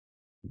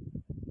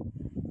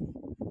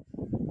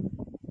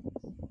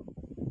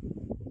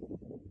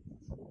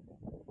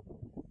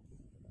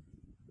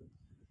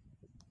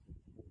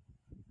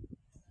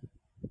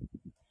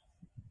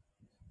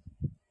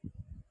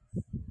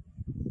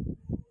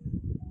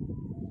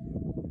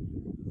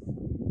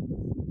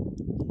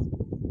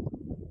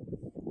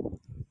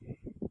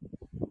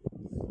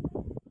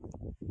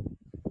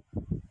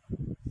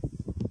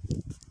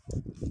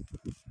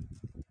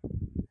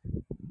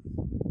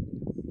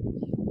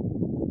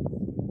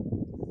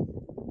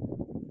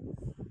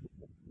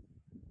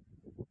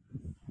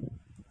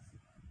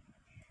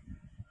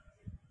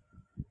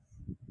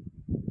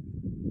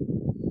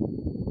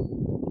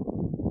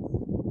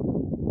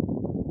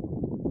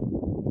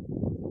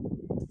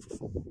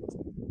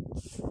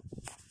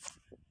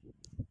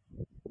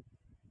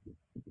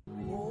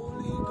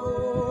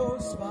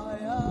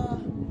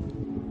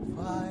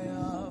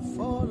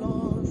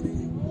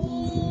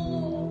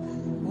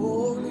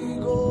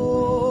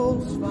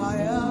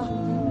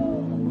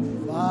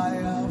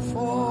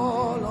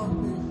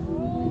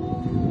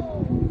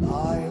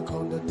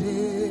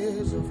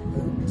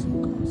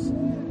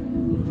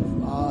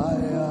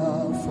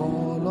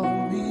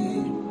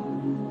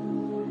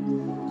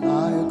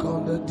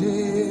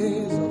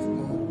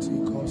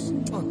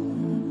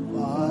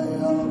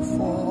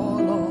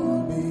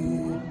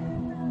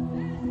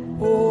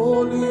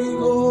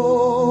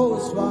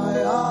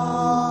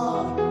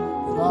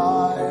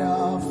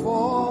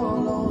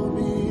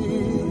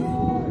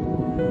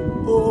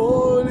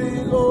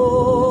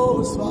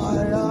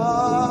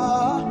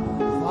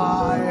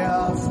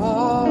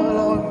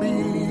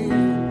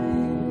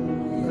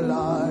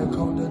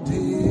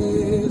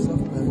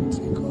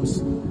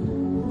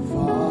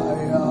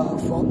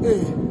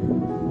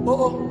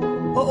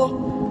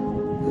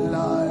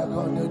like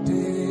on the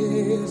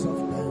days of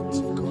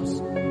Pentecost.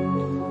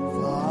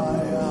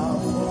 Fire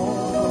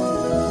fall.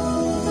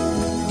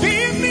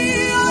 Give me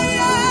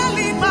oil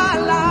in my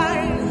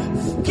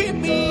life. Keep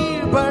me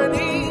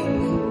burning.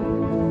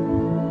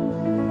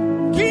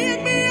 Give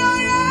me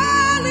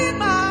oil in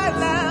my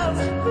life.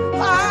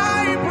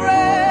 I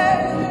pray.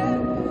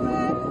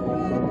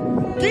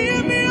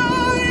 Give me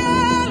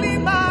oil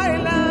in my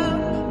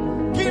life.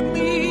 Keep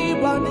me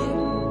burning.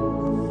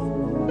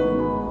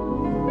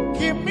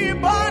 Keep me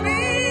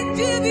burning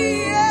till the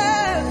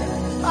end.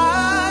 I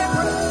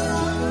pray.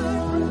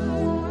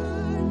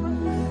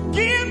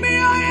 Give me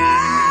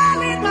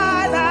oil in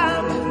my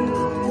lamp.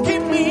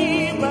 Keep me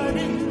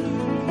burning.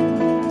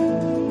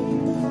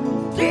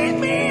 Give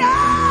me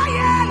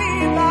oil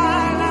in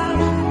my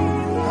lamp.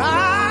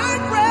 I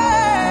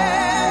pray.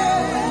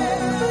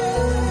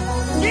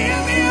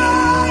 Give me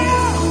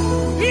oil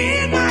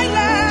in my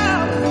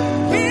lamp.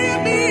 Keep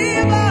me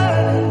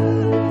burning.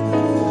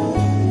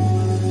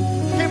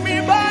 Keep me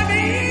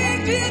burning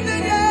till the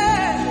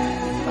end.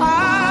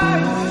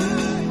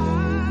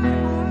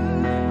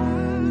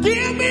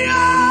 Give me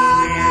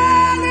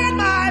oil in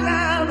my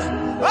lamp.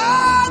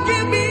 Oh,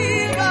 give me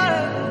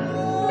oil.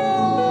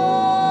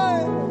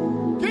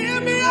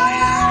 Give me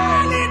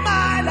oil in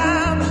my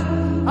lamp.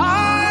 I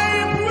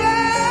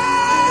pray.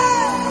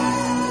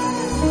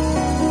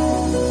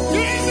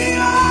 Give me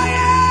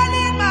oil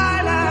in my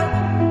lamp.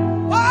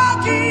 Oh,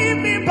 keep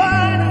me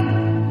burning.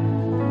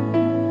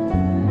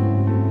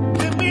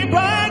 Keep me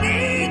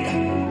burning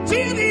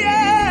till the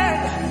end.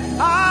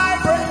 I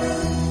pray.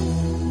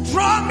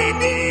 Draw me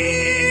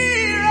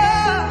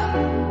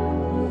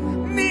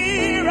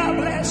nearer,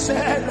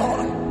 blessed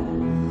Lord,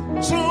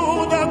 to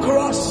the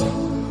cross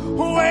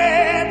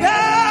where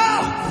thou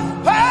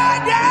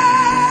art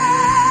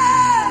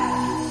dead.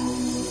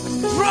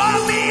 Draw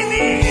me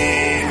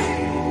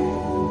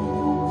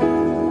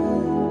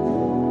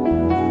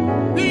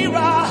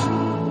nearer,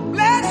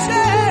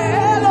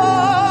 blessed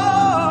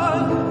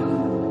Lord,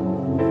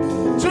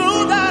 to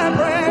thy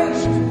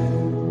praise.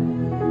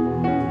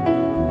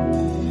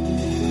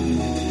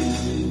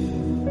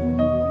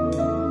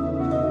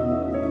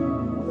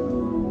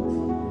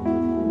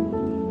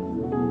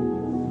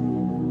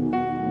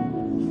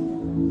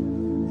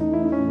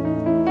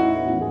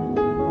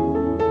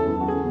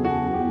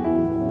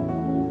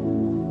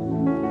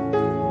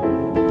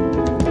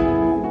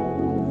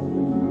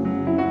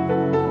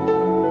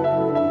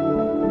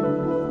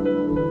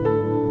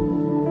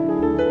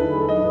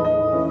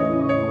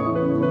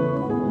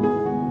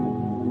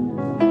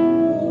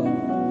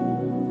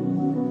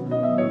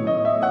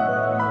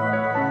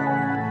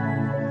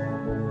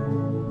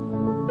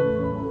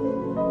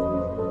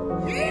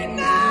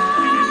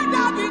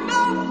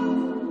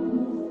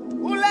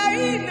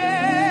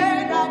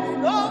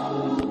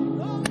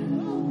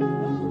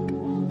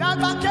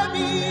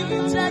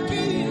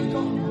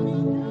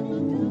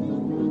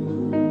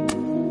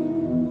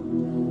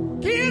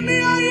 Give me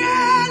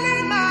oil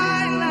in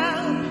my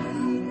lamp.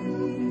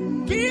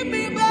 Give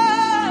me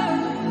burn.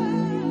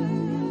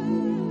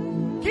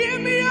 Give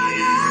me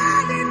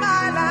oil in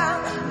my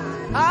lamp.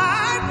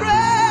 I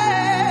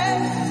pray.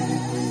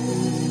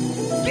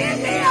 Give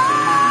me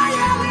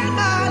oil in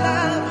my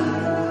lamp.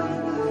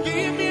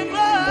 Give me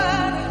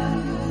burn.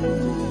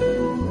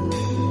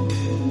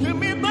 Give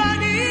me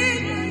burning.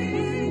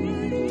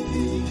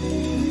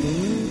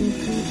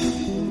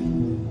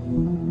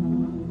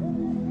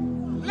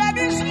 Let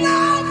this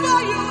love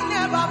for you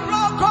never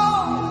broke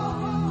off.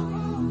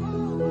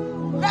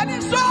 Let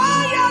this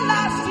oil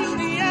last till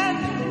the end.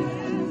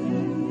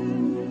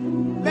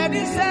 Let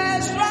this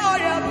extra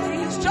oil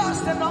please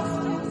just enough.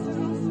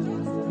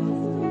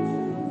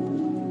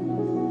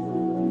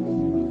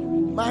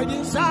 My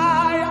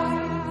desire,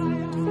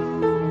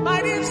 my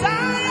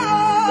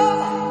desire,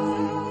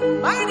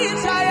 my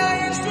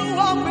desire is to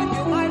walk with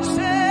you, my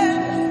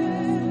Savior,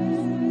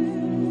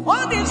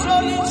 on this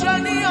holy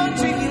journey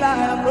until I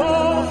am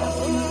known.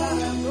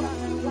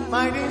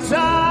 My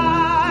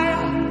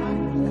desire.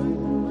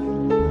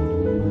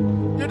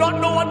 You don't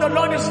know what the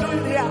Lord is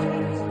doing here.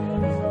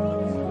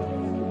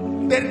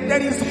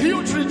 There is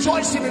huge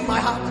rejoicing in my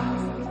heart.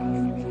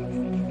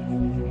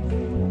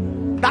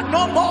 That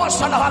no more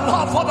shall our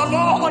love for the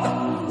Lord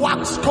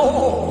wax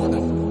cold.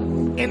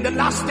 In the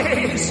last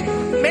days,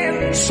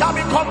 men shall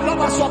become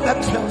lovers of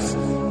themselves.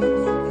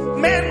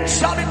 Men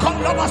shall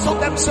become lovers of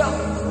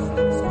themselves.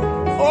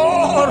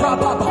 Oh,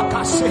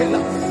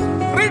 Rababakasela.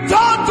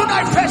 Return to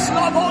thy first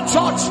love, oh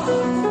church.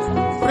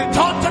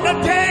 Return to the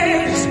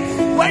days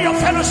where your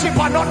fellowship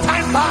are not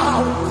time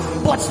bound,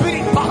 but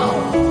spirit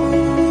bound.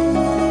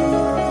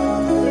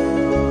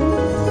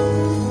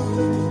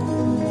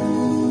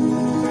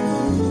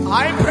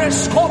 I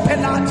press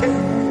copenate,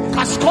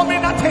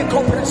 cascominate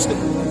copreste.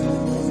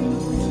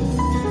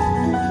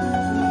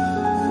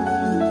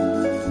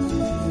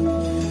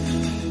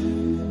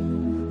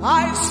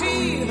 I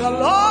see the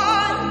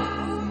Lord.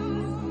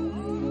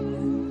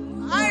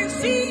 I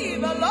see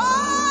the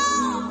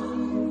Lord.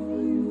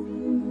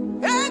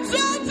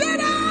 Exalted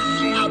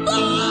high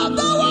above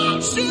the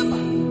worship.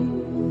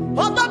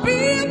 of the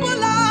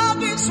people of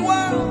this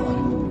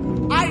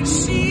world. I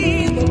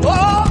see the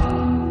Lord.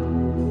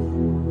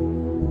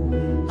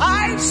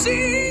 I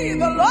see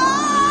the Lord.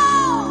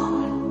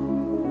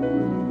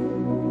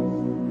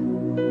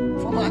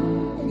 From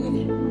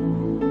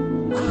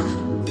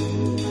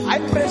I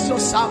praise your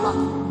summer.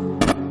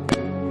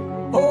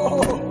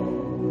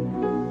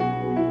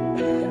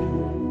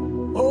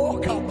 Oh,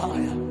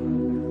 Kabaya.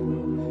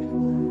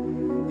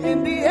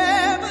 In the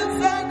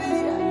heavens and the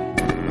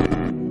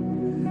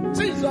earth,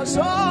 Jesus,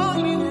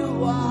 only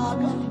you are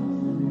God.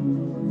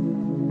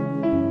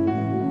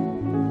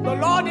 The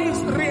Lord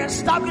is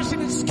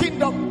re-establishing His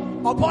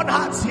kingdom upon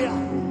hearts here.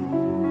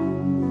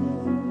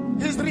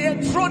 He's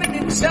re-enthroning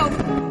Himself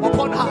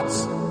upon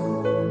hearts.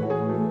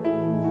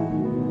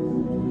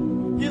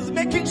 He's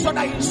making sure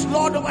that He's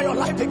Lord over your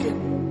life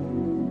again.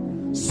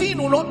 Sin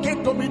will not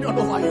gain dominion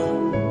over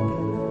you.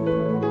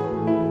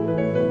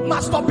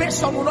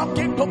 Masturbation will not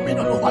gain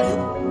dominion over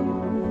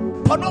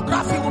you.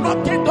 Pornography will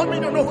not gain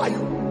dominion over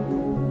you.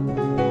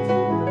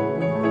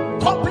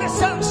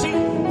 Complacency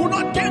will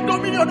not gain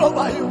dominion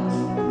over you.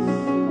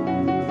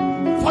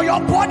 For your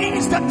body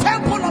is the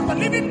temple of the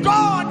living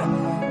God.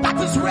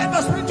 That is where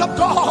the Spirit of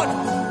God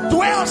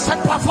dwells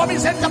and performs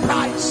His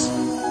enterprise.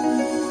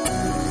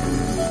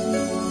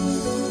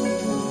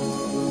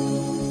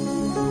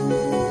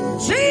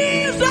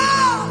 Jesus,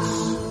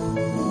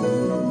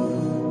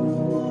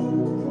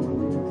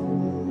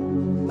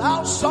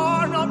 thou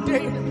Son of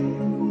David.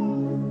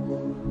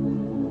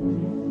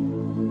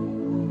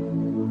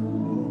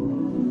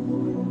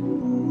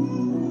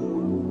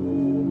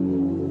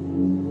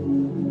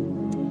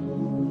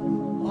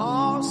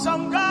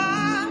 Awesome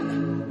God,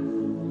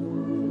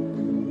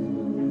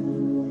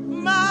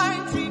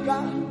 mighty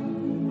God,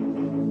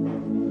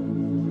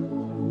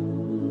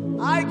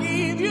 I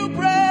give you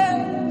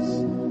praise.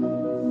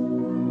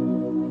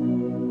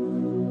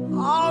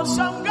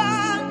 Awesome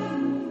God,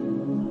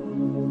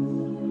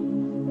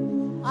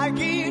 I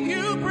give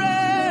you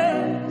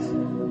praise.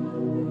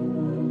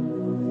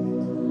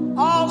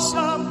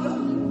 Awesome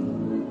God,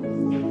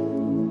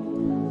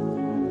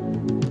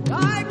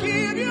 I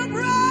give you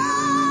praise.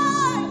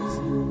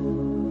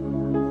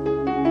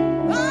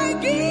 I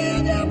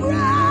give you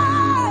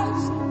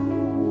praise.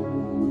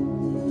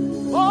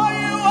 For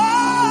you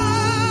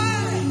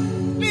are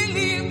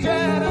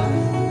lifted up.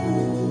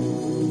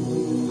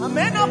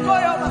 Amen.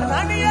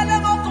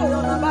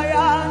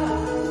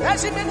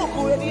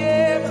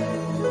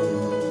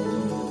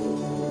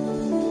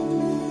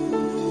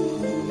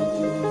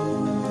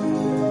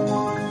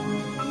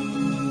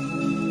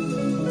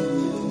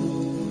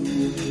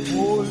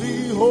 Holy,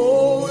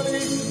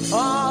 holy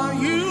are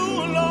you,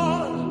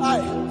 Lord.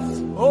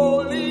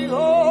 Holy,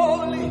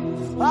 holy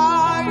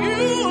are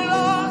you,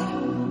 Lord.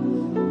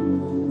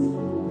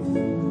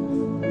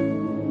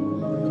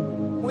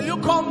 When you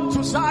come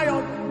to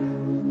Zion,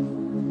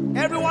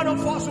 every one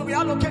of us will be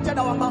allocated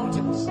our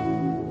mountains.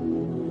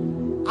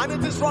 And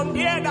it is from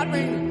there that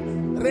we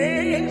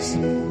raise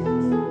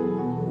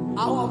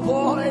our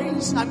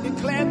voice and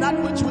declare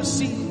that which we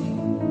see.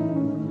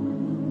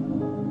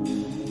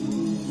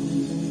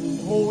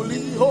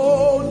 Holy,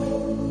 holy.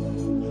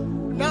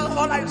 Now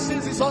all I see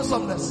is His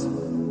awesomeness,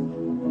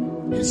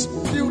 His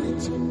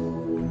purity.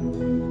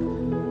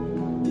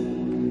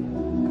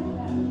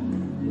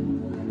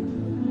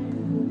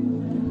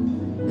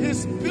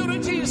 His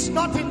purity is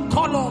not in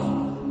color,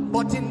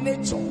 but in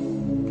nature.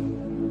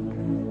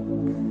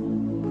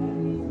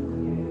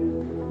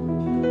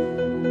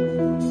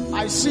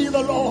 I see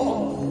the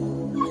Lord.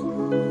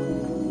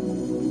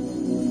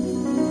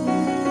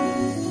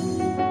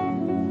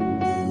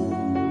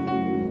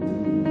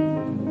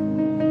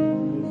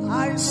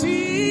 I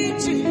see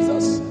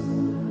Jesus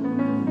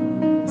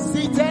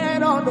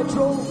seated on the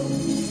throne.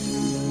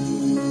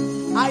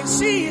 I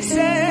see His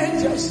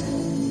angels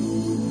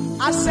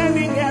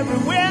ascending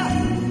everywhere.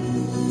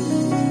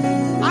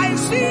 I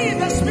see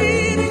the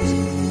Spirit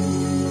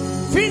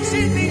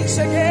fixing things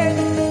again.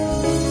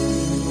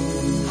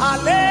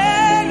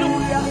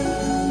 Hallelujah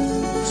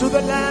to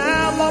the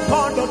Lamb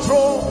upon the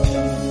throne.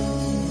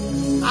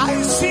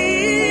 I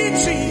see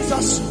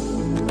Jesus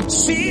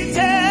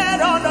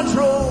seated on the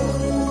throne.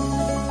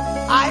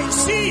 I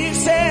see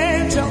His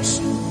angels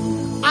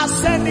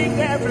ascending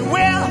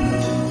everywhere.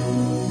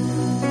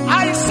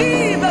 I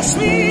see the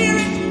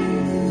Spirit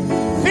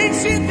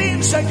fixing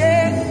things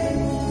again.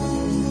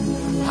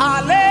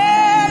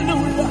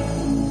 Hallelujah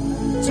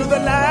to the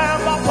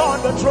Lamb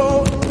upon the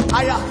throne.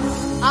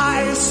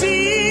 I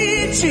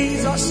see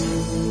Jesus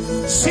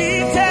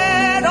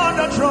seated on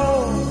the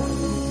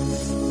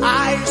throne.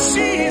 I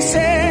see His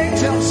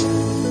angels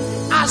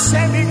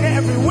ascending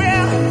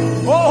everywhere.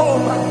 Oh,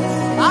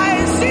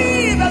 I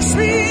see the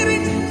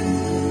Spirit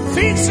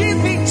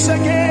fixing things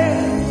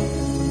again.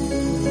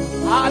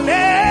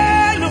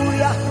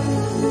 Hallelujah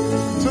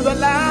to the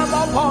Lamb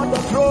upon the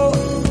throne.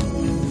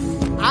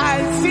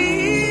 I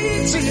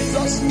see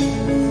Jesus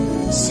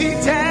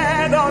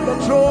seated on the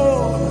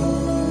throne.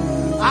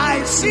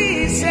 I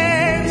see His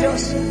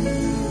angels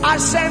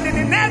ascending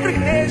in every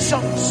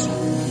nation.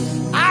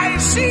 I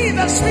see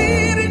the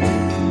Spirit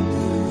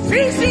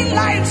visiting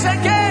lives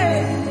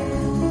again.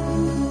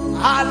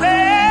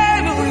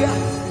 Hallelujah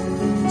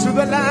to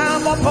the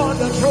Lamb upon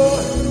the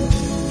throne.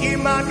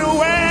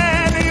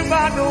 Emmanuel,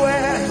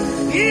 Emmanuel,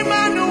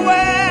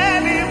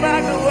 Emmanuel,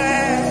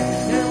 Emmanuel,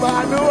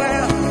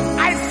 Emmanuel.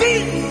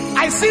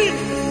 I see.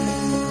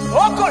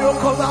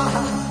 Okoyokoma.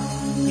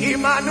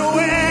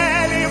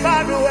 Emmanuel,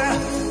 Emmanuel,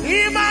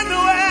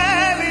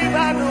 Emmanuel,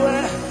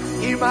 Emmanuel,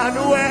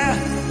 Emmanuel.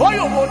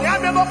 Oyo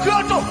monyame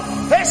mokyoto.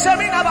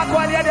 Esemina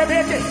bakwalia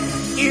debete.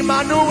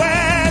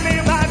 Emmanuel,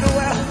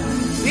 Emmanuel,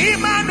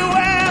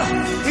 Emmanuel,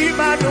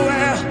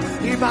 Emmanuel,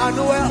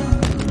 Emmanuel.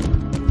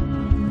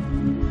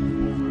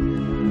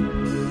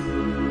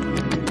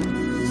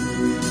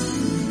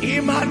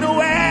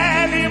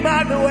 Emmanuel,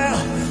 Emmanuel,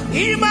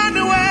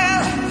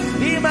 Emmanuel,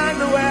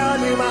 Emmanuel,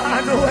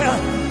 Emmanuel.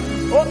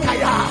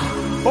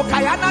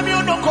 Okaya na mi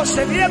ono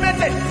koselie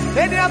bete.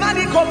 Eni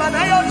amani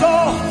komana yoto.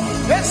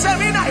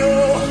 Esemina yo.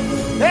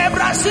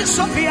 Ebrasi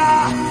Sophia.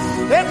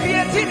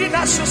 Ebietini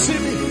na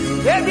susimi.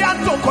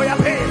 Ebianto koya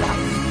pela.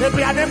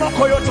 Ebianemo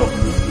koyoto.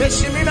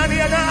 Esimina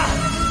niana.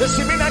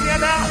 Esimina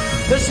niana.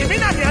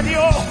 Esimina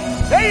nianio.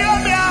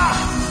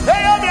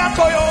 Eyomia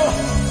koyo.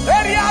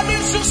 Eriami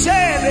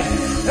susele.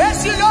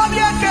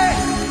 Esilomieke.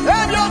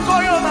 Ebio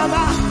koyo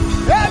mama.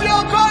 Ebio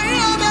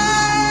koyo me.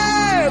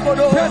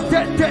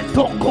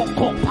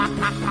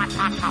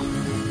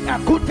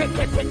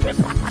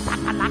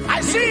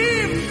 I see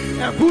him.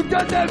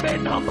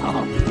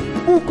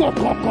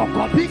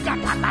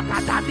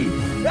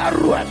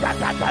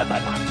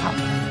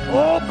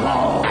 Oh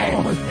God,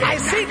 I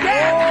see them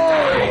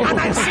and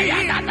I see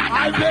him.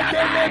 I see them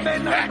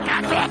and I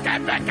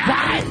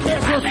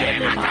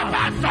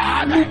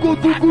saw them.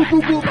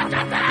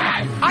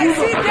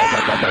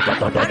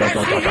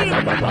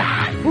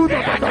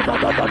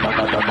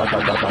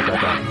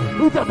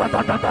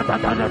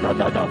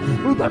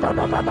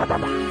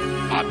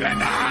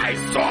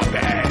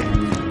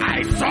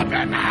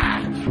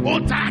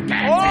 Utake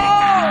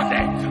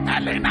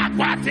Elena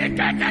Kwati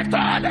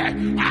Keketole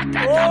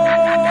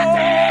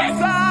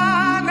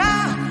Hosanna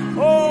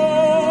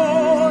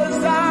Hosanna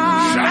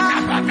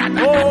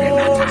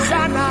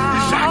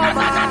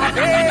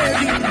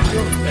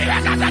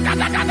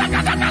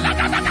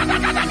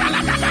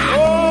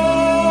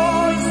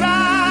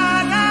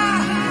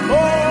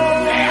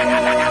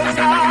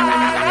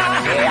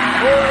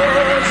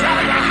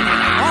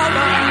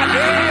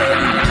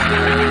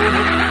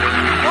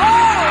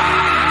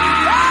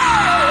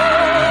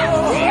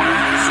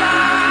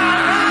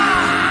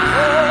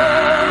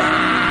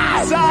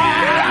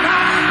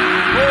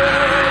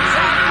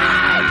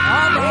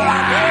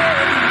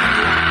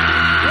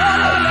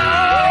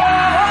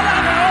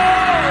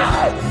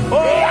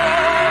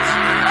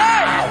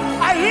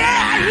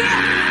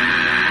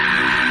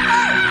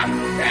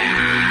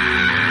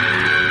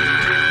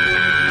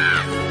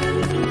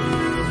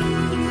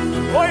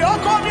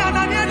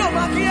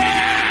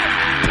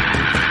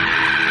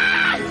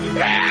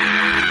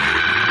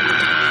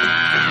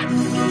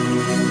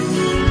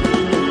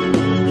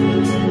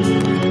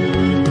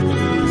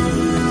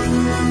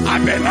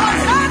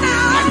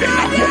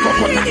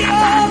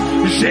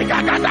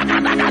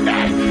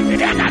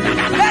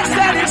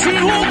Blessed is he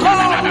who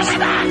comes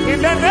in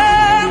the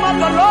name of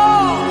the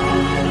Lord.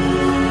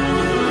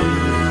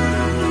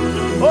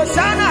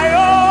 Hosanna,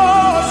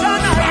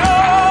 Hosanna,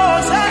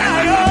 Hosanna,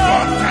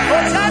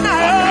 Hosanna.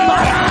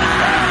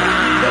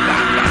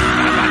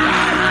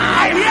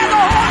 I hear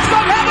the host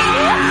of heaven.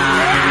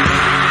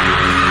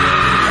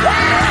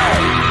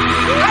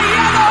 I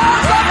hear the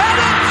host of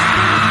heaven.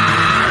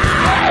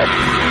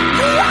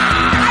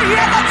 I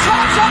hear the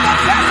church of the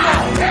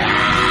festival.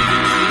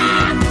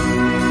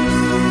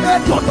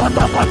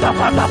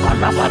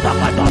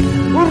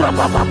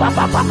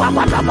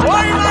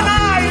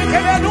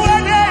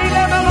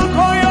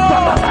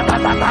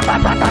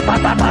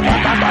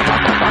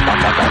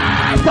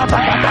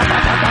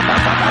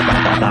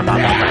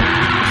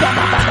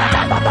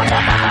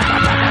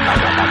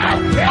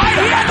 I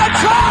hear the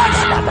church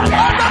of the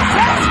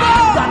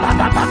festival.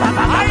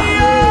 I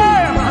hear.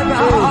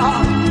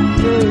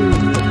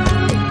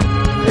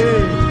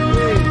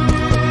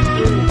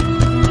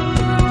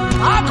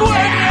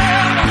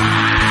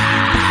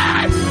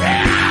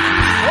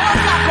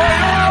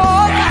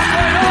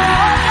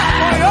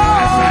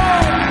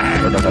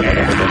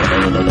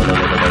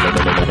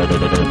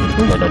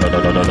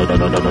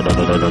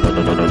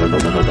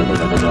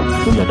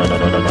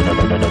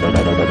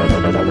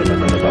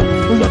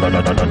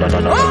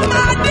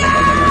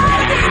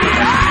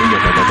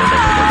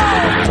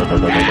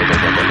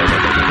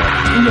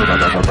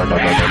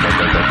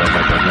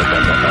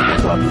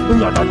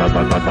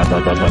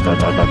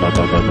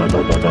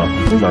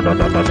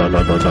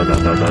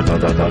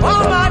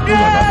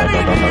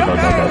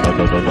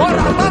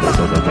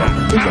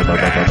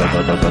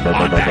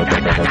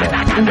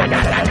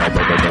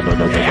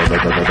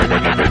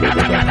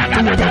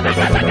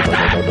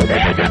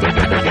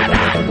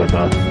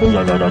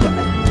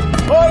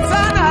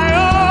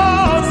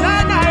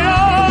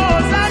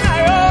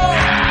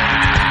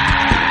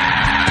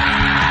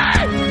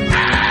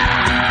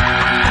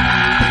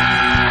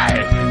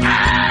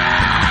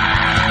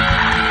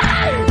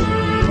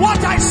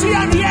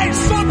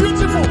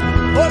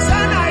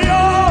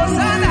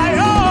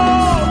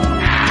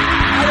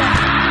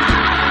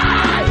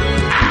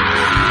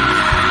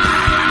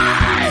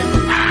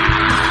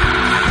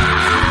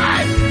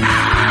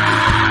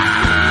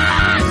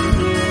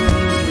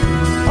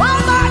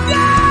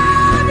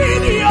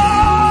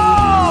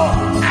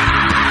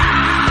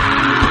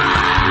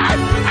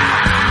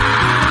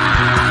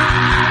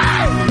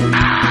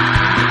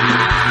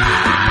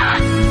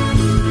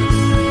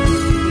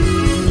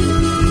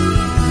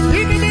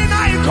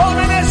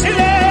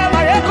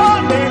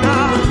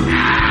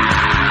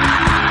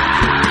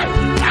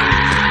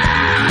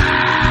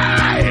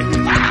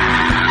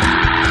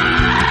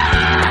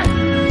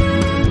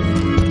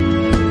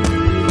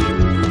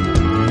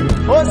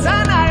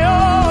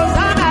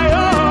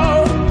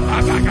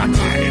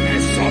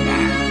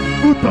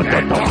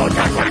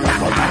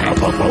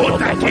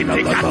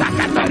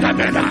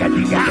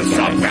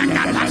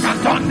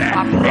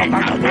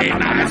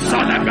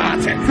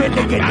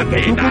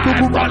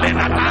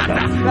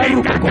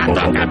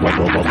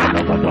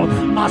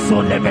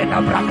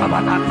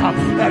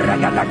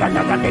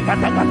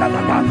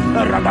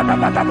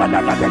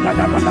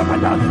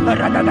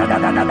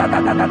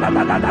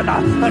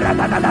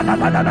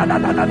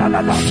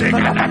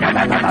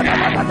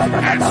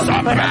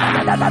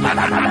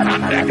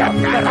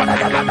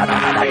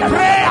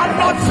 Pray and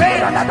not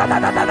fail.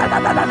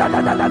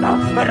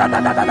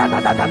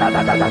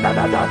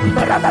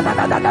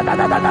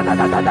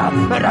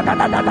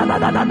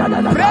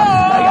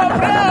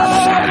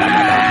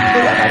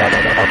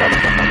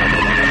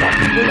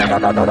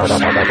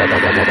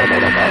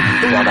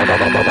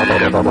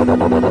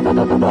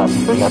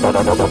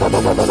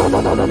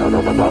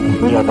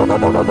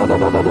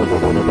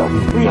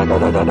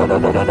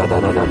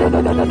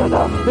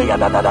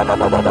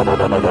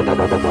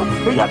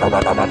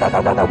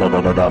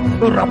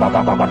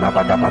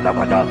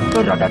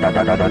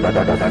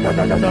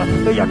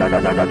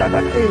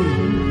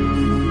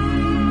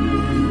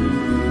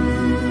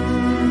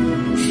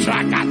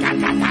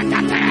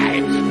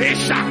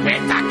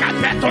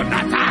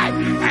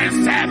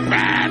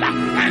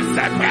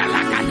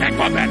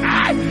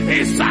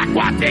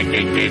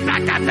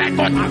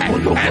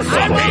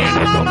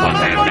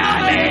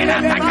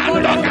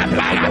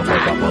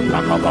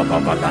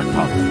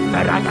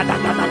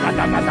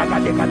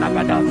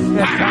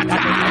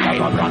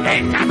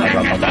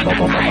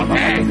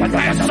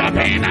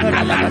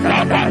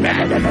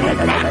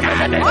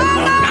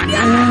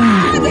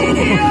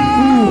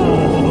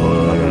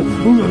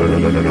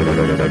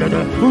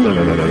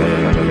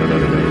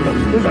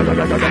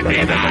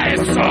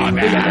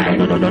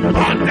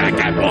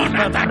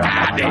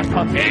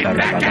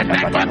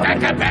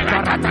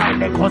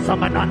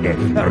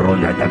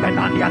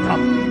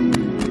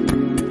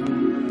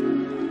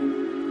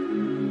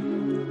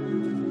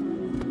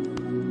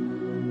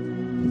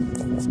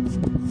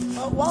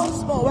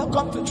 Once more,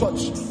 welcome to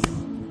church.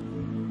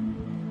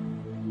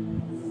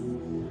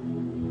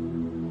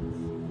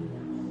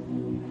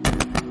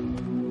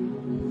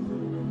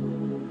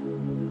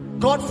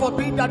 God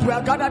forbid that we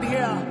are gathered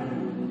here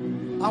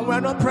and we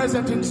are not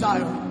present in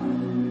Zion.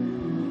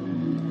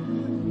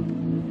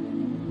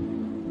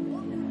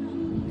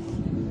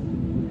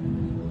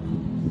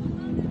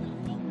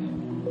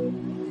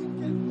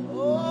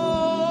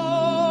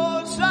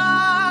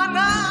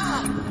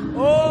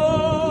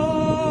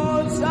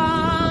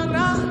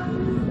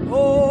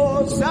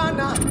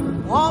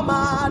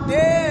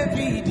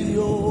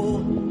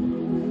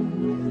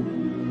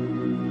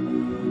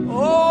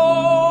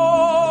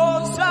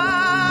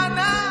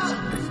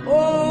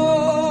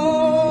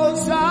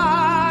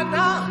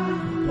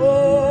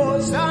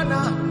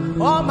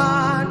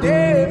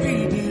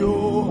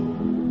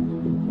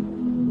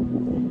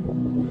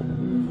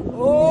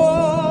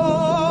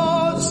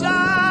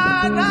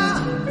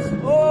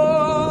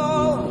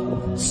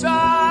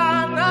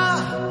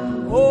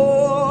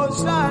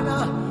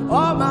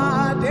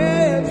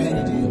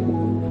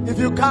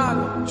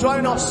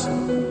 Join us.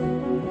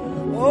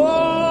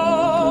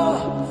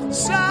 Oh,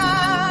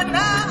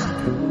 Sana.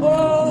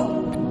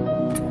 Oh,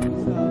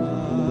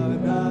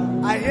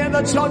 Sana. I hear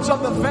the church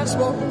of the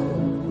festival.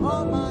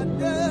 Oh, my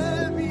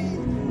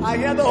David. I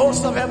hear the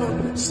host of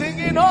heaven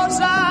singing, oh,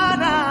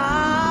 Sana.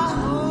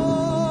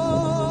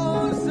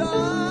 Oh,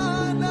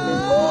 Sana.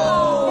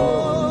 Oh,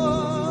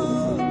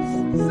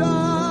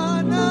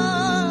 Sana.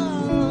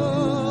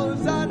 Oh,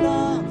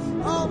 Sana.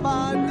 Oh,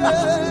 my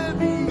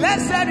David.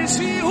 Blessed is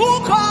he who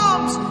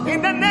comes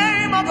in the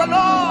name of the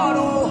Lord.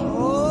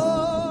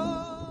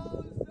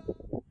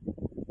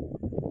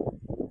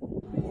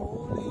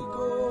 Holy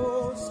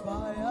Ghost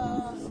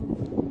fire,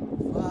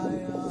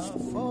 fire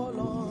fall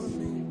on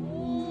me.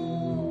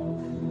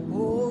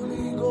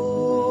 Holy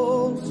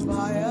Ghost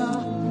fire,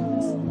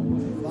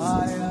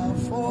 fire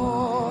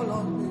fall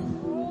on me.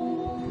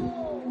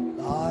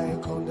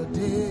 Like on the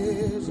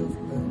days of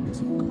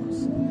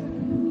Pentecost,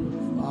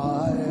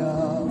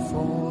 fire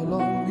fall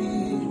on me.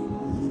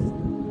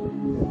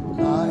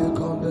 Like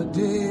on the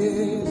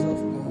days of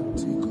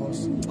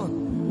Pentecost,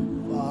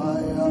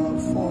 fire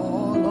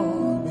fall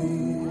on me.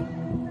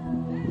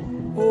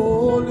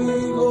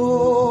 Holy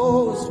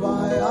Ghost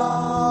fire,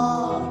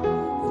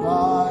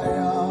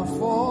 fire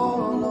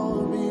fall on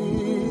me.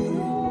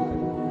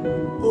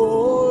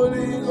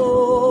 Holy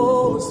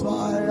Ghost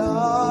fire,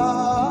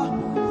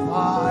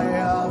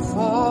 fire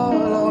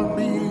fall on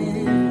me.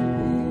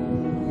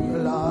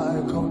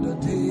 Like on the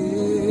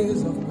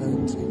days of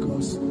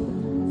Pentecost,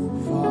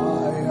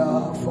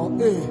 fire for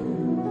me.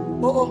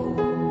 Oh,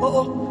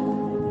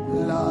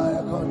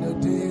 like on the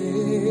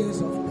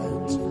days of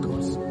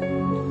Pentecost,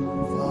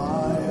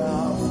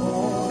 fire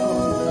for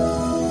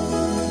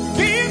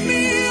me. Give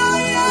me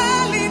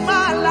oil in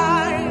my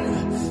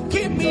life,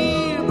 keep me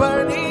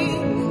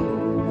burning.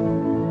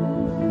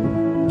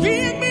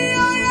 Give me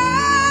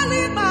oil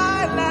in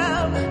my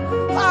lamp,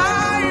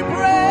 I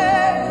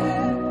pray.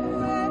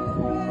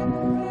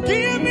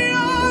 Give me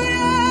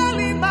oil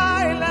in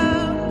my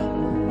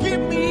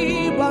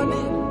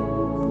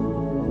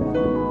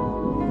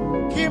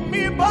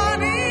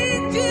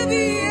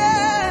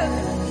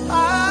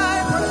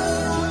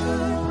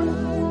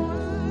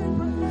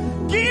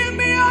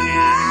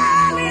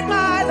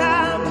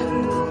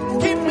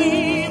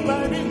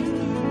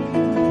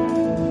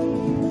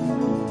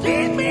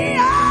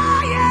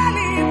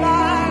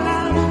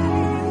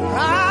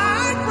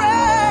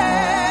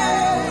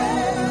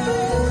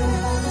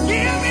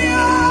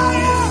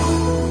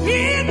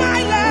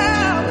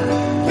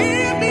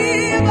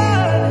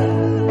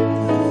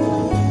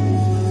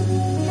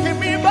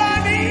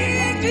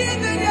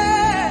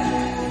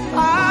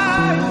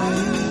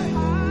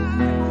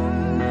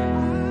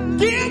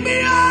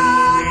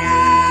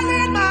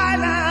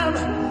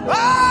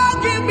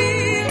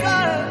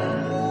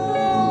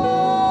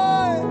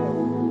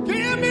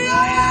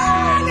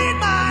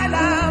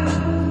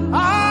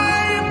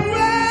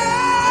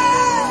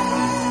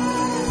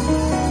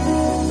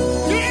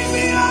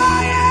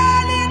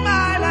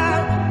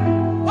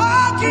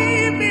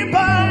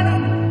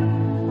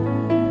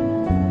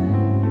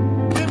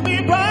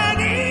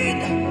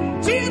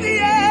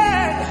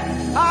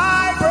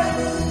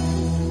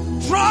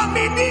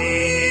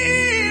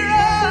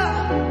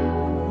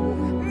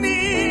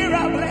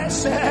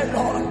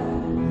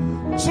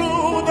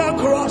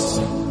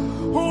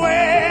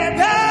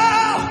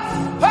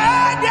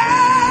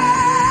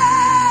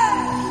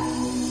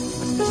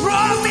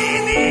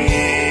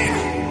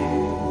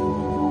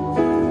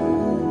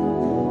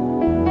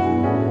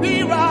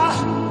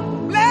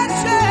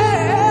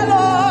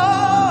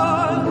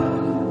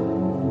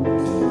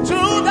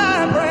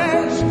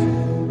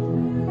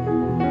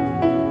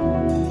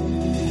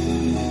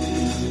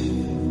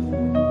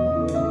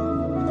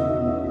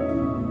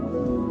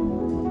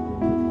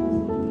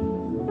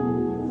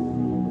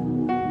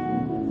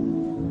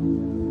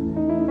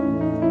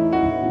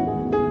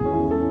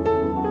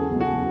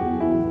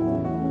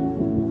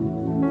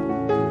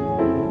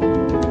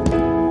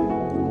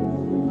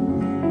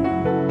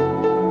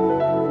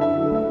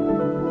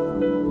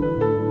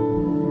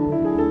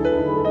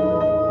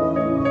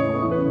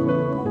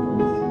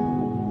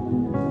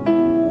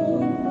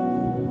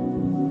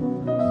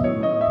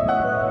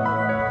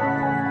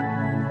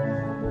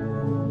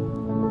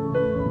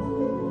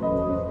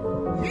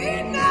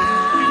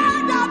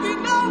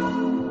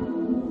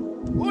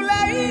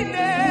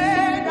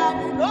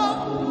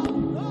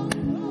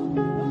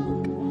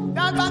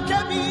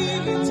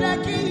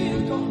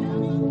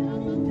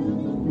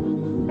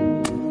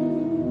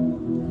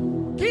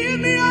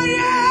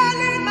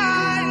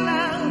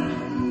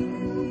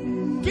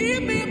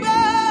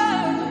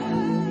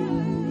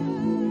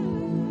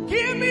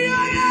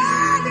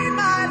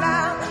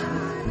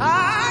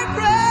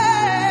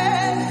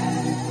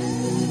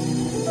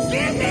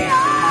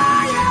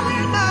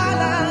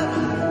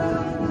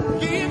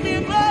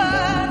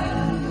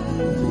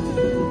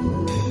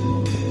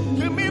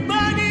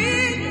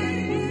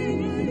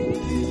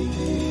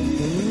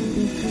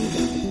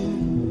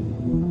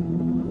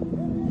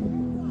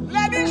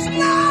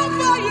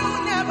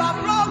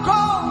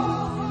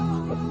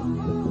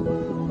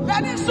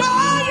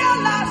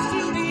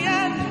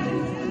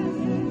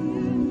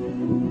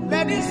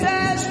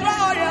says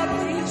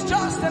royalty is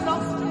just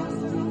enough.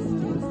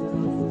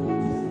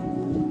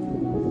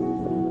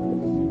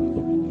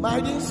 My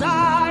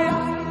desire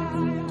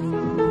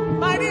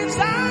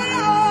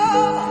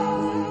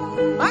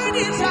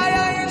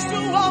is to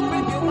walk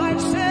with you, my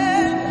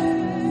Savior,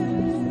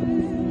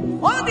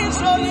 on this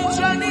holy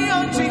journey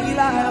until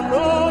I am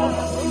home.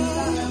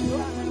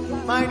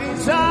 My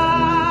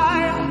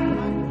desire.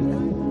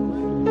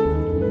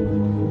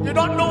 You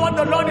don't know what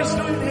the Lord is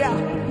doing here.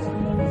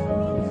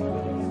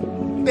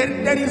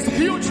 There is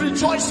huge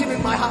rejoicing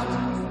in my heart.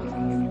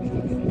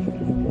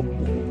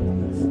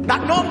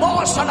 That no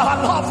more shall our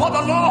love for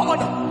the Lord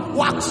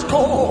wax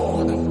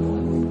cold.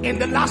 In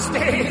the last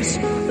days,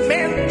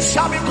 men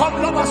shall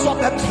become lovers of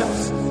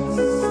themselves.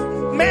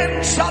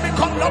 Men shall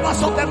become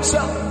lovers of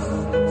themselves.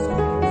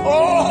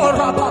 Oh,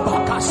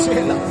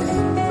 Rababakasela.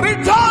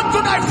 Return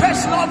to thy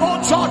first love, oh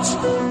church.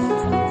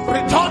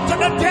 Return to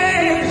the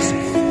days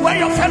where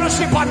your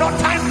fellowship are not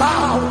time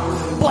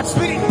bound, but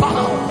spirit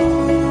bound.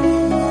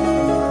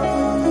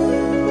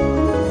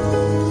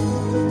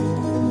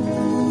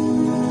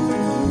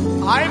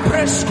 I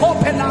press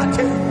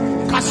copelate,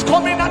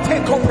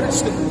 cascominate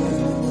copreste.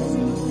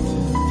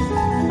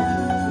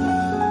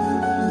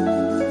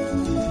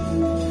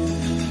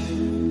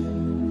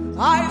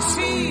 I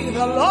see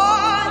the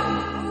Lord.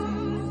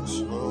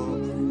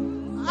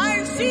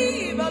 I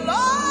see the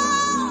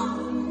Lord.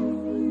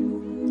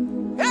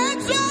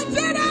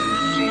 Exalted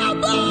high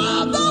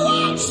above the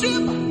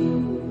worship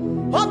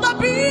of the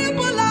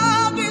people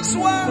of this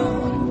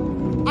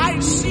world. I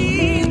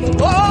see the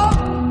Lord.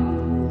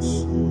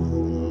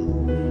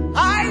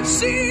 I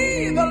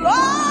see the Lord.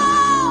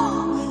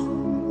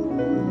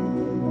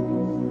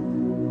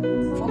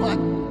 For what?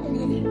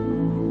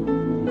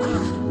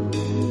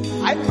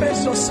 I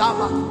praise your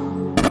Sama.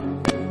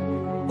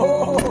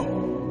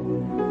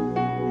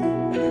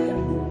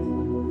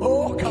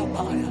 Oh,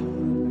 Kabaya.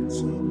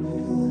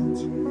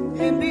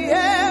 In the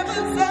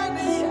heavens and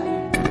the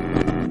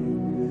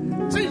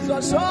earth,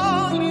 Jesus,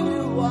 only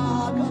you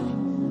are God.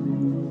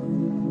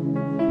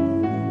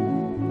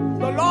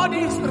 The Lord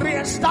is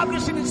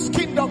re-establishing his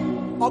kingdom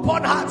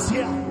upon hearts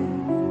here.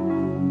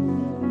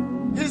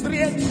 He's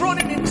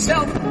re-enthroning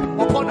himself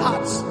upon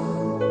hearts.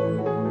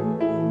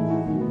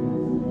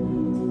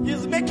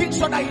 He's making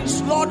sure that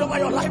he's Lord over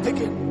your life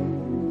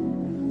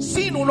again.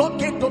 Sin will not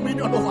gain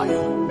dominion over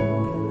you.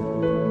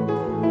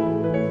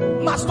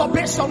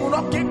 Masturbation will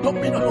not gain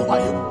dominion over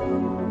you.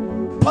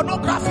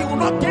 Pornography will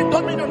not gain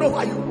dominion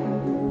over you.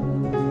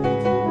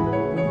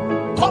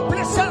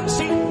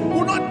 Complacency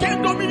will not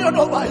gain dominion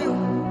over you.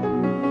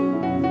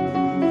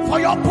 For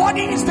your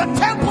body is the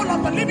temple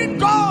of the living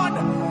God.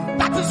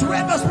 That is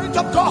where the Spirit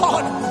of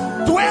God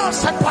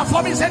dwells and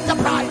performs his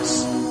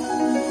enterprise.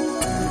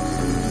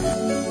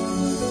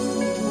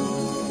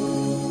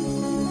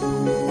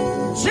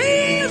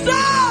 Jesus,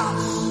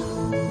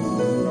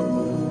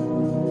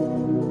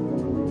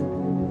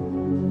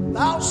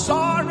 thou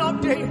Son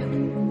of David.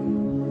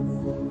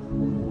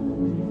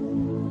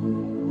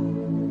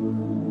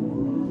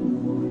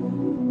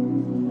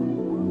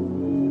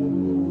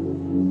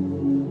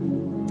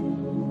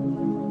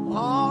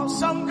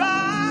 Awesome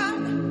God,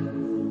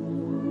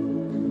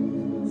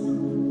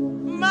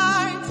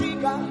 mighty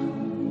God,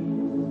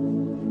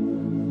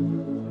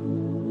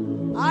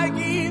 I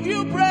give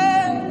you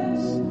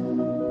praise.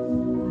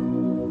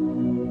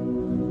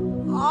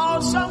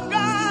 Awesome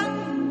God,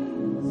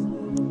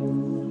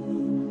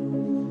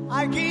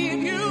 I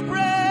give you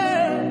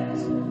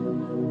praise.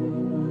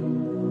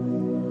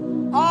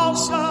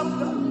 Awesome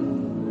God,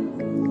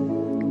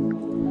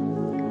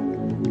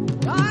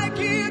 I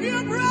give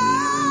you praise.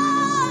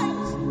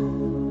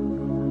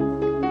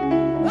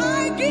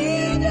 I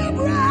give you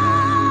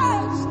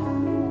praise.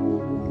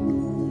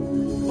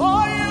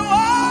 For you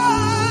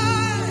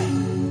are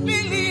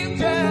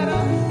lifted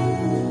up.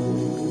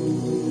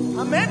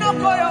 Amen.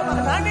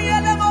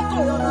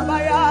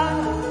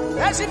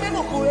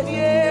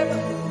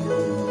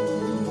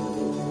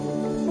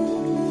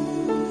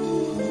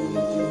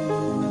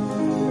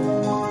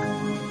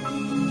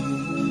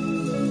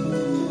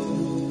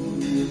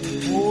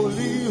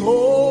 Holy,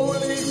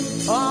 holy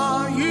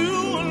are you,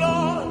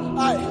 Lord.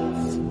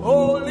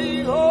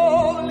 Holy,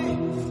 holy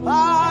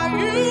are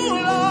you,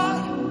 Lord.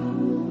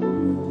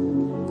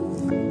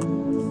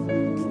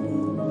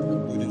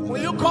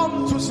 When you come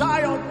to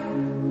Zion,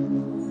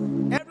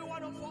 every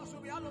one of us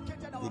will be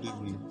allocated our mountains.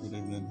 Good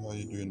evening. How are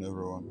you doing,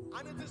 everyone?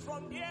 And it is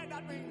from there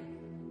that we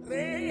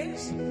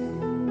raise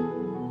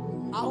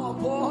our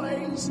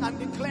voice and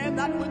declare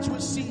that which we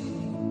see.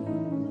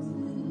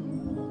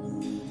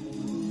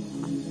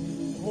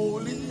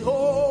 Holy,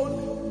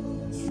 holy.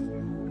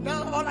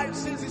 Now all I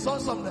see is his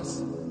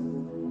awesomeness,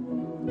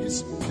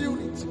 his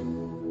purity.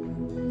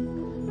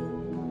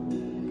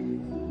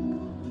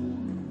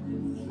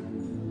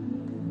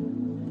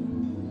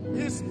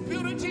 His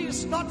purity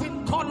is not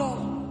in color,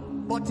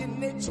 but in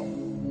nature.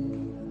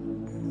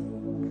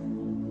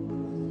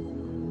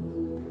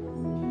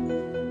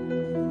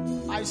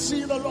 I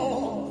see the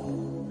Lord.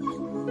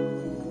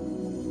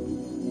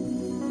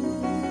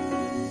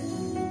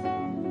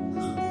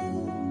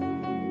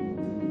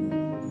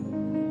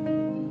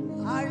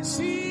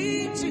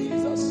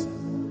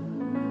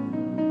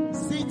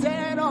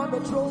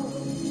 upon the throne.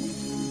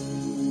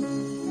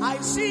 I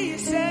see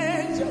his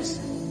angels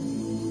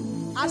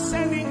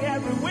ascending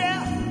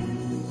everywhere.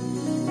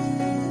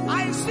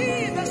 I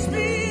see the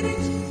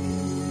Spirit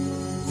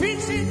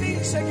fixing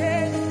things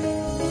again.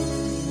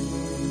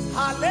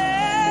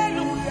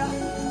 Hallelujah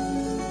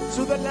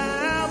to the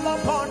Lamb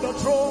upon the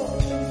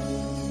throne.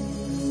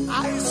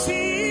 I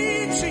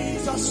see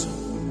Jesus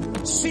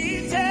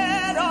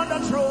seated on the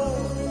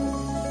throne.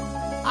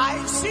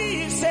 I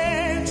see his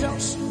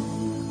angels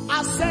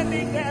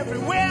ascending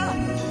everywhere.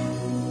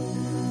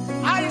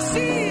 I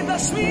see the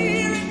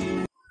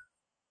Spirit.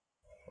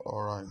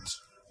 All right.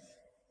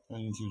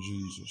 Thank you,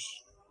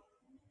 Jesus.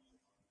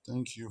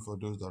 Thank you for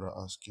those that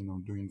are asking.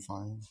 I'm doing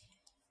fine.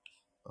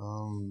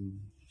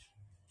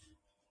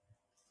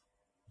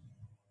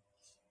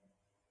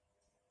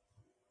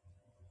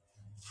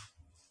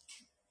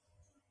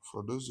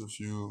 For those of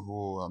you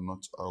who are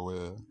not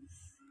aware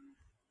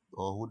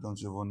or who don't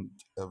even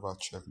ever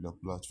check the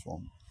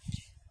platform,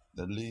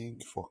 the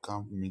link for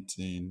camp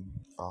meeting,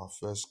 our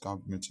first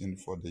camp meeting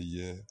for the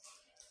year,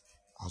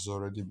 has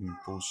already been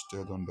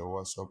posted on the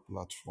WhatsApp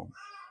platform.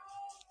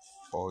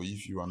 Or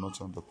if you are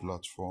not on the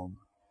platform,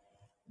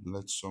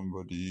 let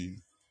somebody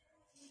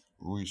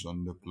who is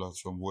on the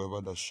platform,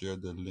 whoever that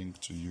shared the link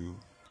to you,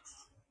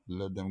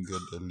 let them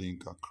get the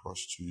link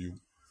across to you.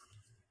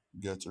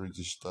 Get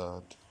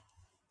registered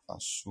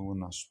as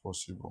soon as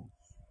possible.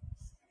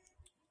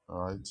 All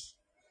right?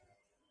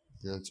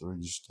 Get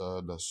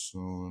registered as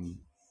soon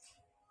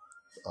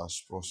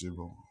as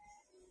possible.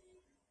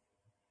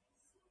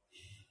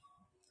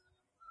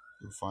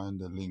 You find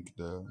the link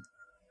there.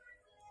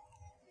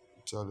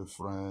 Tell a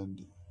friend,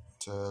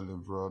 tell a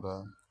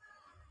brother,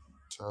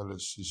 tell a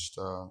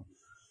sister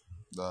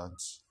that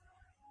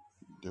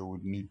they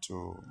would need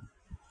to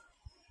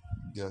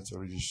get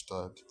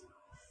registered,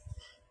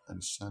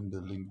 and send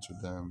the link to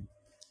them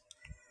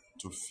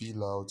to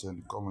fill out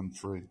and come and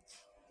pray.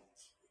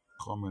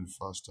 Come and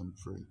fast and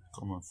pray.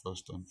 Come and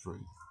fast and pray.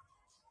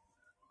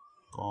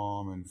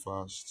 Come and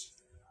fast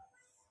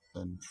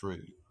and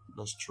pray.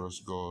 Let's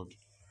trust God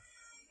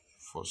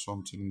for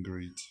something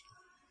great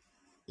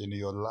in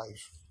your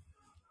life.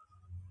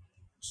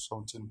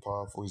 Something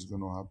powerful is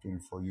going to happen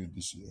for you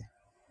this year.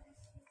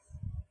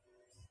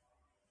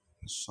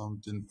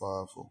 Something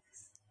powerful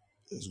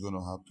is going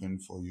to happen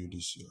for you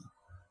this year.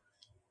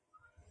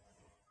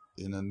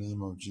 In the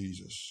name of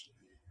Jesus.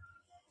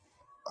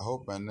 I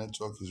hope my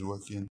network is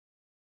working.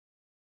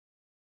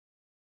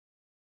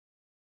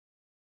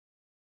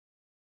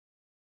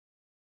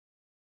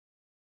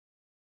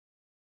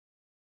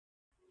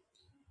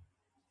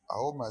 I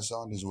hope my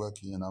sound is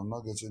working and I'm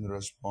not getting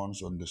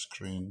response on the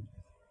screen.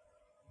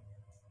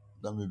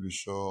 Let me be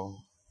sure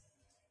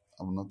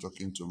I'm not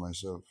talking to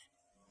myself.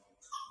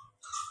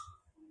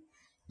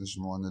 This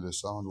morning the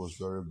sound was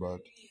very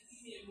bad.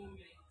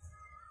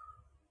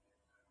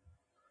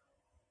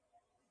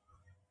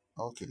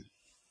 Okay.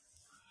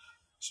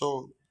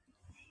 So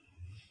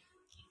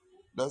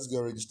let's get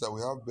registered.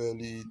 We have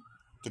barely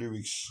 3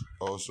 weeks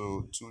or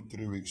so,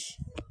 2-3 weeks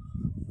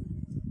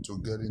to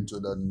get into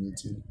that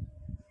meeting.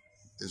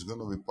 It's going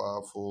to be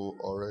powerful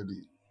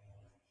already.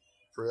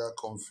 Prayer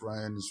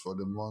conference for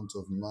the month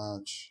of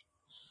March.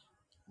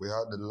 We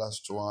had the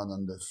last one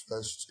and the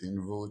first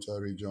in Volta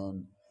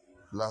region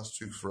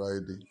last week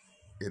Friday.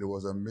 It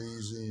was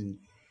amazing.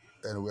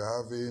 And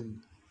we're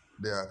having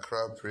the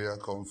Accra prayer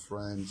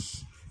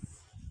conference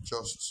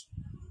just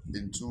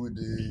in 2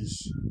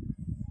 days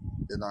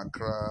in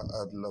Accra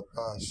at La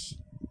Paz.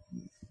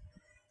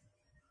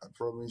 I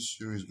promise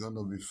you it's going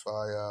to be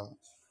fire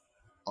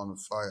on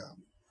fire.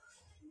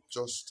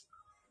 Just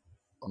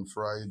on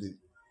Friday,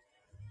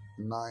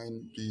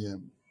 9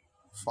 p.m.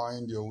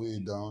 Find your way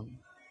down.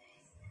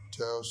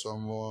 Tell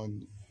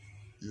someone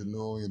you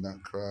know in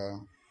Accra,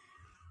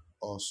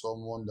 or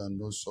someone that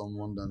knows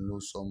someone that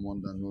knows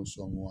someone that knows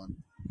someone,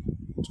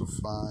 to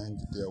find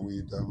their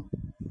way down.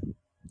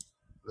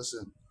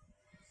 Listen,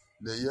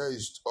 the year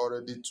is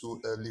already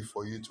too early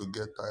for you to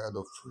get tired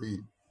of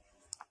praying.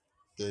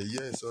 The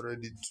year is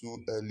already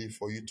too early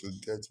for you to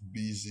get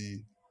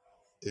busy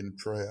in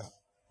prayer.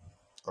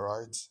 All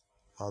right?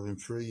 I've been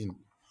praying.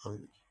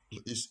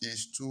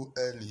 It's too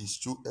early. It's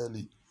too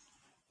early.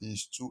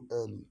 It's too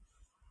early.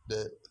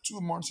 The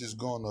 2 months is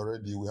gone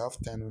already. We have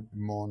 10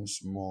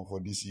 months more for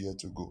this year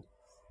to go.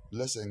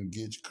 Let's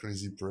engage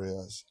crazy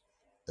prayers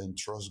and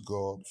trust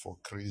God for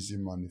crazy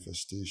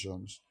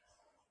manifestations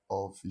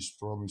of His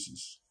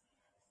promises.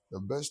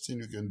 The best thing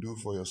you can do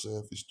for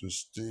yourself is to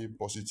stay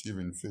positive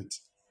in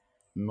faith,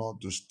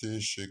 not to stay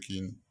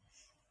shaking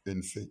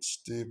in faith.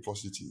 Stay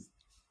positive.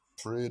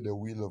 Pray the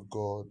will of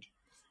God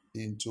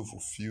into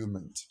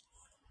fulfillment.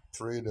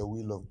 Pray the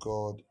will of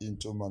God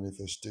into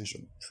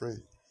manifestation. Pray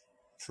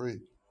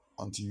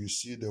until you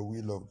see the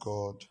will of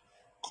God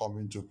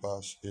coming to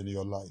pass in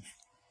your life.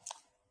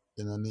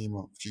 In the name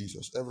of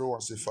Jesus.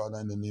 Everyone say, Father,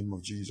 in the name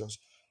of Jesus.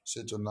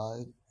 Say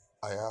tonight,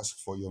 I ask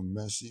for your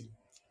mercy.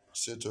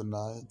 Say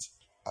tonight,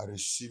 I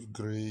receive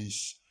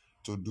grace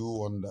to do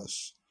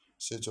wonders.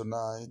 Say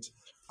tonight,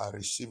 I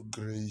receive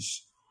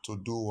grace to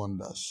do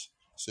wonders.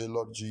 Say,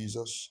 Lord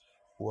Jesus,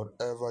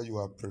 whatever you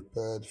have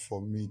prepared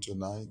for me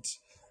tonight,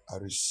 I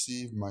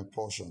receive my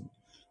portion.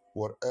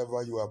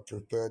 Whatever you have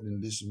prepared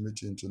in this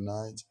meeting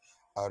tonight,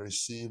 I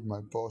receive my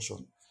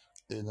portion.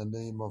 In the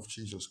name of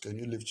Jesus, can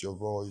you lift your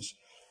voice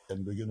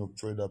and begin to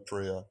pray that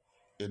prayer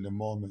in a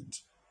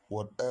moment?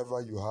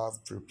 Whatever you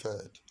have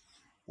prepared,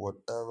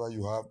 whatever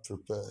you have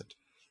prepared.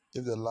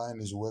 If the line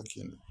is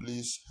working,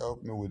 please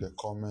help me with the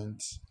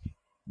comments.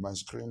 My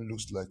screen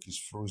looks like it's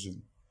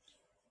frozen.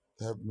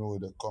 Help me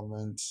with the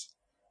comments.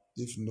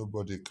 If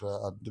nobody cry,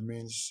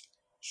 admins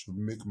should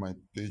make my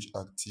page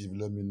active.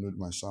 Let me know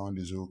my sound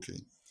is okay.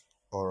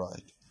 All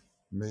right.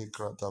 Make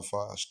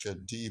ratafash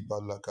kedi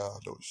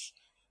balakados.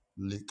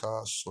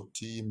 Lika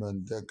soti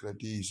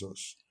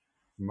mendegredizos.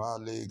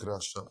 Male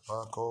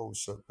grasapako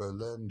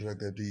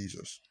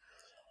sepelendregedizos.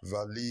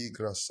 Vali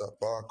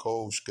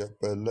grasapako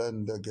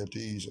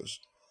skepelendegedizos.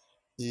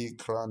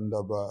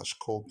 Ikrandabash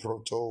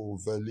koproto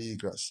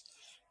veligras.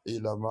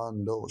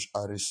 Ilamandos.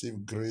 I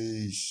receive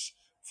grace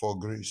for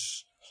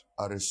grace.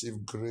 I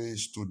receive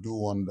grace to do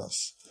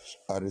wonders.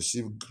 I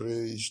receive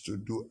grace to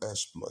do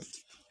exploit.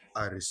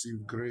 I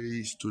receive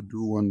grace to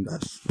do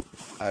wonders.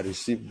 I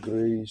receive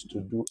grace to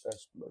do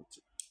exploit.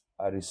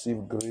 I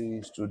receive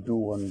grace to do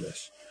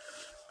wonders.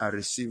 I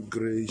receive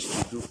grace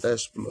to do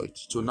exploit.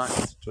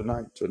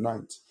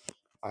 Tonight.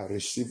 I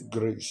receive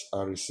grace.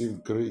 I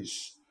receive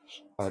grace.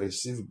 I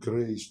receive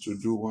grace to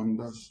do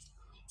wonders.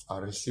 I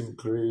receive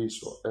grace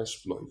for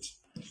exploit.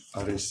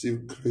 I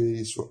receive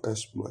grace for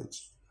exploit.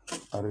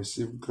 I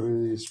receive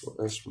grace for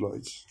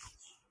exploit.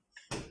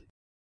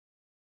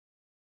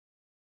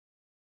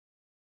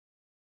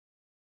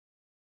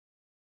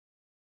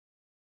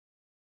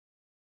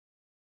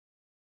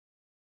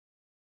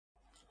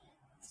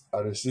 I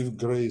receive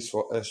grace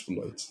for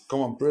exploit. Come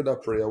on, pray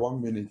that prayer.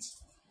 1 minute.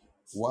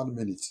 1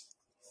 minute.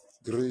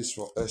 Grace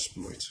for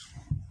exploit.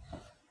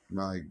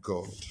 My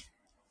God.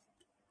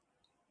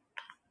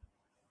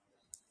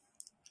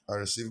 I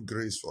receive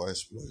grace for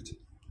exploit.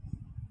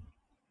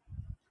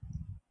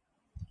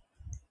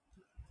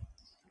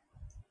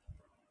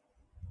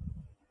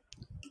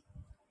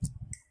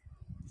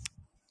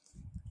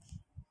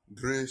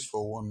 Grace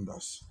for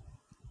wonders.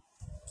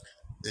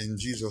 In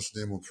Jesus'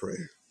 name we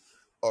pray.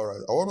 All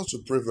right. I want us to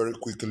pray very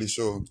quickly.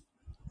 So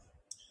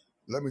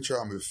let me try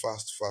and be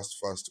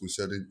fast. We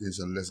said it is,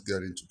 and let's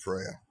get into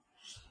prayer.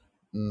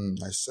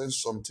 I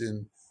sense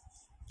something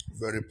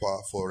very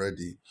powerful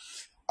already.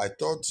 I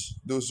taught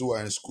those who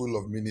are in school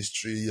of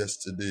ministry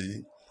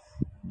yesterday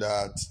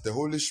that the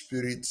Holy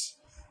Spirit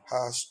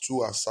has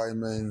two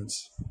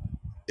assignments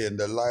in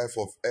the life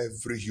of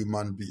every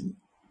human being.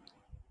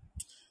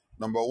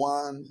 Number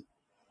one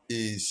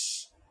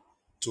is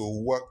to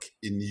work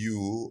in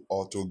you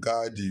or to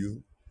guide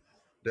you.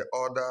 The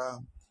other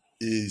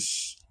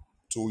is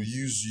to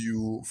use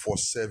you for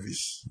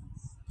service.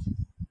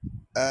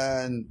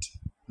 And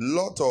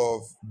lot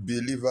of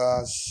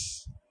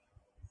believers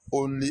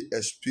only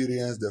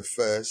experience the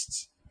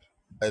first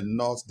and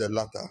not the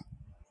latter.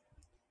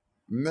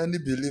 Many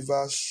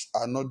believers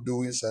are not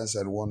doing signs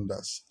and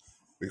wonders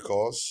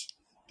because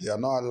they are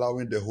not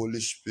allowing the Holy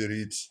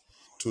Spirit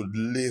to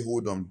lay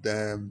hold on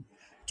them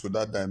to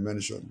that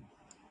dimension.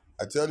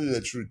 I tell you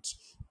the truth,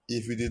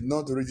 if you did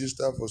not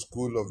register for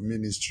school of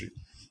ministry,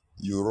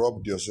 you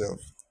robbed yourself.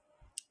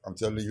 I'm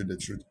telling you the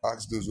truth.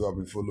 Ask those who have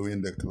been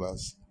following the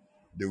class.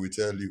 They will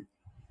tell you.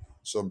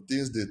 Some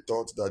things they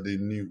thought that they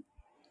knew.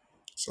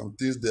 Some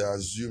things they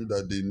assumed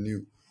that they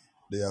knew.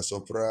 They are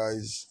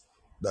surprised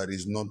that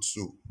is not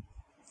so.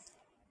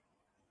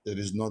 It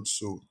is not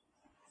so.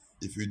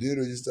 If you didn't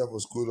register for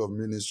school of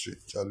ministry,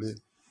 Charlie,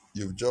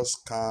 you've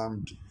just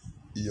scammed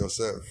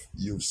yourself.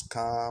 You've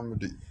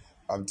scammed.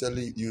 I'm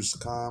telling you, you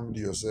scammed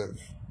yourself.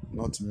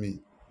 Not me.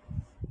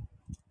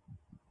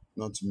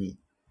 Not me.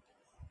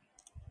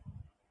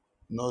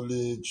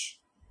 Knowledge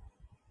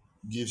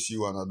gives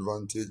you an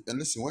advantage. And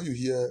listen, when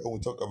we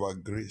talk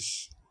about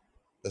grace,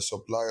 the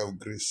supply of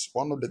grace,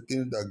 one of the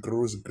things that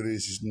grows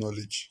grace is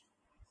knowledge.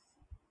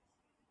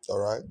 All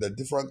right, there are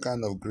different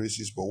kind of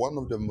graces, but one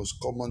of the most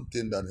common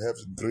thing that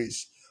helps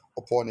grace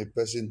upon a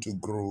person to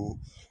grow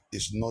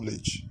is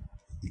knowledge.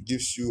 It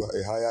gives you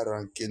a higher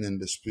ranking in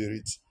the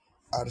spirit,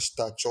 adds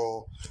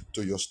stature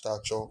to your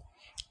stature,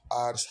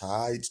 adds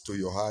height to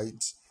your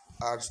height,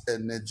 adds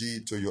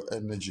energy to your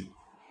energy.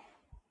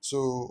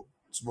 So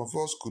some of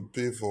us could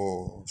pay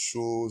for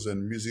shows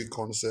and music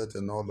concert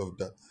and all of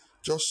that.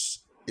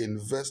 Just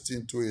invest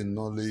into a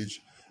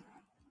knowledge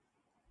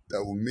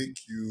that will make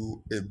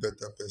you a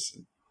better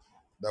person,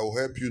 that will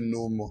help you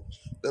know more.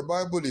 The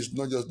Bible is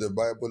not just the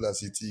Bible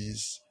as it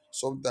is.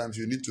 Sometimes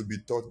you need to be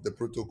taught the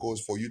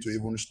protocols for you to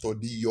even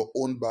study your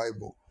own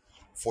Bible,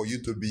 for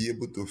you to be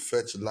able to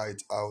fetch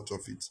light out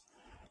of it.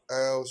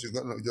 Else you're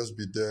going to just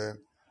be there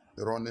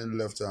running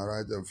left and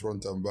right and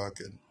front and back,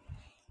 and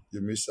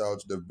you miss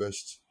out the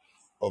best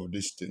of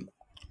this thing.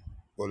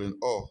 But in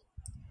all,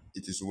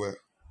 it is well.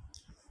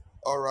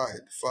 All right,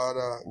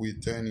 Father, we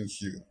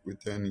thank you. We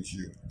thank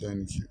you.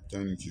 Thank you.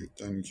 Thank you.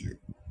 Thank you.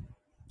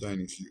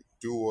 Thank you.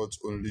 Do what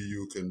only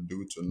you can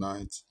do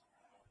tonight.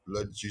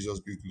 Let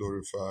Jesus be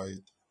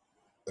glorified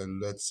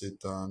and let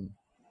Satan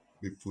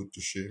be put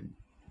to shame.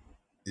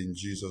 In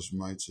Jesus'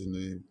 mighty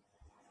name,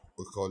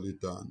 we call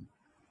it done.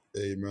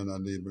 Amen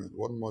and amen.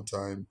 One more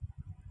time,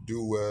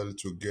 do well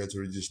to get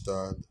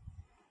registered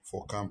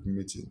for camp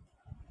meeting.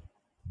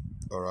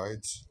 All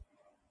right?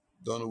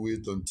 Don't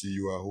wait until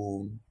you are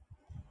home.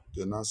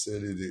 They're not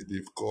saying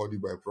they've called you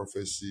by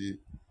prophecy,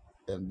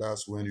 and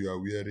that's when you are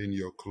wearing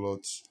your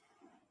clothes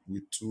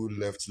with two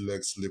left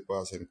leg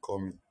slippers and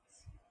coming.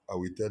 I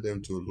will tell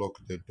them to lock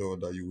the door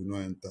that you will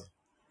not enter.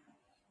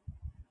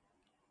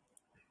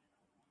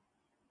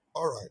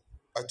 All right.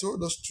 I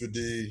told us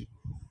today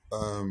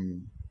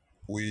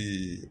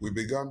we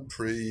began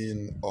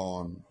praying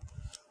on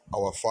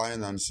our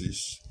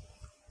finances,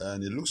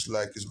 and it looks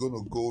like it's going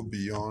to go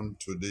beyond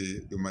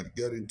today. We might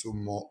get into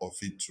more of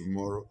it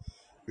tomorrow,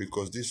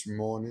 because this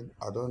morning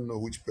I don't know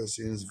which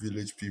person's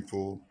village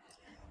people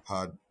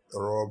had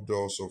robbed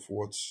us of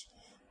what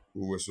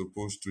we were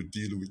supposed to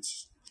deal with.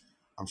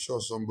 I'm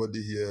sure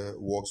somebody here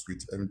works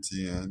with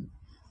MTN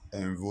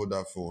and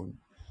Vodafone.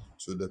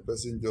 So the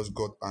person just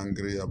got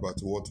angry about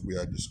what we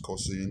are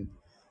discussing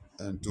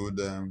and told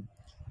them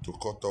to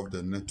cut off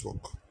the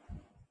network.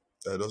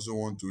 They doesn't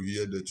want to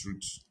hear the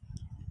truth.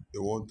 They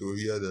want to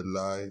hear the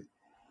lie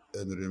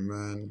and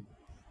remain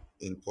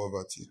in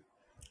poverty.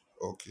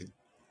 Okay.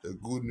 The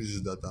good news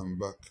is that I'm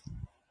back.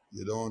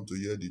 You don't want to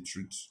hear the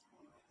truth.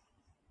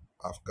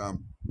 I've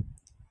come.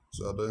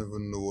 So I don't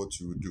even know what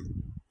you will do.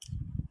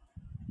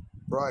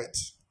 Right.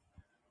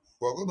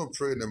 We're going to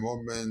pray in a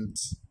moment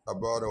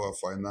about our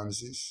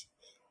finances.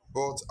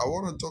 But I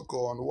want to talk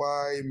on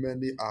why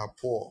many are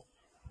poor.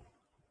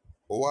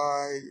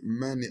 Why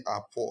many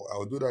are poor.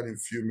 I'll do that in a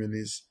few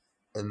minutes,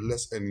 and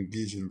let's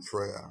engage in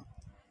prayer.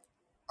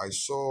 I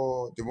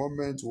saw the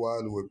moment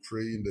while we were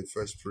praying, the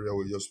first prayer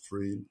we just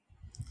prayed,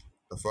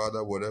 the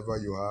Father, whatever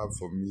you have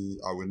for me,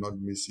 I will not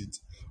miss it.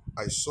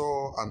 I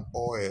saw an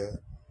oil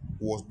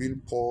was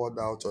being poured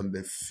out on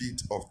the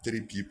feet of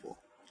 3 people.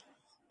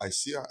 I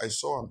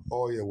saw an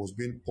oil was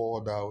being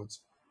poured out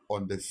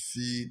on the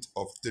feet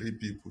of 3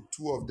 people.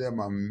 2 of them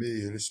are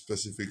male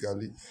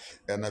specifically,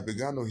 and I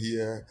began to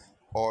hear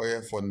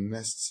oil for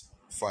next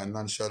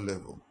financial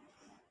level.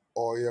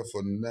 Oil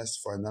for next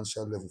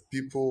financial level.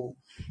 People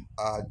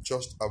are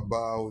just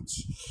about,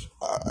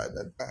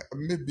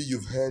 maybe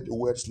you've heard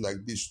words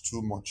like this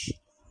too much.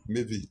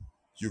 Maybe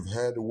you've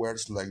heard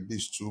words like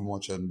this too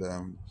much, and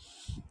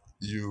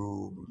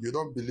you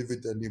don't believe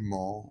it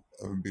anymore,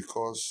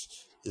 because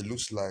it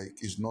looks like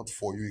it's not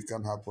for you. It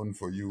can't happen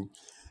for you.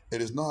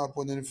 It is not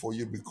happening for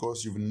you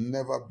because you've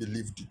never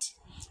believed it.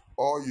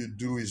 All you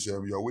do is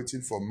you're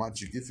waiting for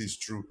magic. If it's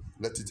true,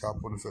 let it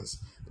happen first.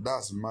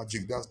 That's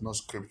magic. That's not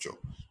scripture.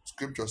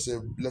 Scripture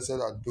says, blessed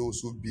are those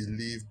who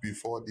believe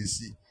before they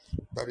see.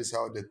 That is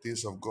how the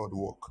things of God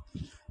work.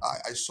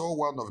 I saw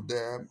one of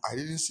them. I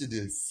didn't see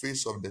the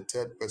face of the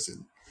third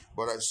person,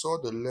 but I saw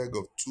the leg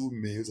of 2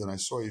 males and I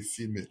saw a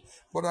female.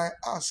 But I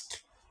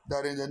ask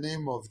that in the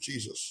name of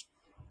Jesus,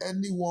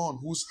 anyone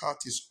whose heart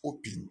is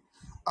open,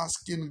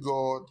 asking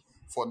God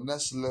for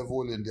next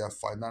level in their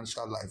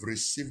financial life,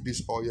 receive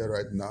this oil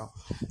right now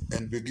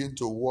and begin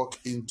to walk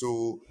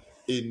into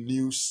a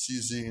new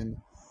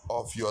season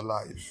of your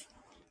life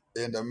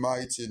in the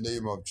mighty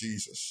name of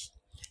Jesus.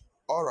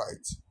 All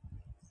right.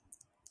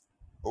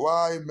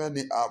 Why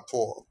many are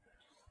poor?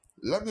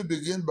 Let me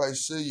begin by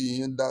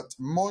saying that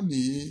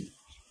money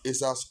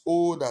is as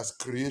old as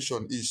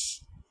creation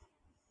is.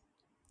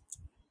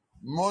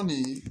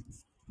 Money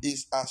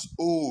is as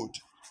old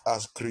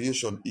as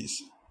creation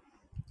is.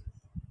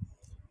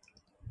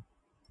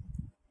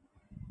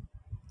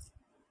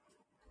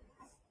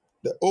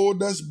 The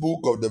oldest book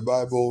of the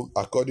Bible,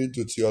 according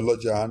to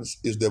theologians,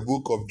 is the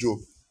book of Job.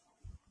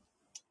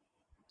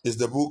 Is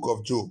the book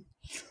of Job.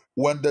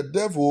 When the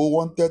devil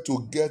wanted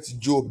to get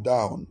Job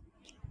down,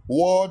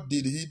 what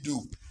did he do?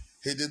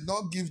 He did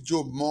not give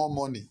Job more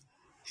money.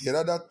 He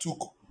rather took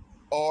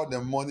all the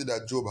money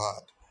that Job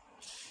had.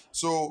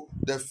 So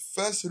the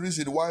first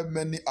reason why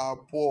many are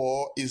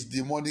poor is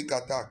demonic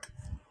attack.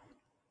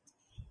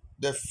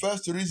 The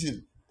first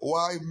reason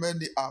why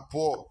many are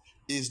poor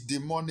is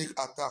demonic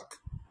attack.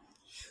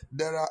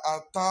 There are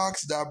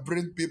attacks that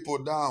bring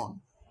people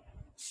down.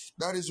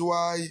 That is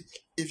why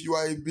if you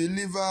are a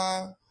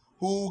believer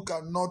who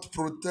cannot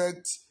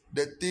protect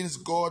the things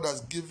God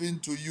has given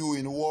to you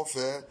in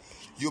warfare,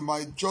 you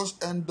might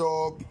just end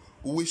up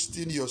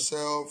wasting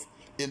yourself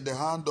in the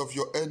hand of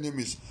your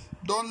enemies.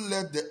 Don't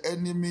let the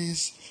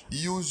enemies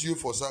use you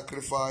for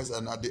sacrifice,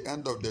 and at the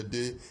end of the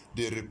day,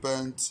 they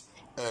repent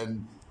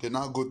and they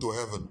now go to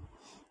heaven.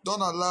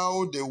 Don't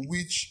allow the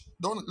witch,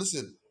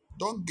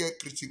 don't get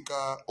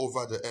critical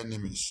over the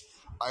enemies.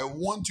 I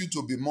want you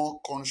to be more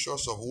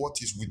conscious of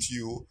what is with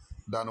you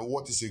than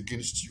what is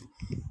against you.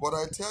 But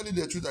I tell you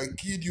the truth, I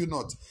kid you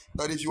not,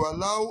 that if you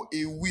allow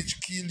a witch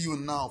kill you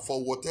now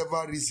for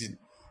whatever reason,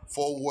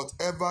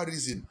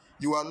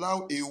 you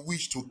allow a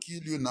witch to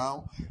kill you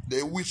now,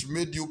 the witch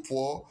made you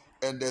poor,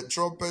 and the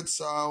trumpet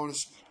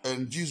sounds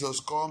and Jesus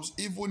comes,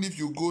 even if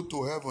you go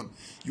to heaven,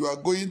 you are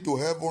going to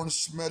heaven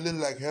smelling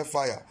like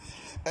hellfire.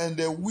 And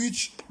the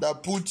witch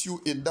that put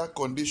you in that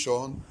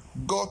condition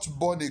got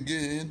born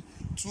again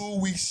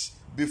 2 weeks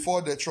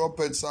before the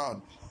trumpet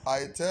sound.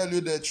 I tell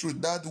you the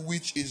truth, that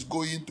witch is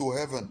going to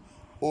heaven.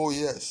 Oh,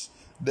 yes.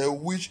 The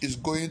witch is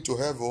going to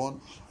heaven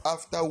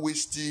after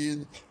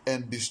wasting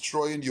and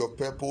destroying your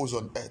purpose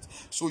on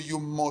earth. So you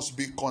must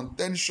be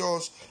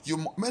contentious.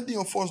 Many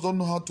of us don't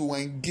know how to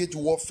engage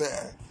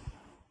warfare.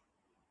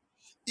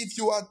 If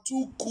you are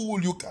too cool,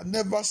 you can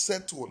never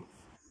settle.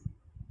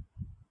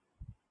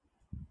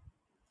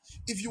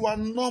 If you are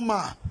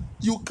normal,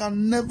 you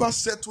can never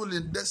settle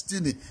in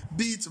destiny.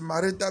 Be it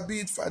marital, be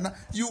it financial.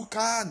 You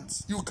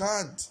can't. You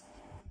can't.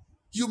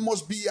 You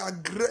must be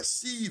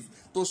aggressive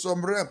to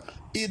some realm.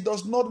 It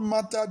does not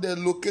matter the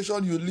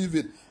location you live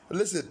in.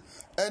 Listen,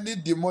 any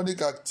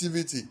demonic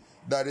activity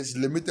that is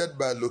limited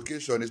by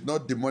location is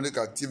not demonic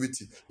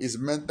activity, it's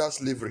mental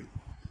slavery.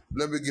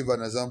 Let me give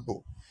an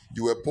example.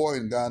 You were poor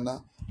in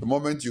Ghana. The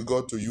moment you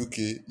got to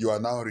UK, you are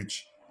now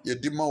rich. A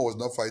demon was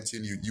not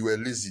fighting you. You were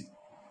lazy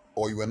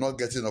or you were not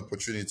getting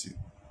opportunity.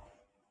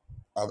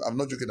 I'm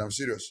not joking, I'm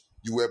serious.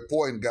 You were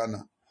poor in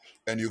Ghana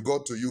and you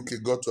got to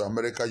UK, got to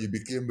America, you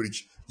became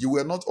rich. You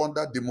were not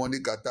under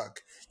demonic attack.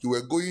 You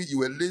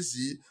were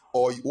lazy,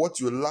 or what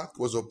you lacked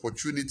was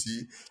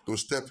opportunity to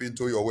step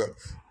into your wealth.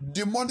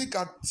 Demonic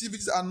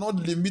activities are not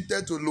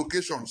limited to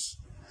locations.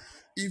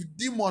 If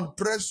demon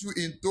press you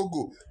in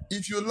Togo,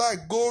 if you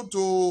like, go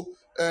to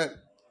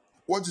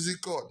what is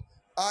it called?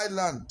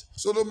 Island,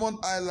 Solomon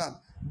Island.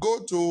 Go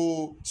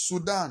to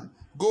Sudan.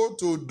 Go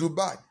to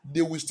Dubai.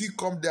 They will still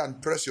come there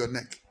and press your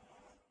neck.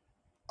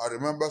 I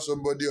remember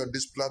somebody on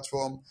this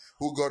platform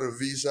who got a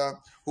visa,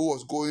 who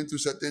was going through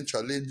certain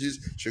challenges.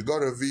 She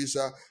got a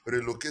visa,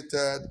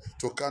 relocated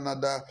to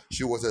Canada.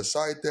 She was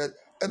excited.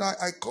 And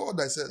I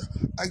called, I said,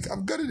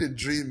 I'm getting a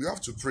dream. You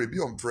have to pray, be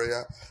on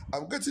prayer.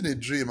 I'm getting a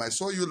dream. I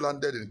saw you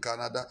landed in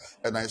Canada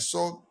and I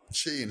saw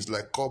chains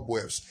like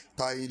cobwebs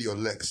tying your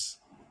legs.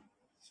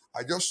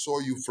 I just saw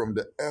you from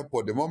the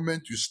airport. The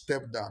moment you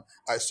stepped down,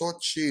 I saw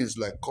chains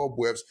like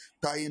cobwebs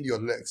tying your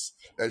legs.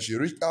 And she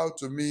reached out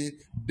to me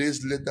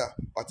days later.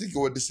 I think it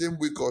was the same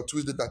week or 2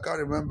 days later. I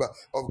can't remember,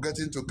 of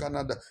getting to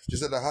Canada. She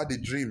said, I had the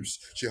dreams.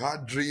 She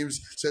had dreams,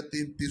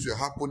 certain things were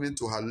happening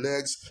to her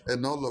legs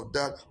and all of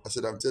that. I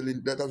said,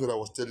 that's what I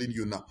was telling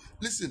you now.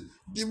 Listen,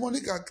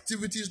 demonic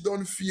activities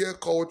don't fear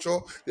culture.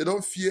 They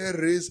don't fear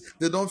race.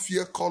 They don't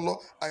fear color.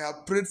 I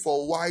have prayed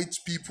for white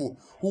people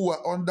who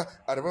were under.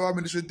 I remember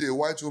ministering to a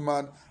white woman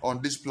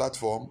on this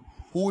platform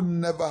who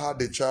never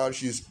had a child.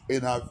 She's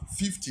in her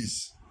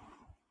 50s.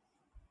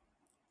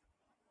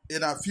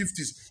 In her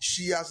 50s.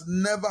 She has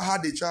never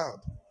had a child.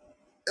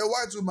 A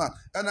white woman.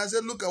 And I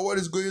said, look at what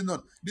is going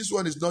on. This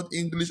one is not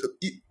English.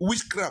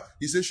 Witchcraft.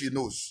 He said she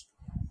knows.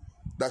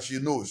 That she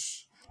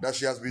knows. That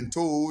she has been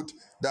told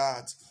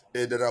that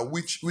there are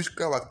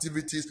witchcraft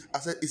activities. I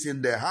said, it's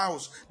in the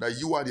house that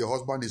you and your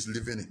husband is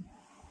living in.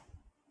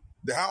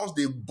 The house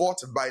they bought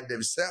by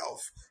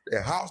themselves.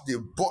 The house they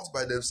bought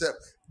by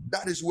themselves.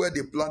 That is where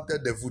they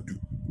planted the voodoo.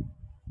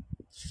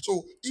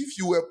 So if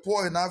you were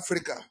poor in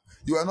Africa,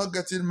 you are not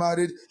getting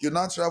married, you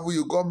now travel,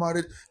 you got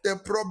married, the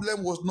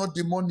problem was not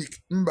demonic.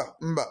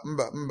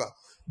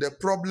 The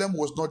problem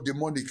was not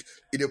demonic.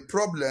 The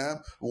problem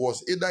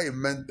was either a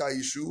mental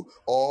issue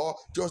or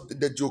just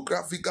the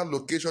geographical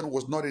location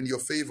was not in your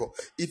favor.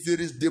 If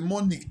it is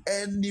demonic,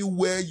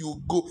 anywhere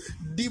you go,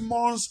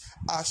 demons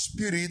are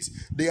spirits.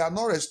 They are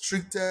not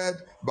restricted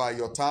by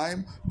your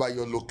time, by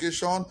your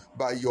location,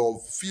 by your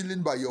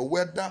feeling, by your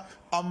weather.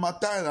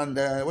 Harmattan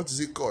and what is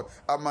it called?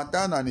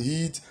 Harmattan and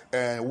heat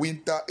and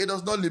winter. It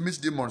does not limit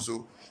demons.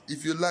 So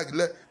if you like,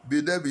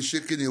 be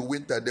shaking in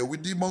winter. The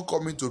demon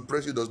coming to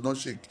press you does not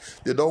shake.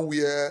 They don't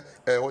wear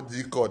what is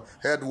it called?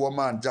 Head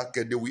warmer and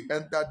jacket. They will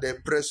enter, they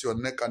press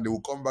your neck, and they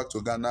will come back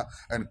to Ghana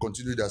and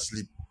continue their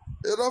sleep.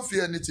 They don't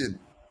fear anything.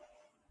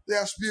 They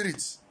are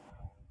spirits.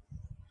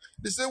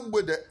 The same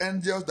way the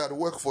angels that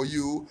work for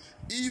you,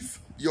 if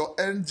your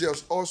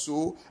angels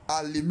also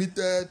are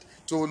limited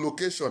to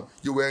location,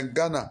 you were in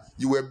Ghana,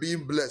 you were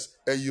being blessed,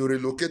 and you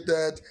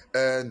relocated,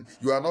 and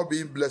you are not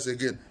being blessed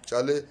again.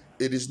 Charlie,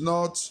 it is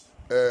not,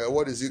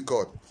 what is it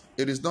called?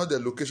 It is not the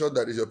location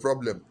that is a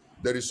problem.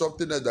 There is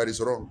something else that is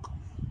wrong.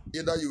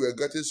 Either you were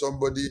getting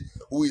somebody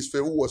who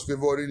was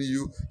favoring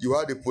you, you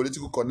had a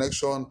political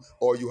connection,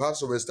 or you have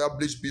some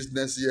established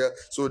business here,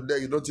 so there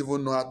you don't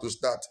even know how to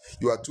start.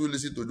 You are too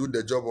lazy to do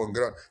the job on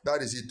ground.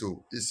 That is it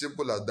too. It's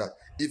simple as that.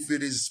 If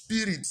it is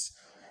spirits,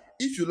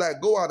 if you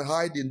like, go and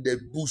hide in the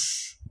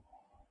bush.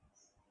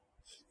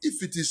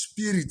 If it is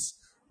spirits,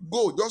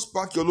 go, just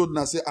pack your load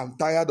and say, I'm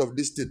tired of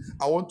this thing.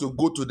 I want to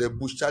go to the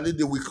bush. Charlie,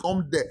 they will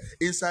come there,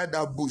 inside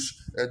that bush,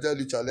 and tell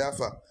you, Charlie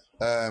Alpha,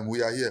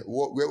 we are here.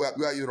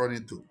 Where are you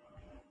running to?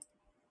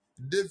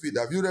 David,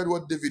 have you read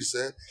what David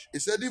said? He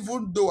said,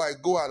 even though I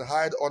go and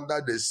hide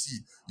under the sea,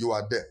 you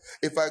are there.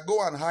 If I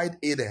go and hide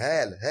in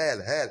hell,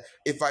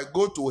 if I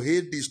go to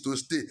Hades to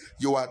stay,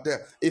 you are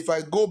there. If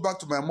I go back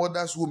to my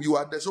mother's womb, you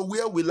are there. So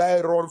where will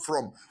I run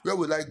from? Where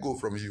will I go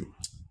from you?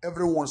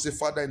 Everyone say,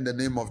 Father, in the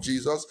name of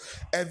Jesus,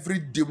 every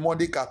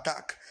demonic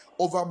attack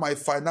over my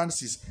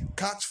finances,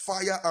 catch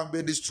fire and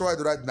be destroyed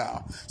right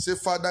now. Say,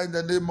 Father, in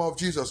the name of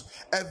Jesus,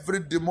 every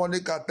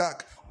demonic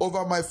attack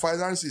over my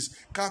finances,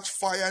 catch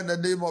fire in the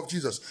name of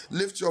Jesus.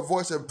 Lift your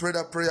voice and pray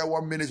that prayer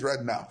 1 minute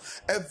right now.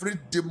 Every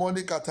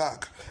demonic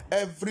attack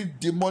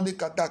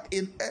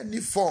in any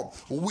form,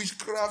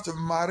 witchcraft,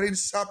 marine,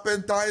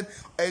 serpentine,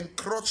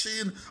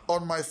 encroaching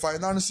on my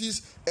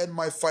finances and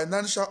my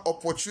financial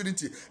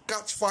opportunity,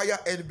 catch fire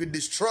and be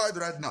destroyed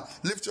right now.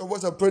 Lift your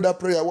voice and pray that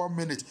prayer 1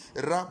 minute.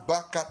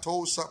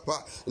 Rabakato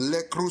sapa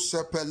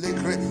lekrusepe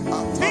lekre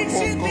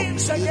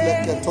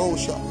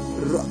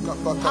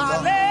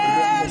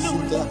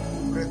Hallelujah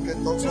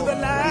to the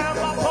Lamb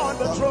upon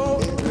the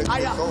throne.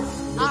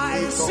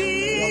 I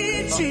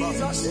see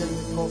Jesus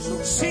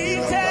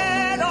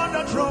seated on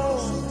the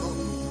throne.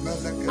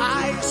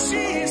 I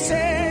see his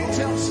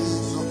angels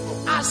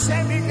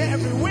ascending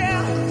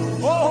everywhere.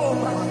 Oh,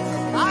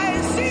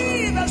 I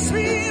see the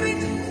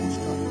Spirit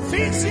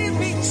fixing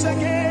things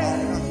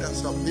again.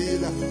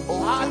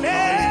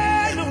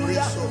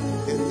 Hallelujah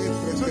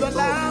to the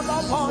Lamb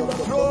upon the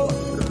throne.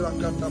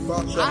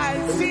 I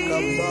see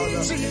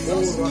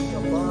Jesus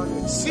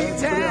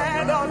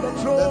seated on the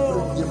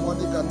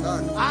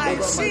throne. I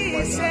see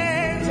his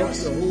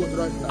angels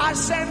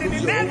ascending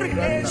in every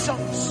nation.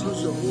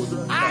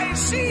 I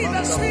see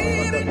the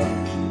Spirit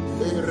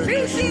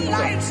fixing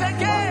lights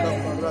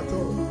again.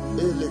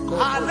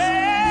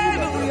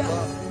 Hallelujah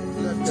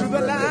to the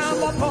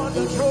Lamb upon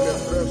the throne.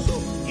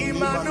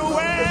 Emmanuel,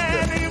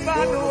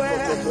 Emmanuel,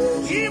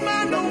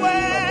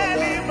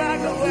 Emmanuel,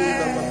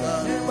 Emmanuel,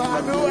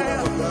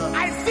 Emmanuel.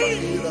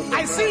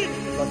 I see.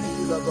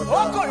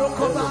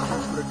 Okoyokoma.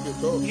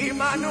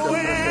 Emmanuel,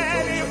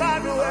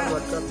 Emmanuel,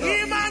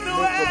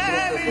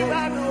 Emmanuel,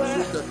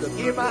 Emmanuel,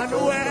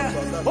 Emmanuel.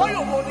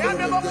 Oyo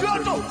monyame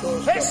mokyoto.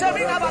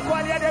 Esemina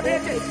bakwali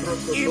adebete.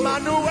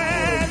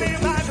 Emmanuel,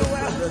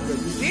 Emmanuel,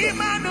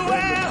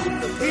 Emmanuel,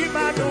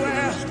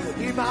 Emmanuel,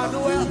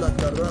 Emmanuel.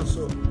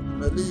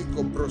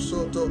 Meliko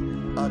prosoto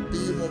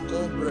atimo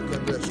compre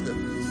cadeste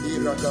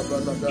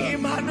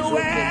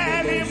Emmanuel,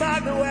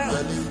 Emmanuel,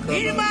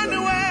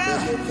 Emmanuel,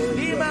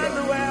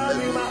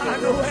 Emmanuel,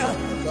 Emmanuel.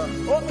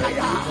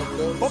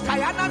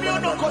 Okaya na mi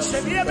ono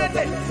kosebie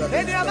bete.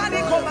 Eni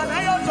amani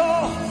komana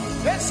yoto.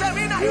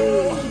 Esemina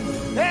yo.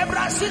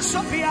 Ebrasi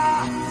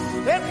Sophia.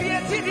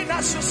 Epietini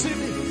na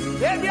susimi.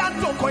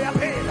 Ebianto koya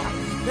pela.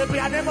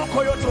 Ebianemo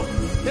koyoto.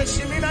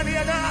 Esimina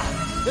niana.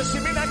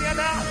 Esimina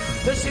niana.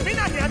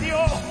 Esimina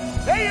nianio.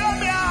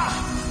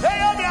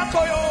 Eyomia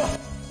koyo.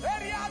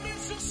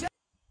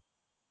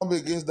 Come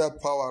against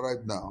that power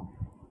right now.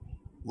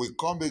 We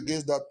come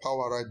against that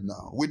power right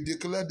now. We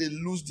declare they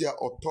lose their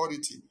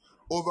authority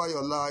over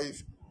your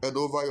life and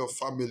over your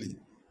family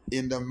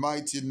in the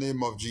mighty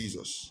name of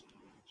Jesus.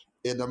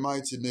 In the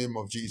mighty name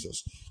of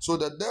Jesus. So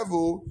the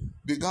devil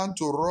began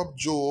to rob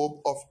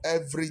Job of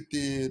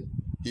everything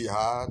he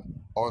had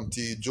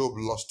until Job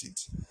lost it.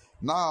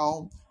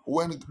 Now,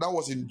 when that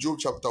was in Job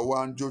chapter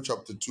 1, Job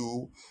chapter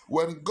 2,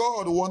 when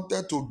God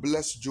wanted to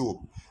bless Job,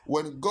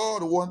 when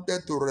God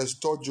wanted to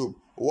restore Job,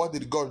 what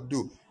did God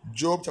do?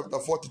 Job chapter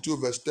 42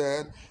 verse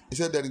 10, he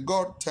said that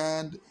God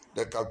turned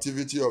the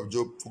captivity of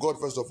Job. God,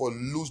 first of all,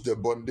 loose the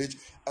bondage.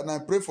 And I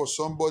pray for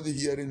somebody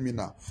hearing me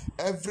now.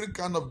 Every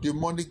kind of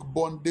demonic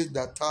bondage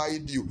that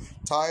tied you,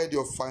 tied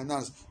your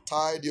finance,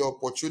 tied your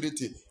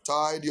opportunity,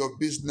 tied your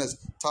business,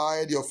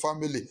 tied your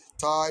family,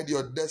 tied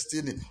your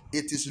destiny,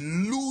 it is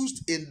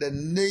loosed in the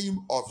name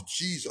of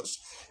Jesus.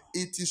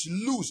 It is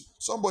loose.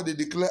 Somebody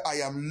declare, I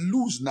am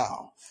loose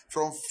now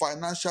from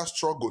financial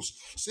struggles.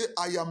 Say,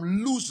 I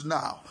am loose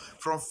now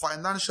from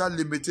financial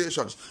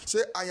limitations.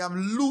 Say, I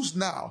am loose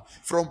now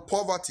from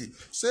poverty.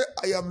 Say,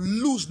 I am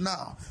loose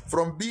now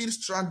from being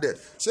stranded.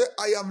 Say,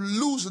 I am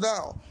loose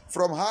now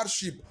from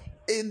hardship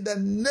in the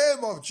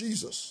name of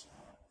Jesus.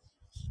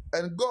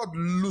 And God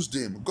loosed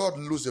him. God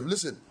loosed him.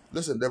 Listen,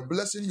 the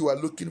blessing you are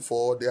looking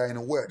for, they are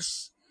in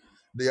words.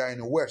 They are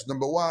in words.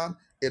 Number one,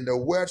 in the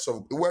words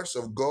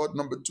of God.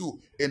 Number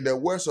two, in the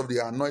words of the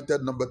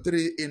anointed. Number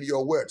three, in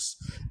your words.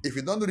 If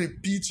you don't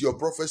repeat your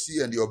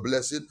prophecy and your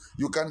blessing,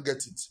 you can't get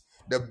it.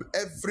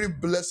 Every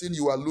blessing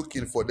you are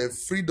looking for, the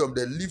freedom,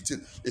 the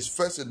lifting, is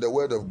first in the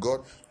word of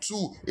God.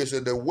 Two, is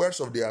in the words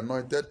of the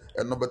anointed.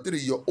 And number three,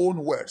 your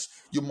own words.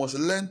 You must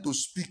learn to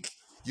speak.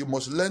 You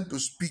must learn to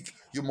speak.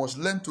 You must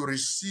learn to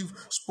receive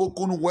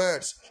spoken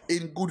words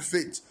in good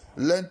faith.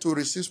 Learn to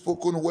receive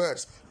spoken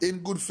words in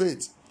good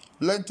faith.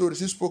 Learn to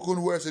receive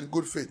spoken words in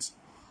good faith.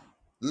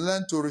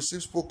 Learn to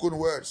receive spoken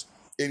words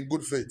in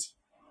good faith.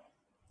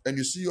 And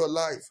you see your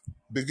life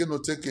begin to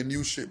take a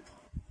new shape.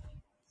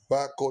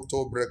 So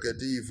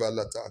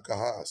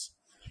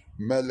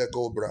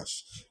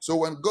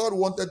when God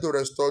wanted to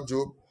restore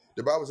Job,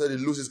 The Bible said he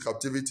loses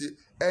captivity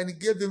and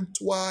gave him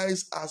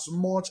twice as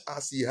much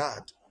as he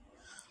had.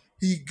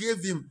 He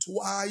gave him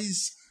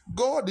twice.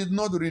 God did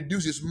not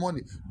reduce his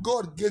money.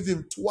 God gave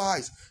him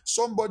twice.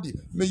 Somebody,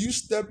 may you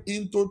step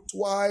into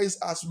twice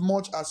as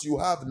much as you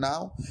have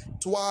now,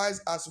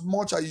 twice as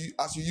much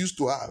as you used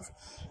to have.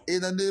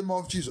 In the name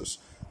of Jesus,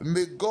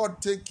 may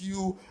God take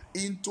you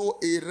into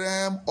a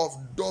realm of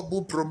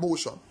double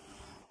promotion.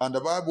 And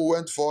the Bible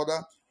went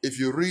further. If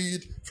you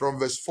read from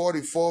verse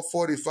 44,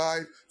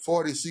 45,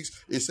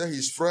 46, it said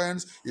his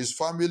friends, his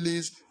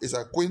families, his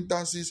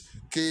acquaintances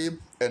came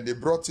and they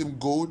brought him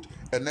gold,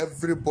 and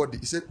everybody,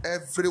 he said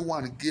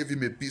everyone gave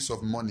him a piece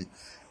of money.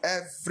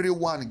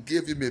 Everyone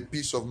gave him a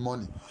piece of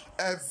money.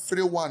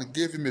 Everyone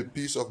gave him a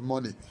piece of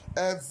money.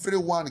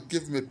 Everyone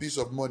gave him a piece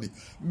of money.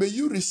 May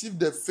you receive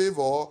the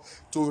favor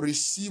to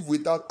receive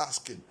without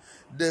asking,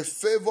 the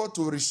favor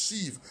to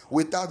receive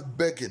without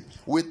begging,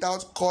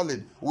 without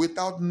calling,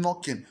 without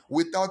knocking,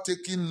 without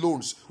taking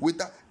loans,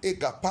 without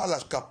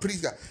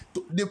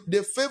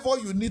the favor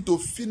you need to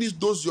finish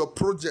those your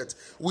projects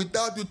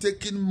without you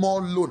taking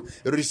more loan.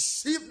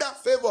 Receive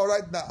that favor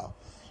right now.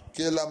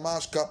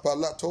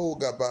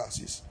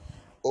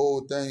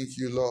 Oh, thank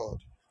you, Lord.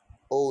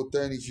 Oh,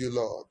 thank you,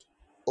 Lord.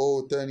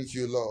 Oh, thank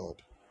you,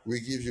 Lord. We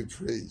give you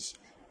praise.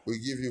 We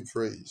give you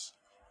praise.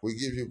 We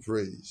give you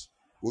praise.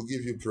 We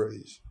give you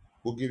praise.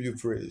 We give you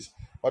praise.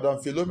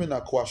 Madam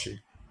Philomena Kwashi,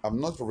 I'm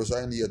not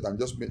prophesying yet. I'm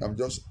just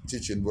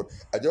teaching, but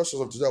I just saw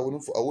something today.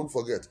 I won't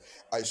forget.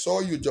 I saw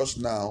you just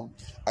now.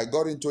 I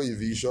got into a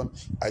vision.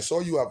 I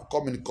saw you have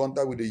come in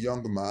contact with a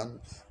young man.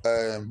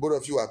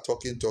 Both of you are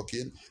talking,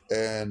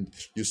 and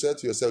you said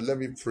to yourself, "Let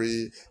me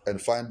pray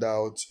and find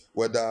out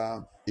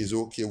whether he's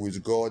okay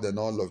with God and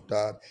all of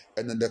that."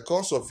 And in the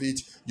course of it,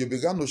 you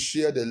began to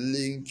share the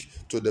link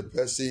to the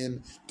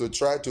person to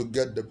try to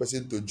get the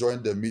person to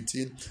join the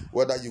meeting,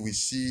 whether you will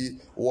see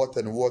what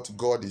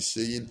God is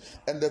saying.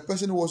 And the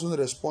person wasn't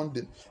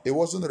responding. It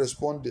wasn't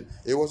responding.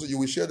 It was you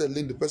will share the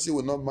link. The person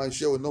will not mind.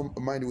 Will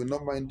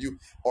not mind you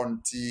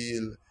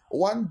until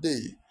one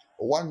day.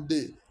 One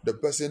day, the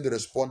person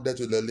responded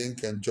to the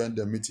link and joined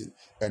the meeting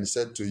and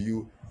said to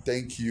you,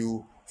 "Thank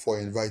you for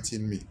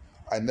inviting me.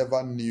 I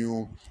never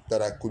knew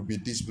that I could be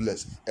this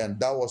blessed." And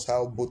that was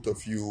how both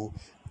of you,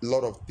 a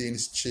lot of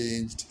things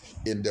changed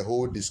in the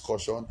whole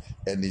discussion,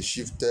 and it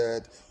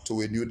shifted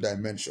to a new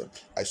dimension.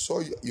 I saw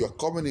you are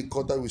coming in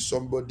contact with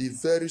somebody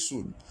very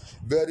soon,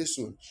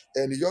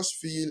 and you just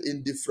feel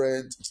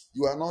indifferent.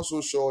 You are not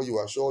so sure. You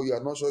are sure. You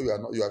are not sure.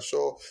 You are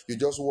sure. You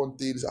just want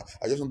things.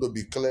 I just want to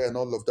be clear and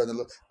all of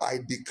that. I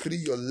decree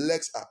your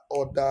legs are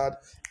ordered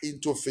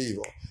into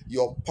favor.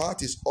 Your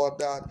path is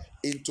ordered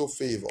into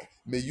favor.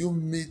 May you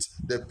meet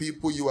the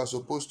people you are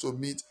supposed to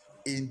meet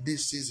in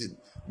this season.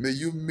 May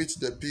you meet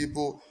the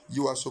people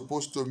you are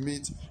supposed to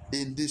meet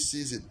in this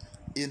season.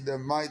 In the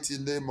mighty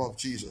name of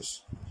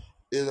Jesus.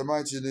 In the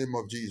mighty name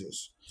of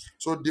Jesus.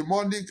 So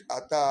demonic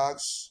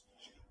attacks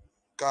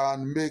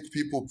can make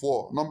people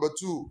poor. Number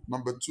two,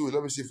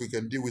 let me see if we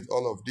can deal with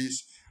all of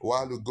this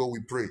while we go, we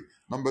pray.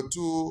 Number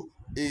two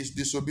is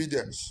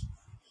disobedience.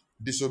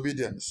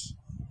 Disobedience.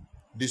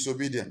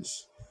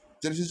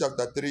 Genesis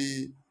chapter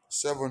 3,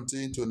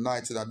 17 to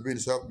 19.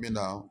 Admins, help me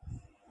now.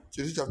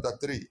 Genesis chapter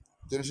 3.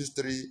 Genesis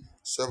 3,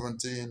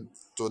 17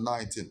 to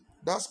 19.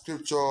 That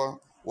scripture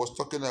was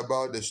talking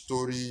about the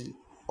story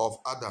of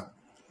Adam.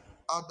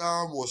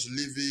 Adam was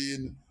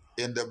living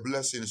in the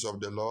blessings of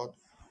the Lord.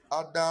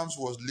 Adam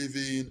was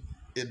living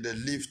in the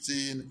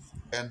lifting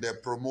and the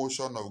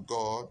promotion of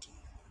God.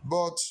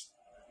 But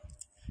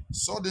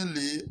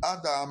suddenly,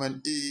 Adam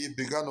and Eve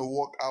began to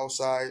walk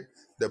outside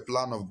the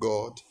plan of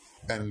God,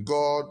 and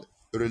God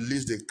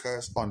released a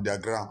curse on their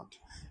ground.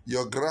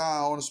 Your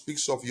ground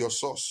speaks of your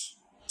source.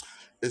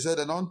 He said,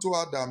 "And unto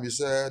Adam, he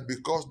said,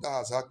 because thou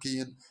hast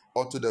hearkened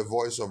unto the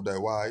voice of thy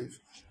wife,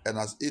 and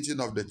hast eaten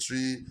of the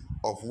tree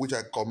of which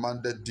I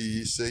commanded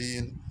thee,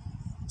 saying,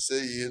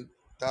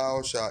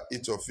 thou shalt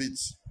eat of it.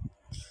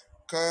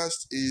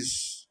 Cursed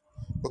is,"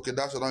 okay,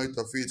 thou shalt not eat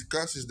of it.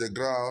 Cursed is the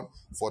ground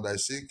for thy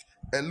sake.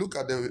 And look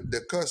at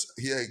the curse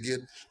here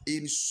again.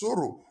 "In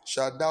sorrow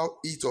shalt thou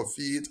eat of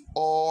it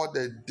all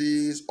the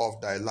days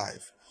of thy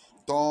life.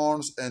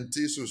 Thorns and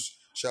thistles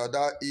shalt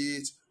thou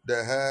eat the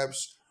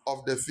herbs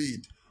of the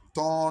field."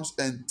 Thorns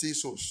and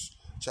thistles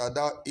shalt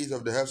thou eat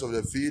of the herbs of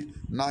the field.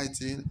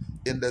 19.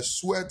 "In the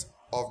sweat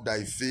of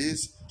thy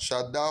face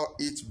shalt thou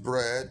eat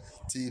bread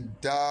till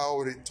thou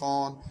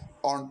return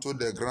unto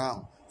the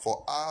ground.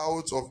 For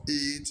out of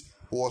it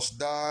was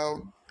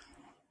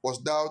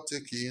thou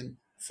taken,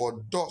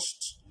 for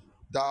dust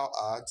thou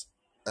art,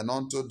 and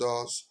unto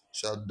dust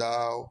shalt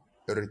thou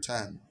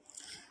return."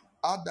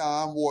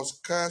 Adam was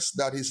cursed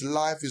that his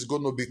life is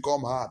going to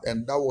become hard,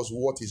 and that was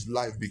what his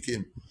life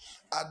became.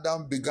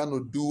 Adam began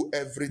to do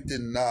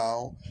everything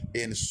now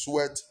in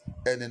sweat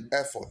and in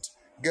effort.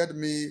 Get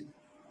me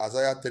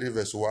Isaiah 3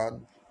 verse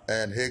 1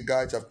 and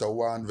Haggai chapter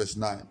 1 verse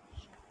 9.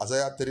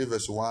 Isaiah 3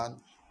 verse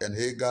 1 and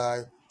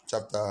Haggai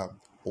chapter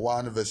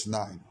 1 verse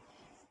 9.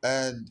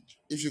 And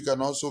if you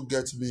can also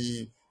get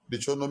me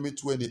Deuteronomy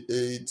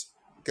 28,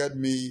 get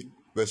me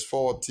verse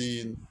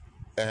 14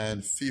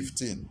 and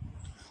 15.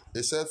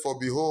 It said, "For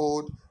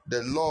behold,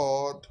 the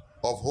Lord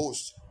of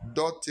hosts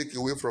doth take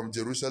away from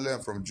Jerusalem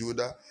and from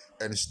Judah,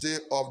 and stay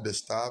off the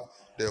staff,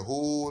 the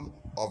whole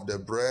of the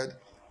bread,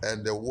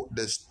 and the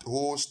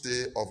whole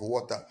stay of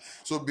water."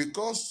 So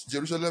because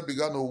Jerusalem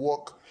began to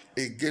walk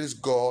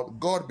against God,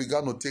 God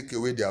began to take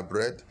away their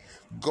bread.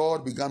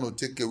 God began to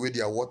take away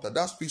their water.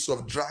 That speaks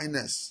of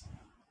dryness.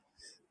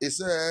 It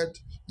said,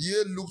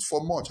 "Ye looked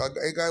for much."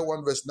 Haggai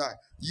 1 verse 9.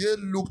 "Ye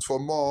looked for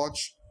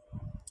much,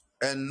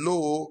 and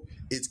lo,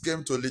 it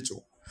came to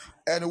little.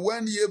 And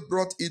when ye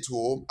brought it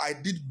home, I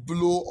did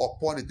blow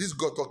upon it." This is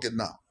God talking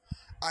now.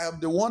 "I am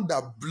the one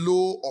that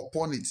blow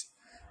upon it.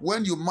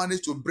 When you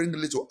manage to bring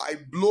little, I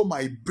blow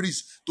my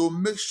breeze to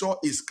make sure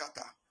it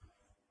scatter."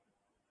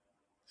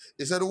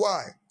 He said,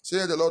 "Why?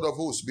 Saith the Lord of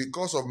hosts,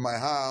 because of my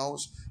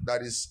house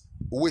that is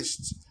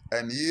waste,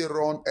 and ye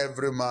run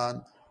every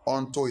man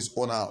unto his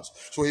own house."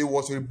 So he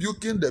was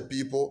rebuking the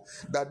people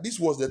that this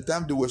was the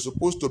time they were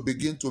supposed to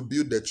begin to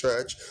build the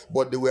church,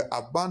 but they were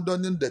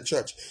abandoning the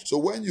church. So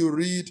when you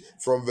read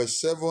from verse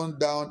 7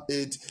 down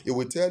 8, it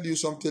will tell you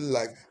something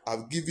like,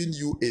 "I've given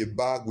you a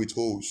bag with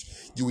holes.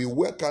 You will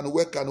work and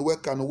work and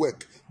work and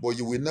work, but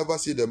you will never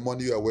see the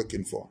money you are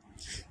working for."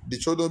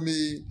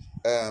 Deuteronomy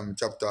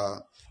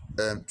chapter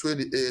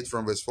 28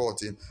 from verse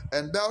 14.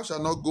 "And thou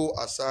shalt not go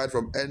aside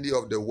from any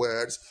of the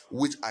words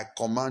which I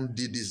command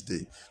thee this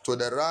day, to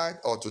the right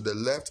or to the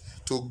left,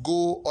 to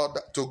go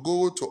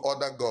to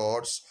other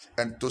gods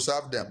and to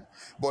serve them.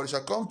 But it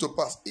shall come to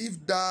pass,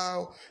 if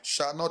thou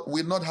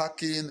will not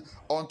hearken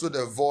unto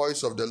the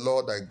voice of the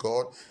Lord thy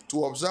God,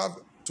 to observe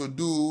to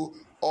do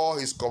all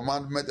his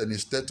commandments and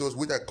his statutes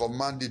which I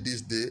command thee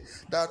this day,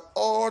 that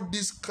all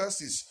these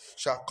curses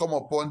shall come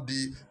upon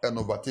thee and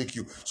overtake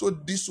you." So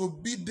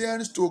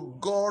disobedience to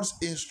God's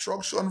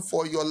instruction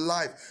for your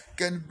life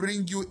can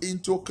bring you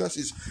into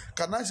curses.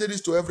 Can I say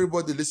this to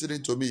everybody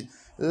listening to me?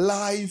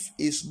 Life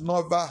is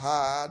never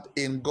hard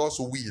in God's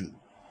will.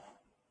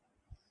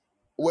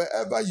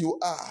 Wherever you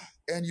are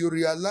and you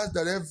realize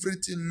that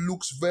everything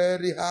looks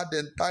very hard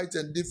and tight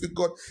and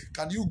difficult,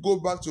 can you go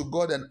back to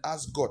God and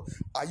ask God,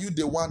 "Are you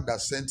the one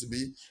that sent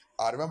me?"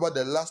 I remember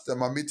the last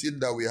time a meeting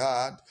that we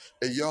had,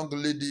 a young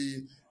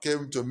lady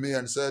came to me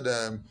and said,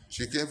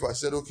 she came for, I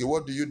said, "Okay,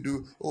 what do you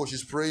do?" "Oh,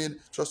 she's praying,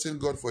 trusting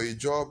God for a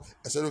job."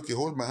 I said, "Okay,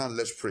 hold my hand,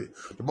 let's pray."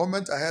 The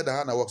moment I had her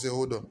hand, I was saying,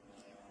 "Hold on.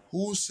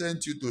 Who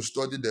sent you to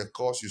study the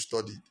course you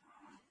studied?"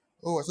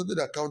 "Oh, I studied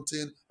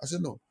accounting." I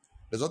said, "No,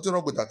 there's nothing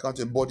wrong with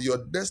accounting, but your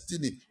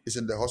destiny is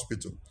in the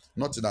hospital,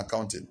 not in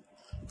accounting.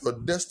 Your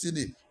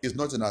destiny is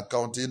not in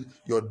accounting.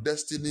 Your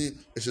destiny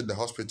is in the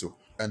hospital."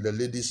 And the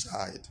lady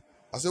sighed.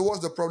 I said,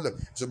 "What's the problem?"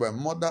 She said, "My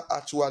mother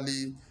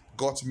actually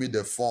got me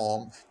the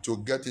form to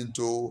get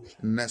into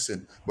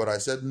nursing, but I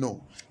said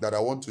no, that I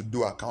want to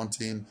do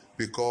accounting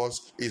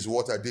because it's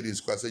what I did in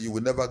school." I said, "You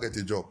will never get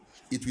a job.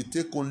 It will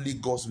take only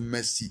God's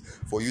mercy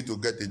for you to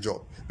get a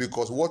job,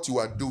 because what you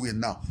are doing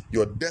now,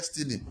 your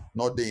destiny,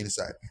 not the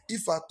inside.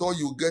 If at all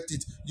you get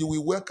it, you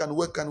will work and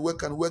work and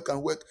work and work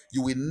and work.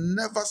 You will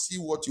never see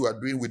what you are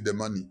doing with the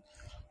money."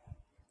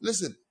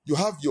 Listen, you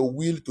have your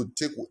will to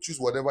choose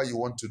whatever you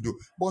want to do.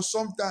 But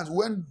sometimes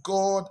when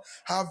God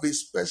have a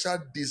special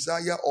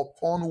desire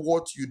upon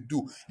what you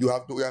do, you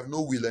have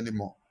no will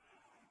anymore.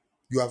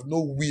 You have no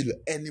will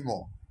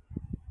anymore.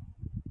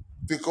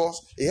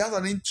 Because he has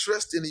an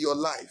interest in your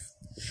life.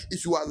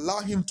 If you allow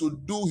him to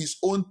do his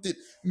own thing,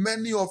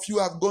 many of you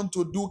have gone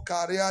to do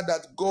career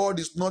that God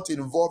is not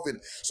involved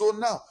in. So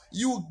now,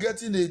 you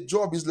getting a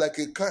job is like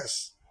a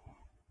curse.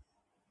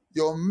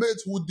 Your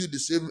mates who did the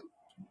same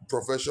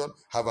profession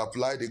have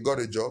applied, they got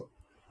a job.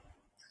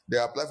 They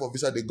apply for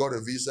visa, they got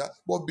a visa.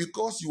 But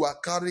because you are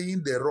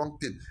carrying the wrong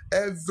thing,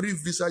 every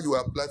visa you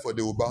apply for,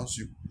 they will bounce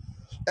you.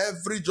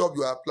 Every job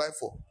you apply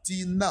for,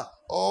 till now,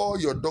 all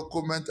your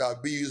documents are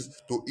being used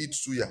to eat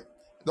suya.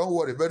 Don't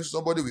worry, very soon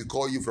somebody will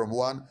call you from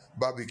one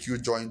barbecue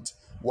joint,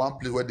 one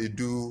place where they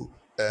do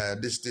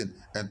this thing,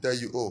 and tell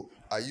you, "Oh,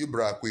 are you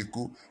Bra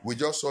Kweku? We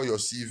just saw your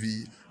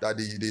CV that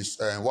this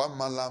one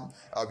malam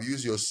have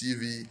used your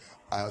CV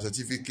and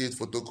certificate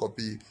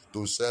photocopy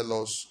to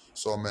sell us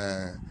some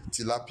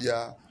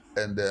tilapia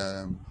and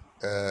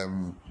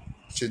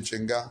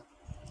chinchenga."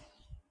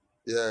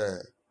 Yeah,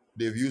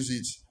 they've used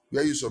it.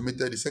 Where you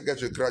submitted, the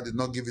secretary crowd did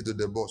not give it to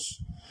the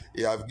boss.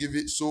 He have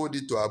sold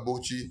it to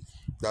Abochi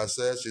that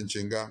says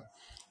Chinchinga.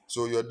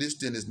 So your this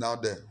thing is now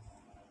there.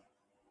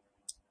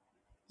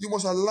 You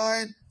must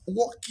align.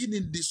 Walking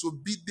in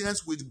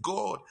disobedience with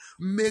God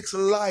makes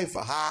life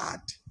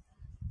hard.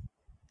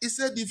 He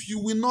said, "If you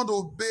will not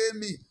obey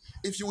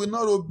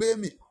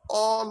me,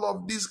 all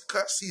of these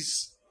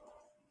curses."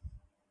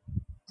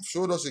 I've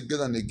showed us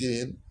again and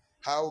again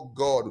how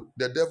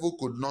the devil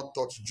could not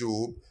touch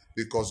Job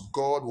because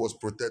God was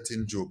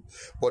protecting Job.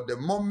 But the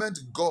moment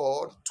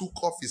God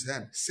took off his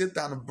hand,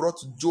 Satan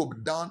brought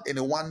Job down in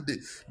one day.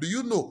 Do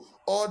you know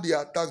all the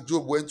attack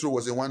Job went through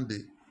was in one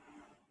day?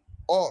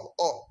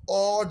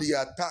 All the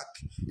attack.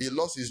 He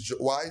lost his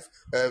wife,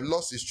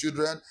 lost his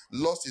children,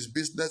 lost his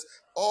business.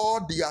 All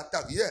the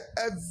attack. Yeah,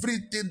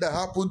 everything that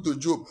happened to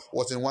Job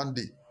was in one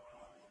day.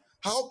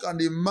 How can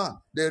a man,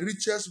 the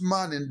richest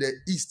man in the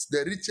east,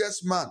 the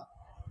richest man,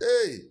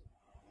 hey,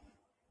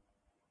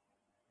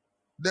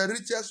 the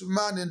richest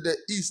man in the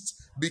east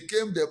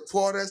became the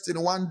poorest in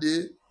one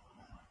day?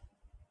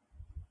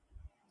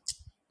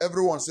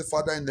 Everyone say,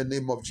 Father, in the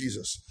name of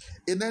Jesus.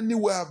 In any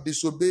way I've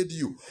disobeyed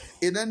you.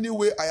 In any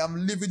way I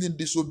am living in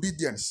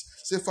disobedience.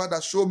 Say,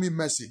 Father, show me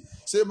mercy.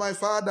 Say, my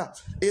Father,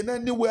 in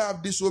any way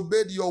I've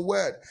disobeyed your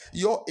word,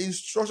 your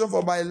instruction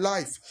for my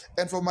life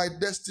and for my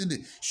destiny.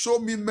 Show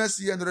me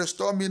mercy and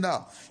restore me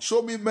now.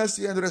 Show me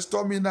mercy and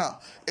restore me now.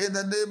 In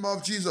the name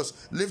of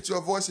Jesus, lift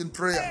your voice in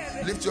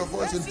prayer. Lift your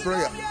voice in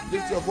prayer.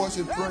 Lift your voice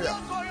in prayer.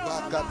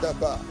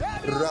 Bakadaba,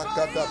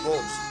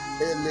 rakadabos.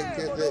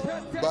 Elekede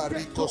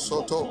bariko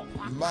soto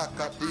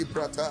makati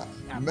prata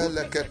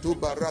meleketu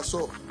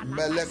baraso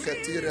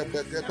meleketi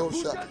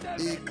rebeketosha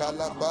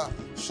ikalaba.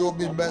 Show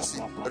me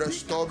mercy,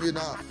 restore me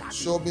now.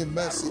 Show me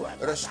mercy,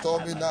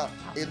 restore me now.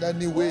 In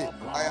any way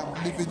I am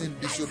living in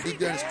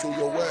disobedience to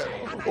your word,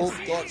 oh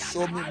God,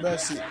 show me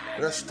mercy,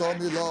 restore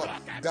me, Lord.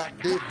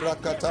 Gade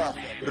brakata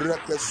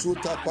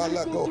rekesuta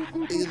palago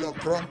ilo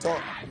pronto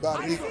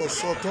bariko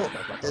soto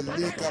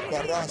elika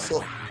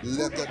paraso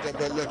lekete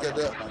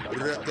belekede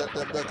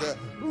rekete beke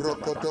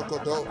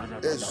brokotokoto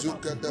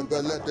ezukete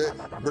belede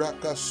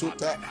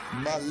brakasuta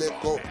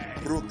maleko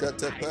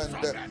brukete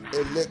pende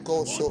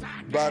elekoso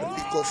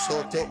bariko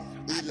soto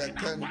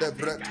ilekende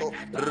breto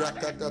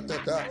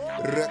rakatatata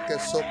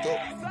rekesoto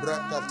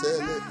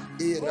brakatele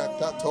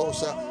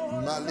irakatosa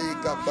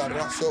malika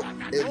paraso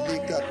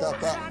elika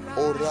tapa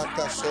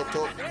oraka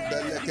soto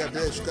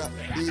belekedeshka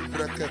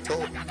ibreketo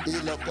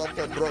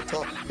ilakata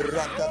broto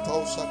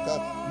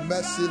rakatosaka.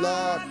 Mercy,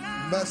 Lord.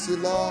 Mercy,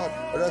 Lord.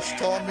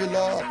 Restore me,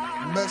 Lord.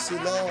 Mercy,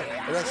 Lord.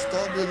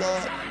 Restore me,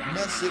 Lord.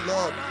 Mercy,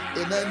 Lord.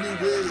 In any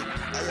way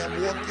I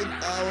am walking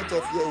out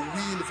of your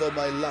will for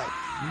my life.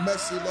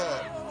 Mercy,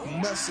 Lord.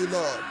 Mercy,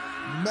 Lord.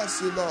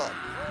 Mercy, Lord.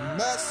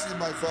 Mercy,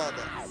 my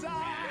Father.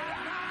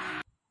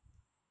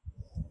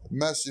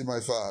 Mercy, my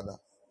Father.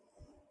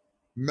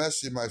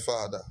 Mercy, my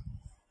Father.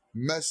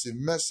 Mercy,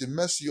 mercy,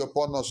 mercy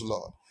upon us,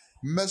 Lord.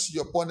 Mercy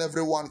upon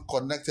everyone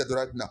connected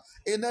right now.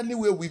 In any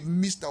way we've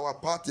missed our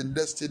part in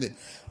destiny,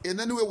 in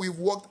any way we've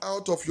walked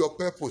out of your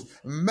purpose,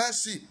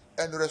 mercy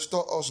and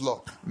restore us,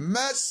 Lord.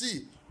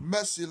 Mercy,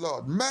 mercy,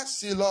 Lord.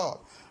 Mercy, Lord.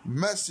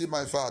 Mercy,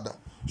 my Father.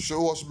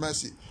 Show us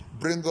mercy.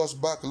 Bring us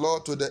back,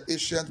 Lord, to the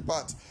ancient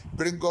path.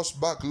 Bring us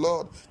back,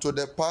 Lord, to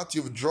the path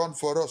you've drawn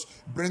for us.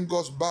 Bring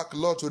us back,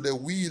 Lord, to the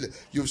will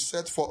you've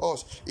set for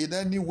us. In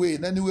any way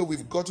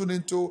we've gotten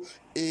into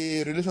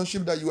a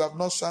relationship that you have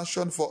not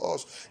sanctioned for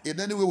us. In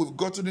any way we've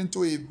gotten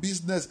into a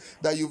business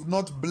that you've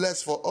not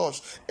blessed for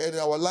us, and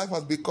our life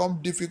has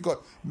become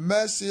difficult.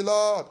 Mercy,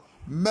 Lord.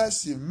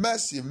 Mercy,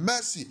 mercy,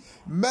 mercy,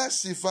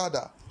 mercy,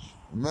 Father.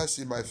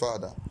 Mercy, my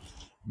Father.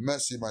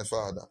 Mercy, my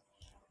Father.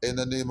 In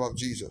the name of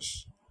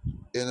Jesus.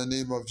 In the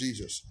name of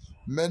Jesus.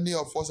 Many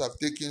of us have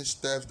taken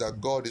steps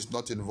that God is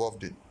not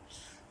involved in.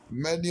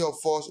 Many of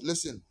us,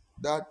 listen,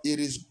 that it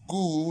is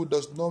good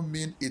does not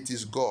mean it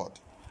is God.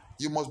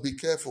 You must be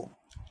careful.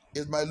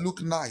 It might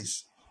look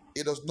nice.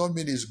 It does not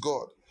mean it's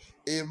God.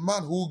 A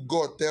man who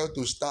God tells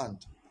to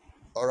stand,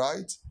 all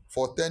right,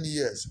 for 10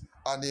 years,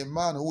 and a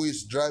man who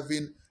is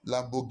driving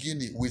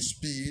Lamborghini with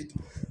speed,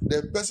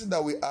 the person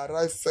that will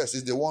arrive first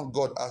is the one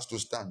God has to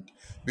stand,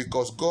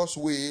 because God's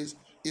ways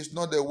is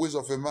not the ways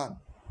of a man.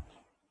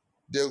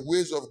 The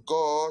ways of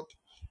God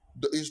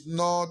is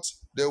not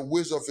the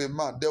ways of a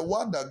man. The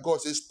one that God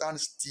says stand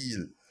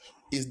still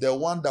is the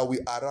one that will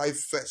arrive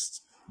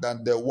first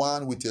than the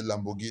one with a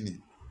Lamborghini.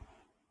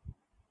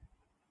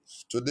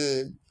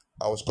 Today,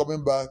 I was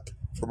coming back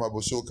from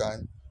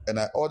Abosokai and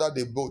I ordered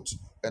a boat,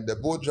 and the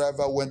boat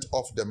driver went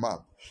off the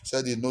map.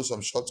 Said he knows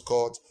some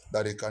shortcuts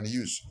that he can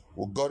use.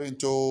 We got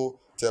into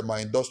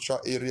my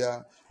industrial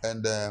area,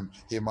 and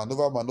he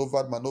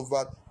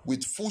maneuvered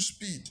with full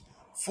speed.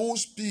 Full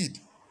speed.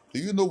 Do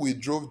you know we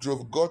drove,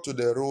 got to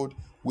the road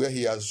where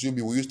he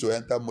assumed we used to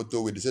enter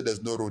motorway. They said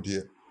there's no road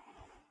here.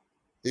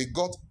 He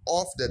got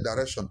off the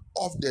direction,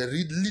 off the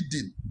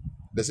leading.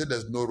 They said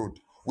there's no road.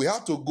 We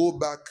had to go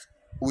back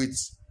with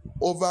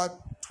over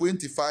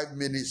 25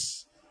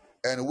 minutes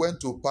and went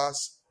to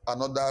pass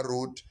another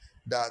road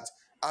that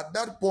at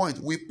that point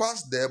we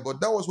passed there, but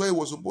that was where he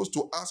was supposed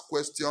to ask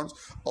questions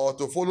or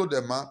to follow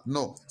the map.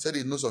 No, said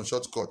he knows some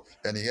shortcut,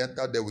 and he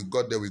entered there. We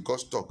got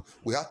stuck.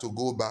 We had to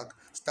go back,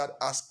 start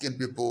asking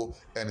people,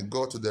 and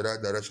go to the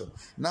right direction.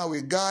 Now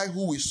a guy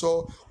who we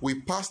saw,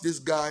 we passed this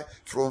guy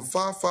from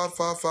far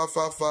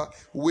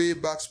way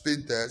back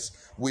Spinters.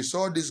 We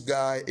saw this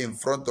guy in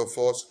front of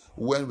us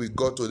when we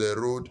got to the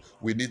road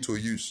we need to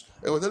use.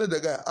 And we're telling the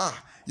guy,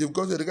 you've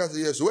got to the guy. Said,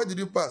 yes. So where did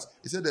you pass?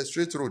 He said the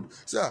straight road.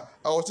 Sir,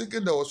 I was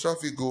thinking there was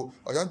traffic. I was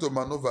trying to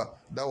maneuver.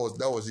 That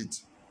was it.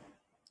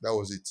 That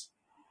was it.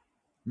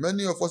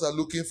 Many of us are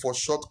looking for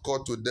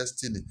shortcut to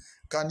destiny.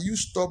 Can you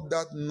stop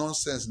that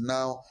nonsense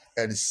now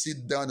and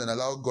sit down and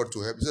allow God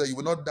to help you so that you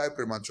will not die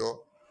premature?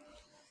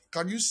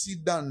 Can you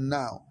sit down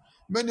now?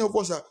 Many of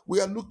us we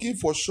are looking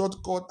for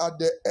shortcut at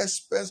the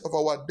expense of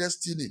our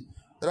destiny.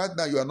 Right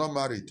now, you are not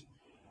married.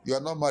 You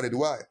are not married.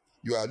 Why?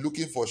 You are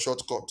looking for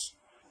shortcuts.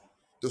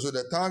 So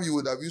the time you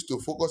would have used to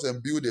focus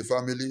and build a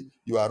family,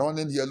 you are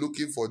running here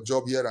looking for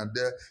job here and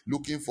there,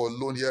 looking for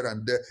loan here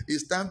and there.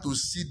 It's time to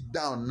sit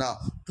down now.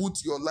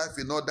 Put your life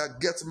in order,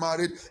 get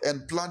married,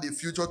 and plan the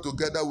future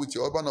together with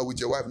your husband or with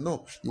your wife.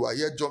 No, you are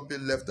here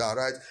jumping left and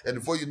right, and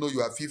before you know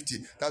you are 50.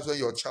 That's when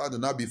your child will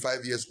now be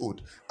 5 years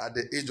old. At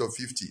the age of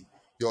 50,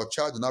 your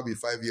child will now be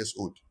 5 years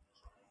old.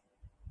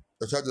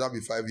 Your child will now be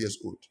 5 years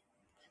old.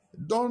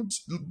 Don't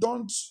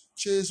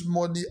chase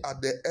money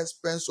at the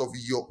expense of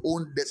your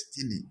own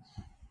destiny.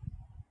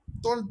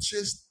 Don't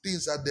chase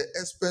things at the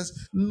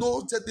expense.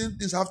 No, certain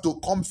things have to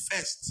come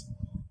first.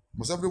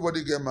 Must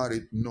everybody get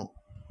married? No.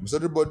 Must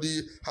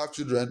everybody have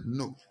children?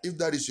 No. If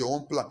that is your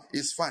own plan,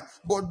 it's fine.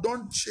 But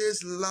don't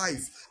chase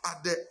life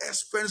at the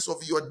expense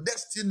of your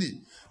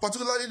destiny.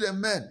 Particularly the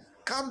men.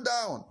 Calm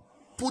down.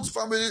 Put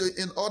family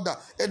in order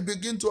and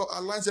begin to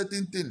align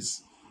certain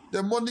things.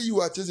 The money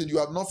you are chasing, you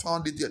have not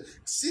found it yet.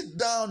 Sit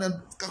down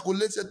and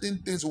calculate certain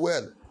things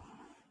well.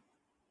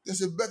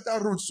 There's a better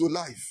route to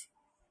life.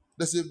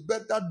 There's a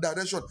better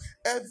direction.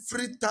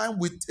 Every time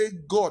we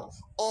take God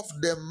off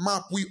the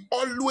map, we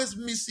always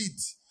miss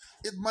it.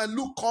 It might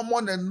look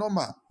common and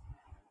normal,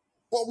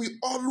 but we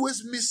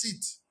always miss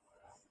it.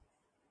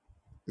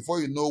 Before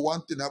you know,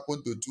 one thing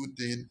happened to two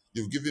things.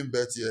 You've given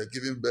birth here,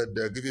 giving birth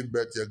there, giving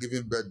birth here,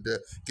 giving birth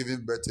there,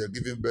 giving birth here,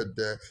 giving birth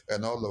there,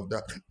 and all of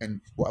that.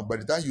 And by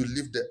the time you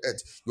leave the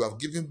earth, you have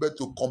given birth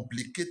to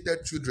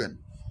complicated children.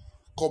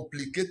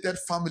 Complicated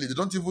family. They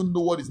don't even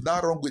know what is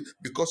that wrong with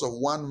because of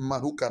one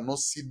man who cannot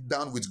sit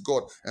down with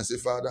God and say,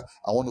 Father,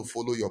 I want to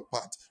follow your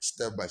path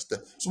step by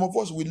step. Some of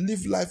us, we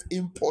live life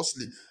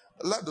impulsively.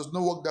 Life does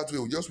not work that way.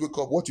 We just wake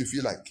up what you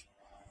feel like.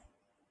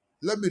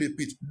 Let me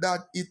repeat,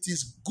 that it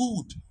is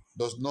good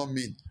does not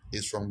mean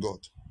it's from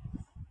God.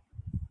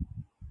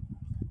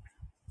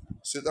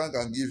 Satan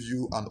can give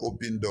you an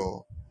open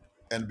door,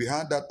 and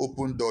behind that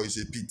open door is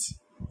a pit.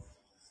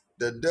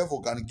 The devil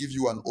can give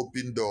you an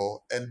open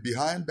door, and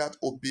behind that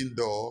open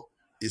door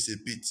is a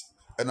pit.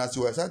 And as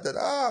you are excited,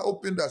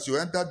 open that, you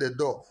enter the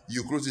door,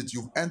 you close it,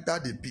 you've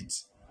entered the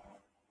pit.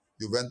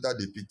 You've entered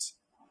the pit.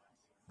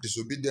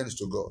 Disobedience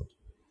to God.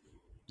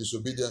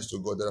 Disobedience to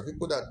God. There are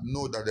people that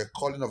know that the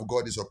calling of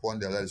God is upon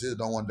their lives. They say they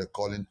don't want the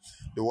calling.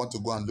 They want to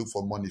go and look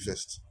for money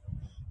first.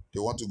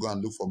 They want to go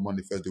and look for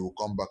money first. They will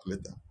come back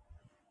later.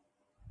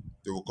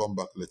 They will come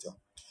back later.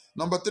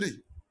 Number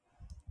 3.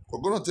 We're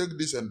going to take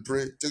this and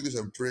pray, take this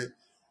and pray,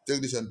 take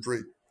this and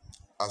pray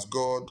as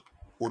God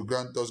would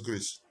grant us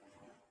grace.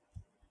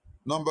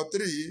 Number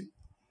 3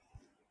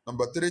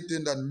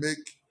 thing that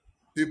make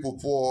people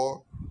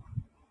poor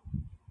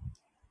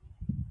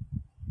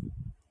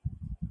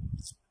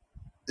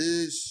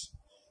is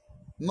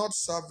not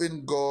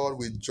serving God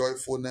with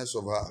joyfulness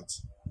of heart.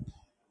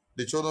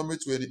 Deuteronomy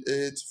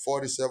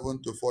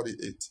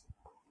 28:47-48.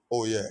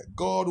 Oh yeah,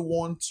 God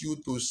wants you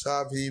to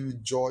serve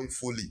Him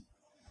joyfully.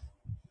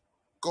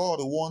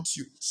 God wants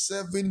you.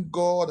 Serving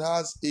God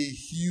has a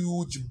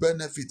huge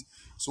benefit.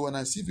 So when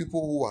I see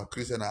people who are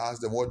Christian, I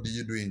ask them, what do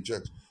you do in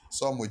church?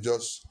 Some will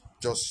just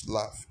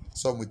laugh.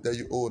 Some will tell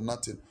you, oh,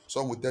 nothing.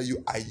 Some will tell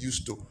you, I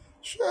used to.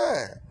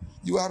 Sure,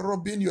 you are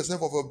robbing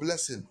yourself of a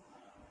blessing.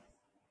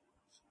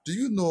 Do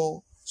you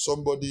know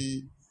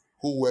somebody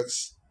who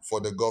works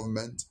for the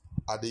government?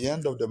 At the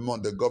end of the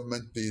month, the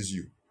government pays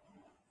you.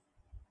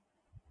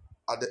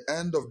 At the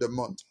end of the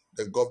month,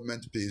 the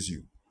government pays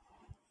you.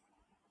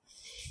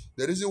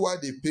 The reason why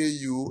they pay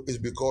you is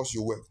because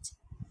you worked.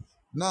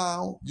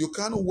 Now, you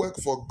can't work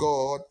for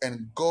God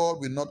and God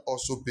will not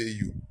also pay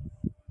you.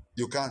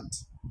 You can't.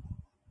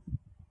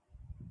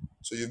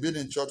 So you've been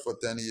in church for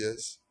 10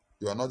 years.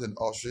 You are not in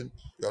ushering.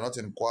 You are not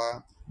in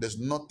choir. There's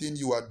nothing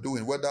you are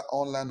doing, whether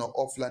online or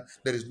offline.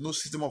 There is no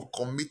system of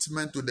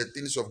commitment to the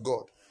things of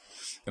God.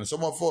 And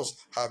some of us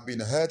have been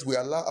hurt. We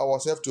allow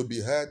ourselves to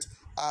be hurt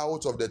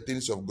out of the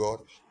things of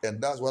God.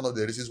 And that's one of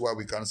the reasons why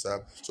we can't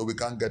serve, so we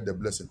can't get the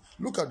blessing.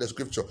 Look at the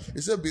scripture.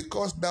 It said,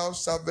 because thou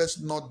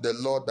servest not the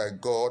Lord thy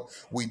God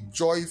with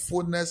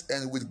joyfulness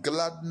and with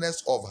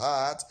gladness of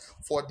heart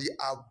for the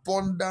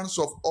abundance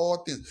of all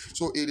things.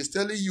 So it is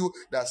telling you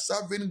that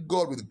serving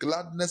God with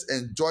gladness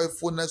and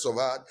joyfulness of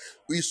heart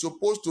is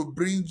supposed to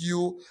bring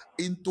you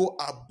into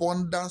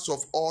abundance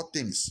of all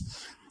things.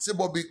 Say,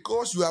 but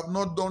because you have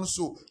not done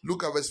so,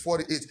 look at verse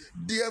 48.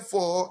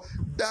 Therefore,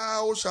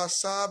 thou shalt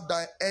serve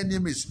thy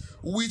enemies,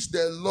 which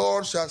the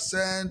Lord shall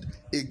send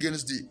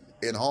against thee,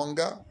 in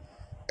hunger,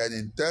 and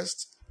in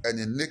thirst, and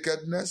in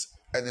nakedness,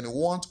 and in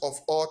want of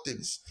all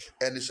things.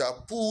 And he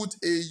shall put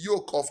a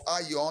yoke of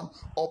iron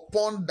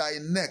upon thy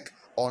neck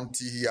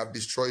until he have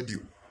destroyed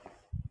you.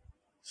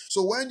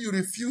 So when you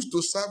refuse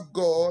to serve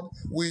God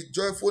with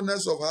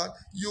joyfulness of heart,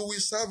 you will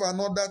serve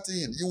another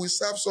thing. You will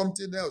serve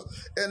something else.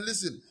 And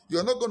listen,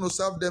 you're not going to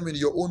serve them in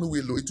your own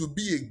will. It will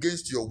be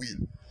against your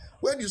will.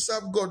 When you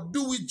serve God,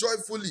 do it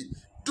joyfully,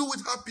 do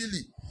it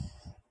happily.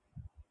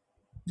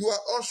 You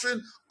are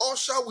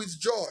usher with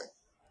joy.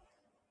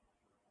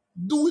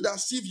 Do it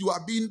as if you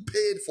are being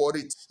paid for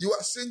it. You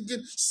are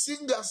singing,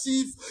 sing as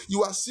if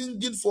you are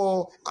singing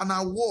for an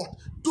award.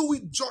 Do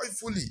it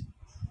joyfully.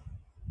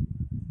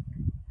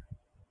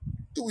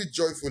 Do it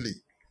joyfully.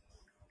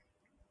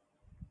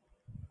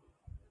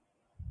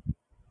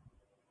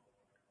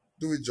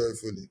 Do it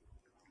joyfully.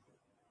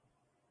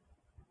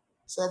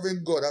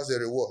 Serving God has a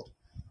reward.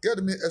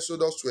 Get me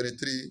Exodus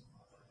 23.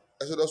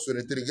 Exodus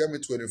 23. Get me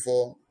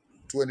 24,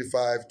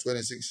 25,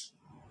 26.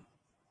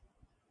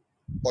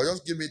 Or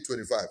just give me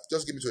 25.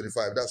 Just give me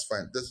 25. That's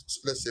fine.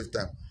 Let's save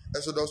time.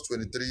 Exodus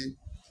 23.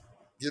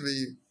 Give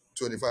me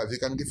 25.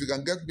 If you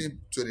can get me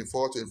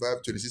 24,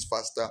 25, 26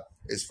 faster,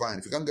 it's fine.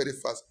 If you can't get it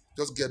fast,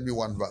 just get me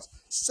one verse.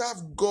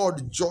 Serve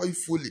God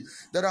joyfully.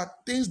 There are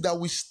things that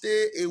will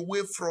stay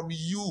away from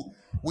you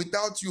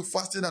without you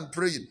fasting and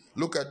praying.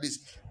 Look at this.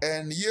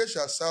 And ye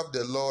shall serve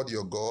the Lord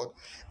your God,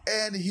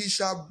 and he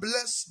shall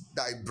bless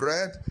thy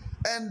bread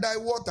and thy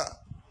water.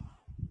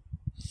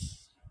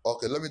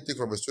 Okay, let me take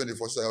from verse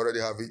 24, so I already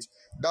have it.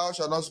 Thou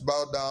shalt not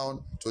bow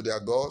down to their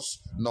gods,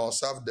 nor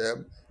serve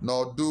them,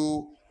 nor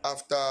do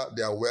after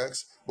their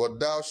works, but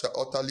thou shalt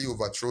utterly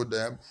overthrow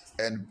them,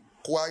 and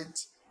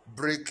quite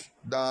break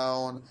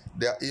down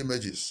their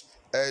images.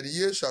 And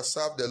ye shall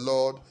serve the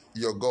Lord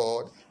your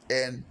God,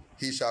 and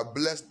he shall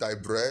bless thy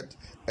bread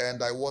and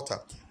thy water.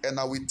 And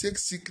I will take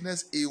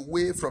sickness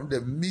away from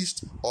the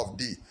midst of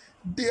thee.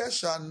 There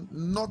shall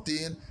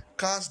nothing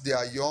cast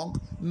their young,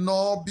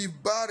 nor be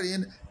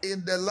barren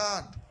in the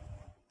land.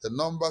 The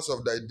numbers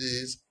of thy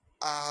days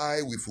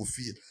I will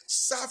fulfill.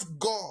 Serve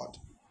God.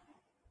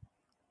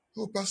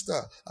 Oh, Pastor,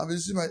 I'm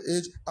using my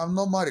age. I'm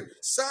not married.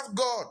 Serve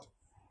God.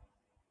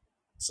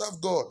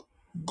 Serve God.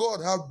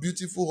 God have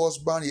beautiful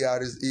husband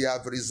he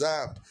have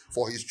reserved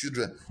for his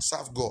children.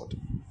 Serve God.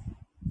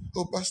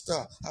 Oh,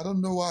 Pastor, I don't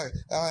know why.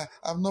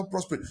 I'm not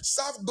prospering.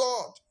 Serve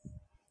God.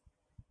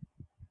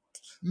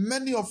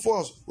 Many of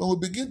us, when we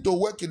begin to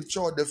work in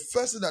church, the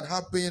first thing that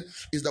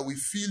happens is that we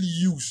feel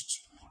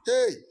used.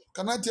 Hey,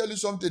 can I tell you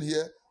something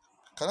here?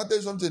 Can I tell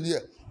you something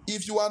here?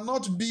 If you are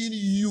not being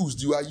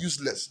used, you are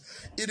useless.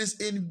 It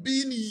is in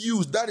being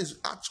used that is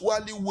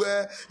actually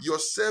where your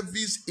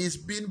service is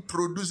being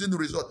producing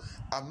result.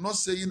 I'm not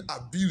saying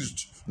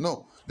abused.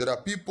 No, there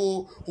are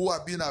people who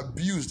are being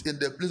abused in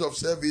the place of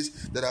service.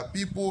 There are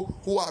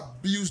people who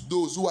abuse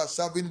those who are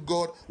serving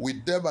God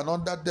with them and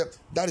under them.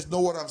 That is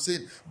not what I'm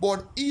saying.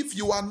 But if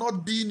you are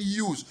not being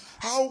used,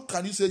 how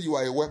can you say you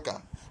are a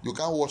worker? You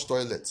can't wash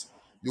toilets.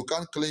 You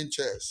can't clean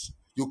chairs.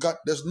 You can't,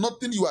 there's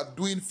nothing you are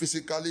doing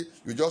physically.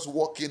 You just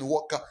walk in,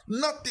 walk out.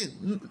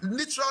 Nothing.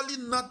 Literally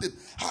nothing.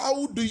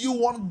 How do you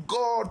want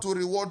God to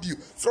reward you?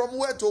 From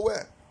where to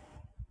where?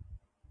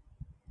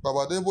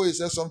 Baba Debo, he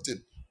said something.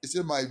 He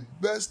said, my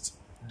best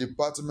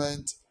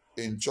department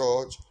in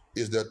church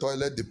is the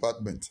toilet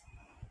department.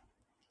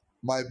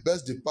 My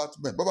best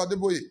department, Baba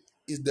Debo,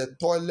 is the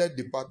toilet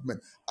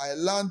department. I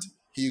learned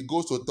he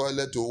goes to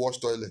toilet to wash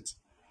toilet.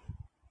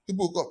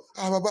 People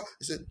come, Baba.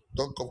 He said,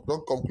 don't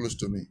come close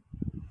to me.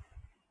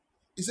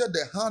 He said,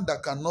 the hand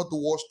that cannot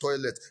wash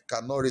toilet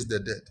cannot raise the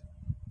dead.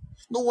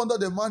 No wonder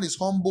the man is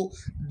humble.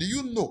 Do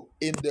you know,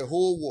 in the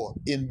whole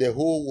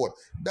world,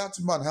 that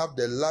man have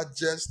the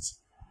largest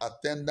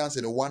attendance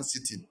in one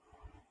sitting,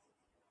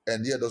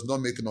 and yet does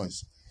not make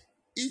noise.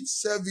 Each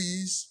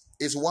service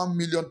is 1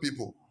 million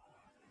people,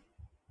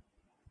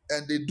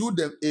 and they do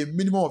them a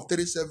minimum of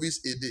 30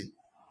 services a day.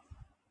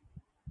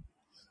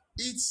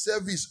 Each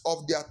service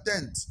of their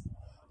tent,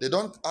 they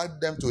don't add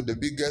them to the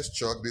biggest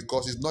church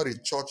because it's not a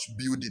church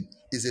building,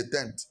 it's a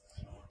tent.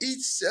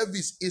 Each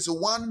service is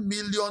 1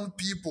 million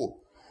people.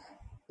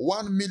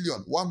 1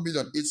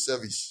 million each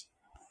service.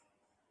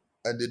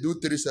 And they do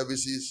 3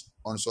 services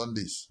on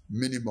Sundays,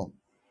 minimum.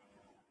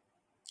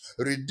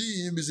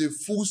 Redeem is a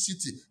full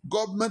city.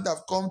 Government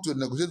have come to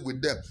negotiate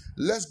with them.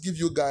 Let's give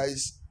you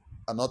guys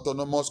an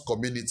autonomous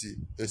community.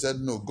 They said,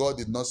 no, God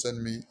did not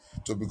send me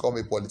to become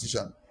a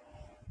politician.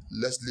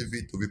 Let's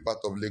leave it to be part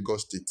of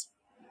Lagos State.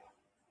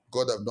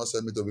 God have not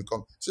sent me to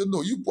become. Say,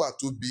 no, you people are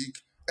too big.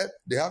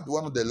 They have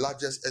one of the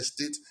largest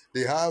estates.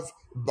 They have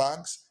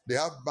banks. They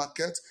have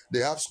markets. They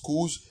have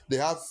schools. They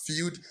have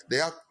field. They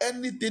have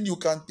anything you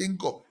can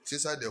think of. It's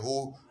inside the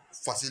whole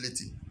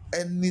facility.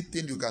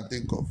 Anything you can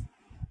think of.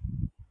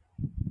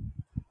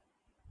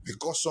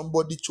 Because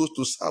somebody chose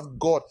to serve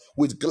God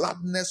with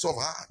gladness of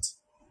heart.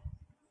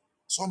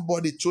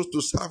 Somebody chose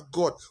to serve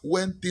God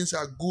when things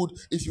are good.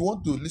 If you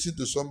want to listen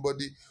to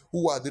somebody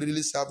who had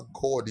really served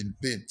God in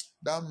pain,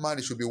 that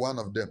man should be one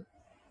of them.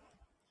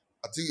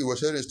 I think he was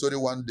sharing a story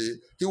one day.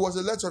 He was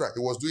a lecturer. He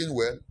was doing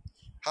well,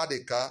 had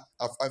a car.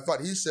 In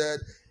fact, he said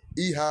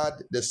he had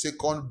the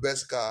second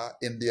best car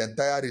in the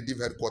entire Redeem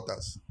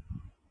headquarters.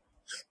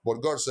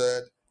 But God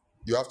said,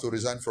 you have to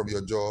resign from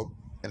your job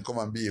and come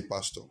and be a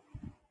pastor.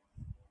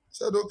 He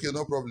said, okay,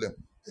 no problem.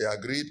 He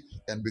agreed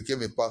and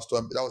became a pastor.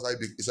 And that was how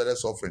he started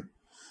suffering.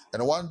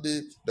 And one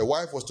day, the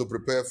wife was to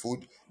prepare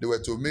food. They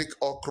were to make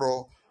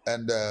okra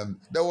And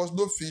there was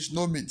no fish,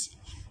 no meat.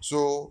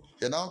 So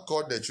he now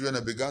called the children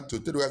and began to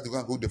tell the wife to go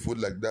and cook the food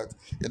like that.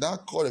 He now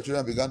called the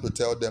children and began to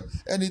tell them.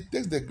 And it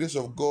takes the grace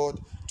of God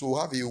to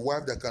have a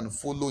wife that can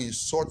follow in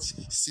such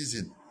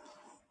season.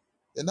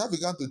 And now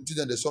began to teach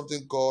them there's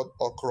something called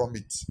okra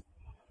meat.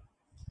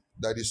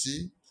 That you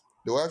see,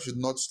 the wife should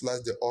not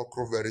slice the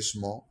okra very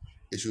small.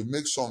 It should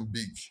make some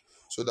big.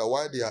 So that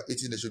while they are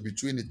eating, they should be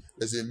chewing it.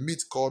 There's a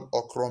meat called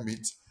okra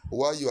meat.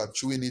 While you are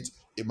chewing it,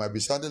 it might be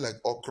sounding like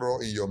okra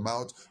in your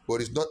mouth,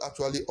 but it's not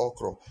actually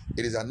okra.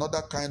 It is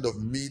another kind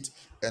of meat.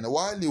 And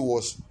while he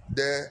was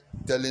there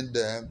telling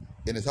them,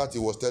 in his heart, he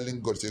was telling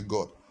God, say,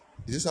 God,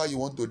 is this how you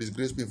want to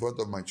disgrace me in front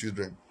of my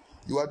children?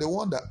 You are the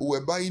one that who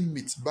were buying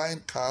meat, buying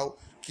cow,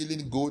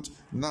 killing goat.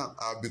 Now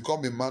I've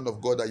become a man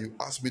of God that you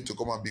asked me to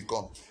come and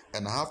become.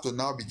 And I have to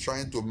now be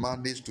trying to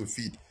manage to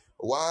feed.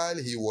 While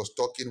he was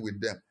talking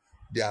with them,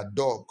 their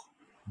dog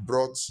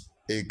brought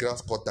a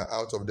grass cutter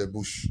out of the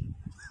bush.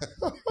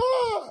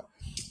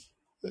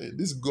 Hey,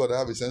 this God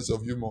have a sense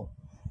of humor.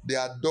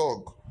 Their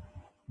dog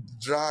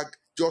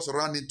just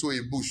ran into a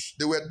bush.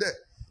 They were there.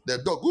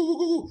 The dog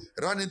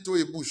ran into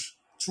a bush.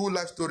 True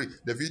life story.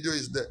 The video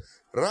is there.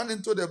 Ran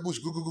into the bush,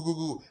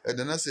 and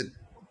the next thing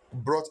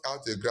brought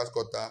out a grass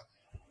cutter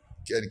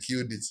and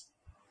killed it.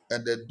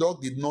 And the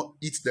dog did not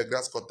eat the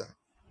grass cutter.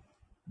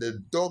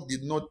 The dog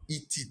did not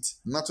eat it.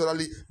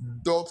 Naturally,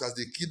 dogs, as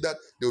they kill that,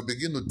 they will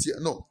begin to tear.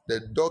 No, the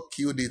dog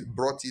killed it,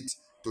 brought it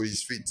to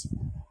his feet.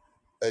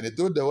 And he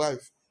told the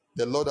wife,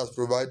 the Lord has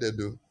provided,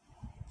 though.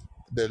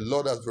 The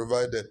Lord has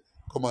provided.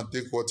 Come and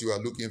take what you are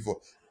looking for.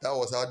 That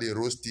was how they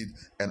roasted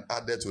and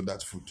added to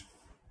that food.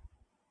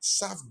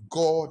 Serve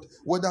God,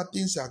 whether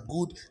things are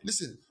good.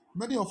 Listen,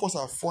 many of us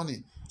are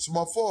funny. Some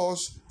of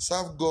us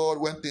serve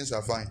God when things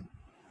are fine.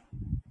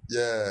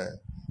 Yeah.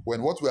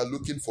 When what we are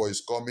looking for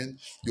is coming,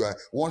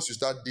 once you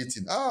start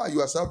dating, you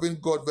are serving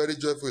God very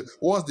joyful.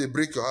 Once they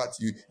break your heart,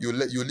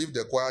 you leave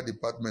the choir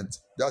department.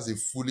 That's a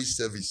foolish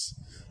service.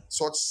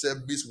 Such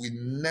service will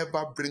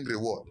never bring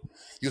reward.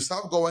 You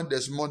serve God when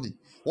there's money.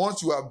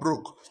 Once you are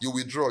broke, you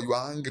withdraw. You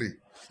are angry.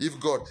 If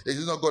God, it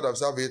is not God of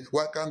service,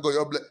 why can't God?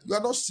 You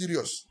are not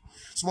serious.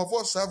 Some of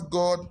us serve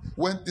God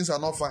when things are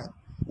not fine.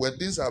 When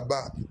things are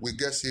bad, we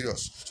get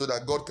serious so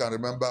that God can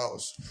remember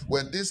us.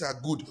 When things are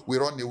good, we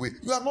run away.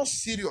 You are not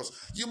serious.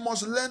 You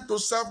must learn to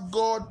serve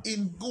God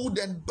in good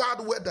and bad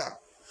weather.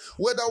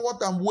 Whether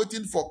what I'm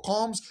waiting for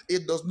comes,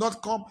 it does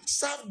not come,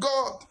 serve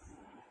God.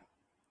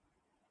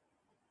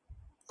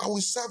 I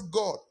will serve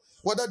God.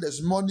 Whether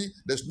there's money,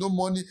 there's no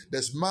money,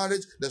 there's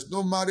marriage, there's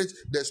no marriage,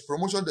 there's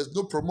promotion, there's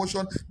no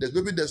promotion, there's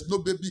baby, there's no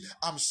baby.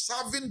 I'm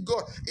serving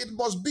God. It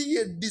must be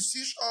a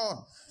decision.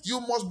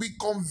 You must be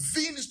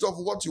convinced of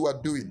what you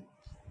are doing.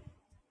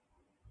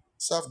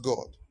 Serve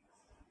God.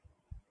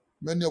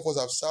 Many of us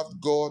have served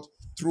God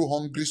through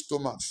hungry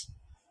stomachs.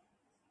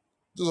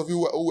 Those of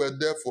you who were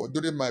there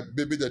during my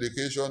baby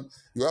dedication,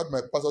 you had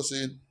my pastor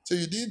saying, so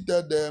you didn't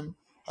tell them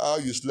how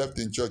you slept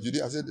in church. You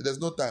didn't. I said,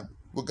 there's no time.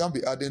 We can't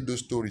be adding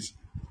those stories.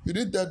 You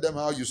didn't tell them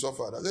how you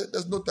suffered. I said,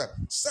 there's no time.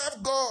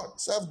 Serve God.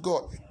 Serve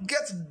God.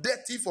 Get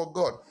dirty for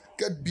God.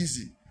 Get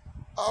busy.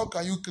 How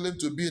can you claim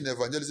to be in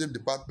evangelism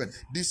department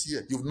this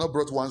year? You've not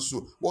brought one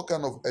soul. What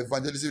kind of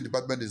evangelism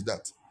department is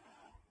that?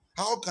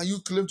 How can you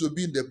claim to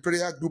be in the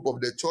prayer group of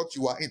the church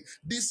you are in?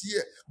 This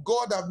year,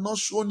 God have not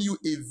shown you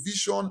a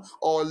vision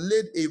or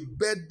laid a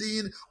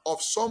burden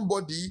of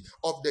somebody,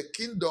 of the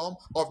kingdom,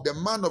 of the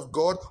man of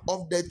God,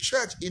 of the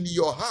church in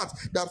your heart,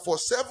 that for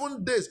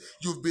 7 days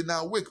you've been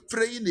awake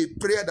praying a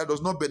prayer that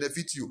does not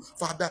benefit you.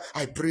 Father,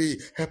 I pray,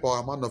 help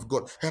our man of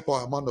God, help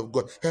our man of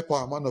God, help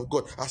our man of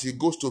God as he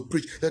goes to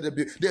preach. Let there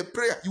be the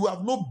prayer. You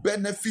have no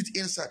benefit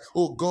inside.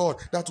 Oh God,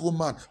 that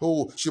woman,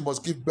 oh, she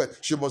must give birth,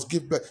 she must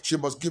give birth, she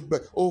must give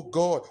birth. Oh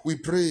God, we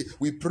pray.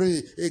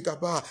 Hey,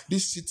 Gaba,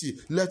 this city,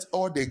 let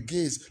all the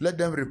gays, let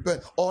them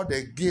repent. All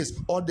the gays,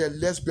 all the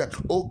lesbians.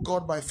 Oh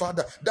God, my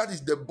Father, that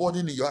is the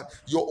burden in your heart.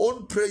 Your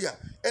own prayer.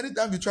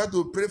 Anytime you try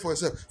to pray for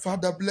yourself,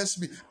 Father, bless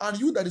me. And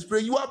you that is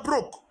praying, you are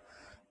broke.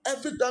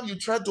 Every time you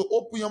try to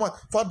open your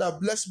mouth, Father,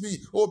 bless me.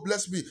 Oh,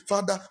 bless me.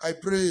 Father, I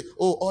pray.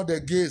 Oh, all the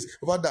gays.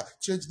 Father,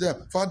 change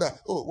them. Father,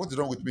 oh, what is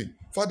wrong with me?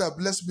 Father,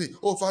 bless me.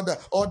 Oh, Father,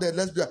 all the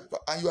lesbians.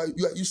 And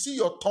you see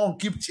your tongue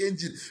keep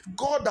changing.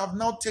 God have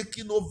now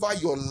taken over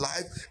your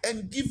life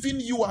and given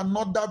you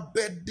another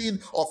burden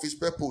of his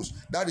purpose.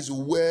 That is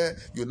where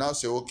you now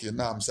say, okay,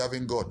 now I'm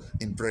serving God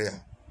in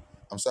prayer.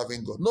 I'm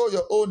serving God. No,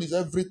 your own is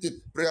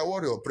everything. Prayer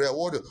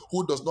warrior,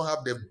 who does not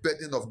have the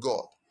burden of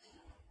God.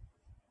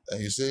 And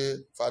you say,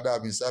 Father,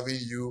 I've been serving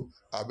you.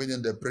 I've been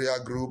in the prayer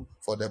group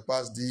for the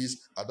past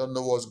days. I don't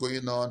know what's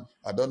going on.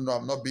 I don't know.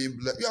 I'm not being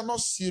blessed. You are not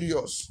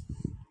serious.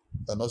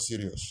 You're not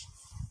serious.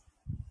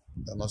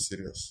 You're not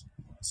serious.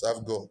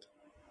 Serve God.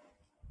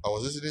 I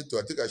was listening to,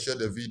 I think I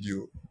shared a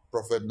video,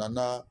 Prophet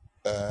Nana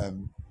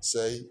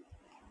say,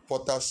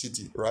 Potter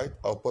City, right?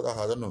 Or Potter,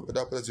 I don't know.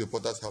 Whether Potter City or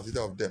Potter's house,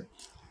 either of them.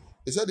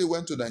 He said he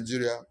went to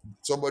Nigeria.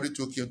 Somebody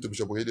took him to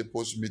Bishop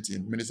Oyedepo's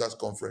meeting, ministers'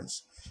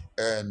 conference.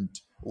 And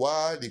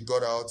while he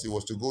got out, he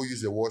was to go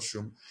use the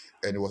washroom.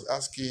 And he was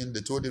asking,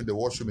 they told him the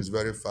washroom is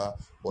very far,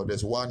 but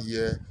there's one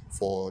here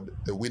for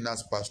the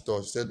winners pastor.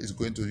 He said he's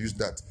going to use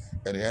that.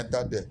 And he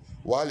entered there.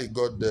 While he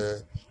got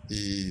there,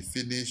 he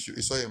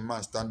saw a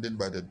man standing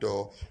by the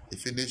door. He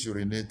finished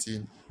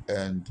urinating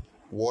and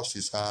washed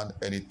his hand.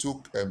 And he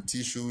took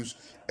tissues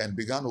and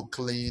began to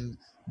clean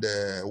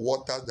the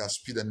water that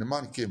spilled. And the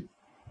man came.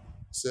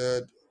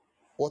 Said,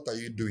 "What are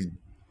you doing?"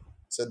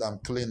 Said, "I'm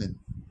cleaning."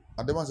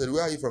 And the man said,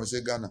 "Where are you from?" He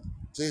said, "Ghana."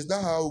 So is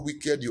that how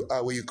wicked you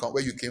are where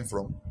you came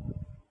from?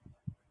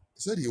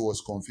 He said he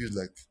was confused,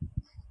 like,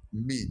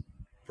 me,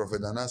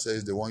 Prophet Nana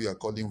says the one you are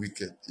calling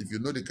wicked. If you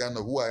know the kind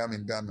of who I am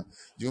in Ghana,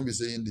 you won't be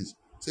saying this.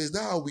 So is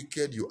that how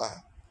wicked you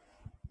are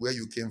where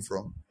you came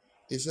from?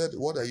 He said,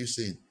 "What are you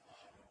saying?"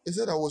 He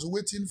said, "I was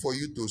waiting for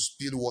you to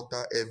spill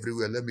water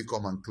everywhere. Let me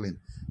come and clean.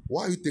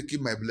 Why are you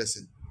taking my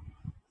blessing?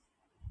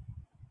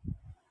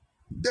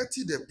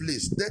 Dirty the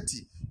place,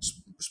 dirty,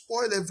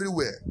 spoil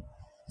everywhere.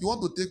 You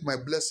want to take my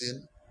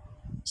blessing,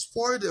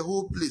 spoil the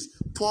whole place,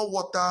 pour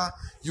water,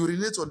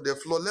 urinate on the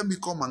floor. Let me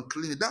come and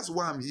clean it. That's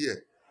why I'm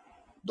here.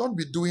 Don't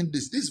be doing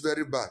this. This is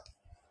very bad.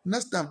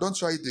 Next time, don't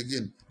try it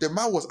again." The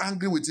man was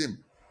angry with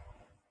him.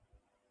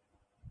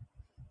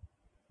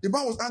 The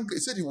man was angry.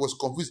 He said he was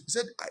confused. He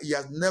said he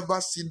has never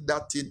seen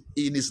that thing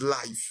in his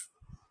life.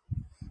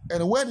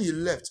 And when he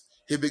left,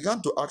 he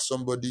began to ask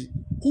somebody,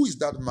 "Who is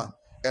that man?"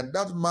 And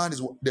that man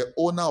is the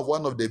owner of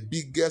one of the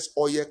biggest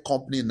oil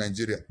company in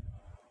Nigeria.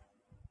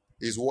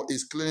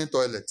 Is cleaning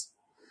toilet.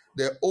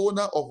 The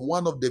owner of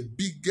one of the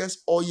biggest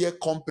oil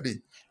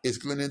company is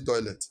cleaning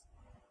toilet.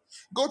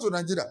 Go to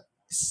Nigeria.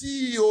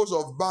 CEOs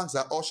of banks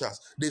and ushers,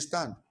 they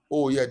stand.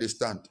 Oh yeah, they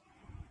stand.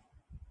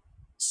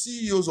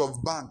 CEOs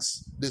of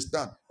banks, they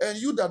stand. And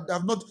you that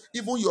have not,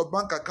 even your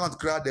bank account,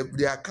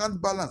 the account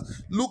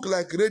balance look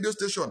like radio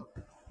station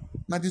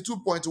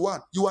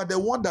 92.1. You are the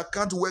one that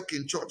can't work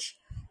in church.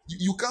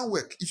 You can't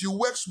work. If you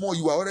work small,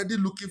 you are already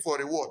looking for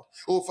reward.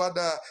 "Oh,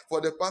 Father, for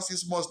the past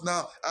 6 months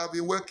now, I've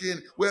been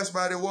working. Where's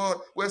my reward?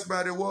 Where's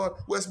my reward?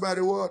 Where's my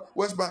reward?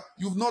 Where's my..."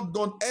 You've not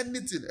done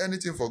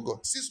anything for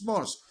God. 6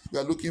 months, you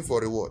are looking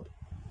for reward.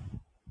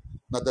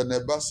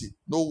 Nathaniel Bassey,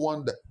 no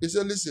wonder. He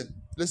said,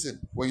 listen,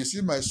 when you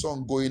see my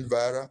song going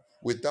viral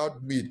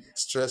without me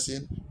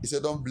stressing, he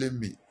said, "Don't blame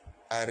me.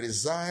 I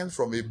resigned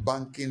from a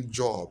banking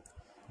job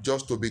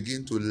just to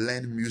begin to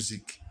learn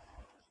music."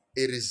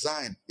 He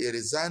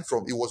resigned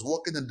from, he was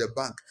working in the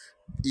bank.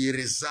 He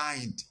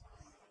resigned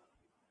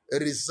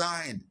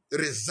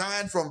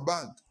from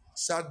bank,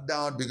 sat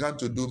down, began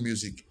to do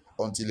music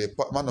until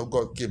a man of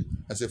God came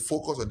and said,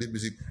 "Focus on this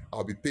music.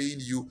 I'll be paying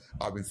you.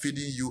 I'll be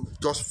feeding you.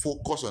 Just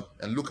focus on."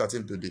 And look at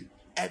him today.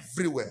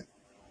 Everywhere.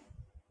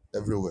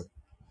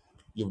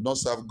 You've not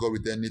served God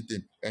with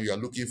anything and you are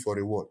looking for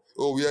reward.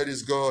 "Oh, where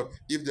is God?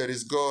 If there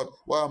is God,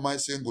 why am I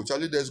single?"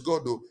 Charlie, there's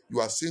God though. You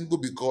are single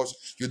because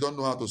you don't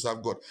know how to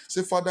serve God.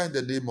 Say, "Father, in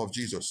the name of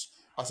Jesus,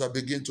 as I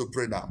begin to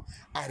pray now,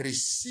 I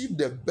receive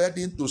the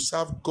burden to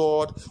serve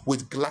God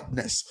with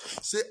gladness."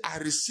 Say, "I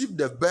receive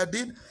the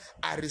burden.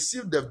 I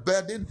receive the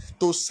burden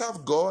to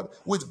serve God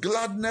with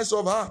gladness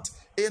of heart."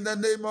 In the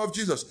name of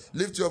Jesus,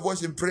 lift your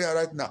voice in prayer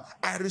right now.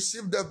 I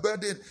receive the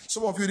burden.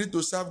 Some of you need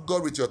to serve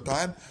God with your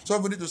time. Some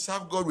of you need to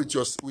serve God with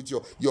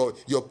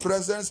your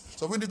presence.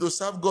 Some of you need to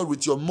serve God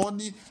with your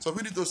money. Some of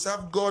you need to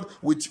serve God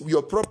with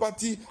your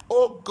property.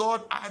 Oh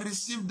God, I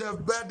receive the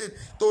burden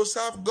to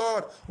serve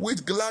God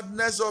with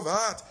gladness of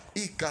heart.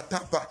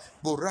 Ikatapa,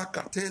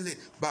 borakatele,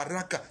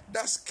 baraka.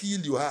 That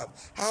skill you have.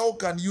 How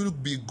can you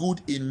be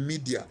good in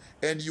media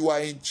and you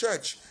are in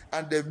church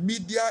and the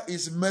media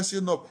is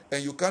messing up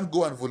and you can't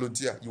go and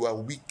volunteer? You are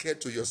wicked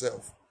to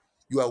yourself.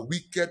 You are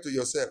wicked to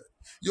yourself.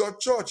 Your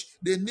church,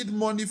 they need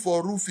money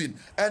for roofing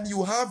and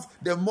you have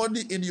the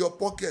money in your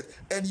pocket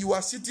and you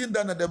are sitting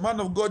down and the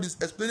man of God is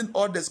explaining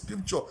all the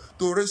scripture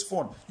to raise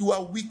fund. You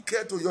are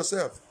wicked to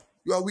yourself.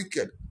 You are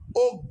wicked.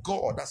 Oh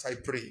God, as I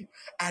pray,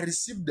 I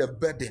receive the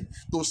burden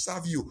to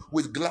serve you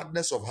with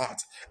gladness of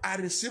heart. I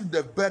receive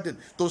the burden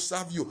to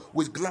serve you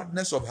with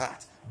gladness of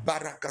heart.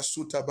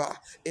 Barakasutaba,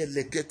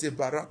 elekete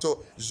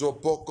barato,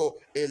 zoboko,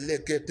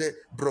 elekete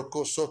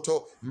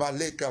brokosoto,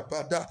 maleka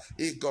pada,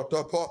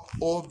 igotopo,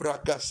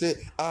 obrakase,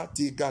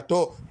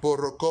 atigato,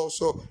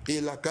 borokoso,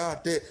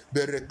 ilakate,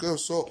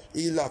 berekoso,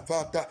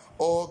 ilafata.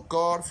 Oh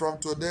God, from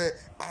today,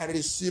 I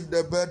receive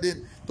the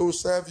burden to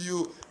serve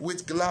you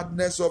with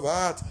gladness of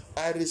heart.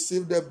 I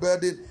receive the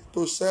burden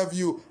to serve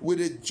you with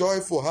a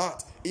joyful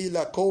heart.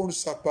 Ila kon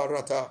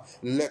saparata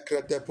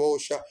lekrete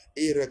posha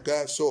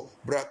iregaso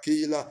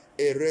brakila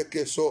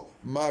erekeso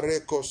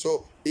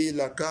marekoso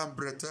ila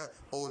cambreta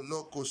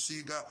oloko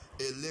siga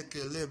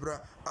elekelebra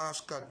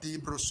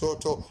askatibro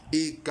soto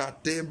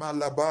ikatema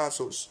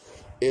labasos.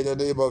 In the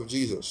name of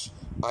Jesus,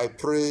 I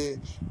pray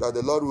that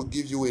the Lord will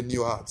give you a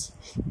new heart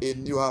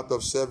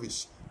of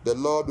service. The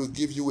Lord will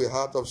give you a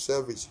heart of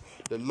service.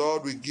 The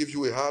Lord will give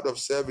you a heart of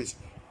service.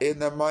 In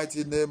the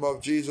mighty name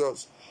of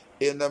Jesus.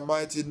 In the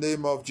mighty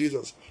name of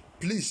Jesus.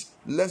 Please,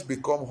 let's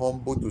become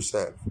humble to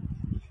serve.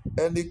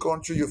 Any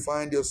country you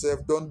find yourself,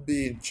 don't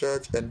be in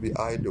church and be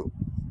idle.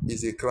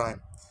 It's a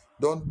crime.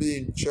 Don't be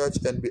in church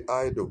and be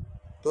idle.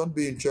 Don't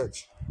be in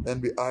church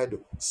and be idle.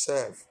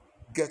 Serve.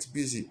 Get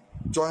busy.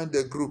 Join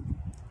the group.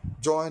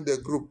 Join the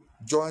group.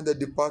 Join the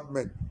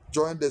department.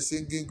 Join the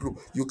singing group.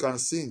 You can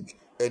sing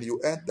and you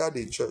enter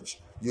the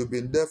church. You've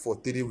been there for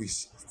 3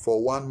 weeks,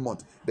 for 1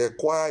 month. The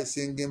choir is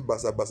singing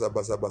basa basa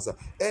basa basa.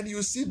 And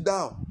you sit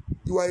down.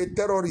 You are a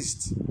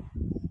terrorist.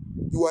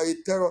 You are a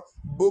terror.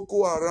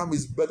 Boko Haram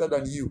is better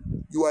than you.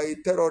 You are a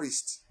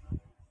terrorist.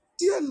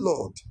 Dear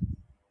Lord,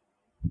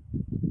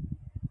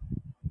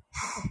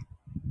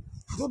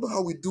 I don't know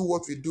how we do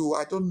what we do.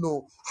 I don't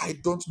know. I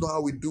don't know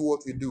how we do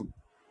what we do.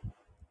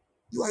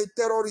 You are a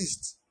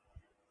terrorist.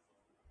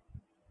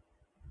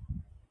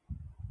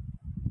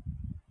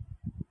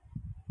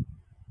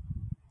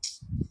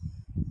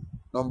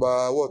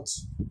 Number what?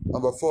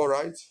 Number 4,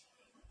 right?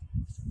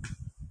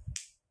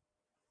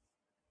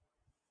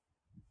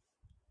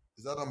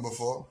 Is that number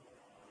 4?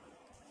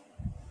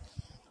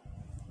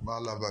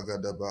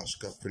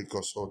 Malavagadabaska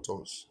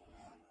Prikosotos.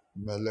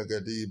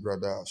 Melegadi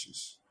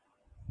Bradashis.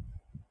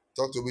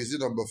 Talk to me. Is it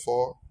number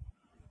 4?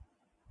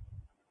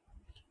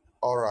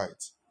 All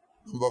right.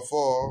 Number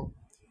 4,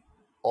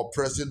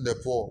 oppressing the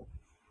poor.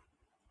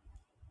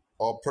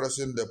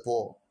 Oppressing the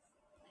poor.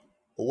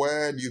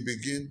 When you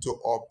begin to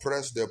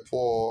oppress the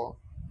poor,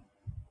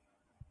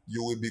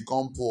 you will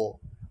become poor.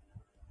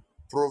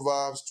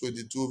 Proverbs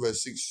 22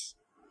 verse 6.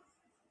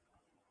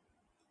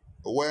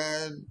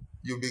 When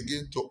you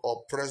begin to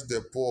oppress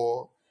the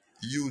poor,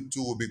 you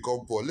too will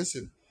become poor.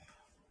 Listen,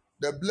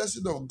 the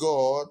blessing of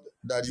God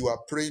that you are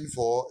praying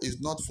for is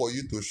not for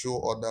you to show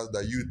others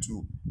that you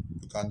too,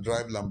 you can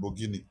drive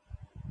Lamborghini,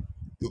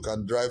 you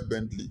can drive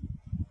Bentley,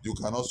 you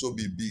can also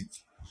be big,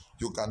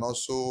 you can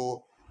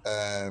also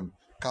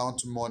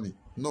count money.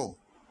 No.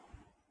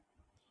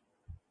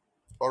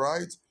 All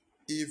right?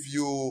 If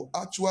you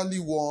actually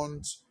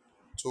want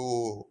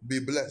to be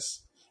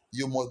blessed,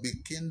 you must be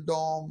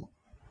kingdom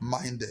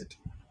minded.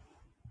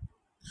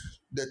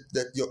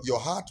 That your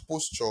heart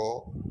posture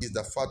is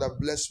that, Father,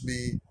 bless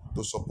me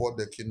to support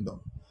the kingdom.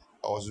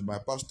 I was with my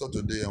pastor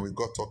today and we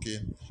got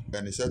talking,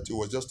 and he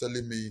was just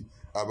telling me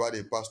about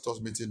a pastor's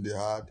meeting they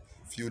had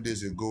a few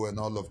days ago and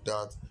all of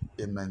that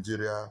in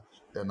Nigeria.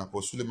 And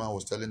Apostle Suleiman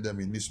was telling them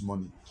he needs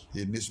money.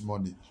 He needs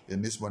money. He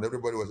needs money.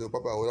 Everybody was saying,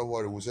 Papa, don't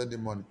worry, we'll send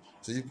him money.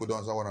 So you don't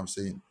understand what I'm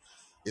saying.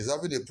 He's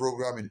having a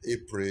program in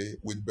April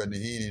with Benny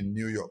Hinn in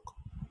New York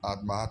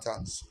at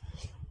Manhattan's.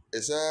 He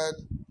said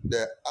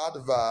the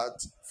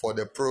advert for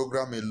the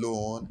program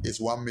alone is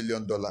 $1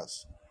 million.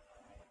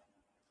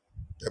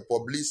 The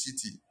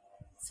publicity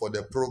for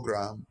the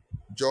program,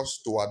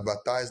 just to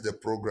advertise the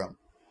program,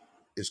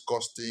 is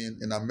costing,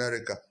 in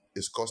America,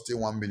 is costing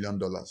 $1 million.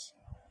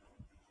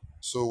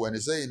 So when they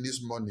say in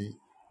this money,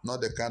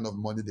 not the kind of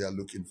money they are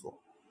looking for.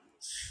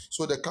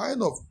 So the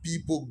kind of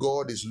people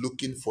God is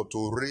looking for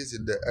to raise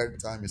in the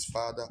earth time is,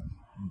 Father,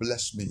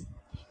 bless me.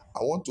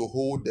 I want to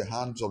hold the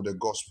hands of the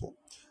gospel.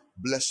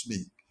 Bless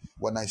me.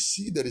 When I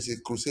see there is a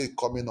crusade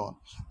coming on,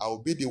 I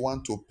will be the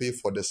one to pay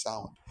for the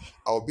sound.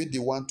 I will be the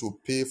one to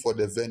pay for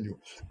the venue.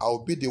 I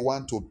will be the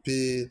one to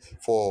pay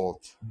for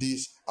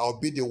this. I will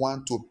be the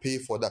one to pay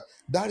for that.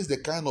 That is the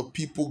kind of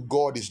people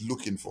God is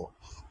looking for.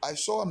 I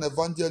saw an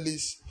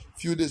evangelist a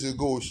few days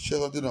ago share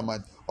something on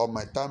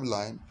my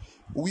timeline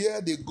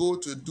where they go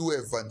to do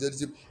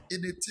evangelism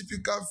in a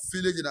typical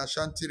village in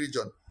Ashanti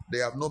region. They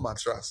have no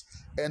mattress.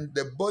 And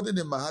the burden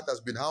in my heart has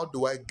been, how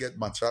do I get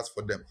mattress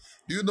for them?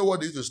 Do you know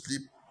what they used to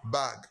sleep?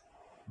 Bag.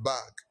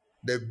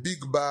 The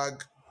big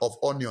bag of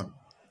onion.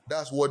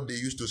 That's what they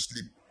used to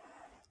sleep,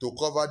 to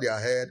cover their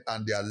head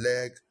and their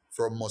leg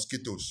from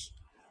mosquitoes.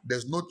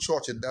 There's no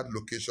church in that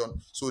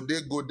location, so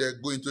they go there,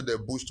 go into the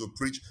bush to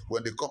preach.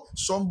 When they come,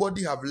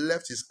 somebody have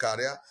left his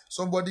career,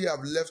 somebody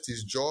have left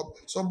his job,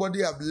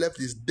 somebody have left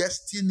his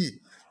destiny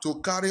to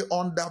carry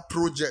on that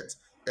project.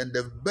 And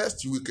the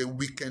best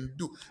we can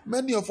do.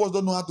 Many of us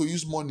don't know how to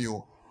use money.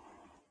 Oh.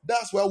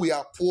 That's why we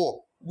are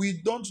poor.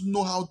 We don't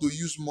know how to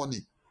use money.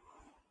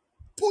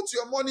 Put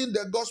your money in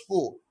the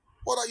gospel.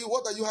 What are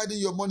you hiding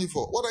your money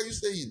for? What are you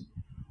saying?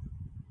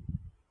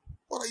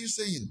 What are you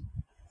saying?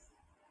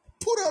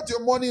 Put out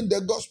your money in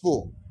the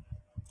gospel.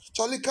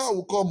 Charlie, car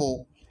will come.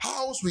 Oh.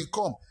 House will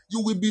come.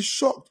 You will be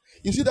shocked.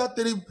 You see that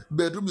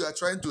 3-bedroom you are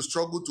trying to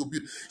struggle to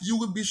build. You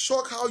will be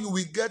shocked how you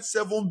will get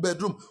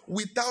 7-bedroom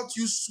without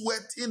you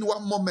sweating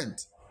one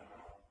moment.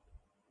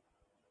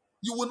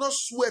 You will not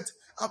sweat.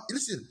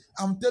 Listen,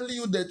 I'm telling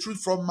you the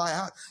truth from my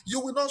heart.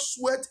 You will not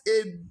sweat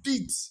a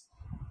bit.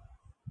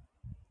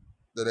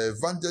 There are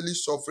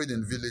evangelists suffering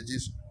in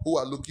villages who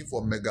are looking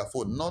for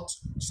megaphone, not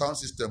sound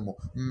system,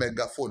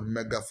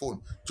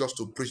 megaphone, just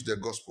to preach the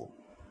gospel.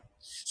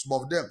 Some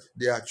of them,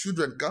 their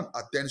children can't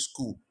attend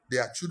school.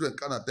 Their children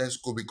can't attend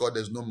school because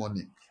there's no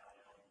money.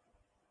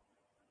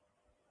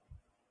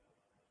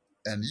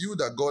 And you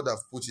that God have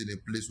put in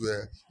a place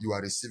where you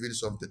are receiving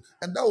something.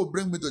 And that will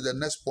bring me to the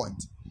next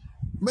point.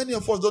 Many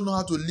of us don't know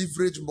how to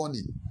leverage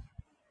money.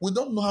 We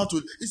don't know how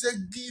to. He said,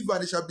 give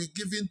and it shall be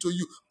given to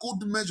you.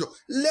 Good measure.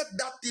 Let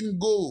that thing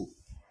go.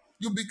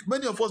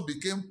 Many of us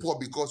became poor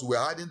because we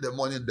are hiding the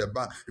money in the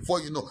bank.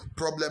 Before you know,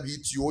 problem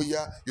hit you. Oh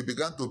yeah, you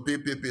began to pay.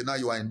 Now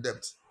you are in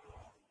debt.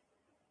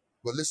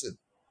 But listen,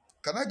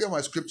 can I get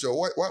my scripture?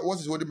 What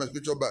is holding my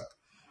scripture back?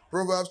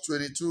 Proverbs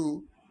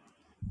 22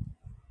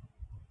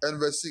 and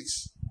verse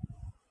 6.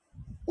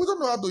 We don't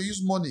know how to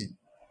use money.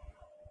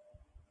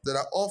 There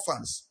are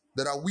orphans.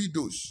 There are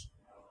widows.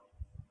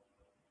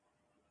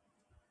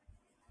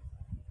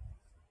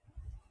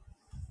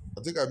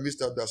 I think I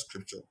missed out that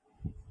scripture.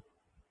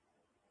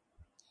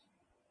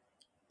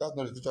 That's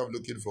not the scripture I'm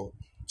looking for.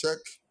 Check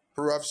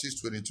Proverbs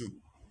 6:22.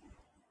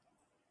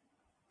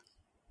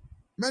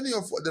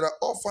 There are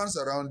orphans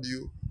around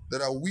you.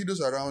 There are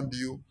widows around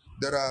you.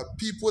 There are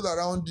people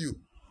around you.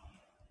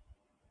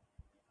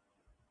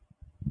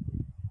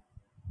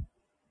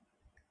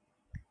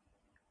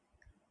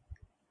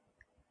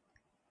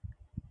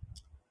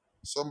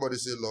 Somebody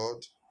say,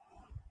 Lord.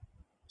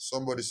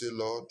 Somebody say,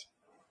 Lord,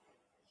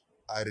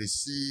 I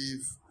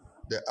receive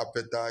the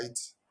appetite.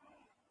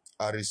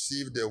 I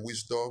receive the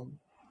wisdom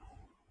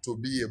to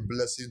be a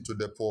blessing to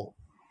the poor.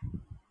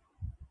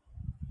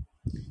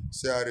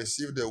 Say, I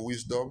receive the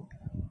wisdom.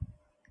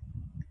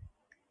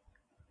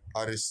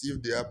 I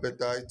receive the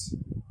appetite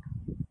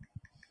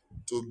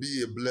to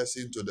be a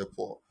blessing to the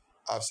poor.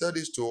 I've said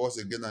this to us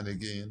again and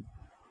again.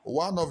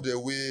 One of the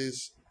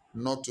ways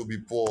not to be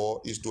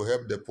poor is to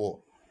help the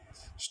poor.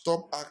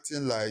 Stop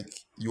acting like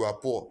you are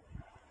poor,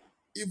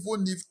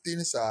 even if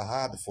things are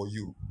hard for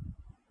you.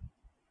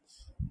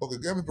 Okay,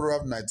 give me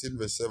Proverbs 19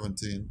 verse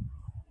 17.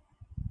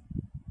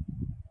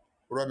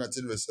 Proverbs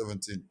 19 verse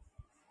 17.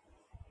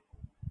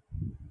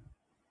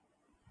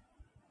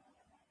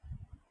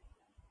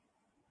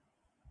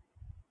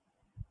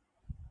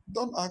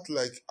 Don't act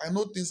like, I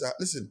know things are,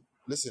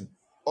 listen,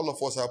 all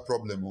of us have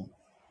problem.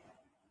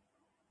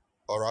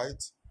 All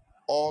right?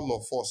 All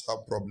of us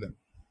have problem.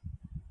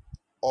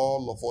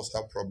 All of us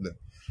have problem.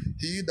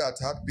 He that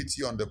had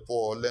pity on the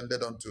poor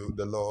lended unto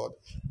the Lord,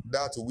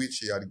 that which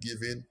he had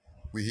given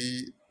will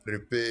he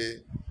repay,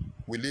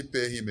 will he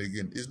pay him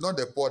again. It's not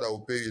the poor that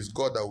will pay you, it's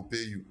God that will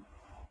pay you.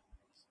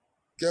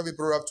 Give me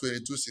Proverbs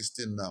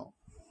 22:16 now.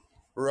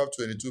 Proverbs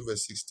 22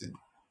 verse 16.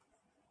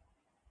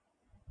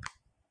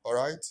 All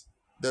right?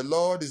 The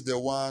Lord is the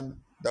one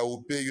that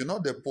will pay you,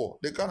 not the poor.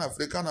 They can't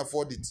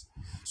afford it.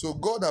 So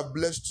God has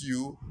blessed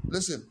you.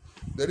 Listen,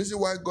 the reason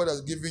why God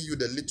has given you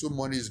the little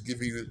money He's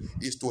giving you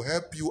is to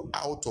help you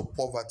out of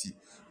poverty.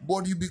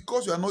 But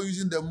because you are not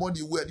using the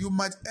money well, you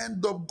might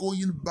end up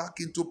going back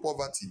into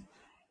poverty.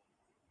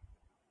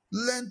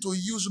 Learn to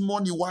use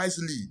money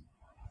wisely.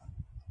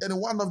 And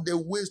one of the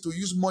ways to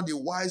use money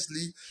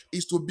wisely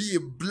is to be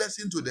a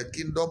blessing to the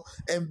kingdom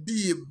and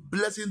be a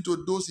blessing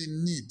to those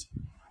in need.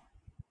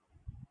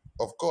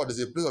 Of course,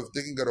 there's a place of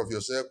taking care of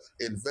yourself,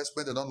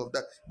 investment and all of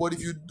that. But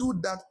if you do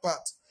that part,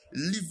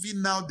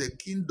 living out the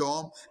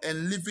kingdom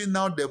and living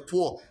out the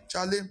poor,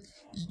 Charlie,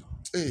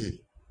 hey,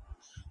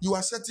 you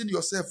are setting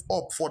yourself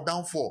up for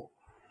downfall.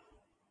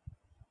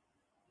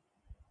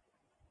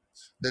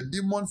 The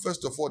demon,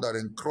 first of all, that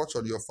encroached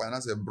on your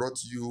finance and brought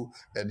you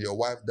and your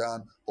wife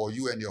down, or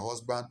you and your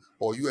husband,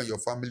 or you and your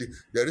family,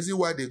 the reason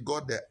why they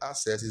got the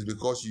access is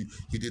because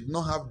you did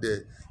not have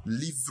the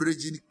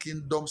leveraging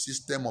kingdom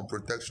system of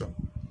protection.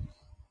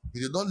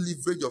 You did not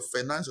leverage your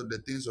finance on the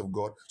things of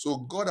God. So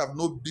God have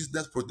no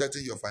business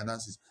protecting your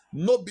finances.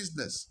 No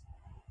business.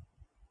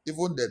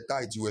 Even the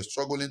tithe, you were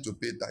struggling to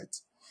pay tithe.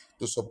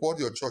 To support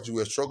your church, you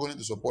were struggling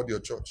to support your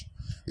church.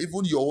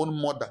 Even your own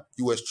mother,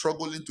 you were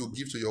struggling to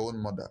give to your own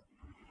mother.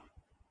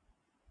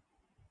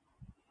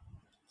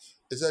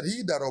 He said,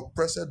 he that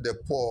oppresseth the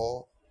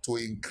poor to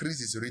increase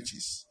his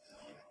riches,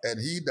 and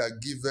he that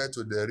giveth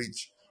to the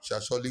rich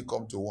shall surely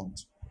come to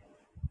want.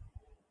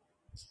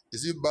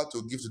 Is it bad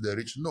to give to the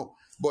rich? No.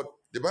 But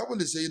the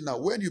Bible is saying now,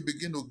 when you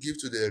begin to give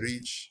to the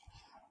rich,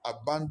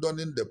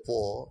 abandoning the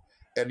poor,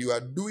 and you are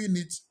doing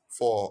it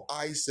for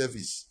eye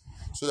service,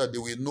 so that they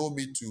will know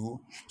me too,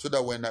 so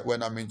that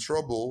when I'm in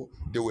trouble,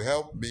 they will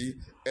help me,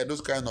 and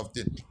those kind of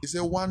things. He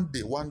said, one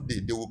day,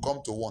 they will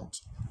come to want.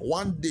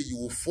 One day you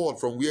will fall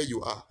from where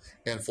you are,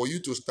 and for you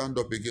to stand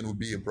up again will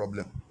be a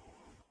problem.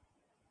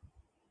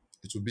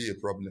 It will be a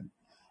problem.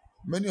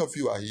 Many of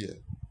you are here.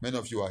 Many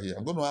of you are here.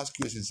 I'm going to ask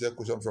you a sincere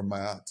question from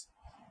my heart.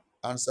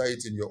 Answer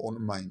it in your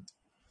own mind.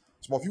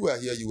 Some of you are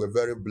here, you were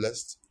very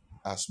blessed,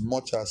 as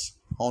much as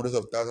hundreds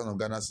of thousands of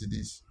Ghana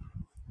cedis.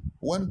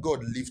 When God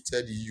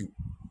lifted you,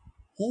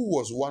 who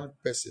was one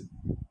person,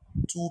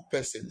 two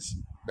persons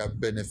that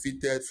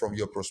benefited from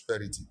your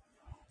prosperity?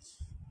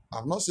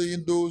 I'm not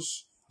saying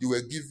those you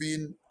were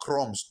giving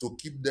crumbs to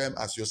keep them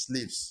as your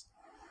slaves.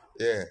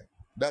 Yeah,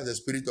 that's the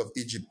spirit of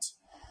Egypt.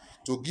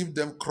 To give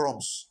them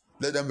crumbs,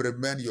 let them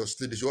remain your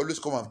slaves. They should always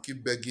come and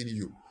keep begging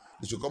you.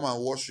 They should come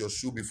and wash your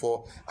shoe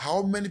before.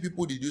 How many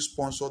people did you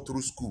sponsor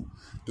through school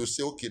to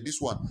say, okay, this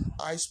one,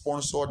 I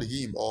sponsored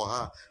him or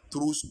her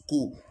through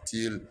school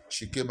till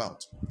she came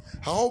out?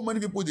 How many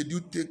people did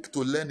you take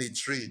to learn a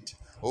trade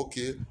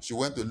Okay, she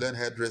went to learn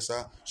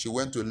hairdresser. She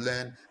went to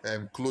learn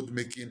cloth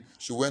making.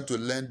 She went to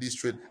learn this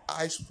trade.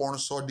 I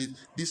sponsored it.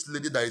 This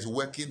lady that is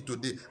working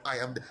today, I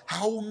am.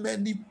 How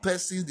many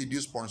persons did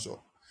you sponsor?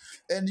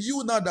 And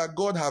you, now that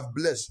God have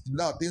blessed,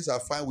 now things are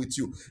fine with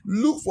you.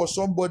 Look for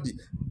somebody.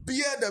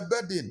 Bear the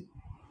burden.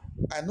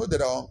 I know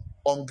there are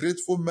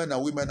ungrateful men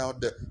and women out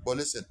there, but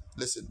listen.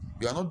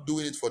 You are not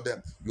doing it for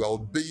them. You are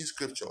obeying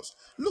scriptures.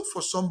 Look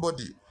for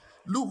somebody.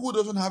 Look who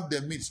doesn't have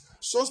the means.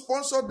 So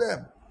sponsor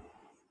them.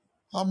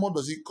 How much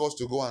does it cost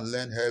to go and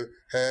learn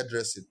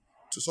hairdressing?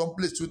 To some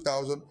place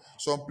 2,000,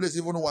 some place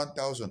even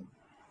 1,000.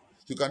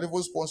 You can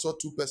even sponsor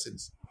two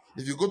persons.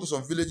 If you go to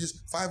some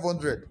villages,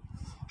 500.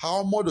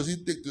 How much does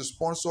it take to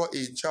sponsor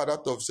a child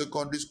out of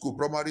secondary school,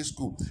 primary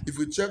school? If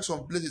you check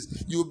some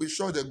places, you will be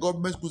sure the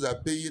government schools are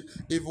paying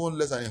even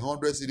less than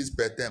 100 cedis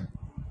per term.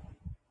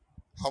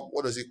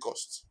 What does it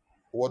cost?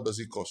 What does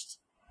it cost?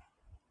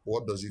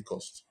 What does it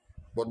cost?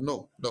 But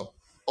no.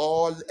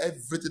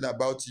 Everything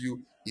about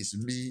you is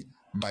me,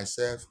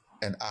 myself,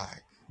 and I.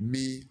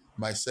 Me,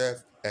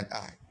 myself, and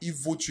I.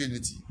 Evil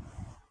Trinity.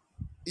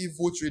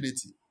 Evil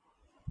Trinity.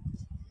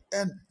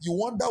 And you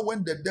wonder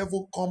when the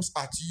devil comes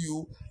at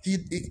you, he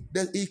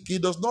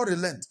does not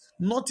relent.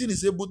 Nothing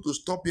is able to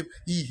stop him.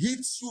 He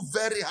hits you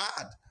very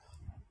hard.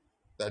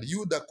 That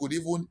you that could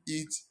even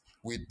eat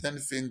with 10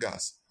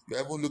 fingers, you're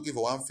even looking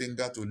for one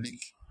finger to lick.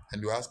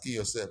 And you're asking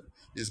yourself,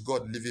 is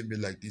God leaving me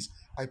like this?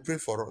 I pray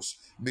for us.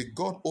 May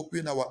God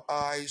open our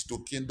eyes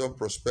to kingdom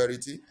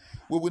prosperity.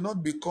 We will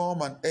not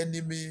become an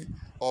enemy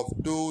of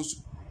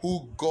those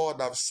who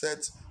God have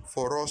set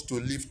for us to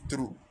live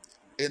through.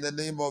 In the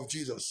name of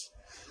Jesus.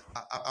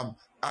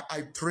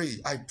 I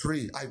pray.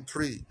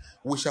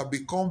 We shall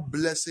become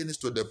blessings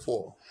to the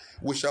poor.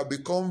 We shall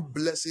become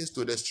blessings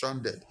to the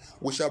stranded.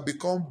 We shall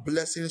become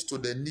blessings to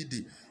the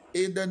needy.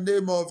 In the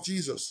name of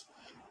Jesus.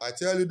 I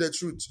tell you the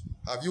truth.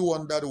 Have you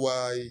wondered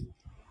why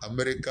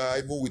America,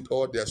 even with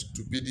all their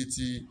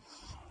stupidity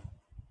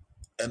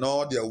and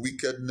all their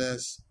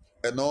wickedness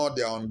and all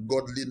their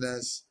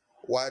ungodliness,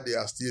 why they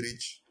are still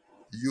rich?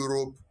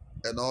 Europe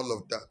and all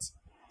of that.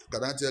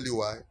 Can I tell you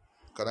why?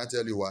 Can I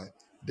tell you why?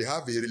 They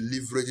have a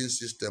leveraging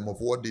system of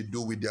what they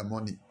do with their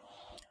money,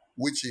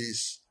 which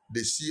is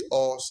they see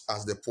us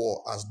as the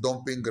poor, as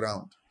dumping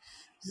ground.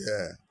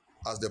 Yeah,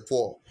 as the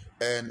poor.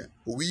 And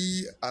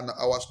we and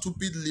our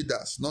stupid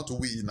leaders, not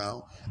we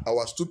now,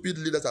 our stupid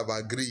leaders have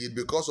agreed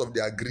because of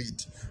their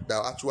greed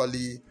that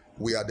actually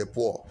we are the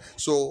poor.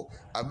 So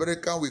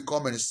American will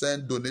come and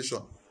send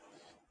donation.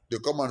 They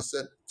come and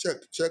send,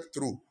 check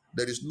through.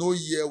 There is no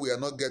year we are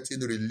not getting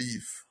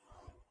relief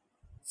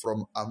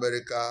from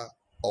America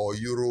or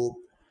Europe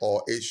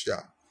or Asia.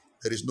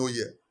 There is no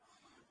year.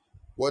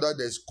 Whether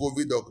there's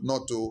COVID or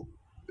not,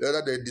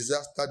 whether there's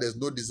disaster, there's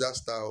no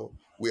disaster.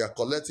 We are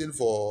collecting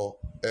for,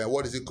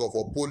 what is it called,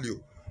 for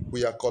polio.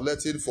 We are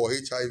collecting for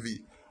HIV.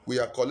 We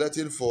are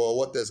collecting for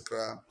what else?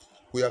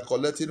 We are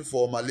collecting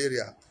for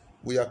malaria.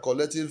 We are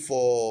collecting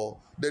for,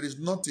 there is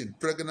nothing.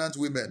 Pregnant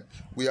women,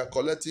 we are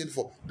collecting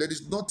for, there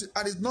is nothing,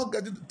 and it's not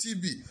getting to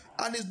TB,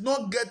 and it's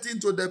not getting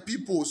to the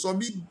people.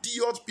 Some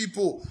idiot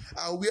people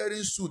are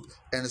wearing suit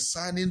and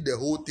signing the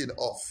whole thing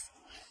off.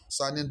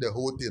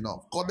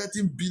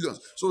 Collecting billions.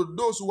 So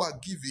those who are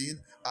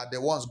giving are the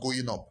ones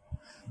going up.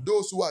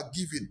 Those who are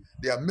giving,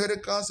 the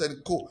Americans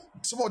and co.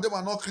 Some of them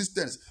are not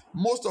Christians.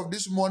 Most of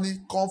this money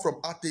come from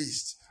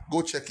atheists.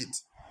 Go check it.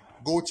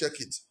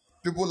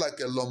 People like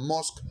Elon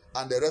Musk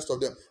and the rest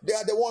of them. They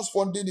are the ones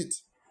funding it.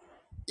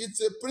 It's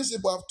a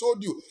principle. I've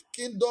told you.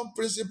 Kingdom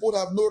principles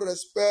have no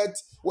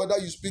respect whether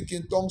you speak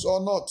in tongues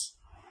or not.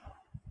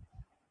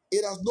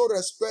 It has no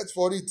respect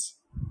for it.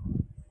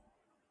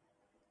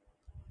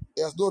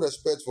 It has no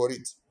respect for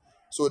it.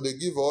 So they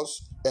give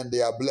us and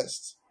they are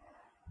blessed.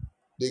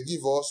 They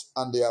give us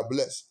and they are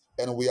blessed.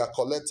 And we are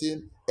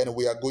collecting and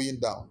we are going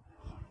down.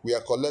 We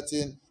are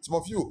collecting. Some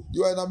of you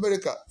are in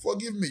America.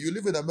 Forgive me. You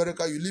live in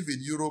America, you live in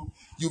Europe.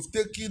 You've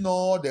taken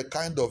all the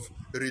kind of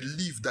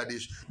relief that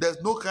is.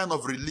 There's no kind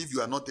of relief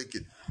you are not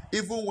taking.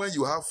 Even when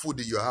you have food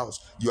in your house,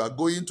 you are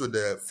going to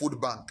the food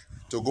bank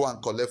to go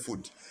and collect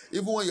food.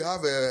 Even when you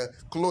have a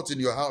cloth in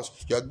your house,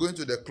 you are going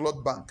to the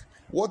cloth bank.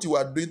 What you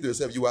are doing to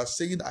yourself, you are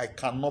saying, I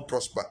cannot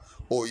prosper.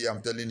 Oh yeah,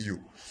 I'm telling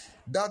you.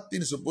 That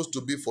thing is supposed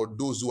to be for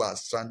those who are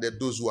stranded,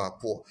 those who are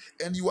poor.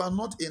 And you are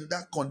not in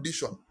that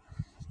condition.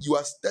 You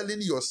are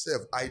telling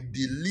yourself, I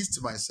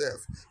delist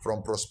myself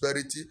from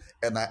prosperity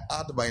and I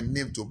add my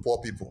name to poor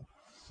people.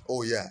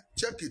 Oh yeah,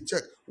 check.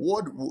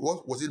 What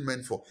was it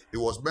meant for? It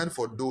was meant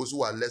for those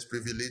who are less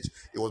privileged.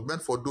 It was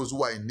meant for those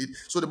who are in need.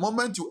 So the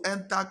moment you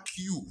enter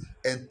queue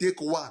and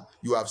take one,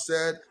 you have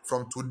said,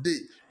 from today,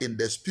 in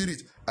the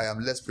spirit, I am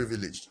less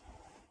privileged.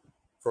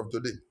 From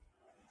today.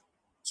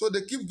 So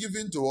they keep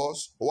giving to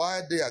us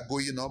while they are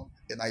going up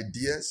in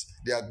ideas,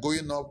 they are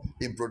going up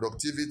in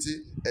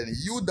productivity, and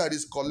you that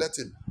is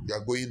collecting, you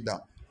are going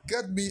down.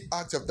 Get me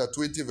Acts chapter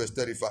 20, verse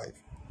 35.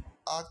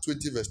 Acts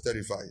 20, verse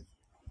 35.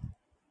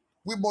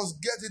 We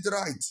must get it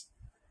right.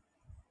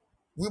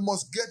 We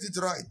must get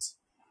it right.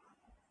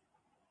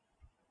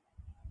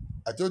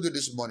 I told you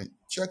this morning,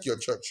 check your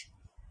church.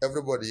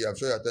 Everybody, I'm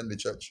sure you attend the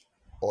church,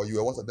 or you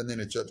were once attending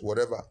the church,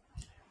 whatever.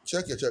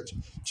 Check your church.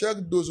 Check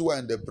those who are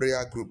in the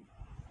prayer group.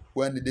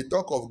 When they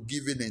talk of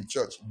giving in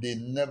church, they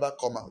never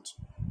come out.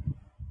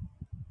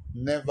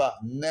 Never,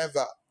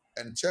 never.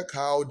 And check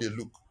how they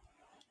look.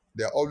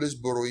 They're always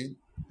borrowing.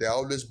 They're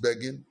always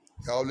begging.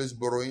 They're always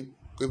borrowing,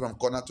 going from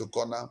corner to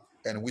corner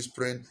and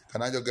whispering,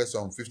 can I just get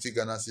some 50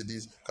 Ghana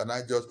cedis? Can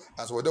I just...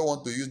 And so they don't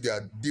want to use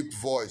their deep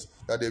voice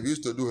that they've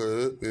used to do.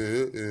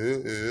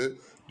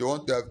 They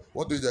want to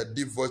use their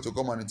deep voice to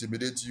come and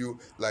intimidate you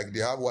like they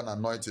have one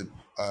anointing.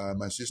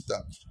 My sister,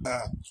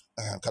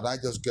 can I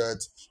just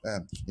get...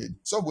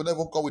 some will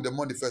never come with the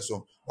money first.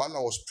 So while I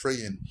was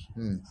praying,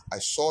 I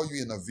saw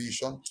you in a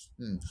vision.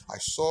 I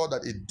saw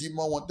that a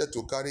demon wanted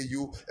to carry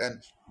you.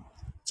 And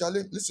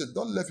Charlie, listen,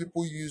 don't let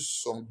people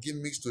use some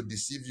gimmicks to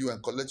deceive you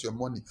and collect your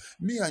money.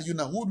 Me and you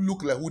now, who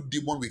look like who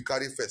demon will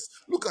carry first?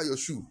 Look at your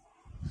shoe.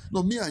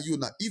 No, me and you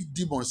now, if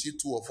demon see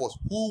two of us,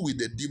 who will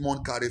the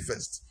demon carry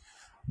first?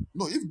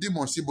 No, if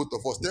demons see both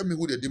of us, tell me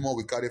who the demon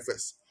will carry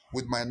first.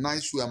 With my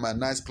nice shoe and my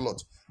nice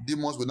cloth,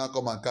 demons will not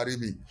come and carry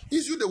me.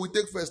 It's you that will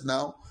take first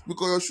now,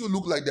 because your shoe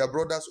look like their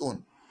brother's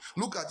own.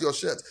 Look at your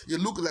shirt. You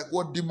look like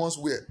what demons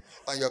wear.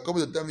 And you're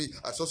coming to tell me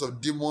a source of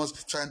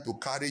demons trying to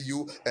carry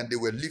you, and they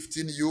were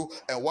lifting you.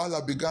 And while I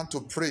began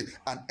to pray,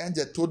 an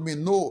angel told me,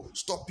 no,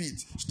 stop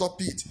it,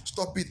 stop it,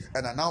 stop it.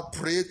 And I now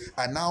prayed,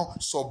 I now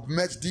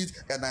submerged it,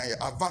 and I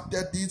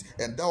averted it,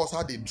 and that was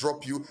how they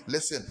drop you.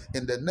 Listen,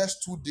 in the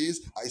next 2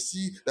 days, I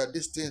see that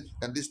this thing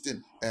and this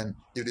thing. And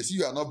if they see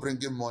you are not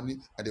bringing money,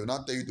 and they will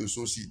not tell you to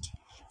sow seed.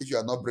 If you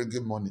are not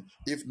bringing money,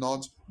 if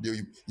not, they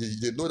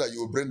know that you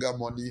will bring out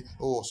money.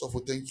 Oh, so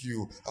for thank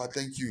you,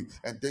 thank you,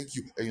 and thank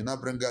you, and you now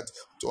bring out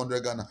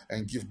 200 Ghana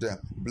and give them.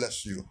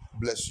 Bless you,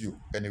 bless you.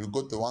 And if you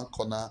go to one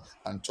corner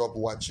and chop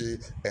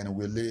wache and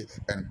wele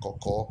and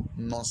koko,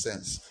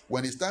 nonsense.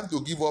 When it's time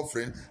to give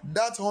offering,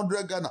 that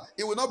 100 Ghana,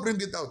 it will not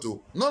bring it out.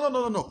 Oh,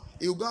 no.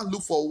 It will go and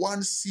look for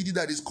one city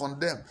that is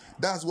condemned.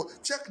 That's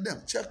what. Check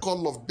them. Check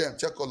all of them.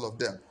 Check all of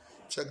them.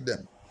 Check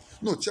them.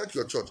 No, check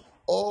your church.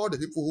 All the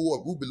people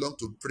who belong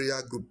to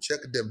prayer group, check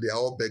them. They are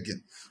all begging,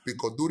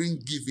 because during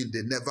giving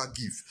they never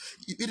give.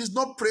 It is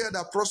not prayer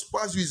that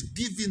prospers you; it's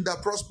giving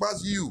that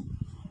prospers you.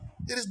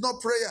 It is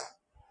not prayer.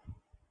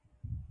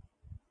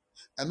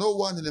 I know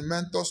one in the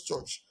Mentor's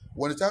church.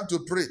 When it's time to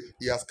pray,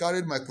 he has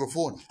carried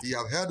microphone. He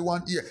have held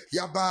one ear.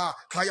 Yaba,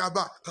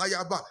 kayaba,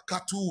 kayaba,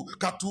 katu,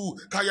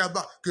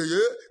 kayaba, keye,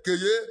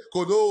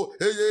 kodo,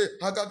 heye,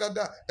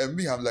 hagagaga. And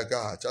me, I'm like,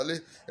 Charlie.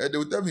 And they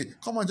will tell me,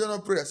 come on, join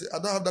us pray. I say, I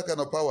don't have that kind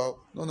of power.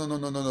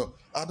 No.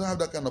 I don't have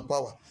that kind of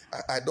power.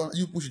 I don't.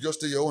 You push, just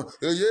stay your own.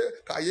 Heye,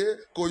 kaye,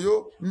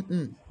 koyo.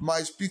 My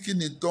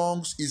speaking in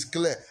tongues is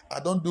clear.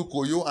 I don't do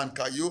koyo and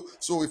kayo.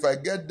 So if I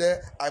get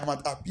there, I might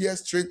appear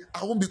strange.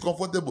 I won't be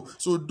comfortable.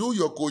 So do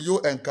your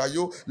koyo and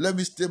kayo. Let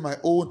me stay my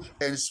own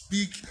and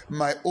speak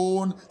my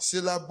own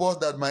syllabus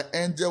that my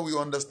angel will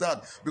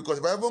understand. Because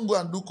if I even go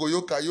and do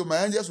koyo kayo,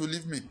 my angels will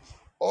leave me.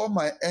 All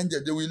my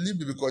angels, they will leave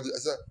me, because I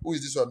said, who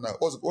is this one now?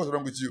 What's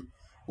wrong with you?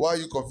 Why are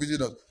you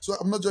confusing us? So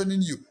I'm not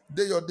joining you.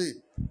 Day your day.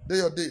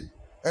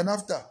 And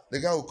after, the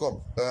guy will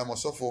come.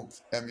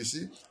 You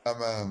see,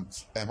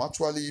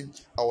 actually,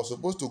 I was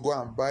supposed to go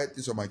and buy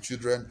things for my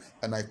children,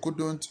 and I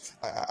couldn't.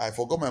 I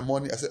forgot my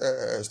money. I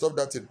said, stop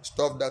that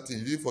thing.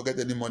 You didn't forget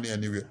any money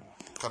anywhere.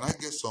 Can I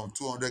get some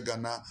 200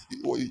 Ghana?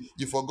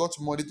 You forgot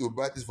money to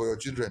buy things for your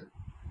children.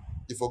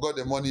 You forgot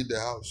the money in the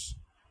house.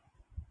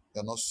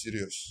 You're not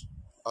serious.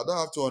 I don't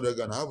have 200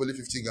 Ghana. I have only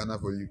 15 Ghana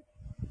for you.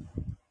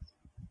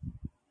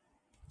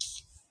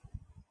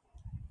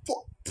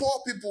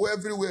 Poor people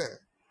everywhere.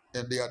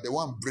 And they are the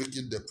one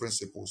breaking the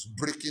principles,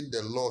 breaking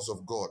the laws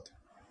of God.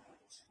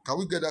 Can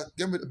we get that?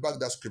 Give me back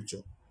that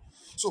scripture.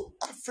 So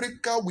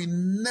Africa will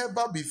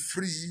never be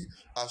free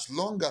as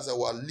long as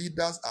our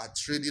leaders are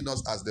trading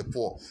us as the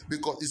poor,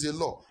 because it's a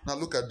law. Now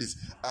look at this.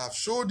 I have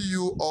showed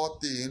you all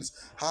things,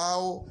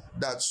 how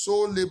that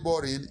so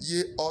laboring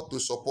ye ought to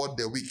support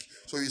the weak.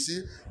 So you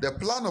see, the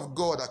plan of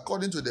God,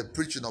 according to the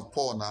preaching of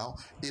Paul now,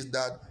 is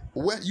that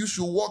when you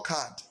should work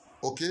hard,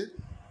 okay?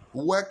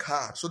 Work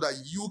hard so that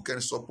you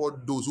can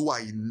support those who are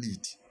in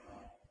need.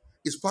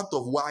 It's part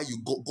of why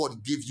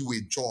God gave you a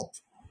job.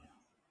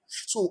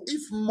 So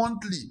if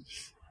monthly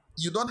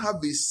you don't have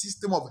a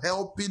system of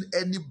helping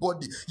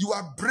anybody, you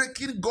are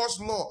breaking God's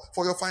law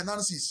for your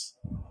finances.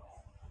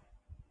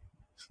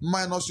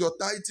 Minus your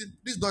tithing.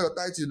 This is not your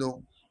tithing,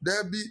 no.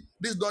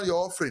 This is not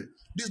your offering.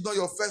 This is not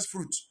your first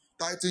fruit.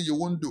 Tithing you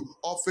won't do.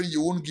 Offering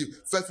you won't give.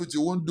 First fruit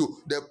you won't do.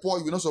 The poor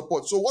you will not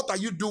support. So what are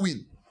you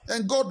doing?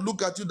 And God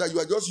look at you that you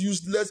are just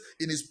useless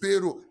in his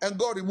payroll, and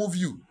God remove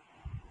you.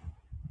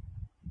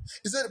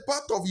 He said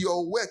part of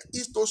your work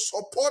is to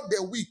support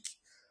the weak.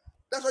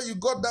 That's why you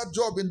got that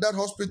job in that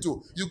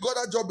hospital. You got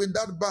that job in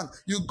that bank.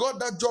 You got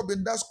that job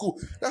in that school.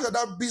 That's why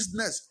that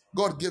business,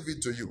 God gave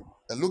it to you.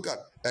 And look at,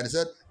 and he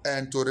said,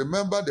 and to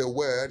remember the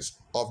words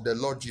of the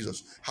Lord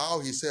Jesus, how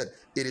he said,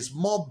 it is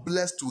more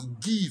blessed to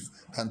give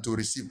than to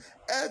receive.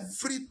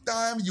 Every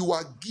time you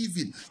are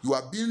giving, you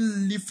are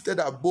being lifted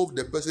above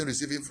the person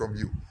receiving from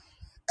you.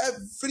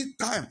 Every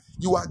time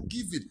you are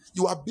giving,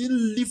 you are being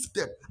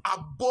lifted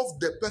above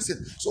the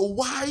person. So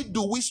why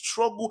do we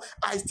struggle?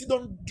 I still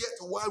don't get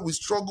why we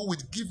struggle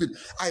with giving.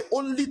 I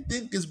only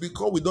think it's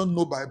because we don't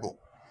know Bible.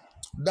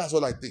 That's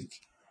all I think.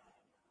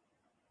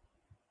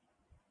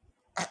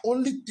 I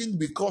only think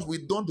because we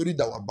don't read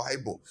our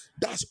Bible.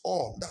 That's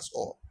all. That's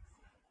all.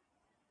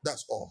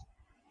 That's all.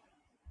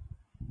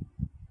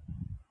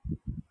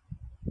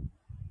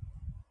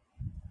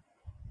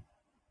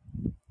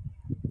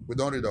 We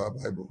don't read our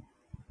Bible.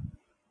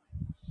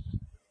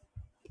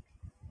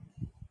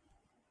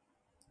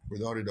 We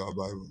don't read our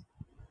Bible.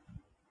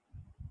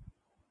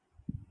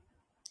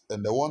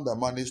 And the one that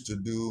managed to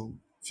do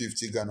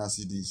 50 Ghana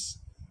cedis,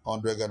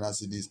 100 Ghana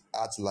cedis,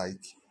 act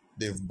like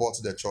they've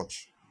bought the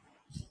church.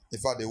 In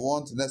fact, they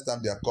want, next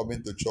time they are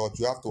coming to church,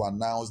 you have to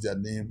announce their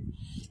name.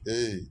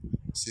 Hey,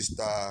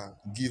 Sister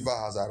Giver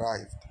has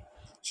arrived.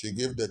 She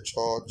gave the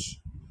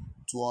church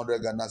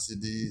 200 Ghana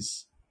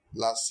cedis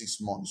last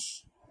 6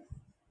 months.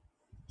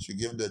 She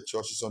gave the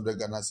church 600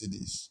 Ghana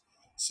cedis.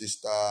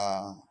 Sister,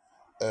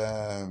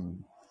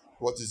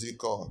 what is it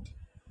called?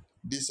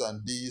 This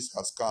and this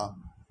has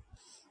come.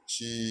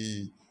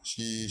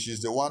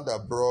 She's the one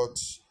that brought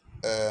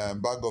a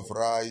bag of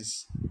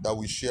rice that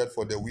we shared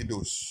for the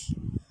widows.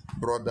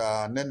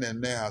 Brother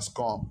Nene has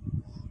come.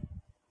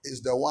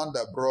 Is the one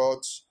that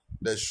brought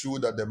the shoe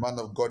that the man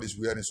of God is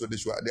wearing. So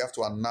they have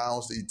to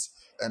announce it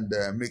and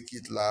make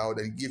it loud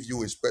and give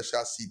you a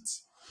special seat.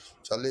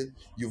 Charlie,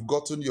 you've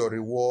gotten your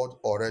reward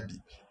already.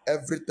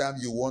 Every time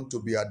you want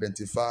to be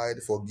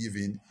identified for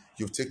giving,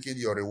 you've taken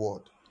your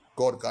reward.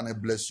 God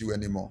can't bless you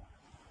anymore.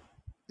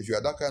 If you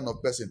are that kind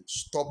of person,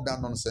 stop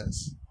that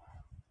nonsense.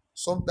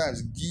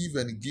 Sometimes give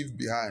and give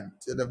behind.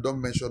 Tell them,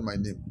 don't mention my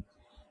name.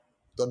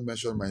 Don't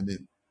mention my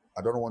name.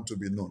 I don't want to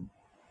be known.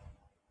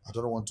 I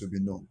don't want to be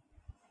known.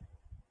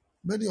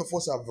 Many of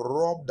us have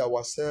robbed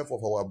ourselves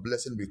of our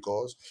blessing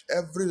because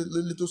every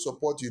little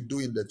support you do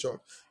in the church,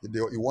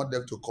 you want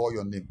them to call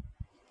your name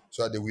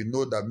so that they will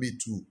know that me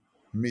too,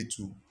 me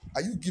too.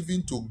 Are you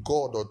giving to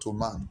God or to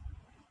man?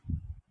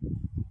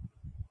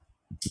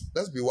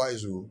 Let's be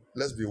wise, oh.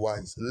 Let's be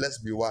wise. Let's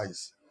be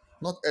wise.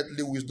 Not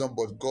earthly wisdom,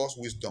 but God's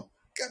wisdom.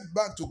 Get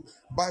back to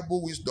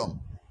Bible wisdom.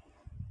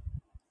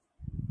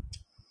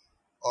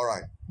 All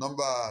right.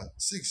 Number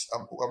 6.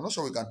 I'm not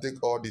sure we can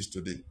take all this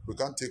today. We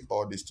can't take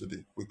all this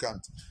today. We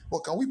can't.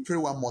 But can we pray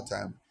one more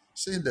time?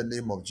 Say in the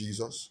name of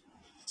Jesus.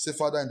 Say,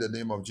 Father, in the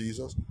name of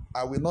Jesus,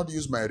 I will not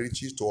use my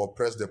riches to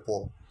oppress the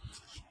poor.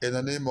 In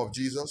the name of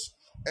Jesus.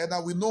 And I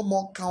will no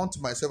more count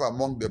myself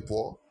among the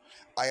poor.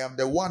 I am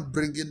the one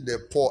bringing the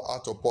poor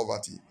out of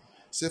poverty.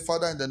 Say,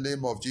 Father, in the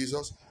name of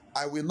Jesus,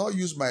 I will not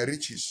use my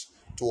riches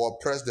to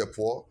oppress the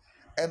poor.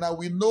 And I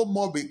will no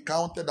more be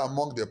counted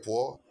among the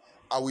poor.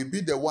 I will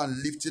be the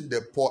one lifting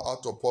the poor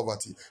out of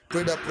poverty.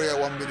 Pray that prayer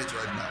 1 minute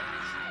right now.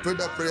 Pray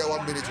that prayer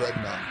 1 minute right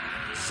now.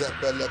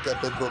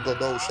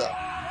 Zepelekepeprogodosha.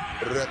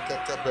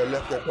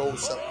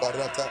 Rekekepelekedosha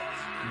parata.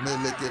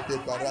 Melekete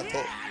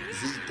barato.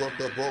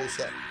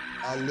 Zikotobosa.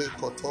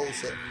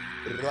 Alekotose.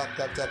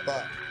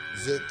 Rakatapa.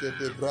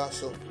 Zekete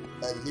braso.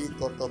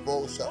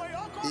 Alikotobosa.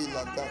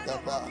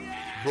 Ilakatapa.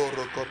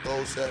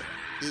 Borokotose.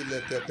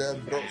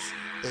 Ileketembros.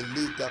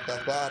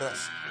 Elikataparas.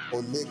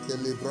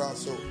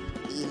 Olekelebraso.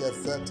 Ile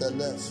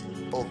feteles,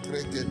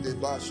 okrege de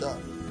basha,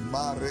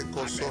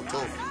 mareko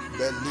soto,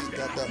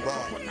 beliga daba,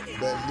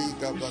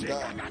 beliga baga,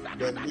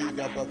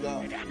 beliga baga,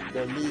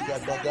 beliga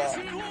baga,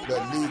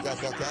 beliga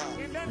baga,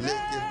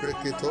 leke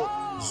breketo,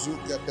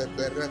 zuga de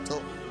bereto,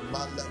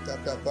 malaka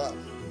daba,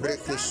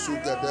 breke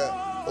suga de,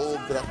 o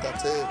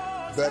brakate,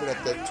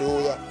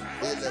 vereketoya,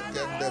 ile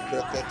kende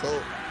breketo,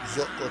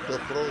 zoko de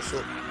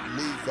proso,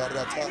 li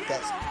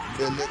varatakas,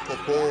 beleko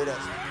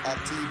poras,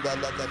 atiba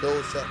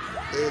lagadosa,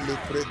 Eli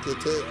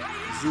prekete,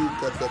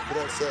 zuka de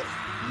prose,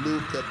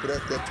 luke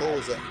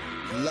preketosa,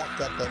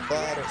 laka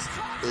taparas,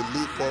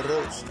 eli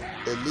koros,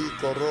 eli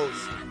koros,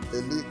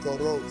 eli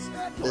koros,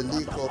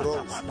 eli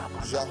koros,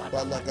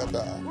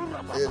 japalagada,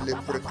 eli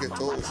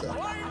preketosa,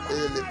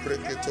 eli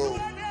preketo,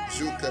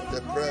 zuka de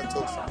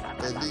pretos,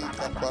 eli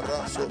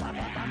caparaso,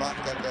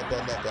 maka de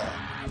balada,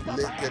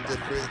 leke de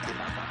preke,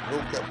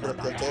 ruka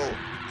preketo,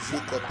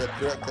 zuka de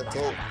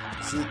preketo,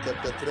 zuka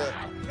de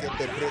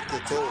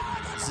preketo,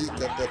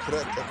 zika de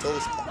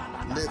preketoska,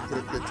 le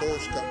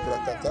preketoska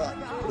prakata,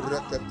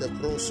 rekete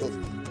prosos,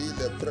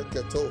 ile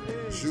preketo,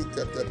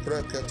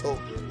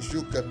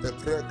 juka de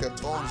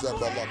preketonza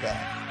balada,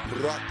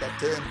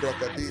 rakaten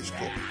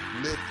brakadishko,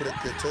 le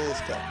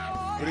preketoska,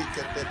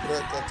 rikete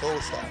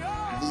preketosa,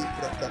 li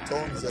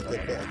prekatonza de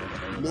pe,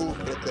 lu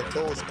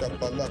preketoska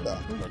balada,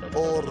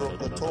 oro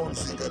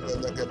kotonzika de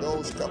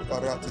legedoska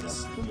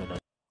paratis.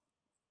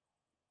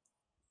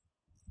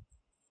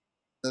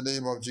 In the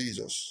name of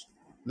Jesus.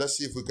 Let's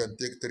see if we can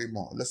take 3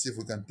 more. Let's see if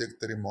we can take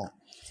 3 more.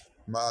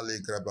 Mali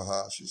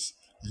grabahashis.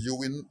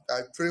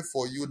 I pray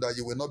for you that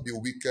you will not be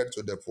wicked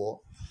to the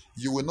poor.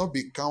 You will not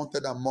be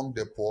counted among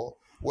the poor,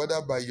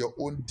 whether by your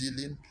own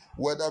dealing,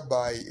 whether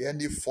by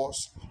any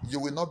force. You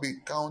will not be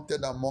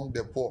counted among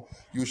the poor.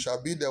 You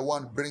shall be the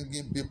one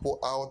bringing people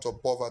out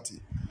of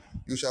poverty.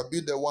 You shall be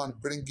the one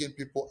bringing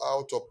people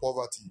out of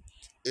poverty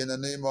in the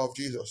name of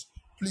Jesus.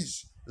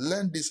 Please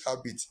learn this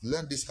habit.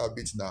 Learn this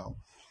habit now.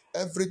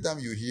 Every time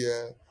you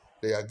hear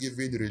they are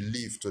giving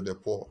relief to the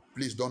poor,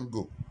 please don't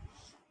go.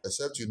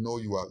 Except you know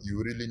you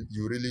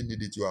really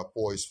need it. You are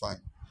poor, is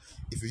fine.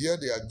 If you hear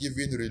they are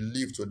giving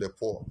relief to the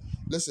poor,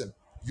 listen,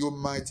 you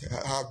might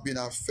have been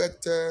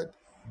affected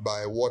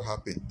by what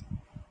happened.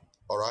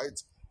 All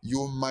right?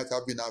 You might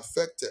have been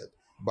affected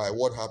by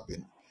what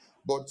happened.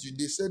 But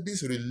they said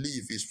this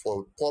relief is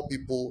for poor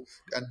people,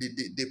 and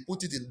they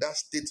put it in that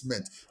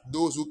statement.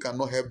 Those who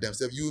cannot help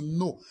themselves, you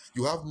know,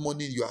 you have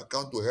money in your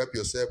account to help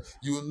yourself.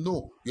 You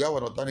know, you have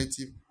an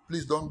alternative.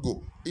 Please don't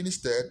go.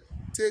 Instead,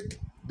 take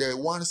the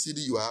one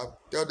CD you have,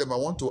 tell them, I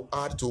want to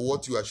add to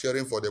what you are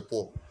sharing for the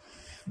poor.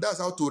 That's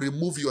how to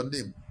remove your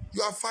name.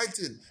 You are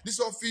fighting. This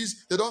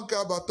office, they don't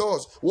care about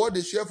us. What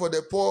they share for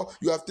the poor,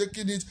 you have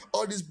taken it.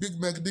 All these big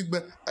men.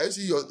 I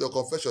see your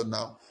confession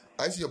now.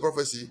 I see your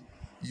prophecy.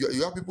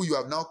 You have people you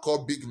have now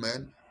called big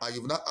men, and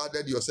you've now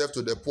added yourself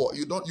to the poor.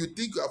 You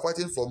think you are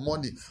fighting for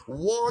money.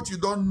 What you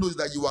don't know is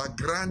that you are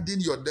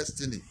grinding your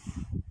destiny.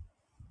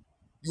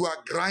 You are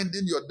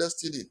grinding your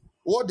destiny.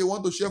 What they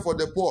want to share for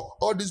the poor,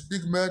 all these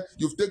big men,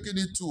 you've taken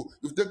it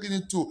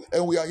too,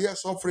 and we are here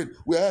suffering.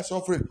 We are here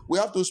suffering. We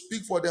have to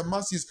speak for the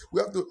masses.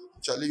 We have to.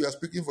 Charlie, you are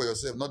speaking for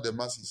yourself, not the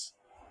masses.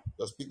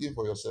 You are speaking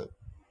for yourself.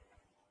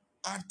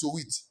 Add to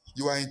it.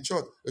 You are in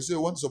church. You say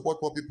you want to support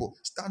poor people.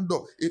 Stand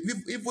up.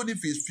 Even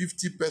if it's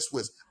 50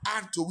 pesos,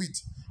 add to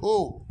it.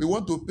 Oh, we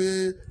want to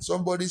pay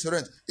somebody's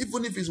rent.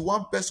 Even if it's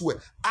 1 peso,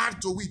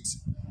 add to it.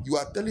 You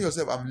are telling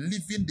yourself, I'm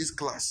leaving this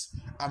class.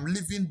 I'm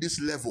leaving this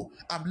level.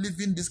 I'm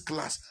leaving this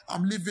class.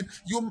 I'm leaving.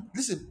 You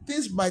listen,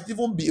 things might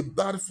even be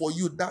bad for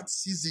you that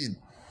season.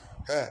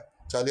 Hey,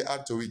 Charlie,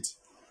 add to it.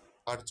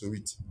 Add to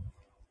it.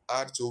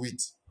 Add to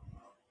it.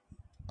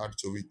 Add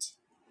to it.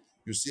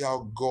 You see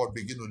how God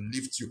begin to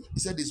lift you. He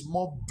said it's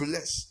more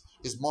blessed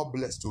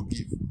to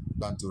give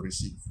than to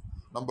receive.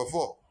 Number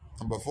four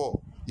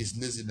is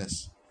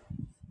laziness.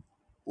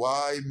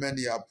 Why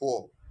many are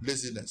poor?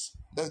 Laziness.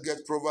 Let's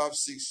get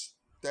Proverbs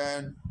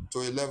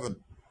 6:10-11.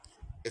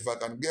 If I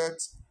can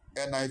get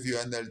NIV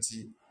or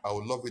NLT, I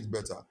would love it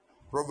better.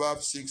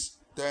 Proverbs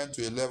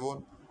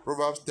 6:10-11,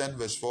 Proverbs 10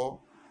 verse 4,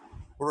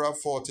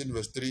 Proverbs 14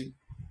 verse 3.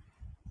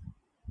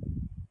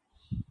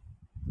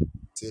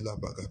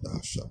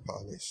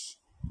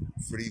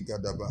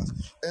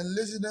 And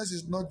laziness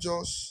is not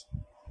just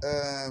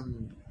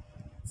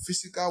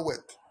physical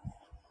work.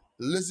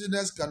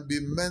 Laziness can be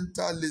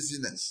mental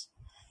laziness.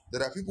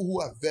 There are people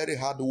who are very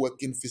hard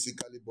working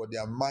physically, but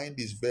their mind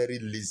is very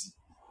lazy.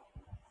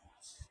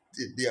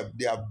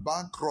 They are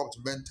bankrupt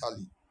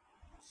mentally.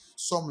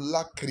 Some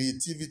lack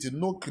creativity.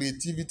 No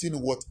creativity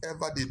in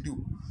whatever they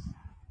do.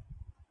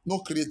 No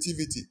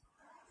creativity.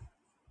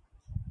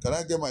 Can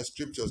I get my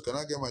scriptures?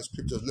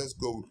 Let's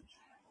go.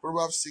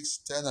 Proverbs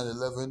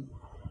 6:10-11.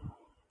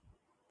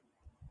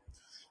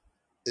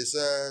 It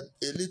said,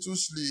 a little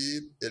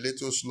sleep, a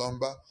little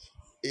slumber,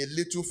 a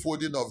little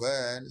folding of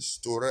hands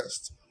to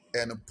rest,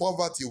 and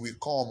poverty will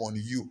come on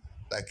you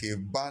like a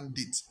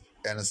bandit,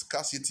 and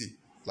scarcity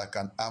like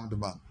an armed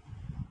man.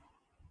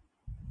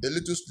 A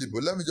little sleep,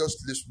 but let me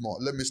sleep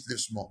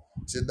small.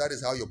 Say that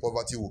is how your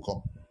poverty will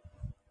come.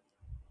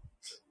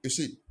 You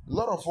see, a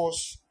lot of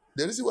us,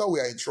 the reason why we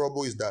are in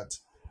trouble is that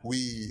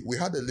we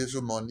had a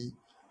little money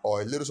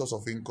or a little source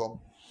of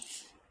income.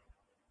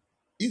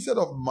 Instead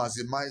of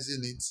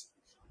maximizing it,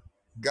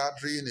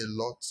 gathering a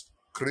lot,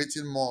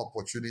 creating more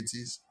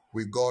opportunities,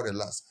 we got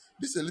relaxed.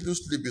 This a little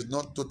sleep is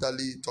not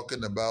totally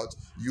talking about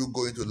you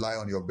going to lie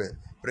on your bed.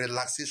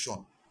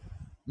 Relaxation.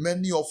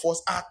 Many of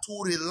us are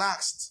too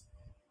relaxed,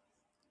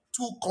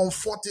 too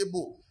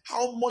comfortable.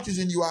 How much is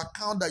in your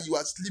account that you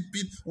are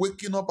sleeping,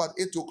 waking up at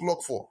 8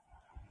 o'clock for?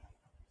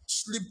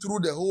 Sleep through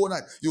the whole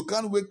night. You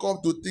can't wake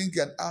up to think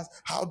and ask,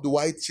 how do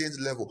I change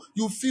level?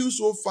 You feel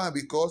so fine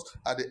because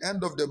at the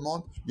end of the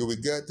month, you will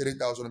get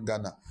 3,000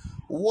 Ghana.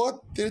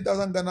 What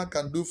 3,000 Ghana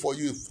can do for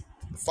you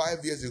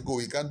 5 years ago,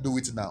 you can't do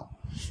it now.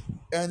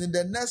 And in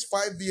the next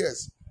 5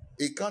 years,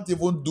 it can't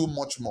even do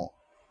much more.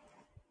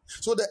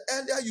 So the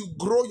earlier you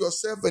grow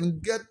yourself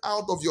and get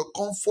out of your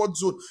comfort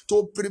zone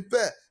to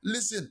prepare,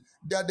 listen,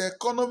 that the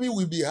economy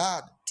will be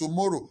hard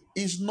tomorrow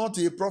is not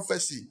a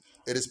prophecy.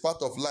 It is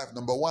part of life.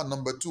 Number one.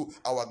 Number two,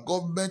 our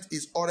government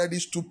is already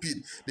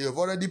stupid. They have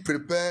already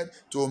prepared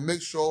to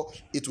make sure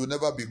it will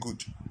never be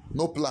good.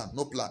 No plan.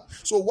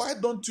 So why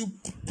don't you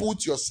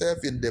put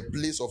yourself in the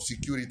place of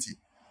security?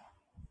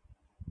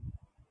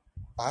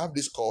 I have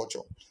this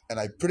culture, and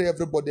I pray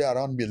everybody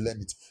around me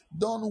learn it.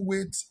 Don't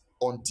wait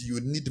until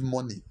you need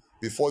money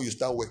before you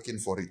start working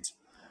for it.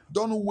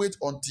 Don't wait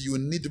until you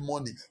need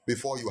money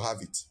before you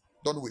have it.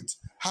 Don't wait.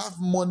 Have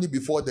money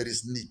before there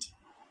is need.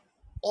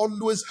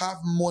 Always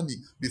have money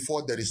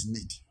before there is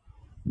need.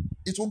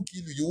 It won't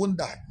kill you. You won't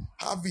die.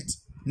 Have it.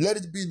 Let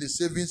it be in the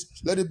savings.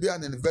 Let it be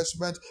an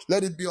investment.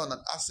 Let it be on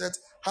an asset.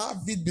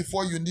 Have it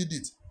before you need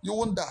it. You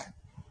won't die.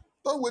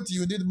 Don't wait till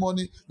you need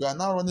money. You are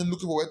now running,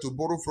 looking for where to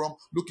borrow from,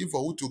 looking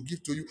for who to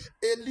give to you.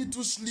 A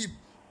little sleep,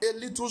 a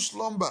little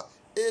slumber,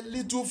 A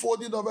little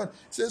folding of hand.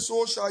 Say,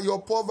 so shall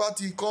your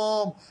poverty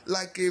come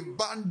like a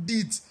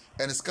bandit,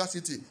 and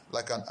scarcity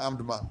like an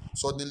armed man.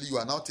 Suddenly you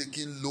are now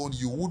taking loan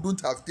you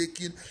wouldn't have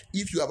taken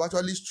if you have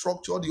actually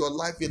structured your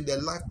life in the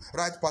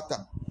right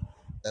pattern.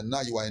 And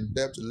now you are in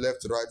debt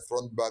left, right,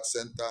 front, back,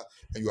 center,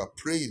 and you are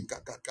praying,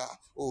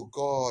 oh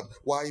God,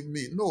 why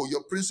me? No,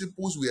 your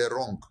principles were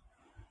wrong.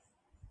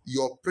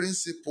 Your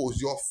principles,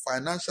 your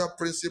financial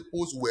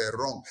principles were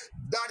wrong.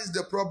 That is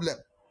the problem.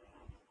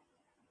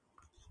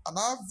 An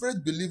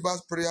average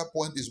believer's prayer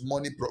point is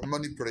money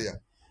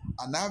prayer.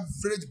 An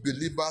average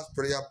believer's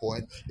prayer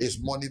point is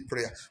money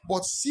prayer.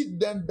 But sit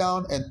them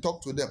down and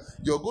talk to them.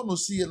 You're going to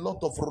see a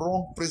lot of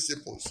wrong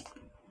principles.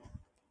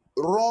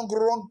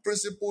 Wrong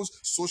principles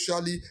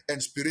socially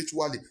and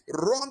spiritually.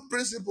 Wrong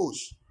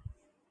principles.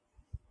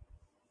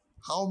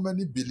 How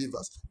many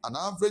believers, an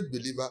average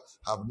believer,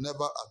 have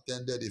never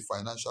attended a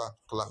financial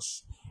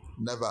class?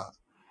 Never.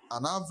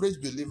 An average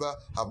believer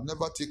have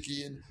never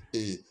taken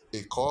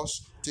a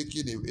course,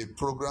 taken a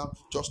program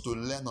just to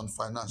learn on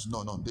finance.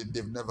 No,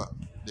 they've never.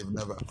 They've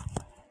never.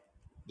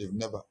 They've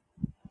never.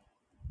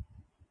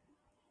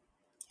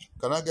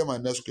 Can I get my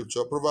next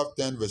scripture? Proverbs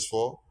 10 verse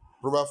 4,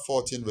 Proverbs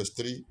 14 verse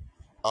 3.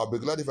 I'll be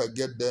glad if I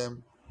get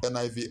them,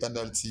 NIV,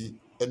 NLT,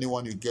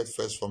 anyone you get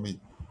first for me.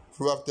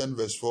 Proverbs 10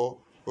 verse 4,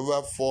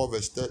 Proverbs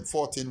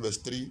 14 verse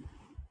 3,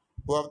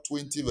 Proverbs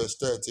 20 verse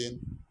 13.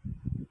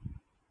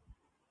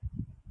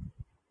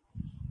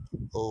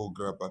 Oh,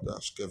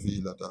 Grabadash,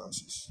 Kevila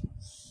Dasis.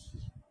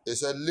 It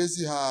said,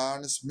 lazy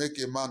hands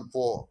make a man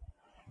poor,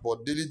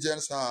 but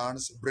diligent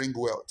hands bring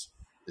wealth.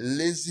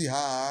 Lazy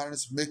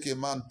hands make a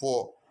man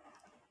poor.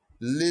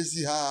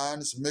 Lazy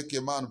hands make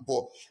a man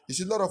poor. You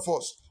see, a lot of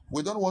us,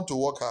 we don't want to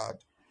work hard.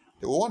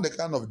 We want the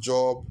kind of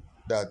job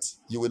that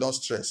you will not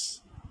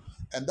stress.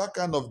 And that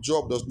kind of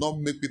job does not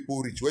make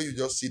people rich, where you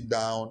just sit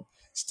down,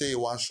 stay in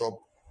one shop.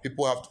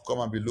 People have to come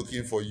and be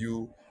looking for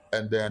you,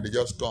 and then they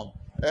just come.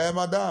 Hey,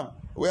 madam,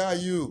 where are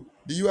you?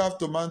 Do you have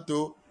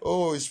tomato?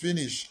 Oh, it's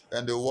finished.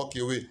 And they walk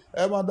away.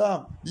 Hey,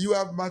 madam, do you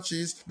have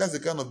matches? That's the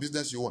kind of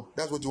business you want.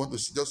 That's what you want to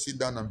just sit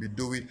down and be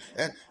doing.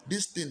 And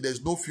this thing,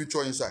 there's no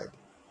future inside.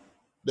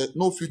 There's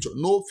no future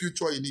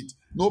in it.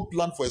 No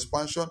plan for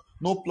expansion,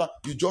 no plan.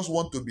 You just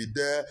want to be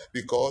there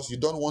because you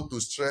don't want to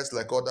stress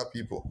like other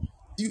people.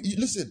 You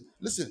listen.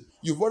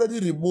 You've already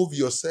removed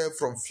yourself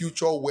from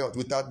future wealth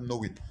without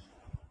knowing.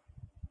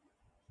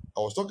 I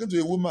was talking to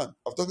a woman.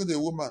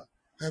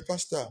 Hey,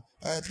 pastor,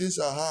 things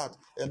are hard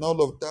and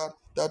all of that.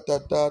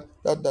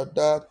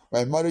 That.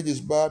 My marriage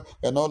is bad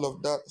and all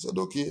of that. I said,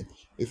 okay.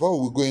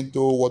 Before we go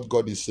into what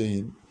God is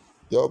saying,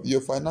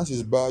 your finance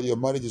is bad, your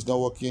marriage is not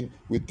working.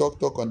 We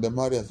talk on the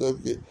marriage. I said,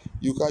 okay,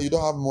 you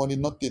don't have money,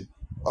 nothing.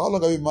 How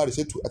long have you married?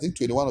 She said, I think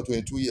 21 or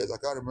 22 years. I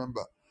can't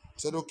remember. I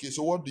said, okay,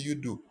 so what do you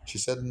do? She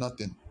said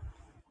nothing.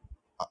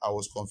 I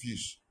was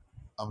confused.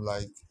 I'm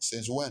like,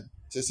 since when?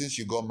 She said, since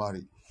you got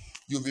married.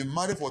 You've been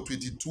married for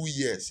 22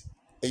 years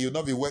and you'll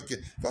not be working.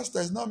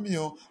 Pastor, it's not me.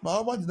 Oh. My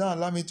husband did not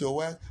allow me to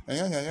work.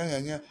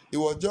 It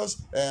was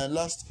just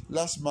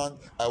last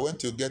month I went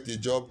to get a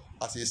job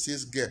as a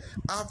sales girl.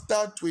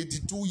 After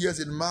 22 years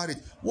in marriage,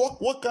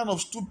 what kind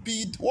of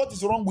what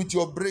is wrong with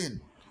your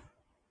brain?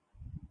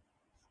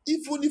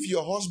 Even if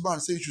your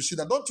husband says you should sit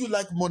down, don't you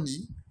like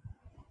money?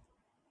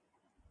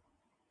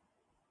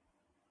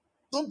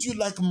 Don't you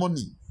like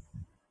money?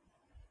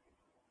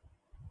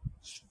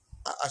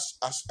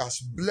 As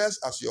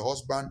blessed as your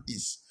husband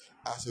is,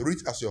 as rich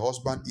as your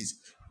husband is,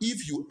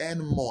 if you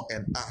earn more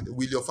and add,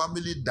 will your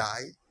family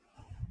die?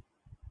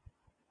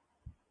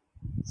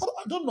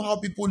 I don't know how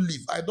people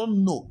live. I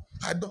don't know.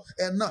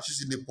 And now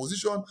she's in a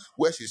position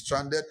where she's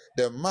stranded.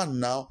 The man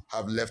now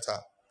have left her.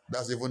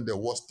 That's even the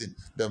worst thing.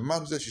 The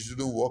man said she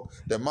shouldn't work.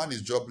 The man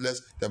is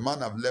jobless. The man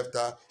have left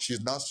her.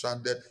 She's now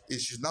stranded.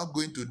 She's now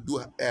going to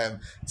do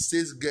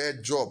sales girl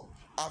job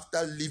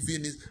after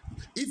leaving it.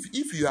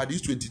 If you had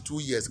used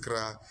 22 years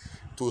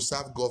to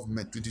serve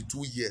government,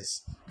 22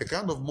 years, the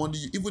kind of money,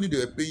 even if they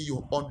were paying you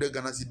 100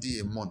 Ghana cedi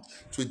a month,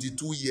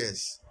 22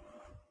 years.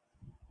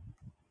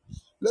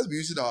 Let's be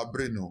using our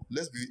brain. No,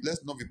 let's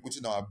not be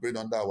putting our brain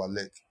under our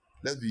leg.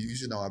 Let's be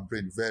using our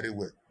brain very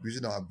well.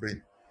 Using our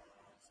brain.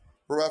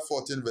 Proverbs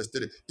 14 verse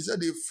 3. He said,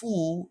 a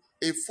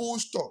fool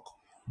stock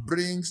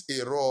brings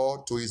a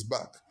rod to his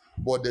back,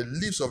 but the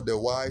lips of the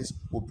wise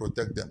will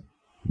protect them.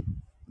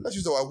 Let's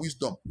use our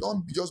wisdom.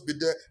 Don't just be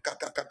there.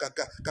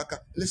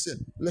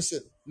 Listen.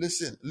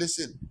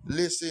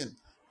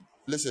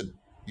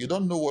 You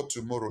don't know what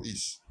tomorrow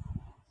is.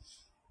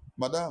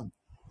 Madam,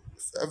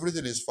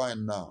 everything is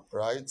fine now,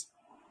 right?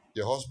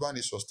 Your husband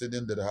is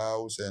sustaining the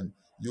house and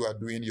you are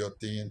doing your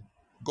thing.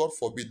 God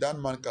forbid that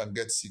man can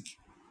get sick.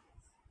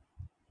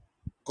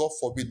 God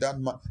forbid that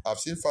man. I've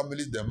seen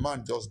families, the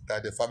man just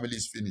died, the family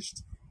is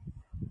finished.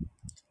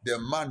 The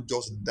man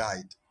just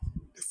died.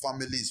 The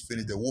family is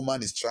finished. The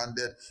woman is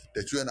stranded.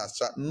 The children are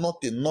stranded.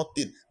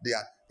 Nothing.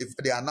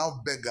 They are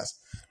now beggars.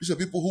 These are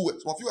people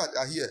some of you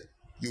are here.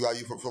 You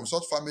from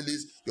such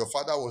families. Your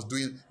father was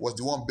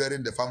the one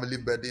bearing the family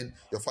burden.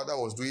 Your father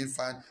was doing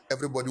fine.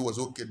 Everybody was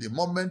okay. The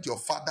moment your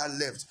father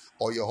left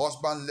or your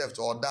husband left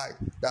or died,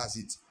 that's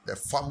it. The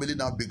family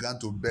now began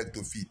to beg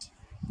to feed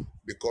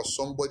because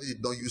somebody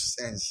did not use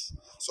sense.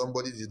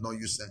 Somebody did not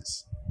use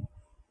sense.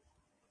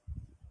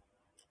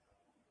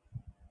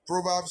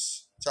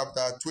 Proverbs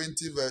chapter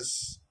 20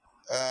 verse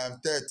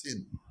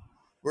 13.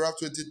 Proverbs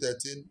 20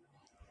 13.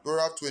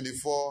 Proverbs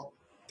 24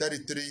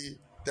 33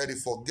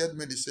 34. Get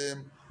me the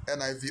same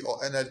NIV or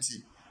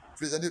NLT.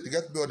 Please, I need to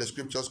get me all the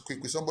scriptures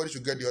quickly. Somebody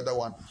should get the other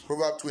one.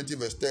 Proverbs 20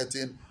 verse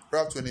 13.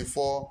 Proverbs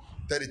 24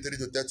 33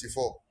 to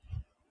 34.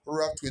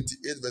 Proverbs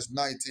 28 verse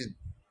 19.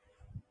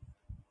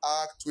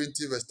 Act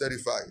 20 verse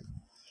 35.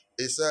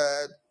 It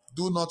said,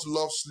 do not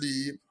love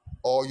sleep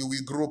or you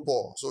will grow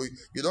poor. So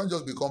you don't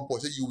just become poor,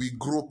 say you will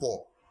grow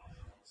poor.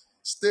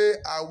 Stay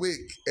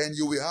awake and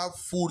you will have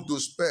food to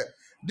spare.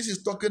 This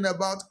is talking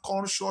about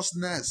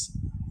consciousness.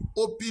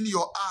 Open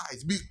your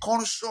eyes. Be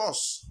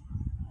conscious.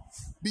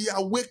 Be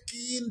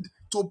awakened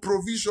to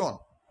provision.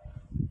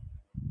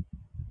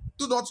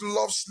 Do not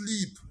love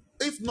sleep.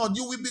 If not,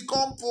 you will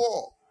become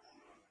poor.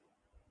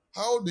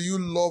 How do you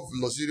love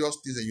luxurious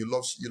things and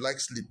you like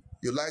sleep?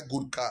 You like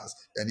good cars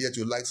and yet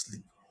you like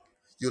sleep.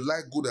 You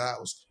like good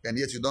house and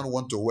yet you don't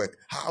want to work.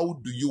 How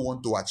do you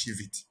want to achieve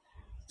it?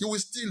 You will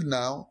still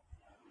now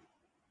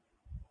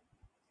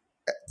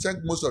check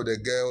most of the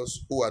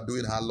girls who are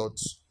doing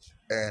harlots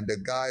and the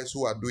guys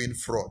who are doing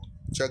fraud.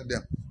 Check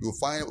them. You'll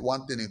find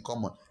one thing in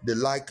common. They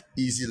like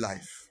easy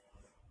life.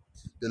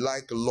 They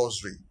like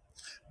luxury.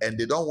 And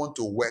they don't want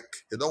to work.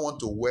 They don't want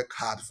to work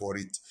hard for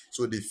it.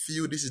 So they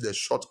feel this is the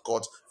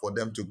shortcut for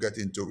them to get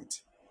into it.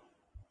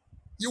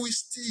 You will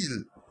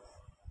steal.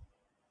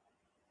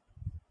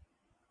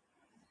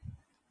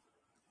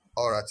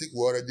 All right, I think we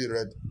already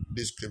read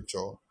this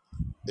scripture.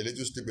 A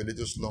little sleep, a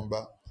little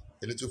slumber,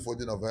 a little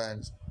folding of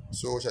hands.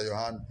 So shall your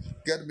hand.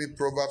 Get me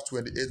Proverbs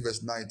 28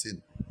 verse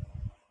 19.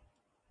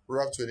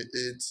 Proverbs 28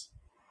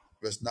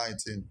 verse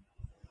 19.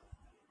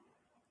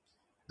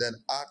 Then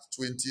Acts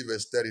 20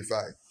 verse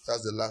 35.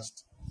 That's the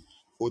last.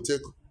 We'll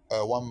take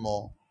one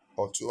more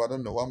or two. I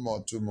don't know, one more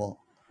or two more.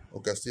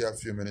 Okay, still have a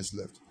few minutes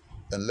left.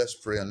 And let's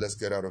pray and let's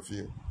get out of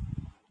here.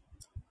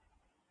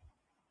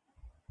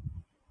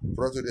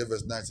 Proverbs 28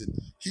 verse 19.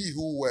 He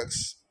who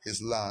works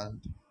his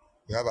land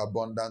will have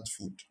abundant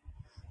food.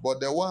 But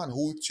the one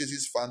who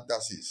chases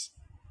fantasies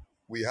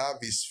will have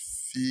his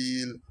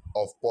fill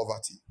of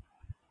poverty.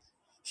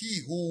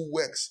 He who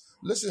works,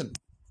 listen,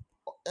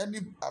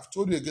 I've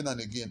told you again and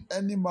again,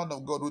 any man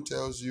of God who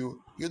tells you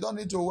you don't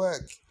need to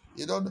work,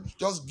 you don't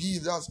just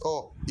give, that's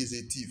all, is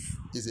a thief,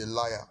 is a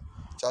liar.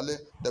 Charlie,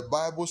 the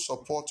Bible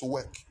supports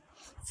work.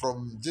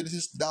 From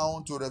Genesis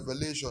down to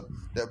Revelation,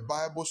 the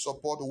Bible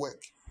supports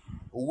work.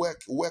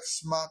 Work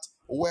smart,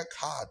 work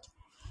hard.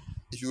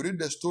 If you read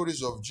the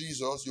stories of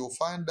Jesus, you'll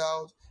find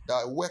out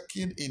that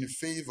working in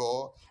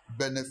favor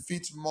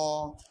benefits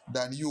more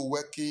than you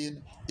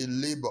working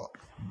in labor.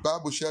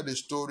 Bible shared the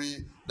story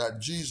that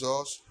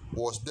Jesus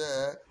was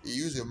there. He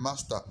used a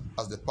master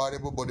as the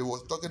parable, but he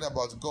was talking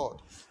about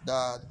God,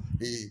 that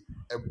he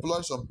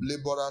employed some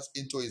laborers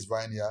into his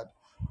vineyard.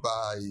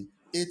 By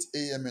 8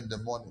 a.m. in the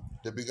morning,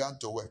 they began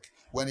to work.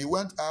 When he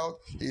went out,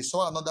 he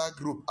saw another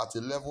group at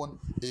 11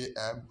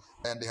 a.m.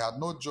 and they had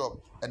no job.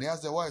 And he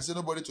asked them, why is there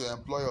nobody to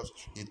employ us?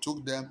 He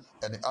took them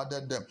and he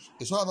added them.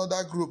 He saw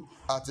another group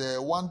at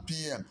 1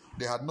 p.m.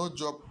 They had no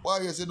job. Why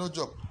is there no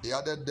job? He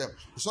added them.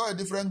 He saw a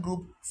different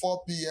group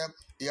 4 p.m.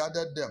 He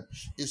added them.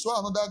 He saw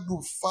another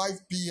group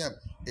 5 p.m.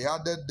 He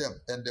added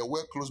them. And they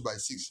were closed by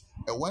 6.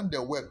 And when they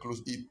were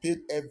closed, he paid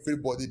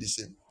everybody the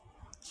same.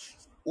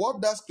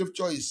 What that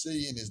scripture is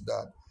saying is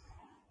that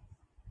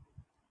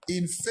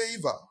in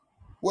favor,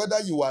 whether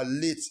you are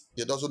late,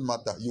 it doesn't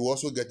matter. You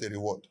also get a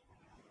reward.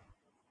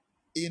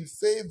 In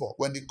favor,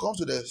 when it comes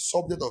to the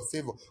subject of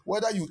favor,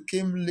 whether you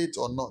came late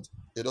or not,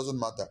 it doesn't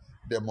matter.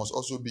 There must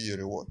also be a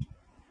reward.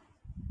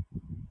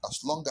 As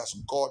long as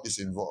God is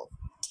involved.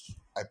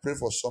 I pray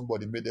for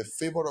somebody. May the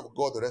favor of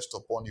God rest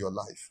upon your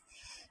life.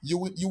 You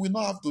will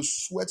not have to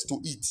sweat to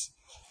eat.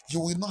 You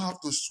will not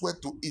have to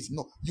sweat to eat.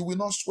 No, you will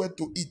not sweat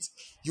to eat.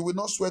 You will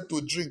not sweat to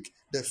drink.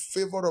 The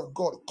favor of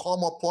God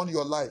come upon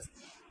your life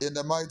in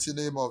the mighty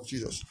name of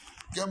Jesus.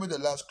 Give me the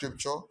last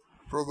scripture,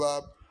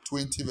 Proverbs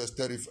 20 verse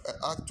 35,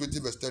 Act 20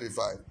 verse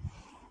 35.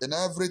 In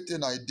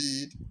everything I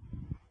did,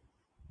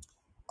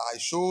 I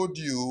showed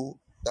you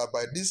that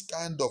by this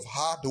kind of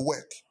hard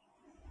work,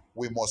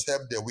 we must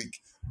help the weak.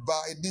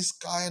 By this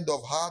kind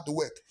of hard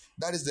work,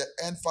 that is the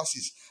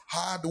emphasis.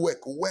 Hard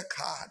work, work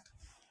hard.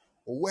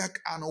 Work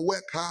and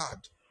work hard.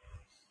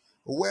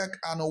 Work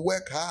and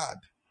work hard.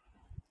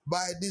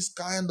 By this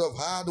kind of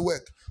hard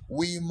work,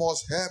 we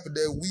must help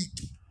the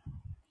weak.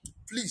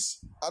 Please,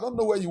 I don't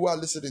know where you are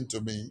listening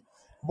to me,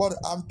 but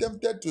I'm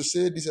tempted to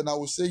say this and I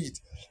will say it.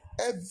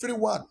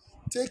 Everyone,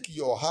 take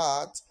your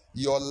heart,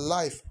 your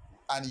life,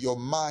 and your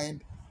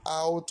mind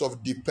out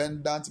of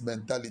dependent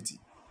mentality.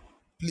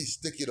 Please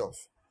take it off.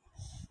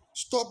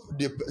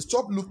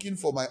 Stop looking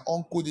for my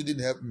uncle didn't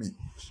help me,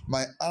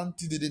 my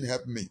auntie didn't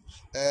help me,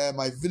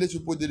 my village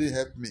people didn't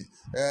help me,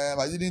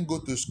 I didn't go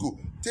to school.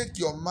 Take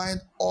your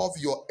mind off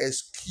your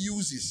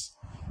excuses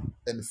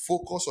and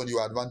focus on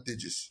your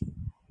advantages.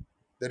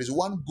 There is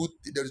one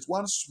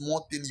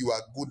small thing you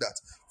are good at.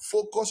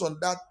 Focus on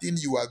that thing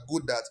you are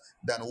good at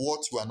than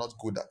what you are not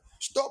good at.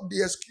 Stop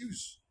the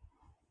excuse.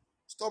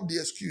 Stop the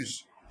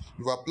excuse.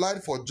 You've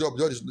applied for a job,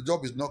 the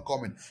job is not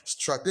coming.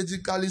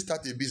 Strategically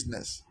start a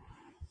business.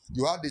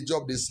 You had the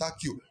job, they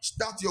sack you.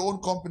 Start your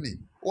own company.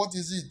 What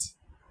is it?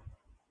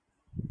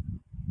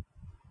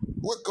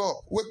 Wake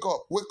up, wake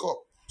up, wake up.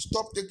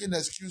 Stop taking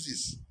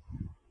excuses.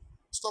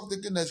 Stop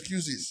taking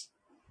excuses.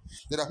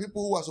 There are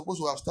people who are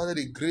supposed to have started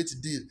a great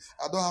deal.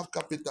 I don't have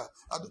carpenter.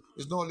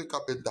 It's not only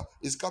carpenter.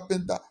 It's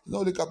carpenter. It's not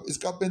only it's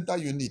carpenter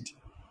you need.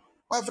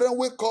 My friend,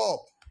 wake up.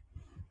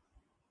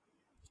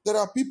 There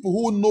are people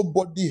who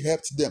nobody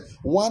helped them.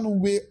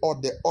 One way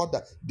or the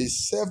other, they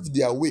served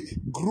their way,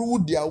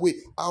 grew their way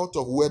out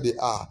of where they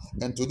are.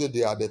 And today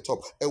they are at the top.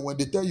 And when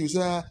they tell you,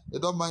 say, they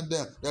don't mind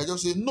them, they are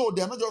just saying, no,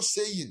 they are not just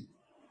saying.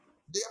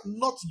 They are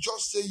not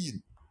just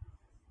saying.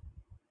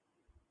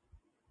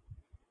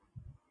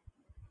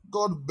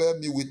 God bear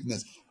me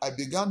witness. I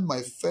began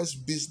my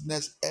first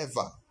business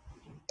ever,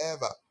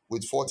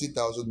 with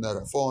 40,000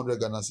 naira, 400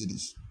 Ghana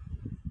cedis.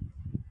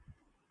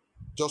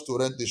 Just to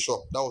rent the shop.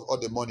 That was all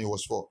the money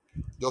was for.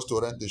 Just to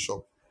rent the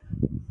shop.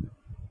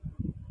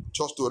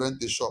 Just to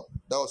rent the shop.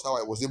 That was how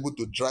I was able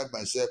to drive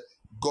myself,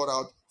 got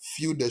out,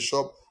 filled the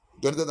shop,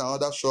 rented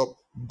another shop,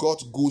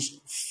 got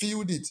goods,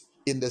 filled it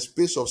in the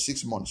space of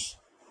 6 months.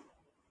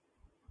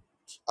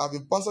 I've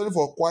been pastoring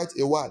for quite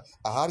a while.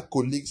 I had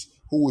colleagues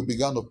who we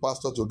began to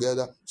pastor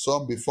together,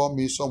 some before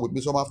me, some with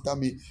me, some after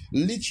me.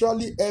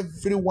 Literally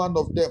every one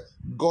of them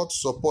got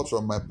support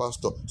from my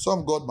pastor.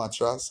 Some got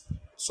mattress,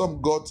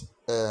 some got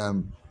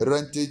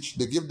rentage.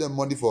 They give them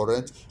money for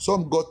rent.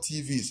 Some got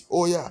TVs.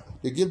 Oh yeah,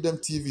 they give them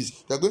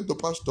TVs. They're going to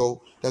pastor,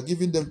 they're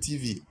giving them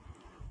TV.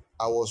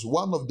 I was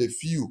one of the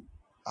few.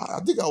 I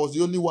think I was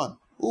the only one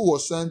who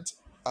was sent,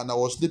 and I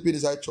was sleeping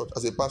inside church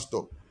as a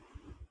pastor.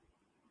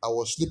 I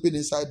was sleeping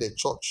inside the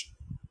church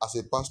as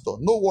a pastor.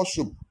 No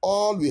washroom.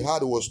 All we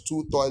had was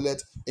 2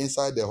 toilets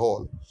inside the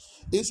hall.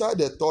 Inside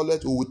the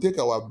toilet, we would take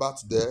our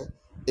bath there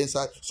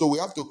inside. So we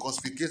have to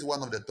confiscate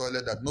one of the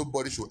toilets that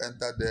nobody should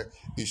enter there.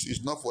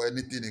 It's not for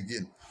anything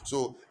again.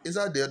 So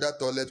inside the other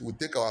toilet, we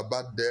take our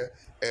bath there,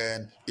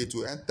 and it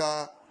will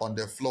enter on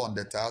the floor, on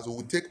the tiles. We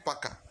will take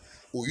packer.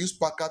 We use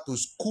packer to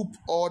scoop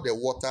all the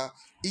water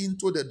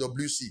into the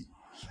WC.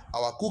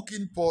 Our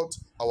cooking pot,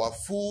 our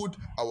food,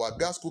 our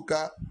gas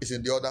cooker is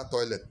in the other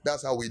toilet.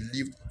 That's how we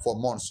lived for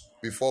months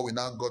before we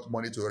now got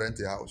money to rent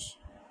a house.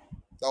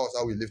 That was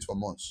how we lived for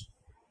months.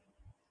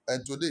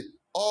 And today,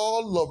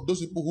 all of those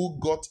people who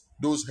got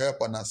those help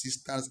and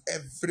assistance,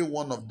 every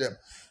one of them,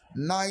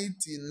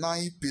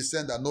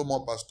 99% are no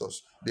more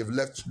pastors. They've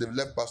left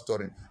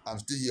pastoring. I'm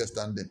still here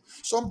standing.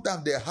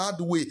 Sometimes the hard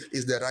way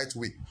is the right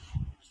way.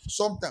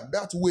 Sometimes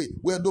that way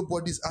where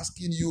nobody's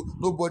asking you,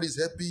 nobody's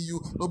helping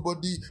you,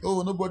 nobody.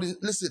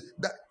 Listen,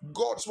 that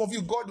God, some of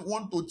you, God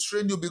want to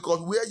train you because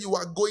where you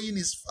are going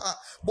is far,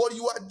 but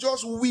you are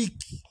just weak.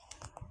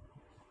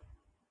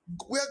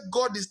 Where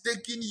God is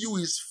taking you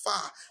is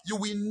far. You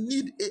will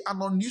need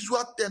an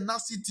unusual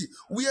tenacity.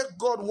 Where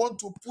God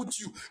wants to put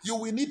you, you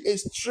will need a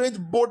strange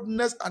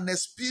boldness and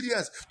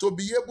experience to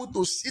be able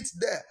to sit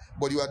there.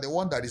 But you are the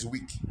one that is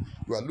weak.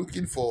 You are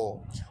looking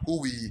for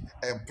who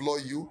will employ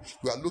you.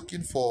 You are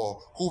looking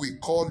for who will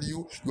call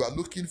you. You are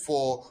looking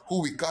for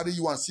who will carry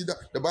you and sit down.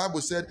 The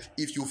Bible said,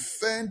 if you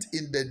faint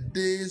in the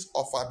days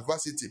of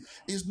adversity,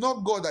 it's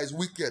not God that is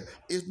wicked.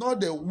 It's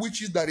not the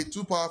witches that is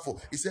too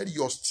powerful. He said,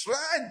 your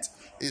strength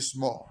is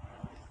small.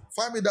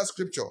 Find me that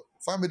scripture.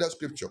 Find me that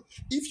scripture.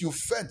 If you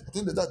faint, I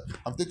think that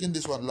I'm taking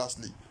this one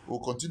lastly. We'll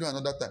continue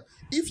another time.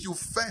 If you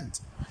faint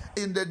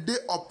in the day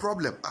of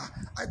problem,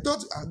 I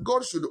thought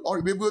God should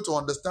be able to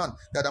understand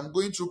that I'm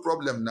going through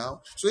problem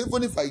now. So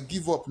even if I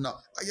give up now,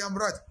 I am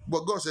right.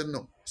 But God said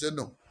no. He said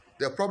no.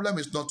 The problem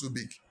is not too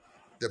big.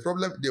 The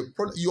problem,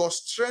 your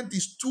strength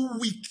is too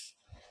weak.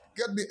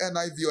 Get me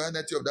NIV or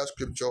NLT of that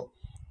scripture.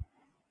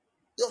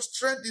 Your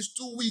strength is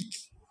too weak.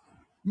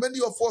 Many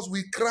of us,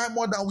 we cry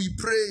more than we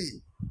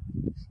pray.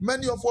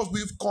 Many of us,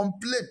 we've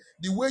complained.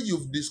 The way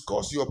you've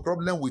discussed your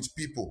problem with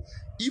people,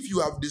 if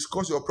you have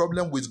discussed your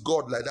problem with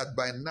God like that,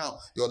 by now,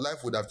 your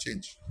life would have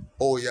changed.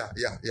 Oh, yeah.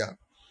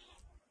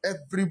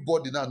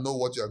 Everybody now know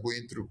what you are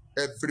going through.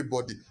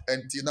 Everybody.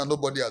 Until now,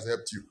 nobody has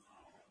helped you.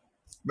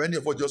 Many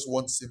of us just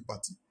want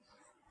sympathy.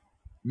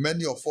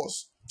 Many of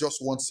us just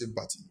want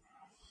sympathy.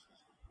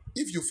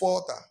 If you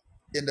falter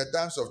in the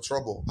times of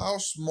trouble, how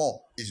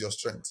small is your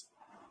strength?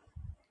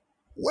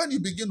 When you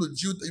begin to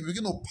jilt, you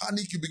begin to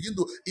panic, you begin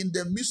to, in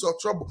the midst of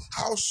trouble,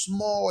 how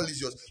small is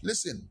yours?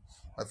 Listen,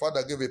 my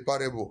father gave a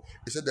parable.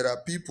 He said there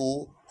are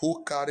people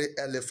who carry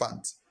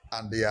elephants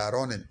and they are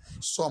running.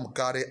 Some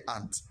carry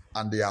ants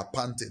and they are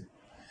panting.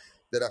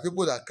 There are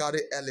people that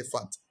carry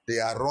elephant They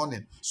are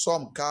running.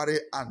 Some carry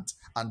ant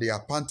and they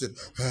are panting.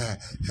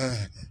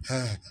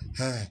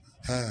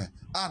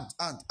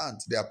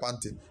 Ant. They are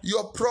panting.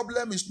 Your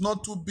problem is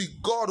not too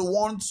big. God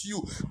wants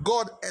you.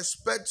 God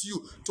expects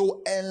you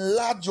to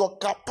enlarge your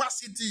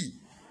capacity.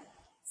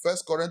 1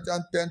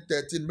 Corinthians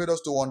 10:13 made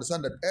us to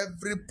understand that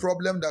every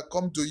problem that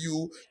comes to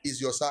you is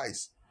your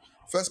size.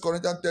 1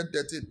 Corinthians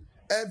 10:13.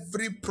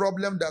 Every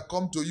problem that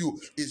comes to you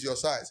is your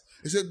size.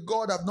 He said,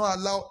 God have not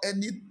allowed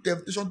any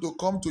temptation to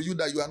come to you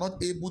that you are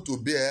not able to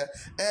bear,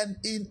 and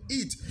in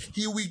it,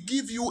 He will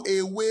give you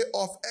a way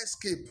of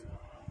escape.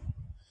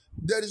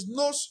 There is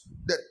no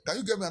that. Can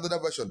you give me another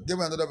version? Give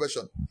me another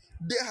version.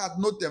 They had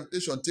no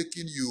temptation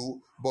taking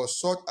you, but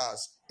such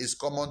as is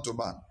common to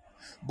man.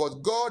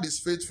 But God is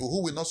faithful,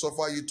 who will not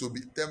suffer you to be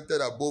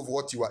tempted above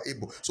what you are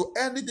able. So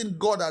anything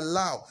God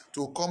allow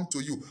to come to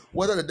you,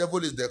 whether the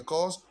devil is the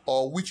cause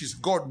or which is,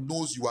 God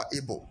knows you are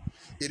able.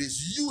 It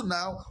is you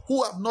now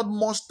who have not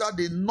mustered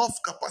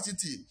enough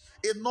capacity,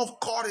 enough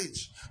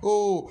courage.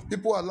 Oh,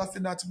 people are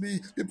laughing at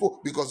me.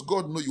 Because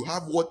God knows you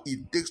have what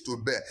it takes to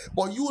bear.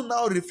 But you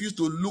now refuse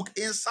to look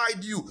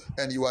inside you,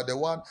 and you are the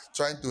one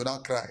trying to now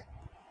cry.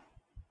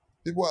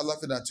 People are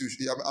laughing at you.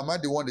 Am I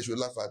the one they should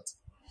laugh at?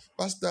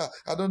 Pastor,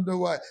 I don't know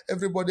why.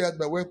 Everybody at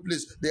my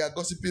workplace, they are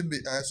gossiping me.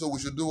 So we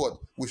should do what?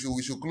 We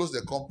should close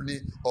the company,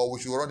 or we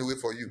should run away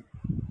for you.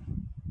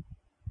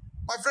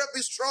 My friend,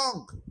 be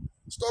strong.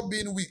 Stop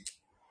being weak.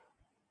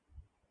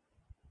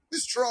 Be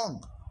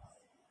strong.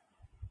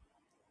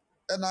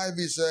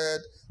 NIV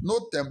said,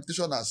 no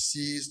temptation has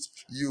seized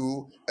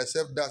you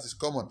except that is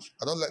common.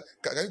 I don't like.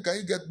 Can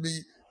you get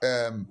me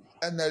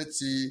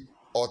NLT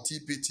or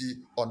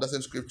TPT on that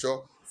same scripture?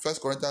 1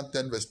 Corinthians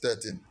 10 verse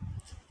 13.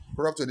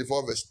 Proverbs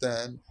 24 verse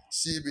 10.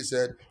 CB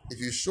said, if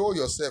you show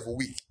yourself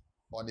weak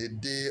on a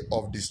day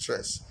of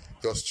distress,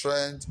 your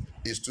strength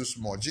is too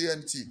small.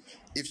 GNT,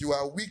 if you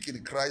are weak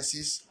in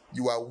crisis,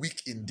 you are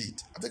weak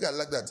indeed. I think I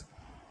like that.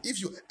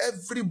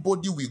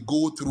 Everybody will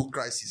go through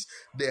crisis.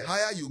 The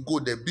higher you go,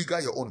 the bigger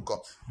your own come.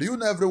 Do you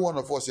know every one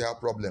of us have a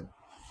problem?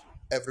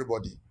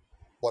 Everybody.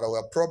 But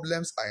our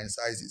problems are in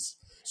sizes.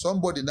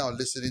 Somebody now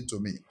listening to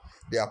me,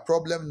 their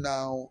problem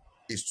now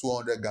is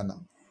 200 Ghana.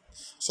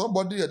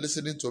 Somebody is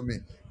listening to me,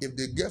 if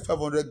they get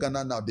 500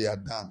 Ghana now, they are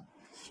done.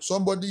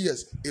 Somebody,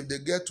 yes, if they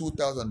get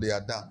 2,000, they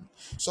are done.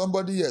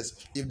 Somebody, yes,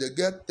 if they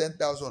get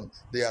 10,000,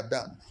 they are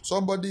done.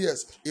 Somebody,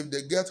 yes, if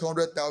they get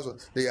 100,000,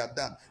 they are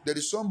done. There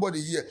is somebody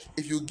here,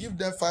 if you give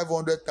them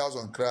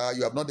 500,000 cry,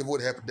 you have not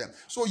even helped them.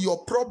 So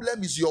your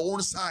problem is your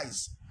own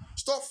size.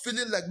 Stop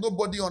feeling like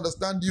nobody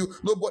understands you.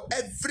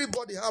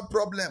 Everybody have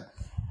problem.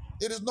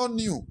 It is not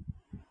new.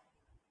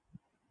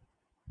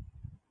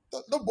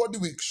 Nobody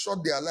will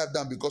shut their life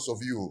down because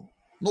of you.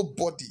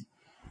 Nobody.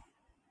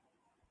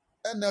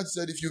 And that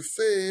said, if you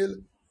fail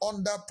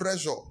under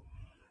pressure,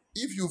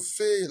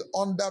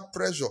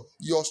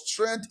 your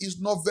strength is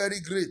not very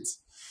great.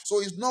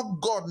 So it's not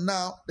God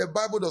now. The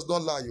Bible does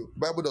not lie. The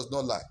Bible does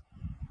not lie.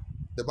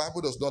 The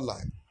Bible does not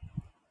lie.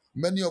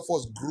 Many of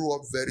us grew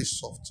up very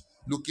soft,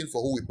 looking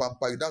for who will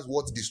pamper you. That's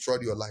what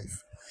destroyed your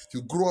life.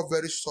 You grow up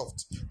very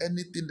soft.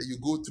 Anything that you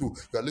go through,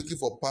 you are looking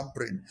for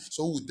pampering.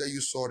 So who will tell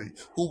you sorry?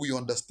 Who will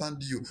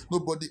understand you?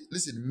 Nobody.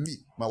 Listen, me,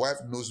 my wife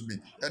knows me.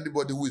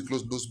 Anybody who is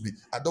close knows me.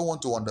 I don't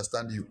want to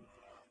understand you.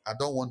 I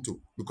don't want to,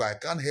 because I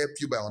can't help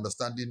you by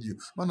understanding you.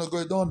 Man of God,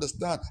 you don't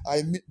understand.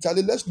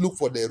 Charlie, let's look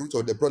for the root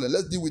of the problem.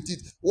 Let's deal with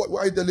it. What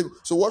are you telling me?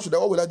 So what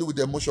will I do with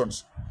the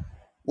emotions?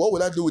 What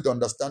will I do with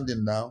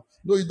understanding now?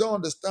 No, you don't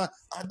understand.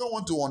 I don't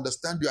want to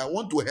understand you. I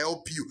want to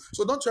help you.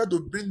 So don't try to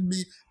bring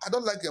me. I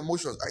don't like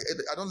emotions.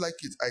 I don't like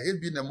it. I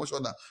hate being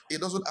emotional. It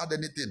doesn't add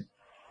anything.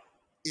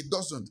 It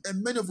doesn't.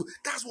 And many of you,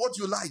 that's what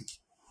you like.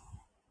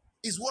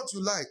 It's what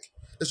you like.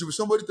 There should be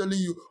somebody telling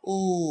you,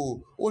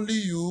 oh, only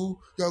you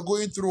are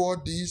going through all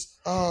this.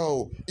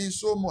 Oh, it's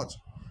so much.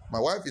 My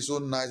wife is so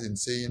nice in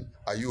saying,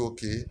 are you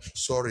okay?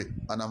 Sorry.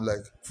 And I'm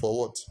like, for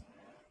what?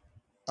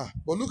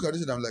 But look at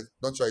this and I'm like,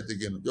 don't try it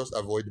again. Just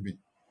avoid me.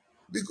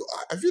 Because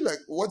I feel like,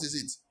 what is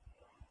it?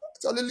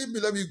 Charlie, leave me.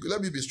 Let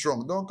me be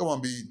strong. Don't come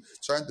and be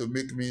trying to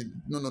make me.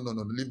 No.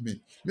 Leave me.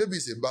 Maybe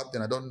it's a bad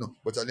thing. I don't know.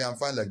 But Charlie, I'm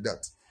fine like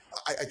that.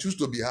 I choose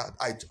to be hard.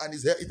 And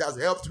it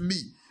has helped me.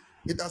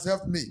 It has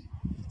helped me.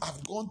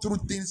 I've gone through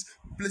things,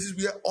 places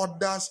where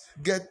others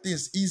get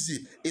things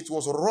easy. It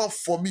was rough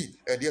for me,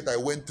 and yet I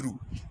went through.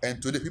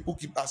 And today, people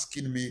keep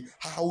asking me,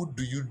 "How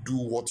do you do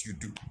what you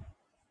do?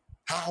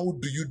 How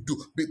do you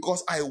do?"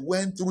 Because I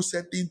went through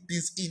certain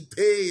things in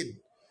pain.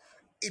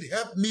 It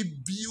helped me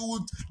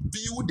build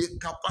a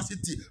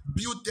capacity,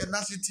 build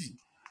tenacity.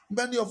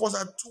 Many of us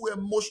are too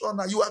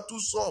emotional. You are too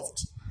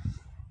soft.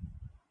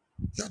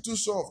 You are too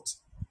soft.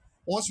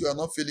 Once you are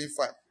not feeling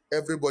fine,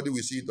 everybody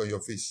will see it on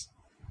your face.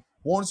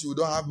 Once you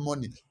don't have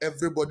money,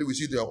 everybody will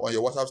see it on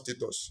your WhatsApp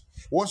status.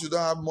 Once you don't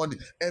have money,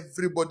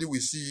 everybody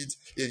will see it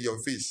in your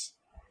face.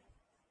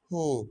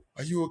 Oh,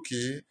 are you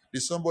okay?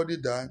 Did somebody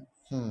die?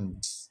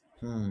 Things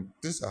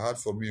are hard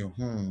for me.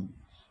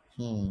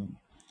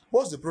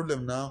 What's the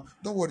problem now?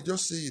 Don't worry,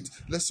 just say it.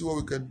 Let's see what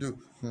we can do.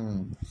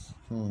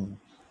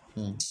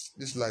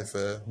 This life,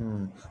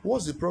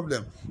 what's the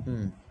problem?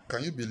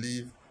 Can you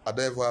believe I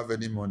don't ever have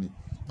any money?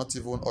 Not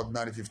even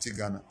ordinary 50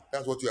 Ghana.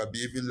 That's what you are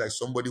behaving like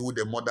somebody who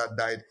the mother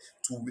died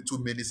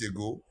 2 minutes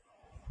ago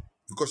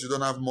because you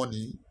don't have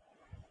money.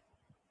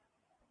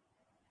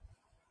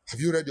 Have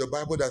you read your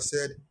Bible that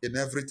said, in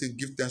everything,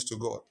 give thanks to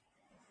God?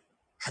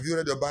 Have you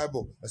read your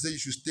Bible that said you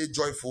should stay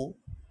joyful?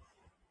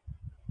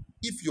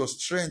 If your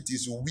strength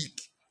is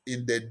weak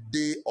in the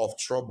day of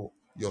trouble,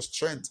 your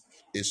strength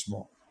is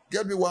small.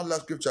 Get me one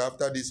last scripture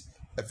after this,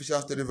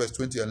 Ephesians 3 verse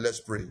 20, and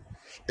let's pray.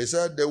 It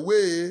said, the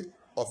way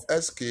of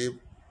escape,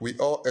 we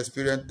all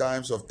experience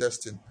times of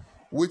testing,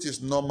 which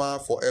is normal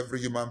for every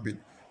human being.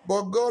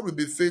 But God will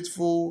be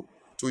faithful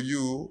to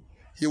you.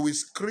 He will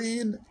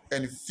screen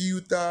and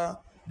filter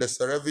the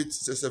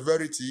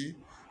severity,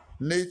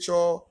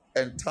 nature,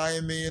 and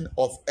timing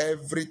of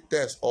every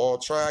test or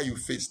trial you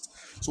faced.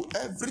 So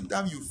every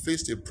time you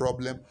face a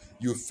problem,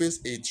 you face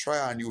a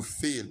trial and you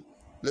fail.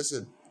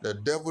 Listen, the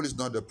devil is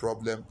not the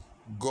problem.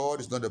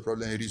 God is not the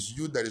problem. It is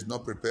you that is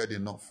not prepared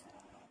enough.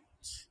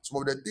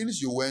 Some of the things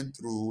you went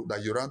through,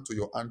 that you ran to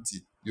your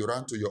auntie, you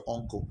ran to your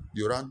uncle,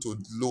 you ran to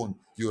loan,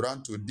 you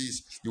ran to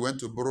this, you went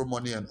to borrow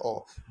money and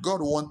all. God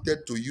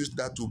wanted to use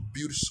that to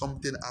build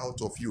something out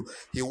of you.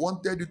 He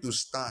wanted you to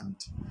stand.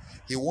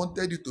 He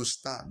wanted you to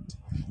stand.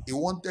 He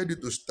wanted you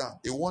to stand.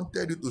 He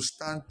wanted you to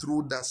stand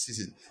through that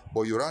season.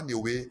 But you ran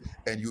away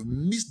and you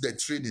missed the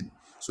training.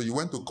 So you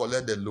went to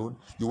collect the loan,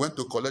 you went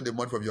to collect the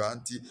money from your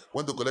auntie,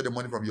 went to collect the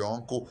money from your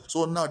uncle.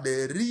 So now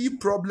the real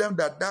problem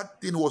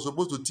that thing was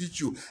supposed to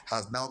teach you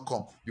has now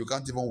come. You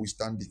can't even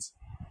withstand it.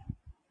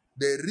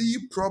 The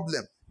real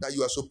problem that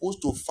you are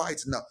supposed to fight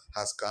now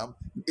has come.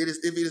 If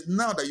it is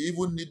now that you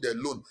even need the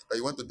loan that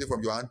you want to take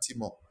from your auntie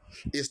more.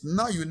 It's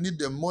now you need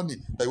the money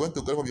that you want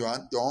to collect from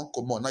your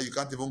uncle more. Now you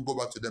can't even go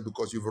back to them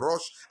because you've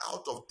rushed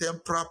out of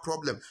temporary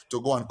problem to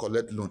go and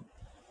collect loan.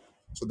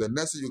 So the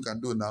next thing you can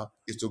do now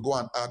is to go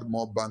and add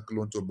more bank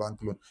loan to bank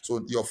loan.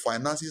 So your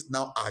finances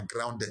now are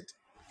grounded.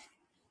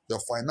 Your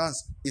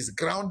finance is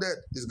grounded.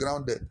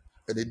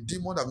 And the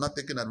demon have not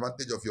taken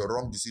advantage of your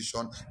wrong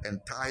decision and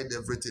tied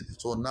everything.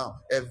 So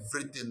now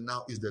everything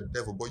now is the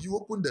devil. But you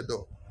open the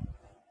door.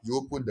 You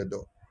open the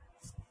door.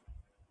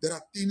 There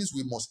are things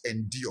we must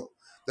endure.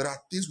 There are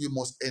things we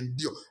must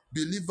endure.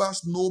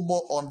 Believers no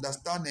more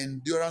understand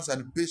endurance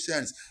and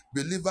patience.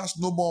 Believers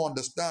no more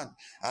understand.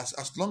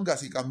 As long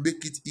as he can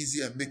make it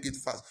easy and make it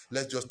fast,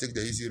 let's just take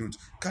the easy route.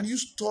 Can you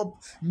stop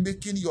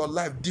making your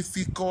life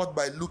difficult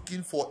by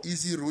looking for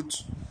easy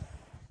routes?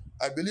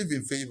 I believe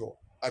in favor.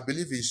 I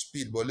believe in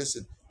speed. But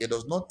listen, it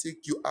does not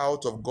take you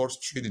out of God's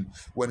training.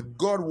 When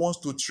God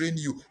wants to train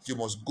you, you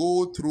must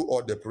go through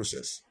all the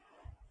process.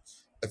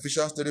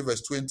 Ephesians 3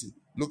 verse 20.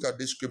 Look at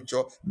this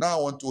scripture.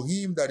 Now unto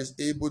him that is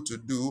able to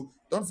do.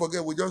 Don't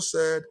forget, we just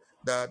said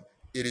that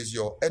it is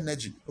your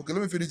energy. Okay,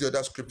 let me finish the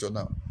other scripture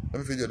now. Let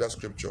me finish the other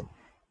scripture.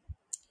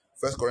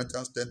 1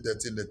 Corinthians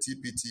 10:13, the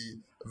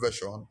TPT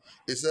version.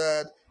 It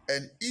said,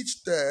 and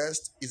each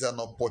test is an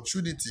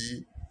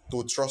opportunity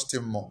to trust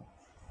him more.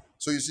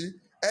 So you see,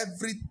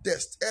 every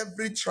test,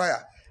 every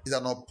trial is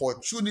an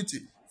opportunity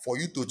for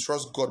you to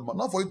trust God more.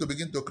 Not for you to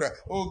begin to cry,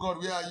 oh God,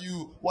 where are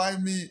you? Why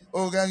me?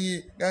 Oh,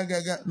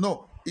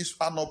 no, it's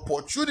an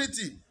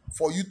opportunity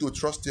for you to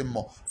trust him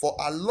more. For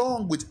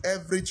along with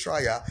every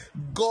trial,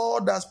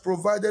 God has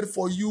provided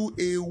for you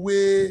a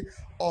way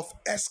of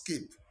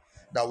escape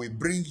that will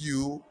bring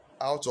you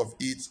out of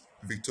it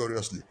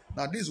victoriously.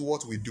 Now, this is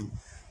what we do.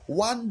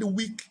 1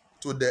 week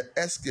to the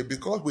escape,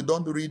 because we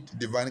don't read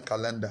divine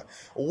calendar.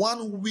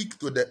 1 week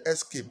to the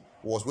escape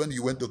was when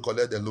you went to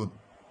collect the loan.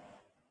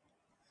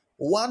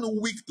 1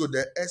 week to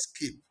the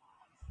escape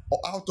or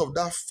out of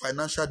that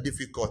financial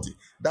difficulty,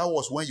 that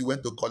was when you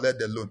went to collect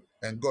the loan.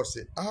 And God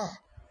said,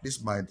 this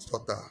is my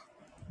daughter,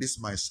 this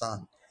is my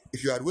son.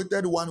 If you had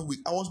waited 1 week,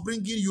 I was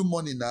bringing you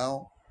money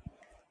now.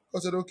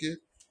 God said, okay,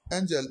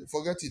 Angel,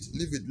 forget it,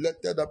 leave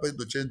it. Tell that person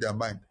to change their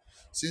mind.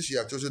 Since she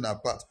has chosen her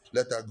path,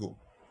 let her go.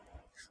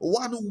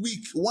 1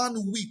 week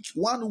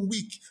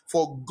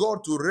for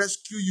God to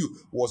rescue you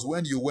was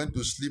when you went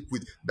to sleep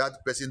with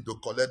that person to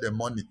collect the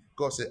money.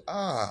 God said,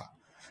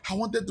 I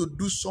wanted to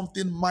do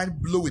something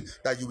mind-blowing,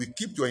 that you will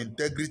keep your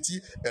integrity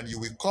and you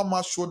will come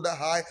out shoulder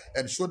high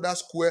and shoulder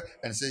square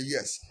and say,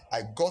 yes,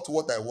 I got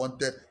what I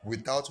wanted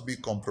without me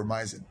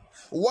compromising.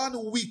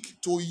 1 week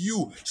to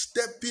you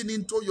stepping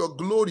into your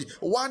glory.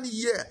 1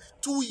 year,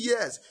 2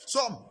 years.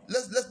 Some,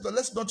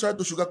 let's not try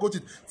to sugarcoat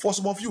it. For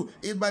some of you,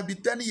 it might be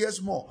 10 years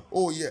more.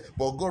 Oh yeah,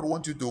 but God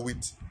wants you to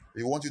wait.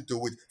 He wants you to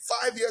wait.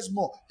 5 years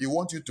more, he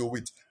wants you to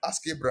wait.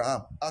 Ask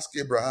Abraham.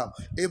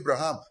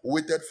 Abraham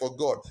waited for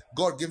God.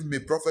 God gave me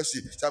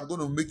prophecy. So I'm going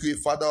to make you a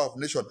father of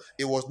nation.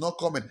 It was not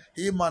coming.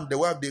 Him and the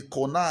wife, they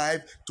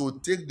connived to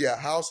take their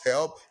house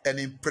help and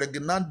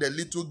impregnate the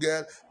little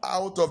girl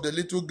out of the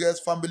little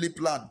girl's family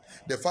plan.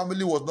 The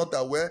family was not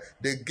aware.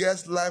 The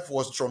girl's life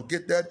was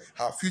truncated.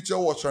 Her future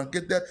was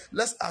truncated.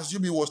 Let's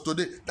assume it was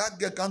today. That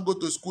girl can't go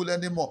to school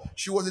anymore.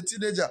 She was a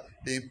teenager.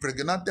 They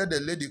impregnated a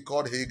lady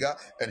called Hagar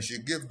and she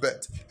gave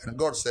birth. And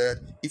God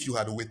said, if you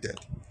had waited,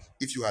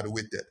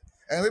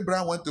 And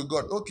Abraham went to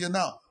God. Okay,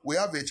 now we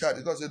have a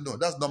child. God said, no,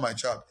 that's not my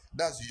child.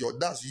 That's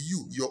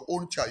you, your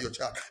own child, your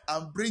child.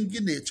 I'm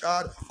bringing a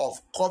child of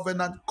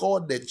covenant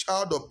called the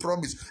child of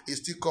promise. He's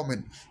still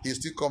coming. He's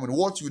still coming.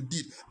 What you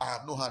did, I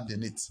have no hand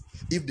in it.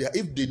 If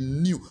they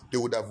knew, they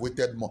would have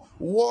waited more.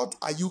 What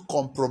are you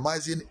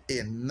compromising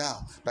in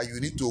now that you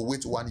need to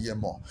wait 1 year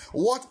more?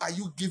 What are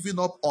you giving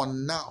up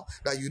on now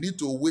that you need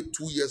to wait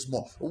 2 years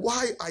more?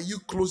 Why are you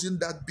closing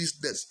that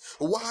business?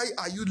 Why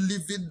are you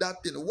leaving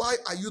that thing? Why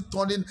are you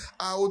turning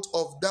out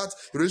of that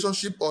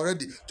relationship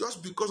already?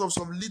 Just because of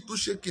some little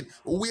shaking.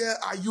 Where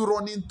are you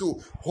running to?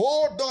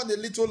 Hold on a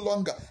little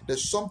longer.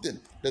 There's something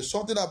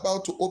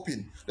about to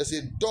open. There's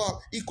a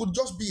door. It could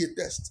just be a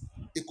test.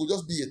 It could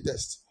just be a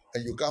test.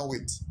 And you can't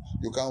wait.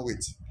 You can't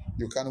wait.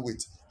 You can't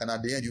wait. And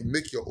at the end, you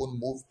make your own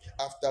move.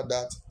 After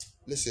that,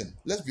 listen,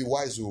 let's be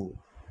wise. Oh.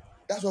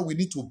 That's why we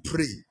need to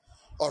pray.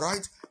 All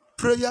right?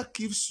 Prayer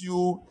keeps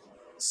you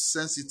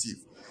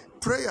sensitive.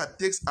 Prayer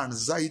takes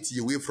anxiety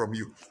away from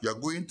you. You are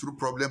going through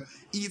problem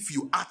if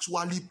you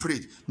actually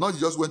prayed. Not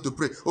you just went to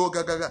pray. Oh,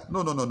 gaga.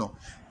 No.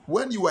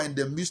 When you are in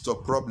the midst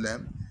of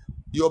problem,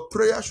 your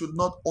prayer should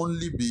not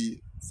only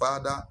be,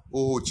 Father,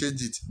 oh,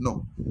 change it.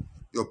 No.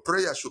 Your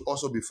prayer should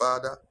also be,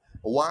 Father,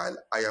 while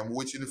I am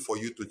waiting for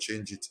you to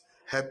change it,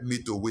 help me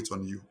to wait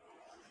on you.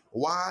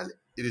 While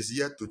it is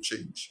yet to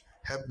change,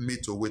 help me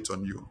to wait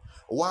on you.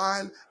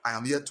 While I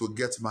am yet to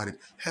get married,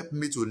 help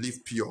me to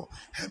live pure.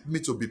 Help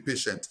me to be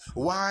patient.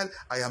 While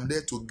I am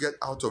there to get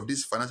out of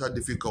this financial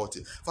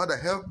difficulty, Father,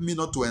 help me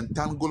not to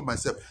entangle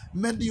myself.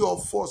 Many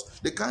of us,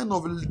 the kind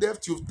of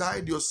debt you've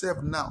tied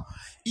yourself now,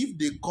 if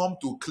they come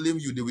to claim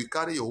you, they will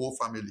carry your whole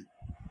family.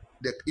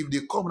 If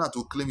they come now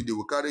to claim you, they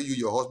will carry you,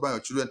 your husband,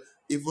 your children.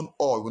 Even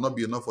all will not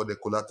be enough for the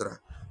collateral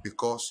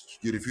because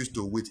you refuse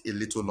to wait a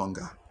little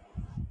longer.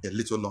 A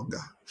little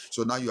longer.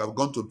 So now you have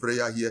gone to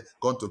prayer here,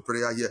 gone to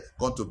prayer here,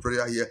 gone to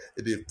prayer here.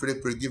 They pray,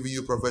 giving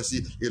you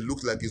prophecy. It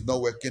looks like it's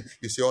not working.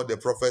 You say all the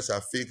prophets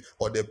are fake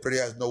or the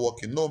prayer is not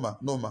working. No, ma.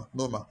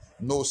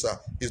 No, sir.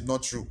 It's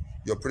not true.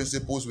 Your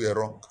principles were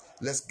wrong.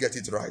 Let's get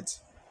it right.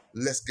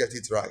 Let's get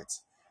it right.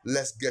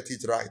 Let's get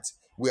it right.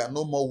 We are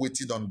no more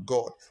waiting on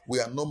God.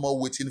 We are no more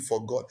waiting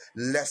for God.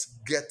 Let's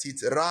get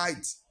it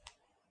right.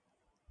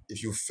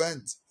 If you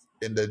faint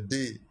in the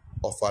day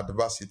of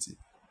adversity,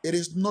 it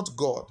is not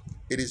God.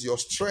 It is your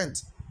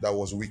strength that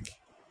was weak.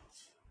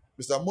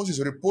 Mr. Moses,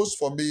 repost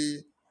for me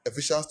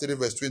Ephesians 3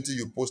 verse 20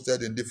 you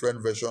posted in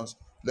different versions.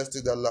 Let's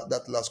take that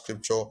last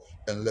scripture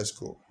and let's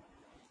go.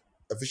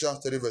 Ephesians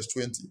 3 verse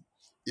 20.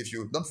 If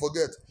you don't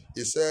forget,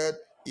 he said,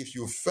 if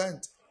you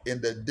faint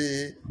in the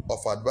day of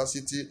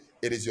adversity,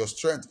 it is your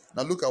strength.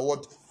 Now look at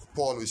what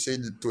Paul is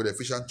saying to the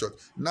Ephesian church.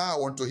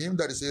 Now unto him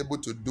that is able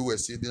to do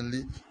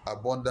exceedingly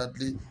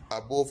abundantly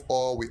above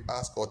all we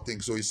ask or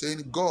think. So he's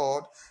saying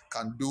God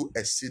can do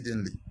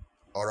exceedingly.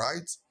 All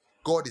right?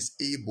 God is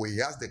able. He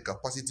has the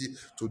capacity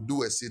to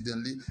do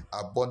exceedingly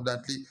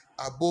abundantly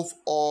above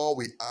all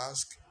we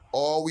ask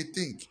or we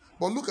think.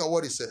 But look at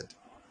what he said.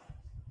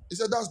 He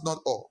said that's not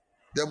all.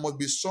 There must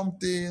be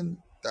something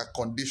that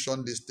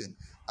conditions this thing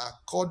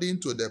according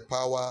to the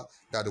power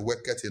that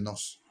worketh in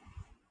us.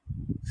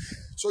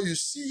 So you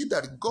see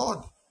that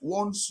God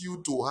wants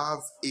you to have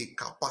a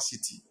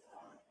capacity.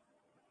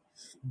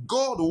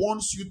 God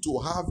wants you to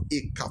have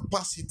a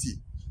capacity.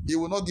 He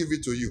will not give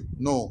it to you.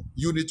 No,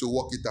 you need to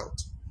work it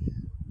out.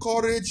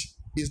 Courage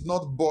is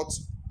not bought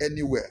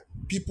anywhere.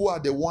 People are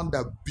the one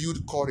that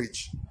build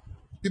courage.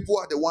 People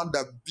are the one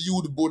that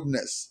build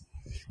boldness.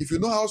 If you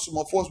know how some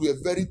of us were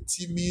very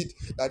timid,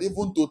 that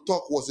even to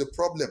talk was a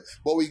problem.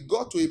 But we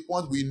got to a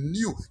point we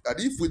knew that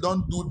if we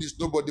don't do this,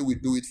 nobody will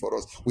do it for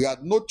us. We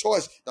had no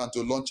choice than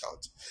to launch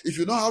out. If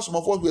you know how some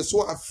of us were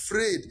so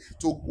afraid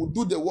to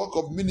do the work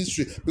of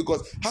ministry,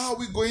 because how are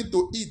we going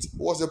to eat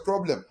was a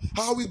problem.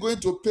 How are we going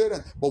to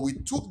parent? But we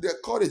took the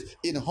courage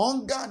in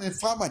hunger and in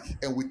famine,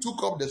 and we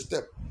took up the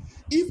step.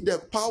 If the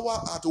power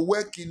at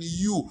work in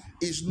you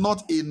is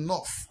not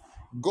enough,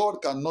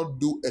 God cannot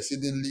do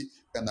exceedingly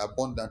and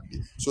abundantly.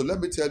 So let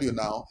me tell you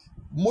now,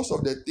 most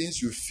of the things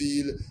you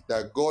feel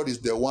that God is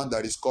the one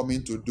that is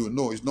coming to do,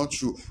 no, it's not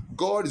true.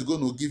 God is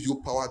going to give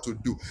you power to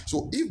do.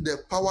 So if the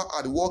power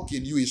at work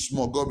in you is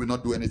small, God will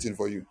not do anything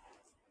for you.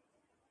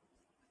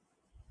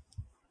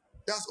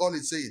 That's all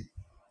it's saying.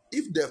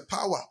 If the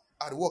power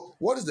at work,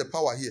 what is the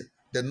power here?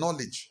 The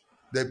knowledge,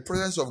 the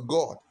presence of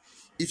God.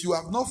 If you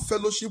have no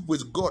fellowship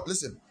with God,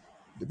 listen,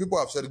 the people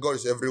have said God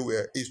is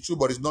everywhere. It's true,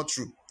 but it's not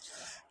true.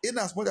 In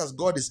as much as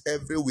God is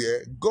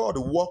everywhere, God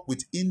works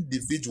with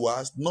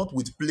individuals, not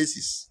with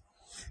places.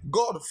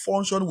 God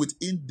functions with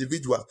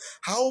individuals.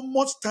 How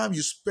much time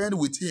you spend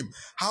with him,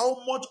 how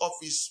much of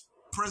his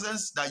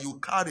presence that you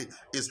carry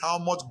is how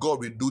much God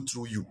will do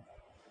through you.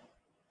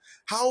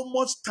 How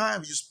much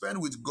time you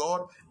spend with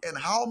God and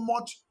how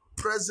much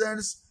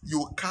presence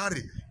you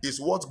carry is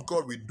what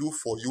God will do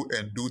for you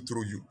and do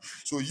through you.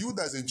 So you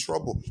that's in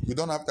trouble, you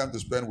don't have time to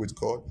spend with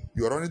God.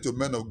 You are running to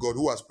men of God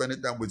who are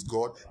spending time with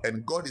God,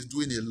 and God is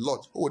doing a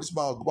lot. Oh, this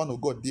man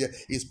of God there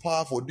is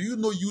powerful. Do you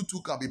know you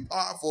too can be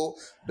powerful?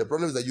 The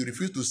problem is that you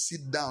refuse to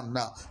sit down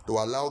now to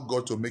allow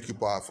God to make you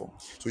powerful.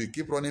 So you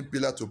keep running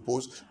pillar to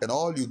post, and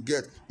all you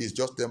get is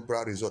just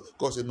temporary result.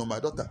 God said, no, my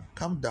daughter,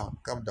 calm down,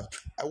 calm down.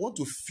 I want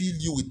to fill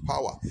you with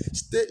power.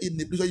 Stay in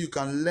the place where you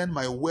can learn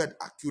my word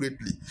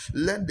accurately.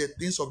 Learn the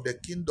things of the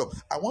kingdom.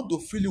 I want to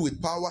fill you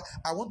with power.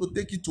 I want to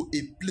take you to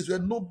a place where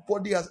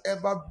nobody has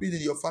ever been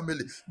in your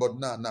family. But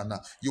nah.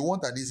 You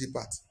want an easy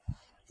path.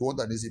 You want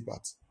an easy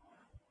path.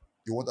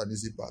 You want an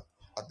easy path.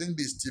 I think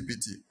this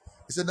TPT.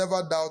 He said,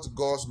 never doubt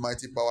God's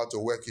mighty power to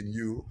work in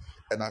you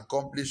and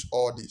accomplish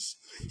all this.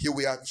 He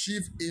will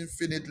achieve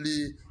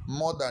infinitely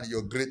more than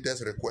your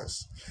greatest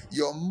request,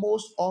 your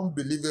most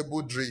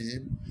unbelievable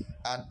dream,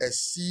 and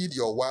exceed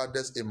your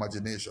wildest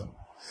imagination.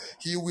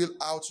 He will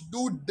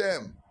outdo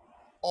them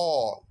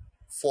all,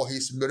 for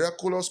his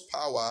miraculous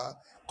power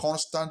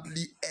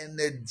constantly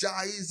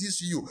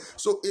energizes you.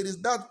 So it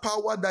is that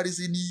power that is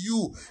in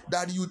you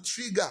that you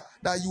trigger,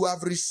 that you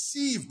have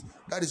received.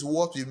 That is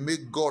what will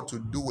make God to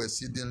do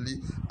exceedingly,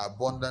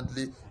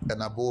 abundantly,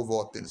 and above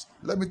all things.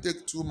 Let me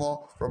take two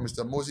more from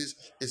Mr. Moses.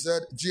 He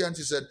said, GNT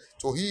said,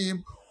 to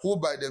him who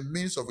by the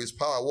means of his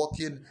power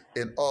working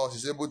in us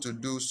is able to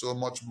do so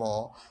much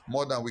more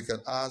than we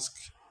can ask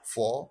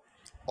for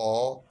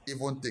or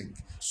even think.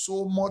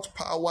 So much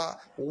power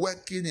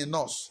working in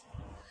us.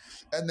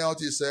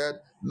 NLT said,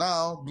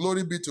 now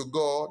glory be to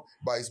God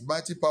by his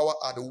mighty power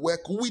at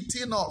work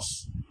within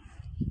us.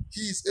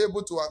 He is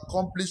able to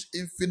accomplish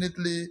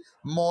infinitely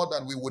more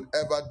than we would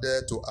ever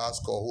dare to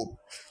ask or hope.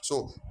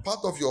 So part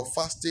of your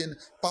fasting,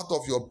 part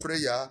of your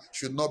prayer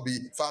should not be,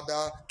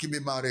 Father, give me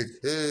marriage.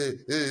 Hey,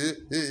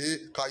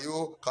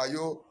 kayo,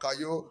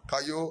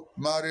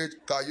 marriage,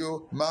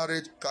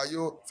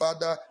 kayo,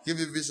 Father, give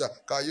me visa,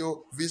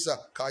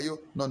 kayo.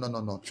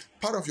 No.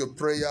 Part of your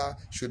prayer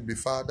should be,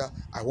 Father,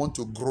 I want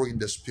to grow in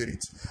the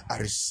spirit. I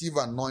receive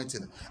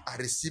anointing. I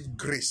receive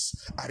grace.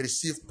 I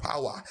receive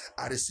power.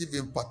 I receive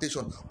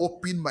impartation.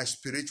 Open my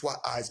spiritual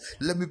eyes.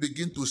 Let me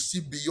begin to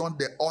see beyond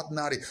the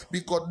ordinary.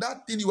 Because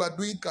that thing you are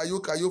doing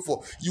kayo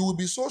for, you will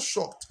be so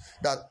shocked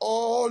that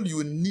all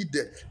you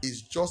needed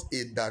is just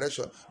a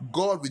direction.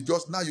 God will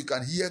just, now you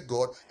can hear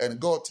God, and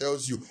God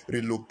tells you,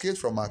 relocate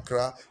from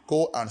Accra,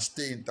 go and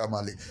stay in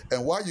Tamale.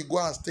 And while you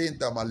go and stay in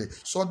Tamale,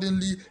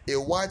 suddenly a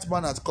white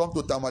man has come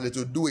to Tamale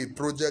to do a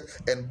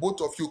project, and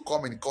both of you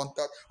come in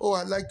contact. Oh,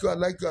 I like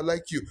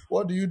you.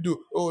 What do you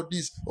do? Oh,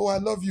 this. Oh, I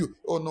love you.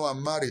 Oh, no,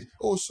 I'm married.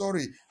 Oh,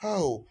 sorry.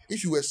 How?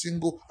 If you were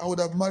single, I would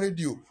have married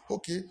you.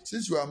 Okay,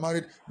 since you are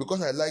married,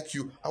 because I like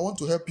you, I want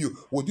to help you.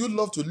 Would you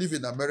love to live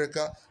in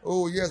America?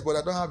 Oh, yes, but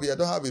I don't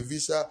have a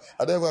visa.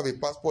 I don't have a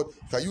passport.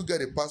 Can you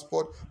get a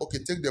passport? Okay,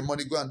 take the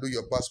money, go and do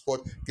your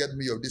passport. Get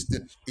me of this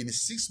thing. In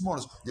 6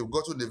 months, you've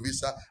gotten the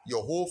visa.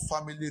 Your whole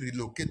family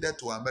relocated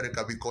to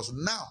America because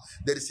now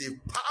there is a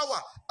power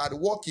at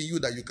work in you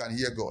that you can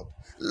hear God.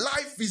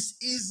 Life is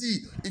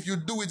easy if you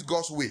do it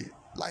God's way.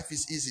 Life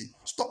is easy.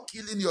 Stop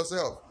killing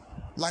yourself.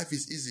 Life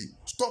is easy.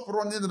 Stop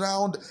running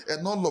around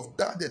and all of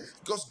that.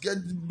 Just get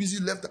busy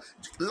left.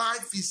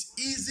 Life is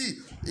easy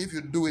if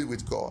you do it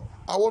with God.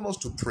 I want us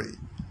to pray.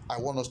 I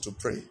want us to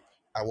pray.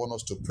 I want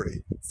us to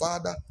pray.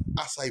 Father,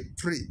 as I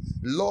pray,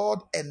 Lord,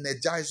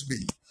 energize me.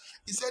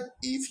 He said,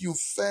 if you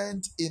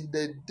faint in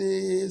the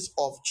days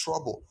of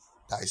trouble,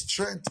 thy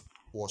strength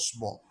was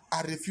small.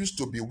 I refuse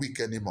to be weak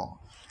anymore.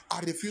 I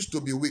refuse to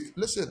be weak.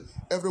 Listen,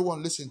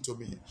 everyone, listen to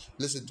me.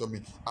 Listen to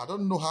me. I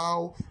don't know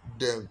how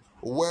the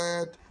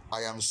word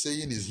I am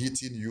saying is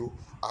hitting you.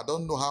 I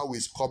don't know how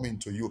it's coming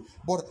to you.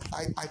 But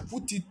I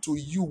put it to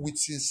you with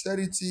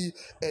sincerity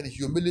and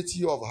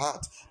humility of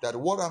heart that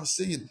what I'm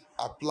saying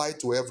apply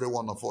to every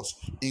one of us,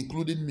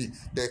 including me.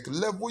 The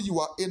level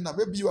you are in now,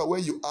 maybe you are where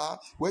you are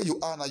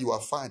now, you are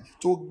fine.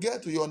 To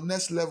get to your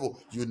next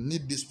level, you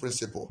need this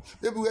principle.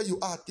 Maybe where you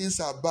are, things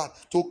are bad.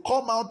 To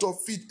come out of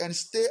it and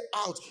stay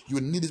out,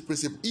 you need this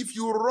principle. If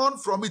you run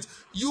from it,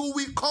 you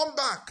will come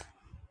back.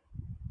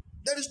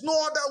 There is no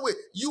other way.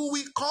 You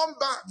will come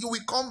back. You will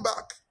come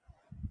back.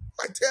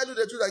 I tell you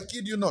the truth, I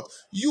kid you not.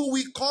 You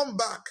will come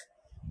back.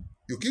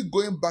 You keep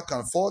going back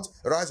and forth,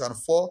 rise and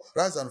fall,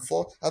 rise and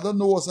fall. I don't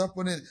know what's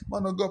happening.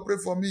 Man of God, pray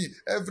for me.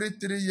 Every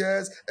 3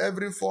 years,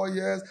 every 4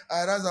 years,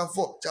 I rise and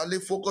fall. Charlie,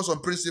 focus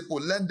on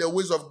principle. Learn the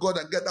ways of God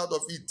and get out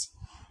of it.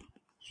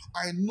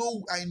 I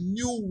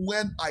knew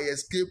when I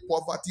escaped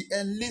poverty.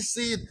 And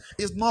listen,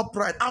 it's not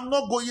pride. I'm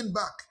not going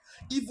back.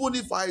 Even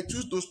if I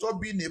choose to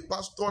stop being a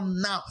pastor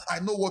now, I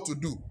know what to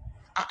do.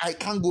 I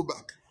can't go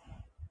back.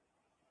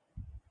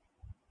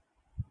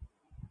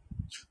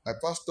 My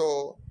pastor,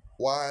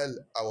 while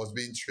I was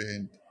being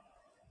trained,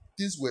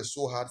 things were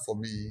so hard for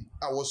me.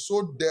 I was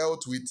so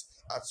dealt with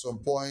at some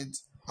point,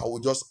 I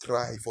would just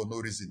cry for no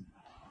reason.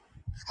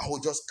 I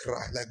would just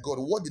cry, like, God,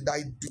 what did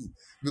I do?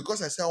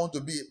 Because I said I want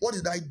to be, what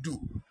did I do?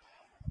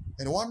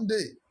 And one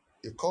day,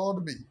 he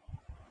called me.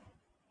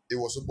 It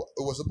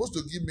was supposed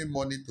to give me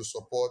money to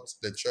support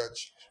the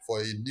church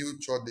for a new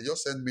church. They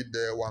just sent me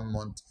there 1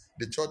 month.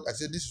 The church, I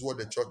said, this is what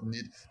the church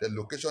need. The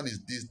location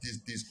is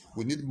this.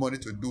 We need money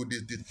to do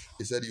this.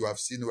 He said, you have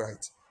seen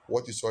right.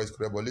 What you saw is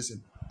correct. But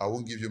listen, I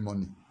won't give you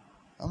money.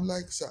 I'm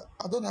like, sir,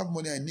 I don't have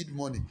money. I need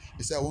money.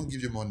 He said, I won't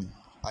give you money.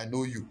 I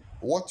know you.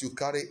 What you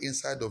carry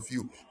inside of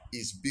you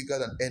is bigger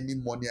than any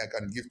money I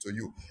can give to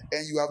you.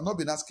 And you have not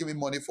been asking me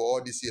money for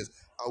all these years.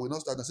 I will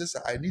not start and say,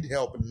 sir, I need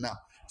help now.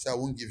 He said, I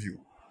won't give you.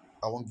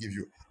 I won't give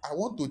you. I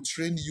want to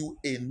train you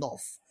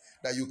enough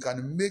that you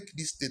can make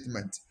this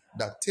statement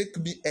that take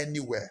me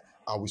anywhere,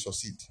 I will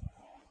succeed.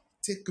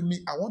 Take me,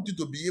 I want you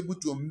to be able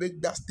to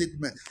make that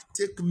statement.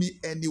 Take me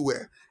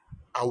anywhere,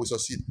 I will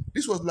succeed.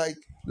 This was like,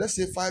 let's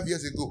say 5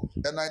 years ago.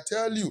 And I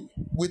tell you,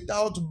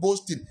 without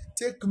boasting,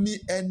 take me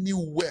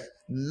anywhere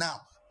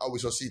now, I will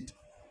succeed.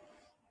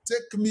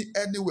 Take me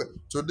anywhere.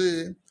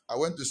 Today, I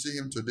went to see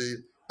him today,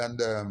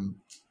 and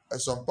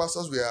some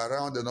pastors were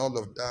around and all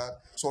of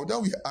that. So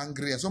then we were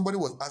angry, and somebody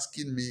was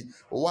asking me,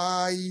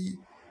 why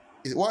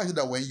is it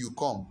that when you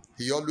come,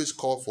 he always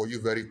call for you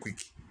very quick?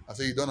 I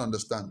said, you don't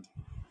understand.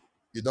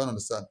 You don't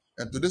understand.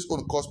 And to this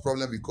one caused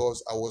problem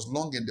because I was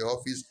long in the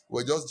office.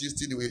 We were just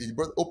gisting. He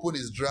opened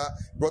his drawer,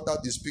 brought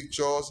out his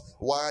pictures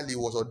while he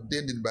was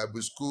ordained in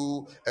Bible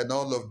school and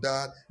all of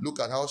that. Look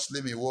at how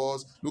slim he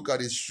was. Look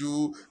at his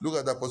shoe. Look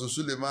at Apostle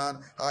Suleiman,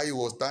 how he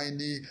was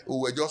tiny. We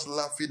were just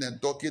laughing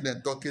and talking.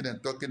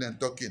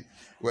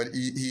 When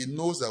he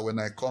knows that when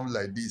I come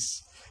like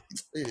this,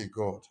 hey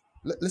God,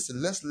 listen,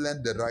 let's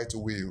learn the right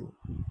way.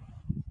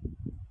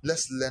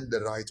 Let's learn the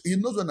right. He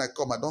knows when I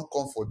come, I don't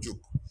come for joke.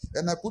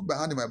 And I put my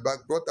hand in my bag,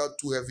 brought out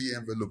 2 heavy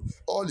envelopes.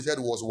 All he said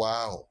was,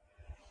 wow.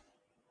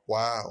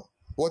 Wow.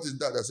 What is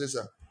that? I said,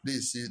 sir,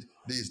 this seed,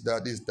 this,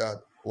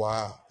 that.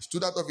 Wow.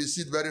 Stood out of his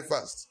seat very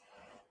fast.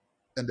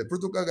 And the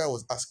protocol guy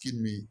was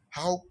asking me,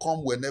 how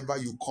come whenever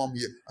you come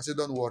here? I said,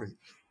 don't worry.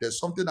 There's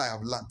something I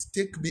have learned.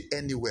 Take me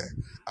anywhere,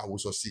 I will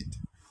succeed.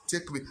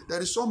 Take me.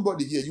 There is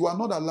somebody here. You are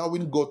not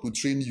allowing God to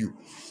train you.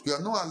 You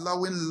are not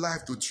allowing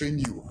life to train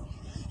you.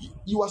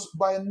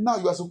 By now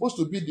you are supposed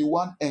to be the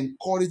one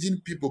encouraging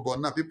people, but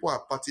now people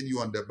are patting you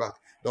on the back.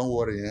 Don't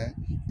worry,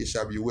 it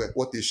shall be well.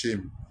 What a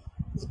shame.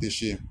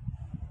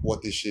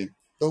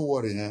 Don't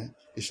worry,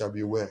 it shall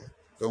be well.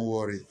 Don't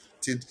worry.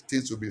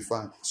 Things will be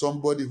fine.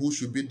 Somebody who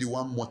should be the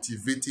one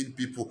motivating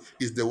people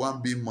is the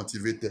one being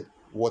motivated.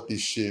 What a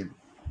shame.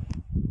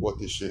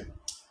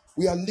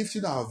 We are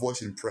lifting our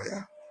voice in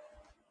prayer.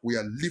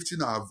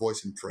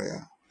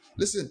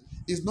 Listen,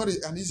 it's not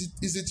an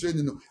easy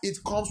training.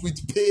 It comes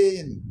with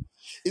pain.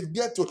 It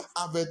gets to,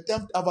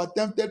 I've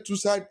attempted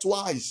suicide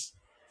twice.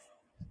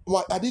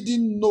 But I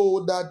didn't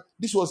know that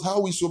this was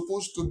how it's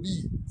supposed to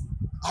be.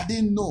 I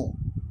didn't know.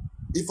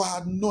 If I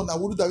had known, I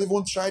wouldn't have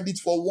even tried it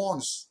for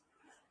once.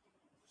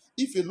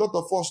 If a lot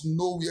of us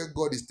know where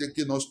God is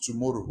taking us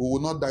tomorrow, we will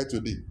not die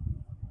today.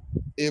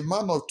 A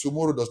man of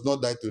tomorrow does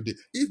not die today.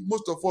 If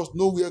most of us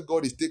know where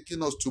God is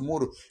taking us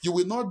tomorrow, you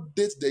will not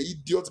date the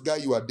idiot guy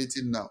you are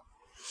dating now.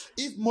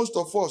 If most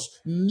of us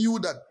knew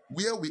that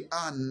where we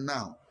are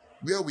now,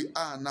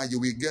 you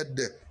will get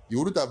there. You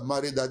wouldn't have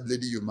married that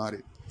lady you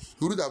married.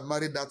 You wouldn't have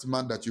married that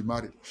man that you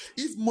married.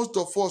 If most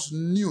of us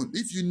knew,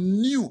 if you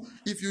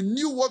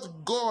knew what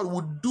God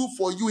would do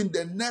for you in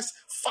the next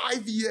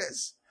 5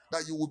 years,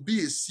 that you will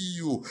be a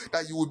CEO,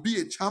 that you will be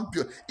a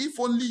champion, if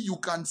only you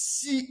can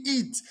see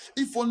it,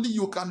 if only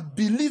you can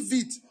believe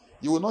it,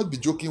 you will not be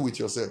joking with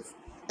yourself.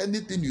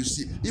 Anything you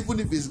see, even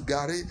if it's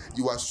Gary,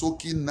 you are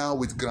soaking now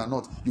with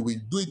granite, you will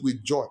do it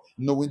with joy,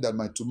 knowing that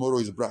my tomorrow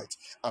is bright.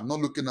 I'm not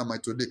looking at my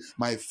today.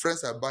 My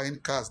friends are buying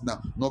cars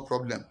now, no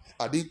problem.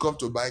 I didn't come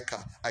to buy a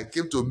car. I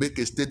came to make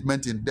a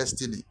statement in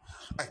destiny.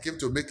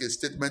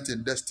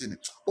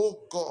 Oh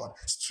God,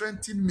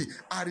 strengthen me.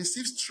 I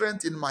receive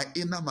strength in my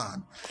inner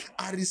man.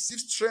 I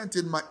receive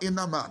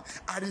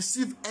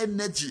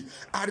energy.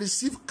 I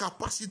receive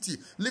capacity.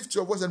 Lift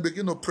your voice and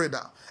begin to pray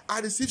now.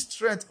 I receive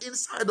strength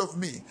inside of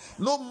me.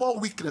 No more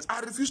weakness. I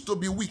refuse to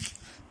be weak.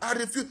 I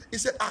refuse. He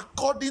said,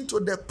 according to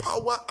the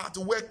power at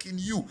work in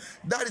you,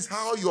 that is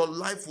how your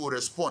life will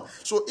respond.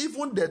 So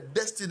even the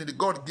destiny that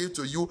God gave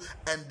to you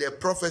and the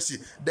prophecy,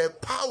 the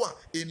power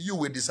in you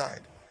will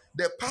decide.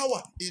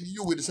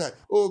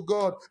 Oh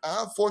God,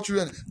 I have 4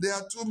 children. They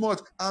are too much.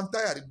 I'm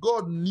tired.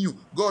 God knew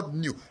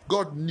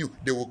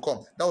they will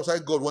come. That was why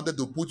God wanted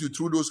to put you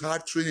through those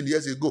hard training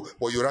years ago,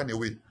 but you ran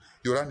away.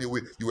 You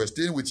were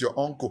staying with your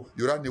uncle.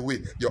 You ran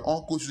away. Your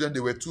uncle's children,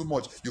 they were too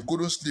much. You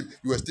couldn't sleep.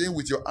 You were staying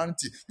with your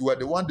auntie. You were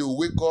the one that would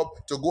wake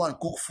up to go and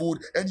cook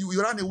food, and you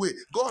ran away.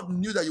 God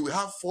knew that you will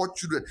have 4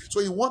 children,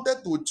 so He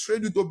wanted to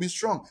train you to be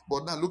strong.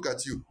 But now look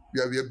at you. We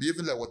are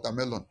behaving like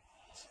watermelon,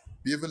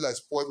 behaving like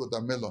spoiled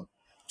watermelon.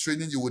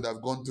 Training you would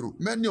have gone through.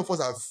 Many of us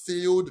have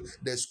failed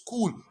the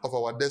school of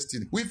our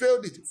destiny. We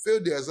failed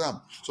the exam.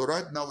 So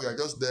right now we are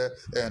just there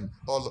and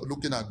all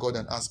looking at God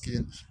and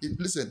asking.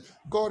 Listen,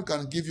 God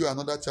can give you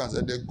another chance.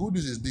 And the good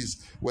news is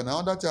this: when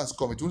another chance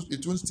comes,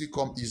 it won't still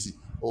come easy.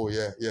 Oh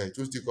yeah, it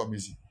won't still come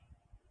easy.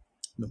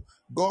 No,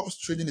 God's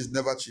training is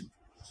never cheap.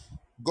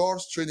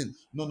 God's training.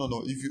 No, no,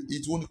 no. If you,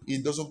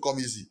 it doesn't come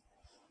easy.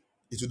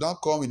 It will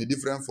not come in a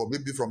different form,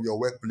 maybe from your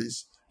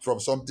workplace, from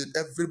something.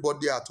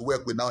 Everybody at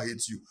work will now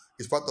hate you.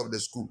 It's part of the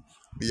school.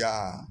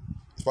 Yeah,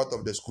 it's part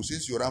of the school.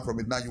 Since you ran from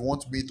it, now you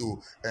want me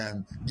to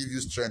give you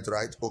strength,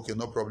 right? Okay,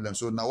 no problem.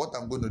 So now what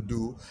I'm going to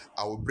do,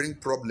 I will bring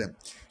problem,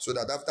 so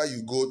that after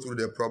you go through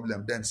the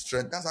problem, then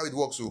strength. That's how it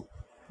works. So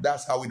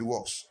that's how it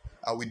works.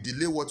 I will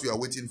delay what you are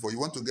waiting for. You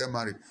want to get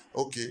married.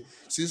 Okay,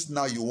 since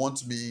now you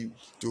want me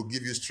to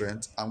give you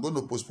strength, I'm going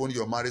to postpone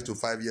your marriage to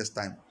 5 years'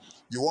 time.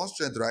 You want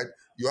strength, right?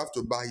 You have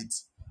to buy it.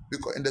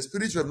 Because in the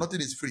spiritual,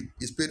 nothing is free.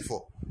 It's paid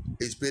for.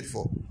 It's paid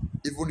for.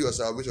 Even your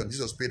salvation,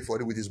 Jesus paid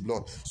for it with his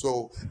blood.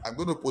 So I'm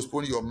going to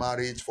postpone your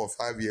marriage for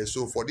 5 years.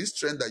 So for this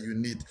strength that you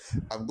need,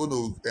 I'm going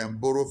to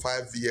borrow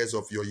 5 years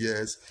of your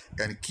years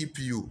and keep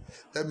you.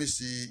 Let me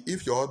see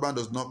if your husband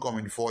does not come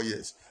in 4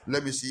 years.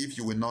 Let me see if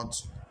you will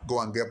not go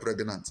and get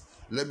pregnant.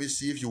 Let me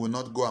see if you will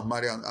not go and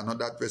marry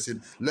another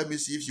person. Let me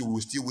see if you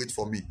will still wait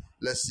for me.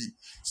 Let's see.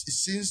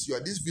 Since you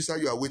are this visa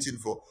you are waiting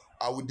for,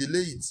 I will delay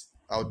it.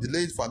 I'll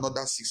delay it for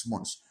another 6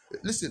 months.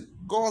 Listen,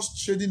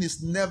 God's training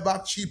is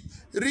never cheap.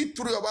 Read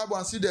through your Bible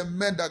and see the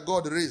men that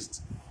God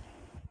raised.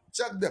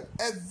 Check them.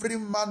 Every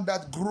man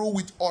that grew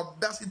with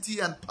audacity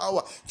and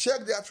power.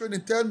 Check their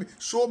training. Tell me,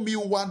 show me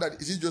one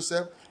that is it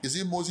Joseph? Is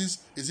it Moses?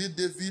 Is it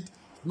David?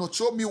 No,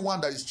 show me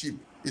one that is cheap.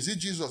 Is it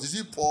Jesus? Is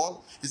it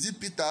Paul? Is it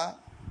Peter?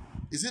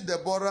 Is it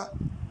Deborah?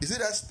 Is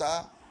it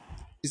Esther?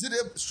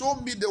 Show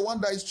me the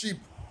one that is cheap.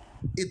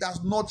 It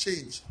has not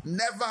changed.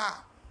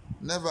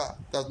 Never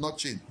does not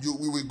change.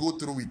 We will go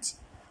through it.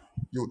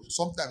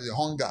 Sometimes in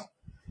hunger,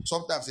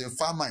 sometimes in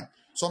famine,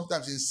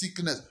 sometimes in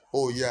sickness.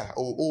 Oh yeah,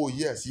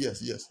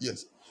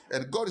 yes.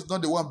 And God is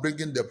not the one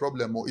bringing the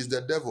problem, or it's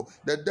the devil.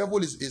 The devil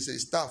is a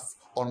staff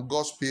on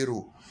God's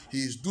payroll.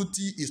 His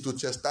duty is to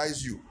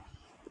chastise you.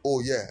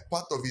 Oh yeah,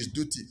 part of his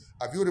duty.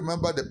 Have you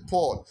remembered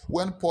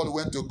when Paul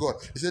went to God?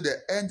 He said the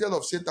angel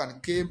of Satan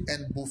came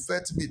and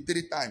buffeted me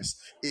 3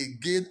 times,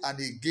 again and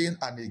again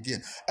and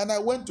again. And I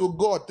went to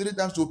God 3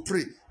 times to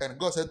pray, and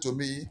God said to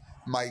me,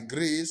 my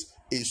grace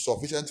is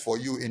sufficient for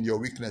you in your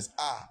weakness.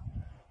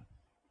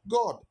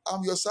 God,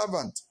 I'm your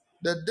servant.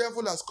 The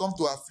devil has come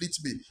to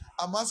afflict me.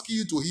 I'm asking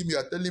you to heal me. You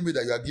are telling me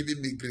that you are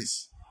giving me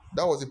grace.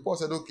 That was it. Paul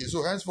said, okay,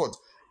 so henceforth,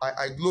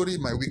 I glory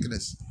in my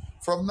weakness.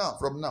 From now,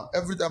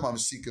 every time I'm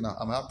sick now,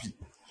 I'm happy.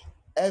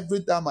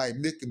 Every time I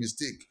make a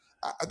mistake,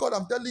 God,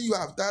 I'm telling you,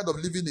 I'm tired of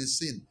living in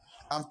sin.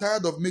 I'm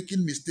tired of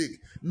making mistake.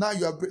 Now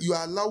you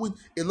are allowing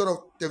a lot of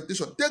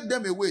temptation. Take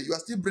them away. You are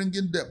still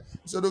bringing them.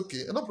 He said,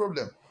 okay, no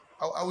problem.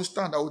 I will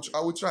stand. I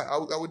will try. I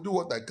will do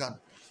what I can.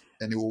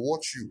 And he will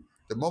watch you.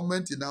 The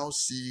moment he now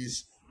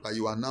sees that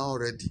you are now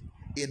ready,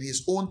 in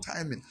his own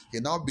timing, he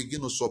now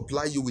begin to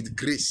supply you with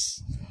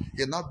grace.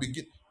 He now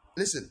begin.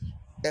 Listen,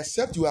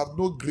 except you have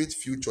no great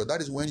future,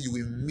 that is when you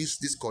will miss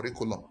this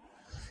curriculum.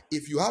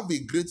 If you have a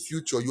great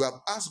future, you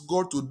have asked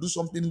God to do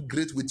something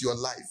great with your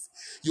life.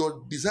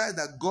 Your desire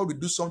that God will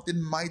do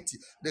something mighty,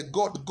 that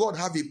God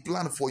have a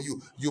plan for you.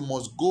 You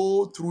must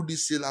go through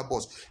this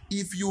syllabus.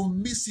 If you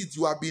miss it,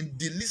 you have been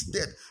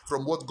delisted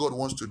from what God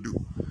wants to do.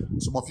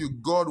 Some of you,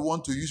 God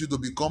wants to use you to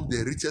become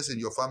the richest in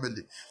your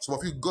family. Some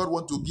of you, God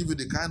wants to give you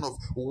the kind of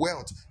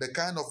wealth, the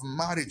kind of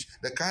marriage,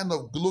 the kind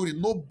of glory.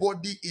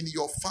 Nobody in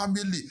your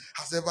family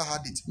has ever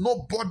had it.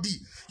 Nobody.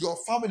 Your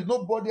family,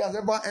 nobody has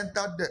ever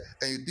entered there.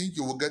 And you think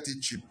you will get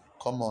it cheap.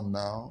 Come on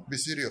now. Be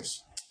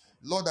serious.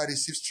 Lord, I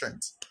receive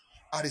strength.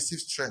 I receive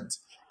strength.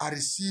 I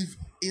receive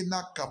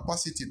inner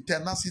capacity,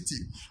 tenacity,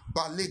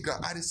 balegra.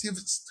 I receive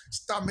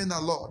stamina,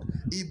 Lord.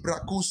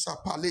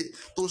 Ibrakusa pale.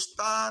 To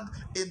stand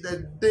in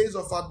the days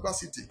of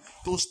adversity.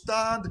 To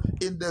stand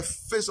in the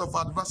face of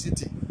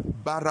adversity.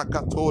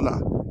 Barakatola.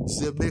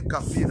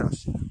 Zemeka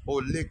firas.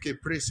 Oleke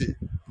prese.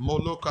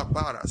 Moloka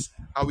paras.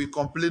 I will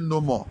complain no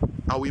more.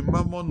 I will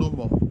murmur no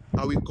more.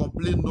 I will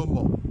complain no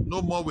more.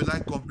 No more will I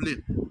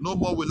complain. No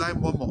more will I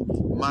murmur.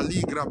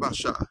 Maligra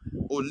basha.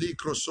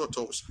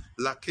 Olikrosotos.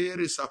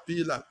 Lakeri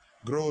sapila.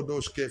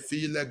 Grodos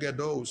kefile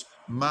gedos.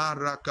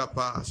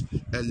 Marakapas.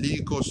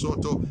 Eliko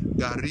soto.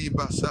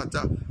 Gariba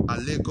sata.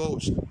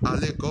 Alekos.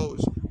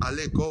 Alekos.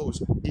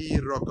 Alekos.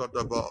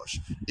 Irogodabosh.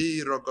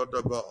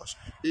 Irogodabosh.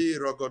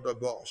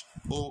 Irogodabosh.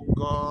 Oh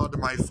God,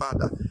 my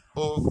Father.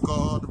 Oh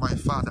God, my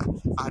Father,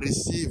 I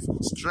receive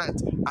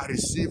strength, I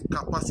receive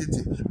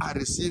capacity, I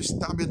receive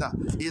stamina.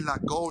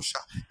 Ilagosha,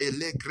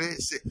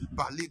 elegrese,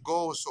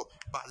 baligoso,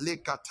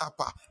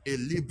 balekatapa,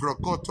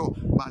 elibrokoto,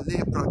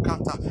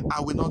 malebrakata.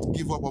 I will not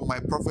give up on my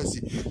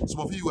prophecy.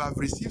 Some of you have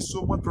received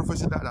so much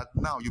prophecy that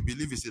now you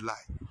believe is a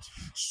lie.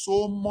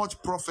 So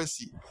much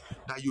prophecy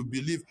that you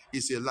believe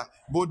is a lie.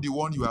 Both the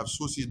one you have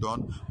succeeded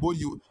on, both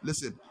you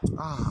listen.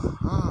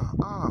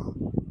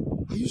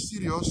 Are you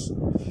serious?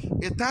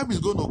 A time is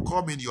going to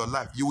come in your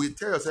life. You will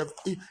tell yourself,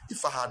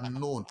 if I had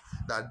known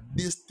that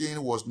this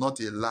thing was not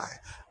a lie,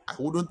 I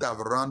wouldn't have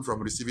run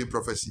from receiving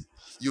prophecy.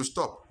 You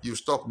stop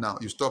now.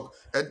 You stop.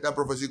 And that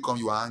prophecy comes,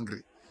 you are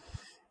angry.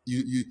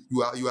 You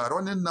are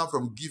running now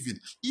from giving.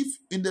 If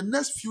in the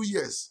next few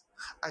years,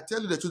 I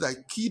tell you the truth, I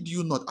kid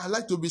you not. I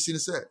like to be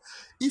sincere.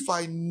 If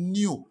I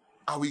knew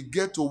I will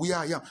get to where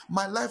I am.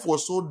 My life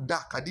was so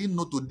dark. I didn't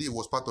know today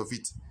was part of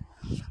it.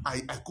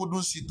 I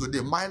couldn't see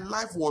today. My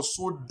life was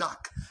so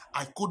dark.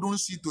 I couldn't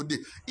see today.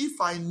 If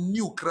I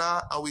knew,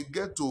 I will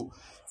get to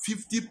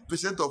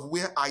 50% of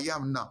where I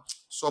am now.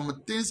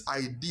 Some things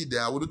I did,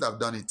 I wouldn't have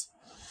done it.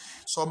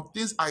 Some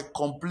things I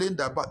complained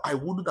about, I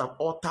wouldn't have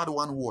uttered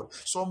one word.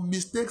 Some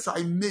mistakes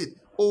I made,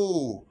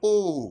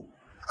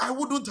 I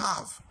wouldn't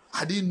have.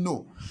 I didn't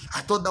know.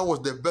 I thought that was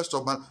the best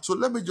of man. So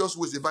let me just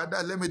wait. If I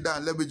die, let me die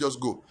and let me just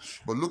go.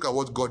 But look at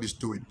what God is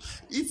doing.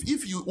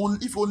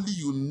 If only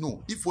you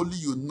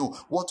know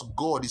what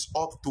God is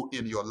up to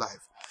in your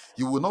life,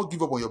 you will not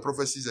give up on your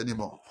prophecies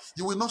anymore.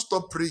 You will not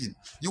stop praying.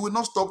 You will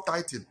not stop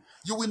tithing.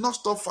 You will not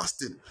stop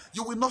fasting.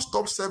 You will not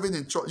stop serving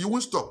in church. You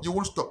won't stop. You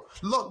won't stop.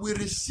 Lord, we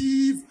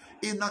receive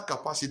inner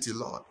capacity,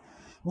 Lord.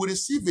 We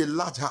receive a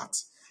large heart,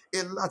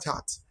 a large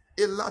heart,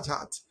 a large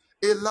heart,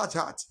 a large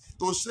heart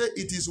to say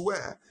it is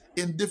well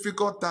in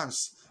difficult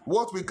times.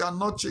 What we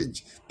cannot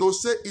change, to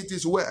say it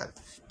is well,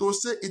 to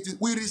say it is.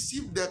 We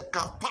receive the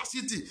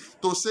capacity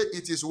to say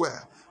it is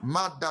well.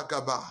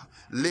 Madagaba,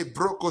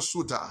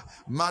 Lebrokosuta,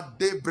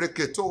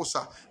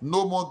 Madebreketosa.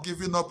 No more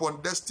giving up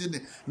on destiny.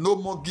 No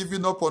more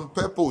giving up on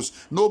purpose.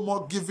 No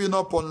more giving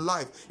up on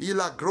life.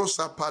 Ila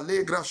grossa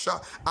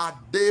palegrasha,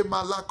 Ade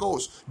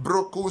malakos,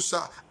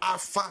 Brokusa,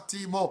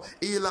 Afatimo,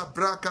 Ila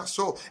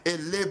brakaso,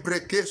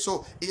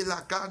 Elebrekeso,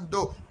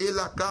 Ilakando,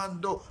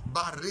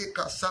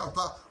 Barika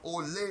Sava,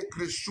 Ole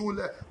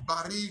Krishule,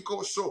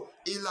 Bariko so,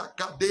 Ila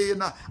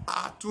Cadena,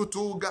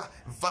 Atutuga,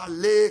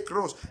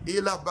 Valecros,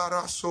 Ila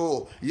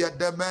Baraso,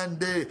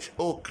 Yademende,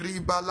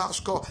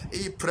 Okribalasco,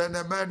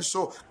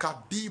 Iprenemenso,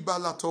 Kadiba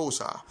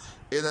Latosa.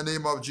 In the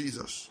name of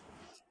Jesus.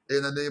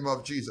 In the name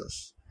of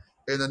Jesus.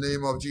 In the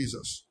name of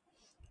Jesus.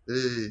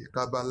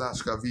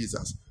 Kabalaska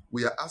visas.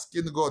 We are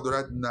asking God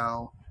right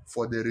now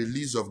for the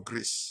release of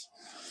grace.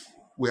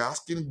 We are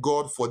asking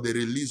God for the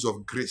release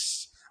of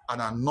grace.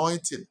 An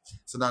anointing.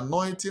 It's an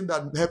anointing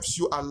that helps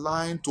you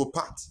align to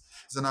path.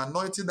 It's an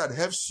anointing that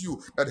helps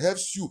you,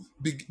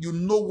 you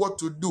know what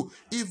to do.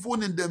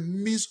 Even in the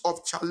midst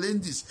of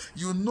challenges,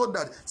 you know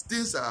that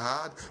things are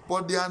hard,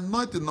 but the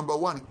anointing, number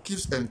one,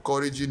 keeps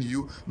encouraging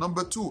you.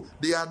 Number two,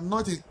 the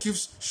anointing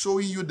keeps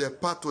showing you the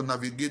path to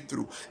navigate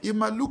through. It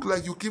might look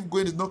like you keep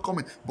going, it's not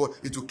coming, but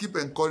it will keep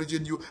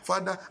encouraging you.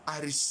 Father,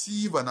 I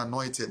receive an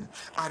anointing.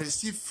 I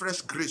receive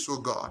fresh grace, oh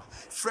God.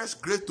 Fresh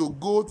grace to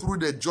go through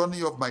the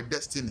journey of my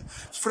destiny.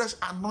 Fresh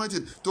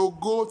anointing to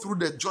go through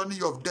the journey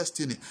of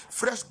destiny.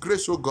 Fresh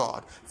grace, oh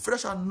God.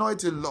 Fresh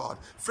anointing, Lord.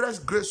 Fresh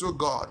grace, oh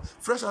God.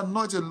 Fresh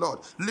anointing, Lord.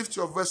 Lift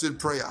your voice in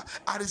prayer.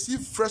 I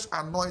receive fresh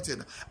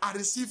anointing. I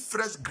receive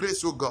fresh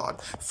grace, oh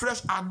God.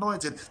 Fresh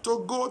anointing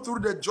to go through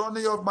the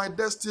journey of my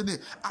destiny.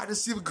 I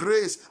receive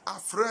grace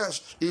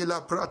afresh.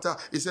 Ila Prata.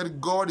 He said,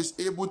 God is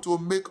able to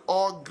make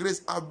all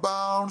grace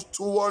abound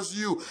towards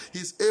you.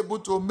 He's able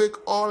to make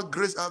all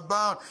grace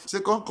abound.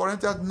 2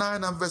 Corinthians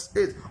 9 and verse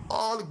 8.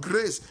 All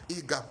grace.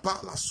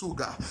 Igapala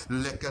suga.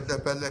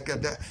 Lekede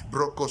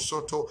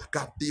brokosoto.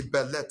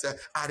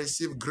 I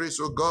receive grace,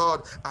 oh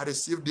God. I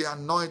receive the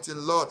anointing,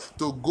 Lord,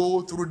 to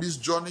go through this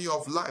journey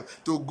of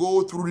life, to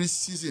go through this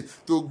season,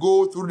 to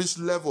go through this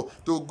level,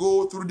 to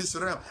go through this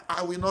realm.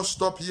 I will not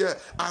stop here.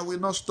 I will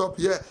not stop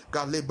here.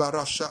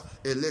 Galebarasha,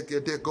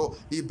 Elegedeko,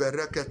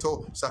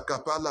 Ibereketo,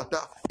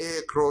 Sakapalata,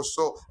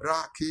 Ekroso,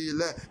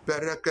 Rakile,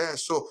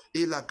 Perekeso,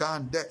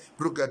 Ilagande,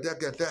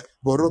 Brugadegede,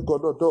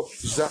 Borokododo,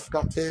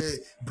 Zakate,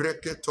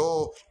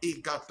 Breketo,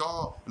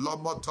 Igato,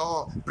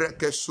 Lomoto,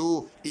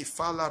 Brekesu,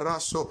 Ifala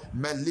Raso,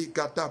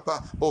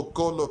 Melikatapa,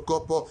 Okolo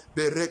Kopo,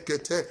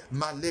 Berekete,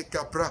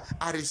 Malekapra.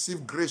 I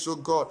receive grace, oh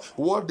God.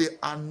 What the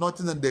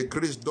anointing and the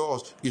grace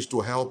does is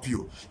to help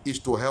you, is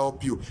to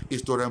help you,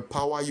 is to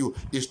empower you,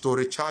 is to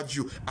recharge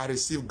you. I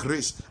receive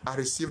grace. I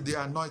receive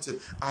the anointing.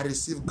 I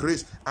receive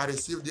grace. I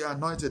receive the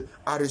anointing.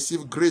 I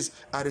receive grace.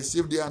 I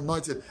receive the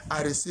anointing.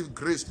 I receive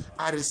grace.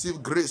 I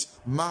receive grace.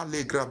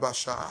 Male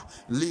Grabasha,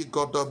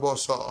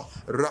 Ligodoboso,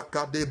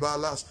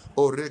 Rakadebalas,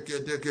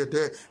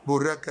 Orekedegede,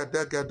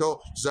 Burekedegedo,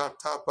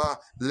 Zatapa,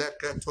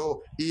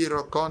 Leketo,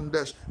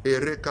 Irokondes,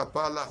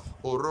 Erekapala,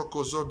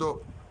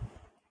 Orokozodo,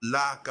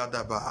 La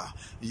Kadaba,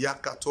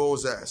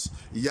 Yakatozes,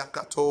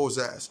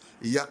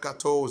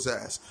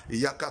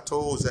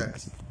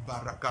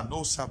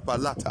 Barakanosa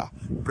Palata,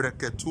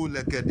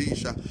 Breketule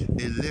Kedisha,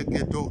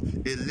 Elegedo.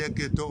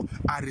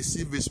 I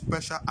receive a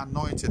special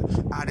anointing.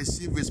 I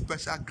receive a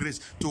special grace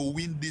to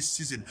win this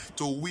season,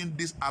 to win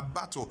this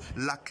battle.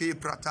 Lake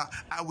Prata.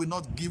 I will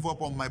not give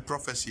up on my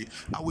prophecy.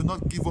 I will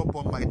not give up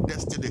on my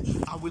destiny.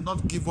 I will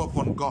not give up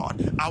on God.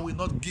 I will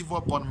not give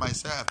up on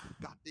myself.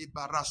 Kati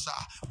Barasa,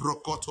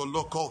 Brokoto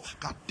Loko,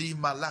 Kati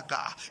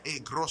Malaka,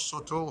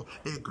 Egrosoto,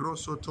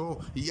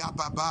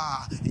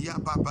 Yababa,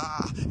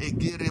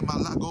 Egere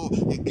Malago. Makato,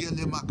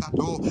 Egele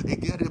Makato,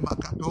 Egere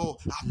Makato,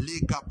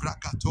 Alega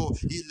Brakato,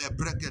 Ile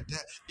Brekete.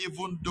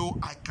 Even though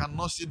I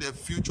cannot see the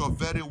future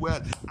very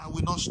well, I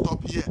will not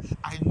stop here.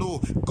 I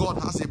know God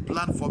has a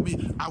plan for me.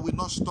 I will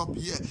not stop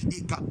here.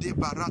 Ikade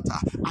Barata.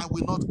 I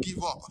will not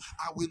give up.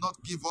 I will not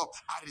give up.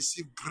 I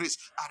receive grace.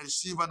 I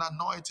receive an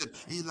anointing.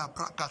 Ila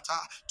Brakata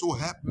to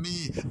help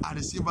me. I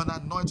receive an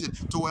anointing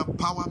to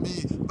empower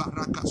me.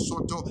 Baraka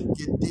Soto,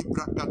 Gede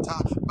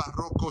Brakata,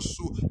 Baroko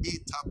Su,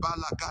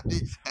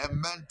 Itabalagade,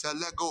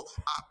 Ementelego,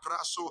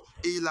 Apraso,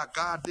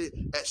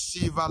 Ilagade,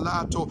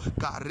 Esivalato,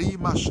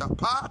 Karima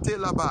Shapate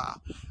Laba.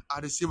 I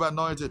receive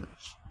anointing.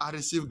 I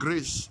receive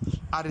grace.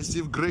 I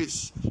receive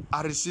grace.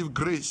 I receive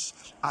grace.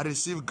 I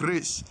receive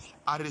grace.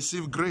 I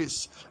receive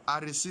grace. I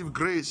receive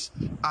grace.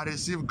 I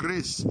receive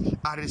grace.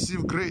 I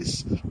receive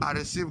grace. I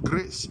receive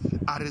grace.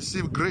 I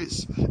receive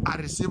grace. I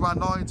receive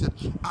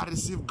anointing. I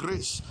receive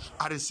grace.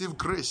 I receive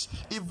grace.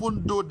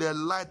 Even though the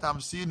light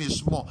I'm seeing is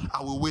small,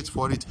 I will wait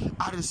for it.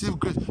 I receive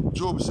grace.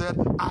 Job said,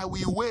 I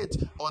will wait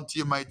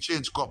until my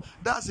change come.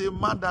 That's a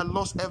man that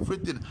lost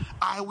everything.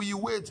 I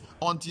will wait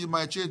until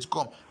my change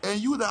come. And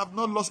you that have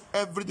not lost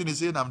everything is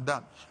saying, I'm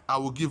done. I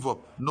will give up.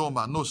 No,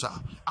 man, no, sir.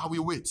 I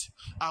will wait.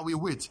 I will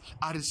wait.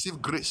 I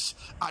receive grace.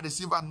 I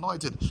receive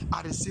anointing.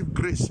 I receive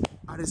grace.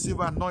 I receive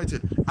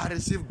anointing. I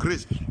receive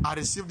grace. I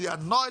receive the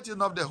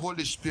anointing of the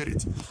Holy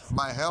Spirit.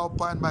 My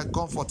helper and my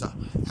comforter.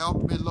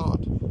 Help me,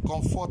 Lord.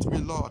 Comfort me,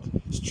 Lord.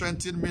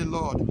 Strengthen me,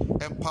 Lord.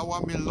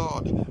 Empower me,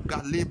 Lord.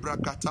 Galibra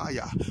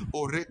Kataya.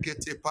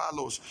 Orekete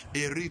Palos.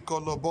 Eriko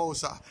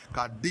Lobosa.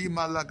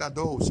 Kadima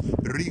Lagados.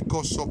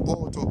 Rico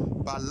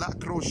Sopoto.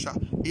 Balakrosha.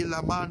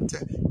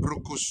 Ilamante.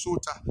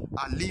 Brukusuta.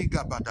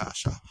 Aliga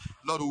Badasha.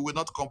 Lord, we will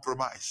not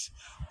compromise.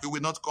 We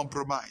will not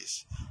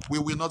compromise. We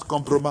will not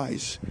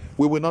compromise.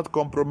 We will not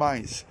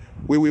compromise.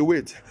 We will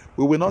wait.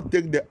 We will not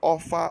take the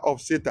offer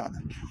of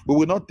Satan. We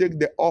will not take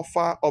the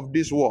offer of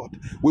this world.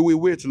 We will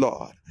wait,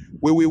 Lord.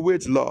 We will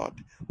wait, Lord.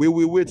 We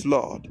will wait,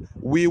 Lord.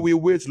 We will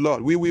wait,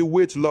 Lord. We will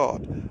wait,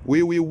 Lord.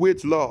 We will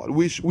wait, Lord.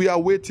 We are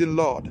waiting,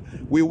 Lord.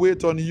 We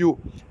wait on you.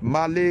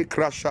 Male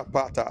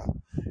krashapata.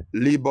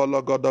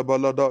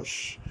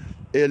 Libologodobolodosh.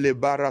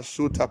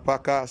 Elebarasuta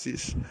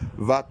pakasis.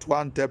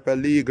 Vatuante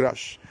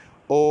peligrash.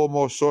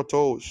 Omo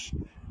sotos.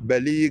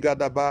 Beliga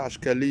dabash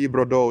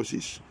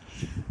kelibrodosis.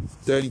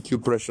 Thank you,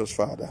 precious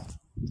Father.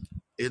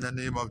 In the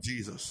name of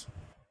Jesus.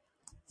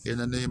 In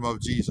the name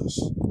of Jesus.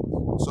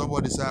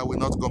 Somebody say, I will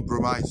not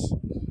compromise.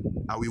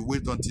 I will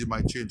wait until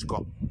my change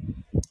come.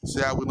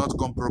 Say, I will not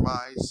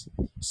compromise.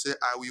 Say,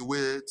 I will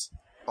wait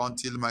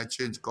until my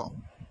change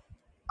come.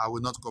 I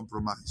will not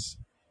compromise.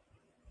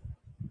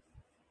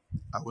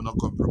 I will not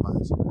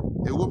compromise.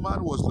 A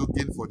woman was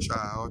looking for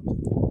child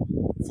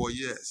for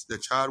years. The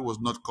child was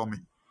not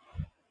coming.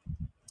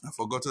 I've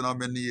forgotten how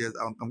many years.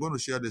 I'm going to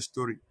share the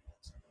story.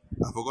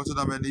 I've forgotten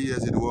how many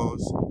years it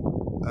was.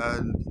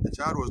 And the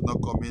child was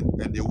not coming,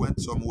 and they went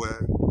somewhere,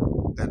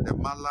 and the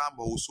malam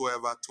or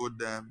whosoever told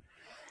them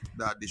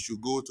that they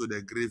should go to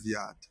the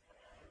graveyard.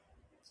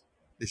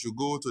 They should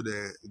go to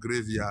the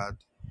graveyard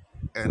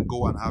and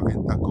go and have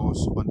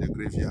intercourse on the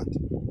graveyard.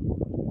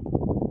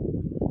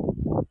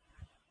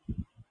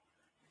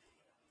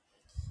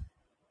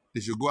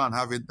 They should go and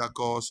have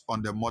intercourse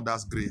on the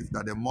mother's grave,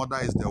 that the mother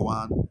is the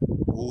one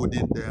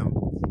holding them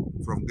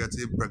from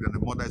getting pregnant. The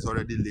mother is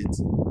already late.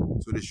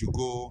 So they should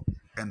go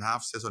and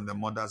have sex on the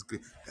mother's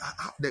grave.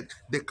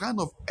 The kind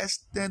of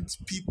extent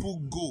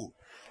people go,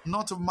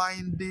 not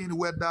minding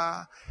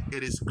whether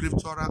it is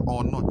scriptural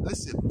or not.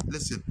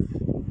 Listen.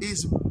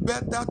 It's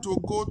better to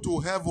go to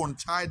heaven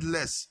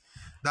childless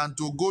than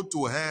to go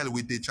to hell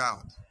with a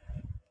child.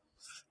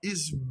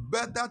 It's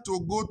better to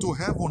go to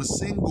heaven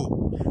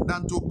single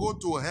than to go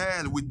to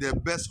hell with the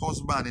best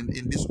husband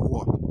in this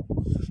world.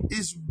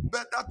 It's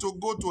better to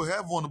go to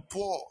heaven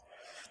poor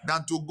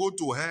than to go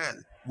to hell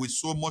with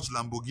so much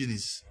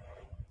Lamborghinis.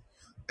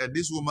 And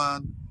this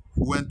woman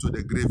went to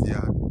the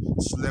graveyard,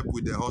 slept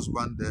with the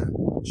husband there.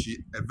 She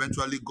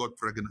eventually got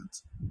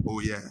pregnant. Oh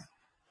yeah,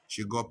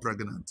 she got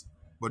pregnant.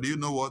 But do you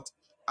know what?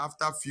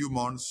 After a few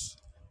months,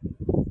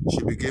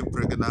 she became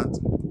pregnant.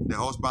 The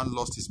husband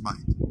lost his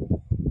mind.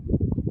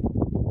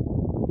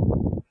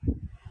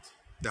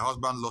 The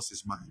husband lost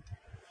his mind.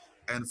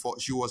 And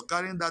she was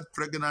carrying that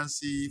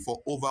pregnancy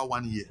for over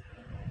 1 year.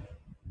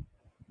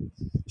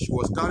 She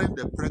was carrying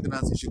the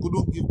pregnancy. She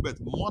couldn't give birth.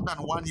 More than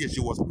 1 year,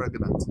 she was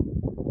pregnant.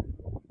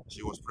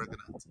 She was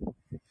pregnant.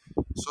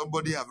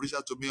 Somebody have reached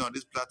out to me on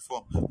this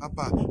platform.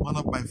 Papa, one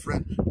of my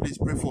friends, please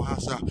pray for her,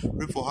 sir.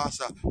 Pray for her,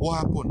 sir. What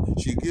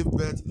happened? She gave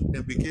birth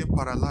and became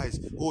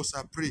paralyzed. Oh,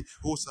 sir, pray.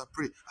 Oh, sir,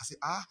 pray. I said,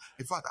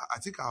 in fact, I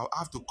think I'll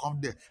have to come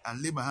there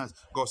and lay my hands.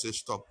 God said,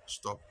 stop.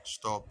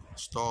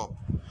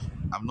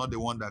 I'm not the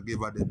one that gave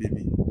her the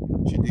baby.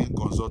 She didn't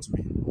consult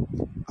me.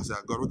 I said,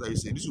 God, what are you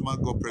saying? This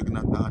woman got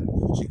pregnant now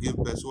and she gave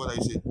birth. So what are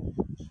you saying?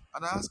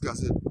 And I asked her, I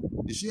said,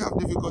 did she have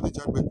difficulty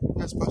childbirth?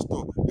 Yes,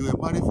 Pastor. They were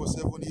married for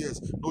 7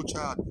 years, no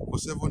child. For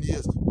 7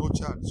 years, no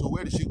child. So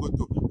where did she go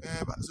to?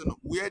 I said, no,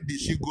 where did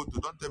she go to?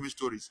 Don't tell me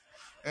stories.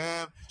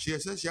 She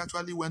said she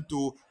actually went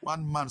to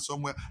one man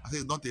somewhere. I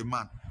said, it's not a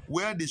man.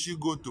 Where did she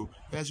go to?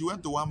 And she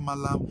went to one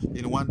malam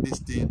in one this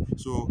thing.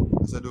 So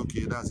I said,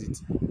 okay, that's it.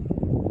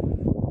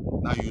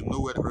 Now you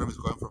know where the problem is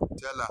coming from.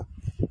 Tell her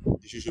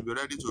she should be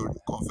ready to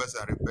confess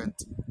and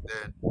repent.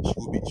 Then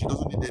she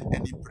doesn't need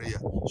any prayer.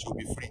 She'll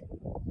be free.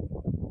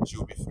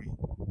 She'll be free.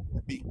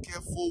 Be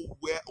careful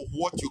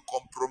what you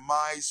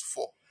compromise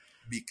for.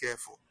 Be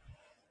careful.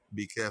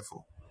 Be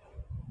careful.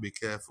 Be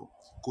careful.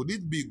 Could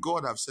it be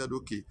God have said,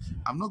 okay,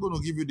 I'm not going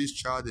to give you this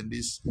child in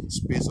this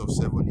space of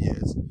 7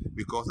 years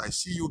because I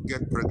see you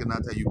get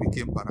pregnant and you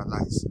became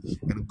paralyzed.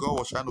 And God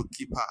was trying to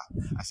keep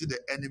her. I see the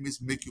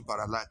enemies make you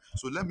paralyzed.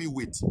 So let me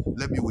wait.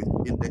 Let me wait.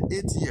 In the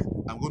 8th year,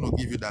 I'm going to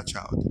give you that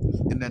child.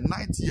 In the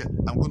 9th year,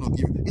 I'm going to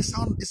give you. It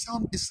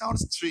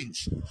sounds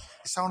strange.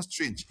 It sounds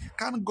strange.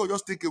 Can't God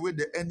just take away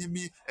the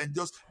enemy and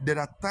there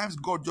are times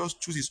God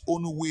just chooses his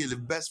own will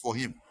best for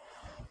him.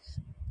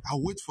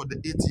 I'll wait for the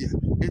 8th year,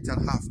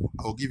 8.5.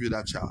 I'll give you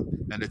that child.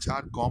 And the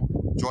child come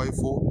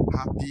joyful,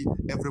 happy,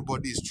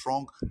 everybody is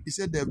strong. He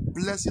said, the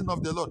blessing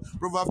of the Lord,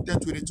 Proverbs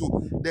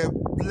 10:22, the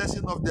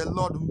blessing of the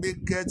Lord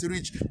maketh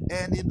rich,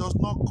 and it does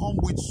not come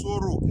with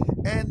sorrow.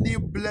 Any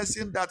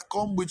blessing that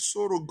comes with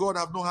sorrow, God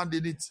have no hand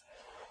in it.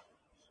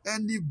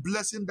 Any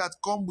blessing that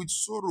comes with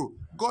sorrow,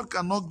 God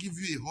cannot give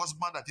you a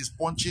husband that is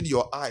punching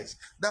your eyes.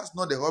 That's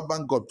not the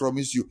husband God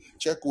promised you.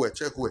 Check where.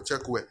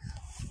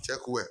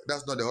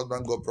 That's not the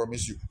husband God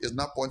promised you. It's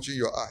not punching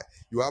your eye.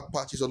 You have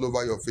patches all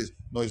over your face.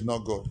 No, it's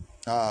not God.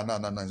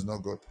 No, it's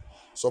not God.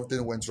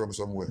 Something went wrong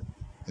somewhere.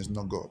 It's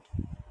not God.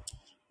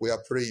 We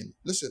are praying.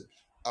 Listen,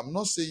 I'm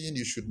not saying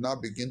you should now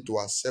begin to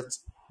accept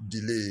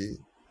delay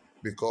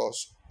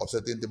because of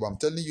certain things. But I'm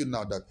telling you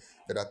now that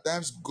there are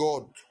times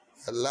God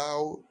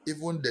allow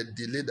even the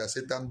delay that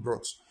Satan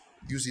brought,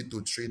 use it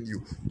to train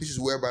you. This is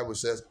where the Bible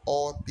says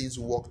all things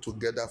work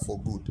together for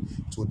good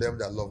to them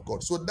that love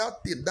God. So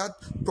that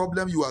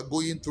problem you are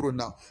going through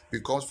now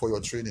becomes for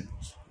your training.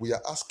 We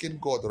are asking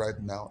God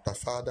right now that,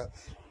 Father,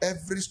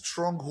 every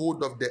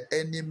stronghold of the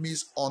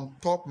enemies on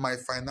top my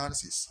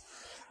finances,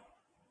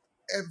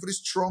 every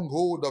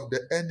stronghold of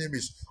the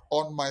enemies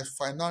on my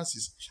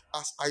finances,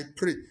 as I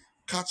pray,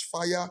 catch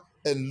fire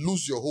and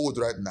lose your hold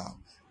right now.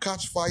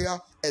 Catch fire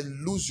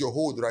and lose your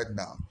hold right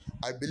now.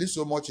 I believe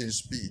so much in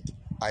speed.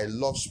 I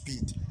love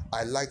speed.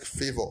 I like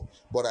favor.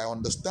 But I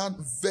understand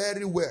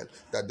very well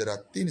that there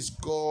are things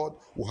God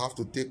will have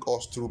to take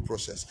us through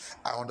process.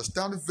 I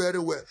understand very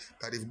well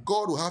that if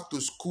God will have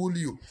to school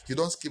you, you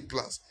don't skip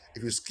class.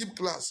 If you skip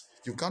class,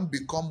 you can't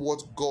become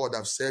what God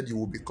has said you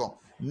will become.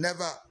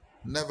 Never.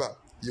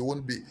 You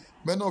won't be.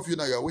 Many of you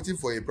now, you are waiting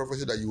for a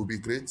prophecy that you will be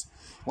great.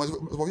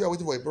 Some of you are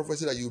waiting for a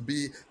prophecy that you will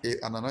be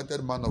an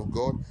anointed man of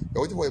God. You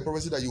are waiting for a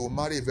prophecy that you will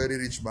marry a very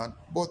rich man.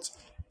 But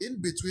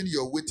in between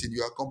your waiting,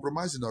 you are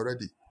compromising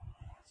already.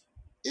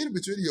 In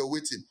between your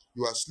waiting,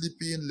 you are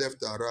sleeping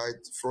left and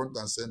right, front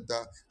and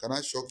center. Can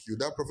I shock you?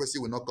 That prophecy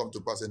will not come to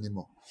pass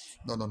anymore.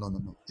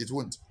 No. It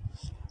won't.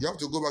 You have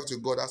to go back to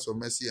God, ask for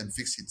mercy, and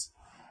fix it.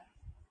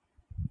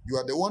 You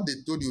are the one they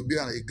told you be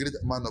a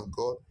great man of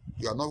God.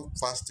 You are not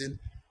fasting.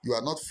 You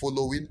are not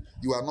following.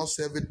 You are not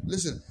serving.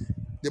 Listen,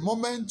 the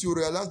moment you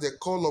realize the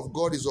call of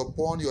God is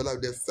upon your life,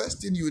 the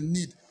first thing you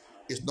need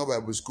is not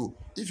Bible school.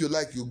 If you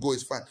like, you go,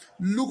 it's fine.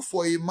 Look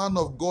for a man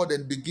of God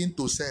and begin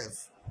to serve.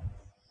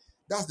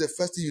 That's the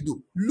first thing you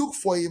do. Look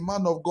for a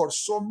man of God.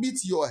 Submit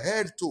your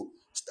head to.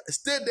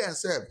 Stay there and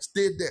serve.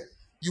 Stay there.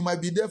 You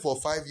might be there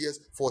for 5 years,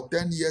 for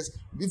 10 years.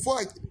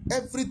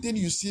 Everything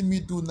you see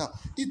me do now,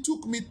 it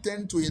took me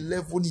 10 to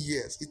 11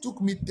 years. It took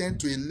me 10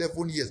 to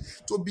 11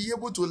 years to be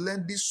able to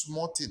learn this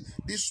small thing.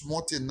 This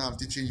small thing now I'm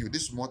teaching you,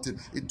 this small thing.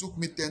 It took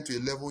me 10 to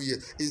 11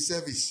 years in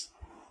service.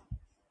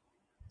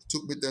 It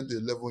took me 10 to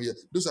 11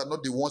 years. Those are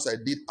not the ones I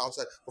did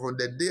outside. From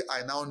the day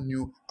I now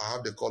knew I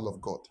have the call of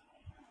God.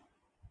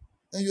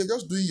 And you're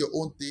just doing your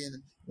own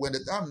thing. When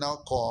the time now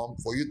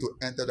comes for you to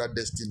enter that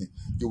destiny,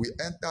 you will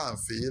enter and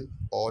fail,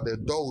 or the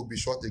door will be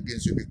shut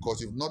against you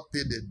because you've not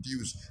paid the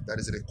dues that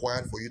is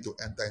required for you to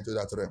enter into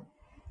that realm.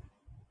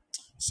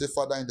 Say,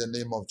 Father, in the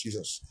name of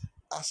Jesus,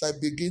 as I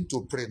begin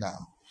to pray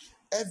now,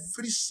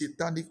 every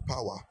satanic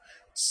power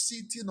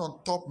sitting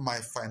on top my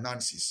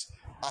finances,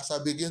 as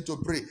I begin to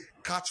pray,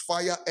 catch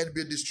fire and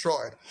be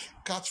destroyed.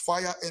 Catch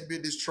fire and be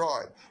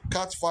destroyed.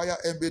 Catch fire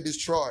and be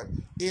destroyed.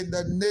 In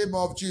the name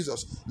of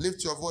Jesus,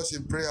 lift your voice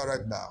in prayer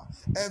right now.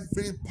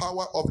 Every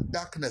power of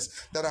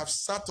darkness that have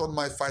sat on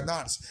my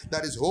finance,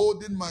 that is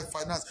holding my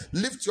finance,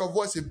 lift your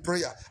voice in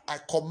prayer. I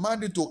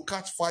command you to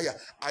catch fire.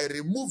 I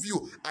remove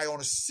you. I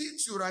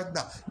unseat you right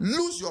now.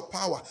 Lose your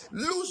power.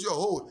 Lose your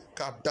hold.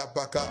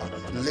 Kadabaka,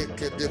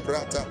 leke de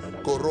brata,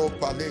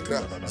 koropa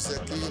legra,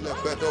 sekile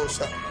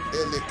bedosa,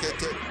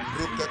 elekete,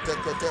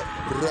 rukatekete,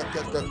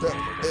 rakatata,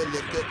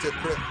 elekete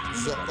pre,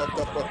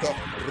 zakatapata,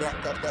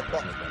 rakatapa,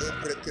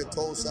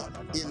 ebreketosa,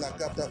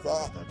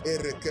 ilakatava,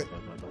 ereket.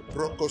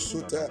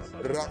 Brokosuta,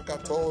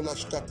 Rakatola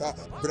Shkata,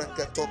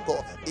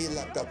 Breketoko,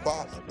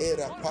 Ilakapa,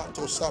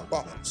 Erapato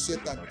Sapa.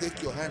 Satan,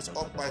 take your hands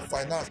off my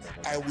finance.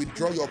 I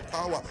withdraw your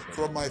power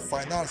from my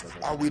finance.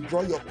 I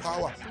withdraw your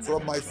power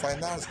from my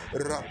finance.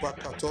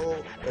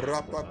 Rapakato,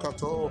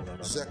 Rapakato,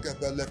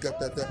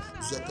 Zekabelekabede,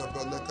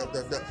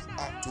 Zekabelekabede,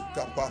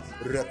 Atukapa,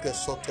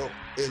 Rekesoto,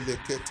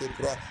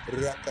 Eleketebra,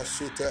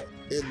 Rakasute,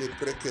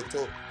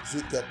 Elepreketo,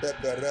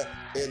 Zukabebere,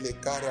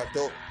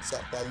 Elekarado,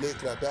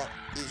 Zapalekrada,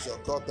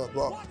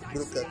 Izokotaba,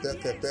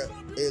 Brukadekebe,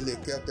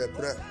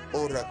 Eleketebre,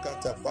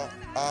 Orakatapa,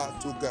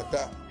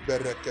 Atugada,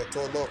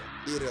 Bereketolo,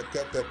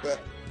 Ireketepe,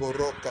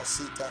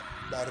 Borokasita,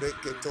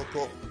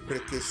 Bareketoko,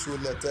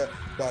 Brekesulete,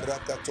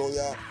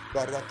 Barakatoya,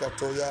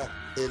 Barakatoya,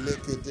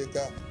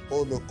 Elekedeka,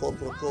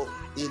 Olokoproko,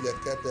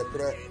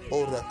 Ileketebre,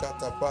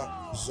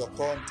 Orakatapa,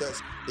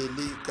 Zokontes,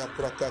 Elika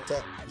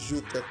Prakata,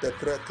 Jukete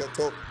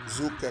Preketo,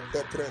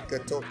 Zukete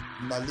Preketo,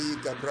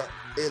 Maligabra,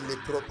 Eli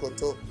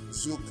Prokoto,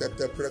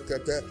 Zukete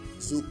Prekete,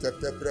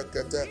 Zukete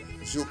Prekete,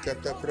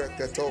 Zukete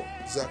Preketo,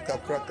 Zaka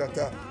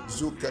Prakata,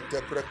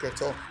 Zukete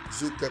Preketo,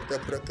 Zukete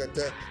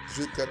Prekete,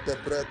 Zukete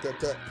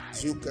Prekete,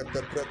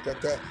 Zukete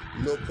Prekete,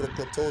 Lo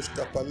Prokotos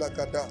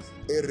Kapalakada,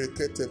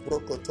 Erikete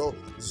Prokoto,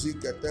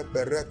 Zikete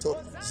Bereto,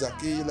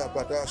 Zakila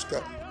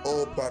Badashka,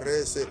 O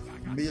Parese,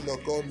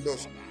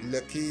 Milogondos,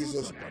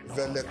 Lekizos,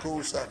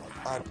 Velekusa,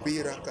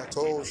 Arbira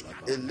Katos,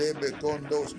 Elebe Gondos,